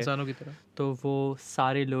 तमीज़ से। इंसानों की तरह. तो वो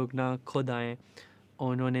सारे लोग ना खुद आए,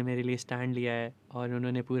 उन्होंने मेरे लिए स्टैंड लिया है और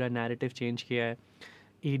उन्होंने पूरा नैरेटिव चेंज किया है।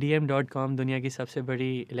 EDM.com दुनिया की सबसे बड़ी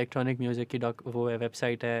इलेक्ट्रॉनिक म्यूज़िक की वो है,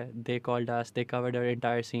 वेबसाइट है। They called us, they covered our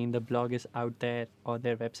entire scene, the blog is out there on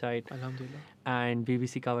their website, अल्हम्दुलिल्लाह. And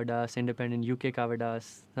BBC covered us, Independent UK covered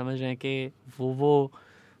us। समझ रहे हैं कि वो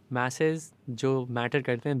मैसेज जो मैटर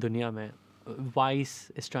करते हैं दुनिया में।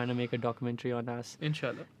 Vice is trying to make a documentary on us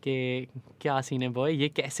इंशाल्लाह. कि क्या सीन है बॉय, ये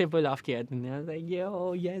कैसे पुल ऑफ किया तुमने।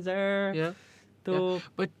 यो यस सर। Yeah. तो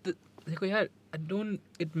But देखो यार, I don't.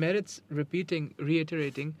 It merits repeating,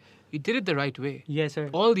 reiterating. You did it the right way. Yes sir,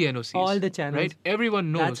 All the NOCs. all the channels, Right? Everyone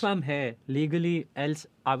knows. that's why I'm here legally, else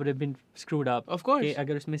I would have been screwed up। Of course. कि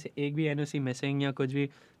अगर उसमें से एक भी NOC missing या कुछ भी,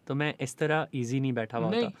 तो मैं इस तरह इजी नहीं बैठा हुआ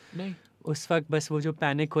नहीं, होता नहीं. उस वक्त। बस वो जो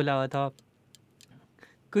पैनिक खुला हुआ था,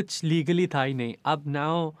 कुछ लीगली था ही नहीं। अब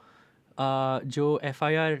नाउ जो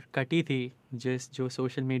FIR कटी थी, जो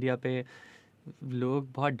सोशल मीडिया पे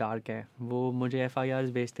लोग बहुत डार्क हैं, वो मुझे FIRs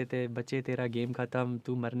भेजते थे, बच्चे तेरा गेम ख़त्म,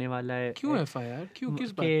 तू मरने वाला है। क्यों FIR? क्यों,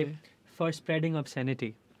 किस बात के पे? For spreading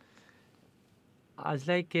ऑब्सैनिटी। आज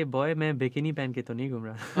लाइक के बॉय, मैं बिकिनी पहन के तो नहीं घूम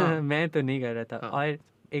रहा था। हाँ. मैं तो नहीं कर रहा था। हाँ. और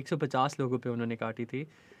 150 लोगों पे उन्होंने काटी थी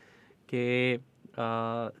कि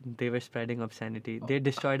दे वर spreading ऑब्सैनिटी, they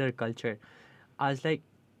destroyed our culture. आज लाइक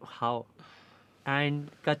हाउ, एंड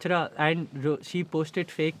कचरा, and she posted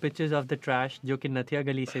fake pictures of the trash जो कि नथिया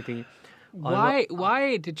गली से थी। और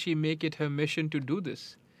Why did she make it her mission to do this?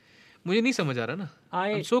 मुझे नहीं समझ आ रहा ना.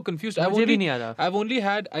 I'm so confused. मुझे भी नहीं आ रहा। I've only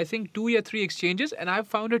had, I think, 2 or 3 exchanges, and I've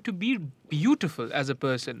found her to be beautiful as a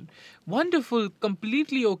person. Wonderful,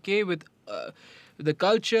 completely okay with the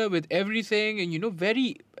culture, with everything, and very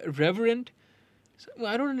reverent. So,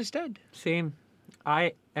 I don't understand. Same.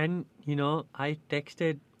 I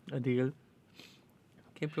texted Adil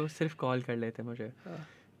कि bro सिर्फ call कर लेते मुझे।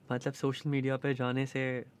 मतलब social media पे जाने से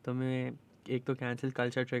तुम्हें एक तो कैंसिल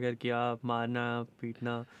कल्चर ट्रिगर किया, मारना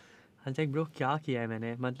पीटना। आई लाइक ब्रो क्या किया है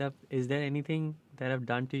मैंने? मतलब is there anything that I have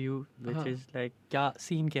done to you which is like, क्या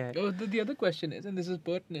सीन क्या है? Oh, the other question is, and this is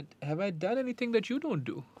pertinent, have I done anything that you don't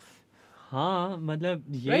do? हाँ, मतलब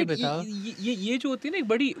ये Right? बताओ। ये जो होती है ना एक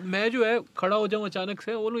बड़ी, मैं जो है खड़ा हो जाऊँ अचानक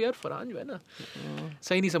से, बोलूँ यार फरहान जो है ना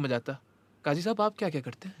सही नहीं समझ आता, काजी साहब आप क्या क्या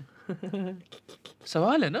करते हैं?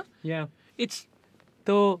 सवाल है ना. या It's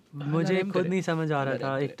तो अल्लाह मुझे रहम खुद करे, नहीं समझ आ रहा अल्लाह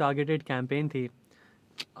था। रहम एक करे. टारगेटेड कैंपेन थी।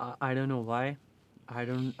 I don't know why, I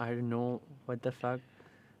don't know what the fuck,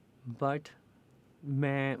 but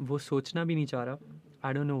मैं वो सोचना भी नहीं चाह रहा।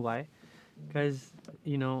 I don't know why, because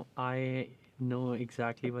I know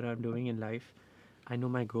exactly what I am doing in life. I know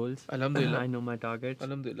my goals, अल्हम्दुलिल्लाह. I know my targets,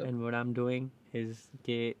 अल्हम्दुलिल्लाह. And what I am doing is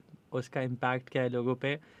कि उसका इम्पैक्ट क्या है लोगों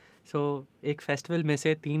पे। सो एक फेस्टिवल में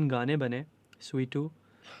से 3 गाने बने, स्वीटू,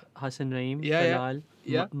 हसन रहीम, Yeah, yeah, Talal,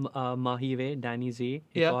 yeah. माहीवे, Danny जी,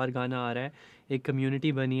 एक Yeah. और गाना आ रहा है, एक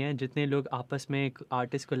कम्युनिटी बनी है जितने लोग आपस में एक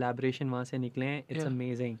आर्टिस्ट कोलैबोरेशन वहाँ से निकले हैं, इट्स Yeah.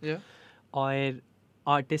 अमेजिंग। Yeah. और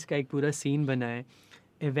आर्टिस्ट का एक पूरा सीन बना है,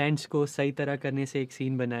 इवेंट्स को सही तरह करने से एक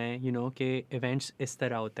सीन बना है, यू नो कि इवेंट्स इस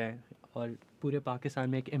तरह होता है, और पूरे पाकिस्तान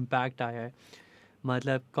में एक इम्पैक्ट आया है,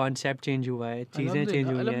 मतलब कॉन्सेप्ट चेंज हुआ है, चीज़ें चेंज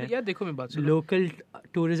हुई हैं, यार देखो मैं बात सुनो। लोकल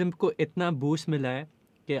टूरिज्म को इतना बूस्ट मिला है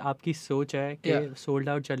कि आपकी सोच है कि Yeah. सोल्ड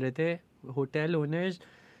आउट चल रहे थे, होटल ओनर्स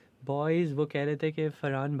बॉयज़ वो कह रहे थे कि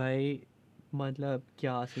फरहान भाई मतलब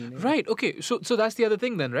क्या सीन है। Right. Okay. So that's the other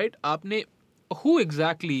thing then, right? आपने who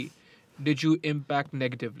exactly did you impact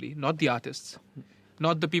negatively? Not the artists,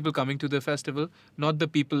 not the people coming to the festival, not the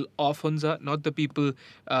people of Hunza, not the people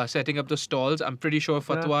setting up the stalls. I'm pretty sure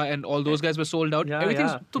Fatwa and all those guys were sold out. Yeah,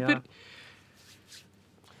 Everything's yeah, तो yeah. फिर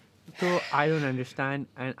तो I don't understand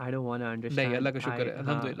and I don't want to understand. नहीं, अल्लाह का शुक्र है,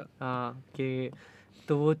 अल्हम्दुलिल्लाह। हाँ कि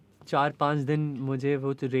तो वो 4-5 दिन मुझे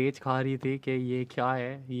वो तो रेज खा रही थी कि ये क्या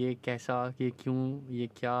है, ये कैसा, ये क्यों, ये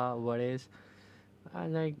क्या, व्हाट इज,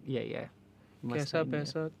 आई लाइक ये कैसा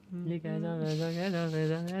पैसा ये कैसा वैसा कैसा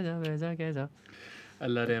वैसा कैसा वैसा कैसा।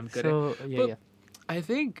 अल्लाह रहम करे। So But I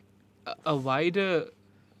think a wider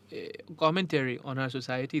commentary on our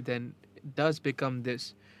society then does become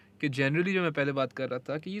this कि generally जो मैं पहले बात कर रहा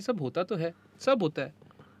था कि ये सब होता तो है, सब होता है,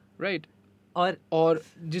 right? और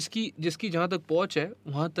जिसकी जहाँ तक पहुँच है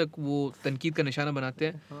वहाँ तक वो तनकीद का निशाना बनाते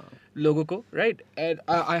हैं लोगों को, right? And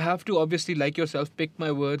I have to obviously, like yourself, pick my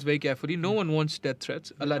words very carefully. No one wants death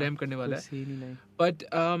threats. अल्लाह रहम करने वाला है. But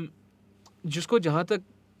जिसको जहाँ तक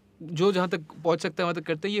पहुँच सकता है वहाँ तक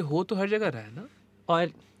करते हैं, ये हो तो हर जगह रहा है ना.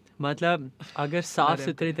 और मतलब अगर साफ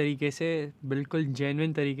सुथरे तरीके से बिल्कुल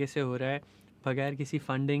जेन्युइन तरीके से हो रहा है, बगैर किसी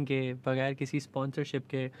फंडिंग के, बगैर किसी स्पॉन्सरशिप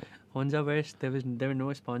के, Hunzaverse, there were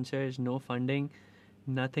no sponsors, no funding,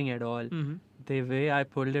 nothing at all. Mm-hmm. The way I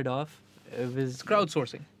pulled it off, it was It's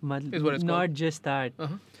crowdsourcing is what it's not called. just that.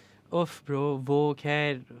 Uh-huh. उफ bro, वो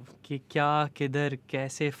खैर कि क्या किधर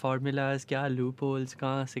कैसे formulas, क्या loop holes,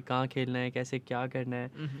 कहाँ से कहाँ खेलना है, कैसे क्या करना है.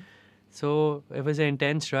 Mm-hmm. So it was an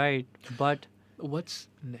intense ride, but What's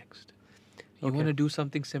next? You Okay. want to do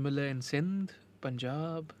something similar in Sindh,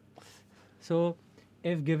 Punjab? so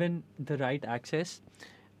if given the right access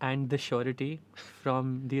and the surety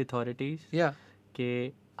from the authorities, Yeah.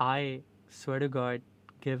 कि I swear to God,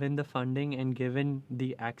 given the funding and given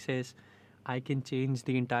the access, I can change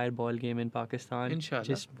the entire ball game in Pakistan. Inshallah.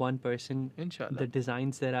 Just one person, Inshallah. the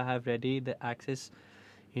designs that I have ready, the access,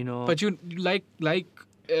 you know. But you like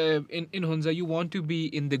in Hunza, you want to be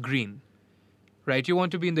in the green, right? You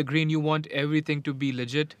want to be in the green. You want everything to be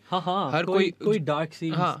legit. हाँ हर कोई dark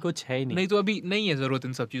scenes हाँ, कुछ है ही नहीं. नहीं तो अभी नहीं है जरूरत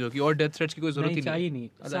इन सब चीजों की, और डेथ थ्रेट्स की कोई जरूरत ही नहीं चाहिए नहीं.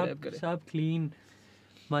 अल्लाह रहम करे. सब clean.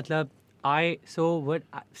 मतलब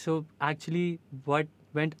so actually what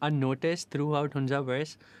went unnoticed throughout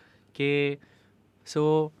Hunzaverse कि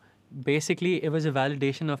so basically it was a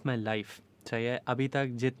validation of my life. सही है, अभी तक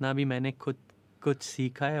जितना भी मैंने खुद कुछ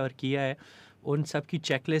सीखा है और किया है, उन सब की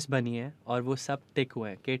चेकलिस्ट बनी है और वो सब टिक हुए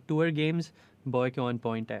हैं कि टूर गेम्स बॉय के ऑन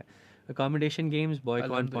पॉइंट है, अकोमोडेशन गेम्स बॉय के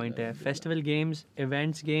ऑन पॉइंट है, festival games,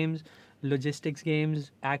 events games, logistics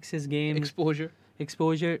games, access games,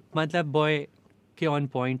 exposure मतलब बॉय के ऑन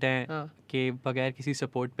पॉइंट हैं हाँ. कि बगैर किसी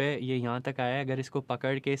सपोर्ट पे ये यहाँ तक आया है. अगर इसको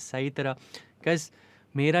पकड़ के सही तरह, बिकॉज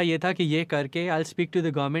मेरा ये था कि ये करके I speak to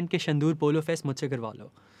the government के शंदूर पोलो फेस्ट मुझसे करवा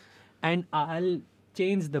लो and I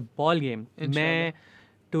change the ball game. मैं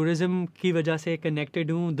टूरिज़्म की वजह से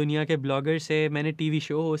कनेक्टेड हूँ दुनिया के ब्लॉगर से. मैंने टीवी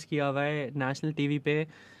शो होस्ट किया हुआ है नेशनल टीवी पे.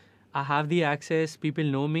 I have the access, people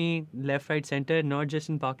know me left right centre, not just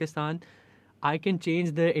in Pakistan. I can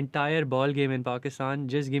change the entire ball game in Pakistan.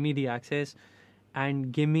 Just give me the access and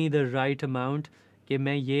give me the right amount कि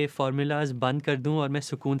मैं ये formulas बंद कर दूं और मैं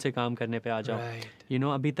सुकून से काम करने पे आ जाऊं. Right. यू नो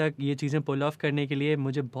अभी तक ये चीज़ें पुल ऑफ करने के लिए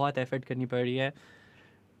मुझे बहुत एफर्ट करनी पड़ रही है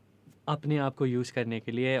अपने आप को यूज़ करने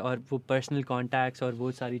के लिए, और वो पर्सनल कॉन्टैक्ट्स और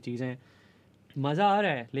वो सारी चीज़ें. मज़ा आ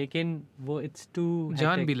रहा है लेकिन वो इट्स टू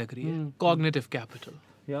जान भी लग रही है. Cognitive capital.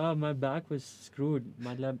 या माय बैक वाज स्क्रूड.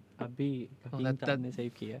 मतलब अभी that- आपने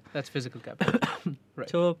सेव किया. That's physical capital.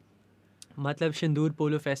 Right. तो मतलब शंदूर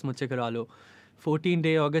पोलो फेस्ट मुझसे करा लो. 14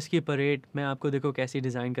 डे अगस्त की परेड मैं आपको देखो कैसी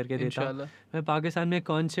डिज़ाइन करके देता. इंशाल्लाह. मैं पाकिस्तान में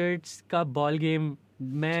कॉन्सर्ट्स का बॉल गेम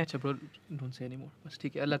मैं अच्छा bro, don't say anymore. बस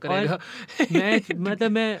ठीक है, अल्लाह करेगा. मैं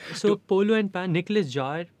मतलब मैं सो पोलो and pan. निकलेस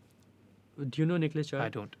jar, do you know निकलेस I jar?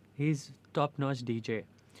 don't. He is top notch DJ.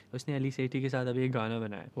 उसने अली सेठी के साथ अभी एक गाना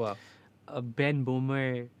बनाया. Wow. बेन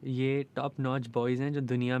बूमर, ये टॉप नॉच बॉयज़ हैं जो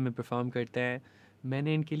दुनिया में परफॉर्म करते हैं.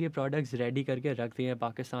 मैंने इनके लिए प्रोडक्ट्स रेडी करके रख दिए हैं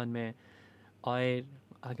पाकिस्तान में, और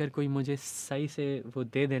अगर कोई मुझे सही से वो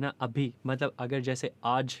दे देना अभी, मतलब अगर जैसे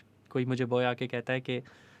आज कोई मुझे बॉय आके कहता है कि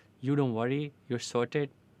you don't worry, you are sorted,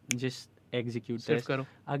 just execute सिर्फ दिस, करो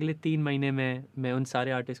अगले 3 महीने में मैं उन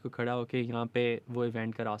सारे आर्टिस्ट को खड़ा होके यहाँ पे वो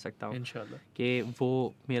इवेंट करा सकता हूँ इंशाल्लाह. कि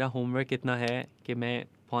वो मेरा होमवर्क इतना है कि मैं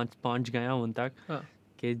पहुँच गया हूँ उन तक हाँ.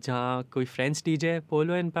 कि जहाँ कोई friends DJ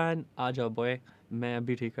Polo and Pan आ जाओ बॉय, मैं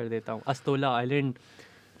अभी ठीक कर देता हूँ. अस्तोला आइलैंड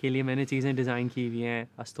के लिए मैंने चीज़ें डिज़ाइन की हुई हैं.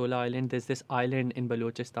 Astola island, this island in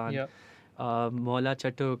Balochistan. Yeah. Moola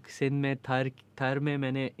चटुक Sindh में, थर में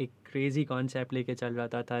मैंने एक क्रेज़ी कॉन्सेप्ट लेके चल रहा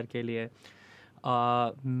था थर के लिए.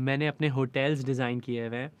 मैंने अपने होटल्स डिज़ाइन किए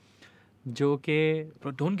हुए हैं जो कि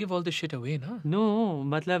Bro, don't give all this shit away, ना. नो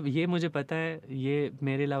मतलब ये मुझे पता है, ये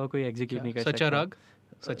मेरे अलावा कोई एग्जीक्यूट नहीं कर सच्चा सकता. राग.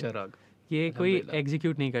 सच्चा राग. ये कोई अल्हम्दुलिल्लाह.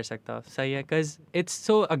 एग्जीक्यूट नहीं कर सकता. सही है, because it's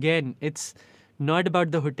so again it's not about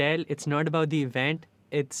the hotel, it's not about the event,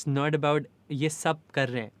 it's not about ये सब कर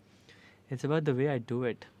रहे हैं. It's about the way I do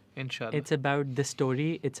it. इंशाल्लाह. It's about the story,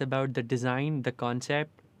 it's about the design, the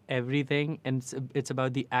concept, everything, and it's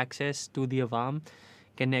about the access to the awam,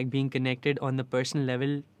 being connected on the personal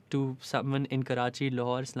level to someone in Karachi,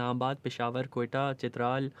 Lahore, Islamabad, Peshawar, Quetta,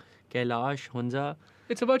 Chitral, Kailash, Hunza.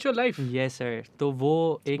 It's about your life. Yes sir. तो वो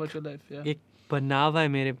It's एक about your life. Yeah. एक बना हुआ है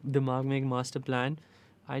मेरे दिमाग में एक master plan.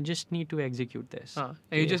 I just need to execute this. हाँ.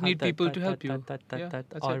 And you just need people to help you. Yeah,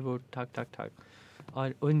 that's और it. वो ठक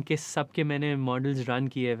और उनके सब के मैंने मॉडल्स रन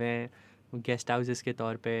किए हुए हैं गेस्ट हाउसेस के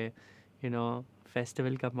तौर पे. यू नो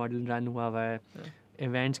फेस्टिवल का मॉडल रन हुआ है,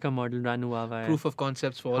 इवेंट्स का मॉडल रन हुआ है, Proof of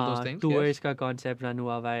concepts for all those things. Tours Yes. का कॉन्सेप्ट रन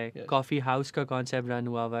हुआ है, Yes. कॉफ़ी हाउस का कॉन्सेप्ट रन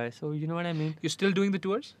हुआ है. So you know what I mean. You're still doing the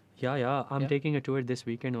tours? Yeah, I'm Yeah. taking a tour this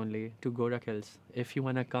weekend only to Gorak Hills. If you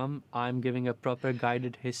wanna come, I'm giving a proper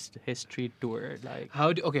guided history tour. Like, How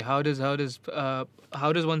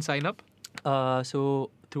does one sign up? so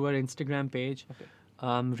through our Instagram page, Okay.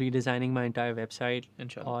 I'm redesigning my entire website.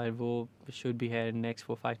 Inshallah. और वो should be here in next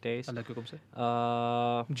 4-5 days. Allah ke hukum se.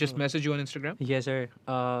 Uh, Just message you on Instagram. Yes, sir.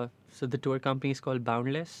 So the tour company is called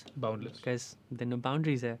Boundless Boundless. because there are no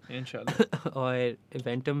boundaries है. Inshallah. और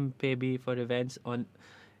Eventum पे भी for events on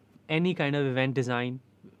any kind of event design.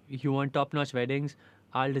 You want top-notch weddings,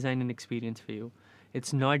 I'll design an experience for you.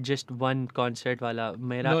 It's not just one concert वाला.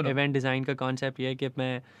 मेरा No. event design का concept ये है कि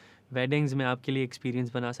मैं weddings में आपके लिए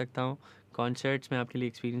experience बना सकता हूँ, concerts में आपके लिए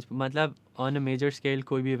experience, मतलब on a major scale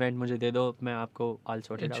कोई भी event मुझे दे दो, मैं आपको I'll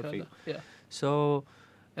sort it out for you. Inshallah. Yeah. So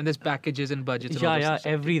And there's packages and budgets. And all yeah, those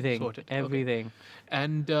things everything, sorted. Okay. everything.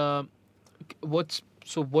 And what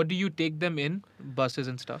do you take them in? Buses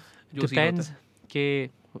and stuff. जो scene Depends होता है. कि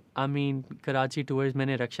I mean Karachi tours,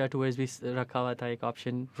 मैंने रक्षा tours भी रखा हुआ था एक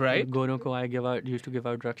option. Right. गोरों को used to give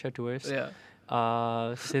out Raksha tours. Yeah.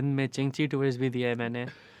 Sindh में चिंगची tours भी दिया है मैंने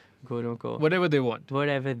गोरों को. Whatever they want.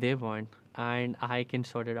 Whatever they want, and I can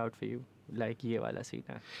sort it out for you. Like ये वाला scene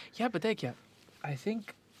है. Yeah, पता है क्या? I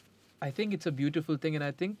think it's a beautiful thing, and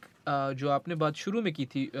I think जो आपने बात शुरू में की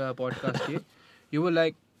थी podcast के, you were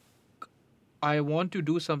like, I want to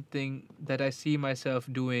do something that I see myself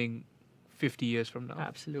doing 50 years from now.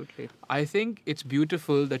 Absolutely. I think it's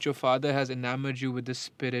beautiful that your father has enamored you with the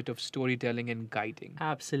spirit of storytelling and guiding.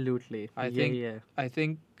 Absolutely. I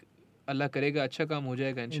think Allah करेगा अच्छा काम हो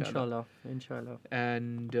जाएगा inshallah. Inshallah.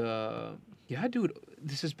 And yeah, dude,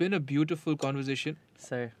 this has been a beautiful conversation.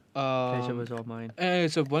 Sir, pleasure was all mine.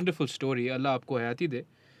 It's a wonderful story. Allah आपको हयाती दे.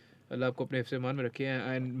 Allah आपको अपने हिफ्ज़ ईमान में रखे.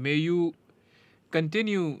 And may you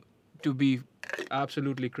continue to be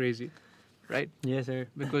absolutely crazy, right? Yes, sir.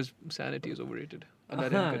 Because sanity is overrated. Allah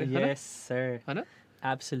रहम करे, है ना? Yes, sir. है ना?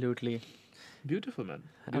 Absolutely. Beautiful, man.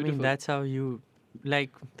 I mean, Beautiful. that's how you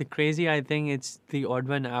like the crazy. I think it's the odd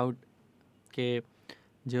one out. के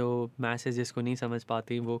जो message जिसको नहीं समझ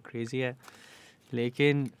पाती वो क्रेजी है,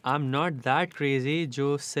 लेकिन I am not that crazy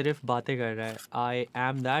जो सिर्फ बातें कर रहा है. आई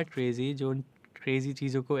एम दैट क्रेजी जो उन क्रेजी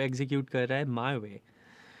चीज़ों को एग्जीक्यूट कर रहा है my way.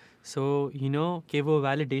 So you know कि वो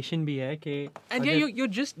वैलिडेशन भी है कि And yeah,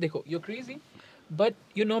 you're just देखो, you're crazy, but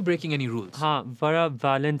you're not breaking any rules. हाँ बड़ा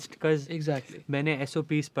बैलेंस्ड. Because Exactly. मैंने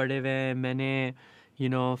SOPs पढ़े हुए हैं, मैंने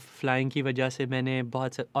फ्लाइंग की वजह से मैंने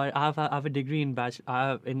बहुत और I have a degree in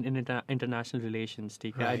international relations.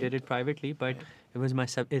 ठीक है, I did it privately but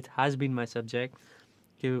it has been my subject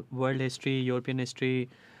कि world history, European history,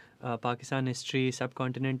 Pakistan history, सब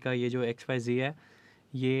कॉन्टिनेंट का ये जो XYZ है,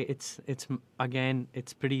 ये it's again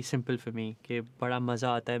it's pretty simple for me कि बड़ा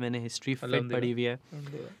मज़ा आता है. मैंने हिस्ट्री फिट पढ़ी हुई है,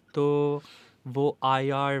 तो वो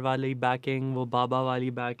IR वाली बैकिंग, वो बाबा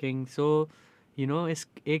वाली बैकिंग. सो इस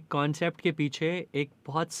एक कॉन्सेप्ट के पीछे एक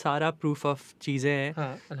बहुत सारा प्रूफ ऑफ चीज़ें हैं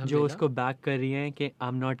हाँ, जो उसको बैक कर रही हैं कि आई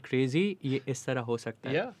एम नॉट क्रेजी, ये इस तरह हो सकता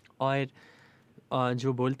है. Yeah. और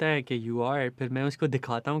जो बोलता है कि यू आर, फिर मैं उसको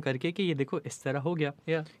दिखाता हूँ करके कि ये देखो इस तरह हो गया.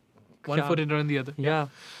 Yeah. One क्या- foot in front of the other. या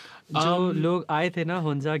जो लोग आए थे ना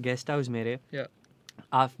हुंजा गेस्ट हाउस मेरे, Yeah.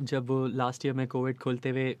 आप जब वो लास्ट ईयर में कोविड खुलते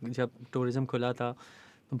हुए जब टूरिज्म खुला था,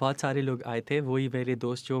 तो बहुत सारे लोग आए थे, वही मेरे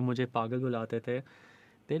दोस्त जो मुझे पागल बुलाते थे.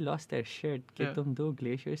 They lost their shit कि Yeah. तुम दो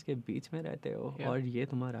ग्लेशियर्स के बीच में रहते हो Yeah. और ये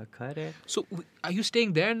तुम्हारा घर है. So, are you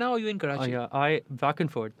staying there now or are you in Oh Karachi? yeah, I back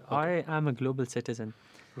and forth. Okay. I am a global citizen.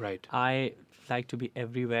 Right. I like to be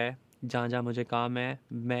everywhere. जहाँ जहाँ मुझे काम है,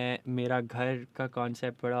 मेरा घर का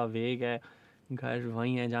कॉन्सेप्ट बड़ा वेग है. घर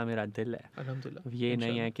वहीं है जहाँ मेरा दिल है. Alhamdulillah. ये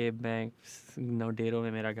नहीं है कि मैं नौडेरों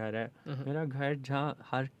में मेरा घर है. मेरा घर जहाँ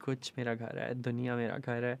हर कुछ मेरा घर है, दुनिया मेरा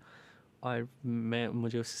घर है, और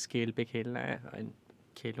मुझे उस स्केल पे खेलना है.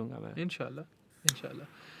 खेलूँगा मैं. Inshallah. Inshallah.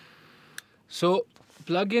 So,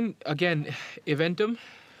 plug in again Eventum,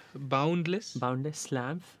 Boundless,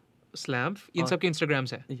 Slamp. Slamp. इन और- सब के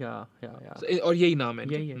Instagrams है. या और यही नाम है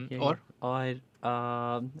इनके? यही और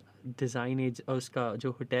डिज़ाइन एज उसका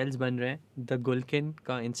जो होटल्स बन रहे हैं, द गुलकिन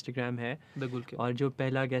का इंस्टाग्राम है. The Gulke. और जो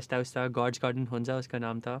पहला गेस्ट हाउस था गॉड्स गार्डन हुंजा, उसका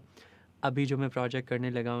नाम था. अभी जो मैं प्रोजेक्ट करने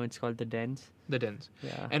लगा हूँ, it's called the Dens. The Dens.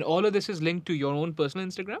 या And all of this is linked to your own personal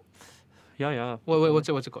Instagram? या What's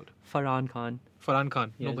it called? Farhan Khan. Farhan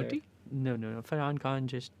Khan. No Yeah, Bhatti? No, Farhan Khan.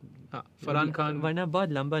 Just हाँ, Farhan Khan. वरना बहुत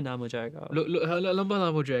लंबा नाम हो जाएगा. लंबा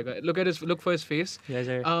नाम हो जाएगा. Look for his face. Yes,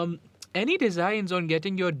 sir. Any designs on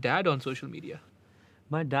getting your dad on social media?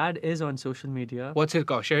 My dad is on social media. What's his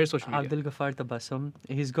called? Share his social media. Abdul Ghaffar Tabassum.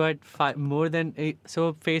 He's got more than so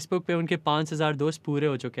Facebook पे उनके 5,000 दोस्त पूरे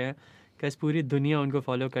हो चुके हैं. कैसे पूरी दुनिया उनको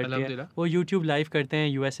फॉलो करती है. अल्हम्दुलिल्लाह. वो YouTube लाइव करते हैं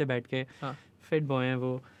यूएसए बैठ के. हाँ. फिट बॉय हैं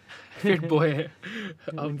वो. Fit boy है.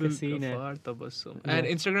 उनका Abdul scene है. Ghaffar Tabassum. Yeah.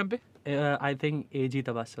 And Instagram पे? I think AG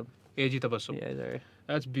Tabassum. AG Tabassum. Yeah, sir.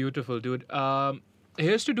 That's beautiful, dude.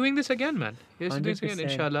 Here's to doing this again, man. Here's to doing this again,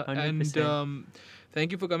 100%, inshallah. 100%. And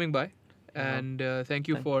thank you for coming by. And thank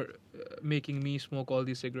you for making me smoke all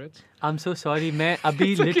these cigarettes. I'm so sorry. मैं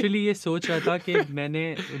अभी literally ये सोच रहा था कि मैंने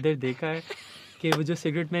उधर देखा है कि वो जो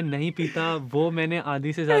सिगरेट मैं नहीं पीता, वो मैंने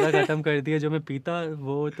आधी से ज़्यादा ख़त्म कर दिया. जो मैं पीता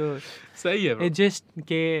वो तो सही है, bro. it just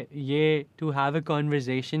कि ये to have a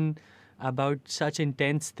conversation about such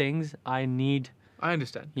intense things, I need, I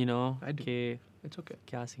understand. you know, I do. कि It's okay.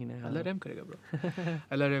 क्या सीन है. Allah Reham karega, bro.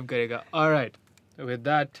 Allah Reham karega. All right. With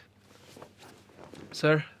that,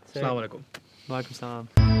 sir, Assalamu alaikum. वालेकुम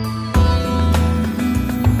सलाम.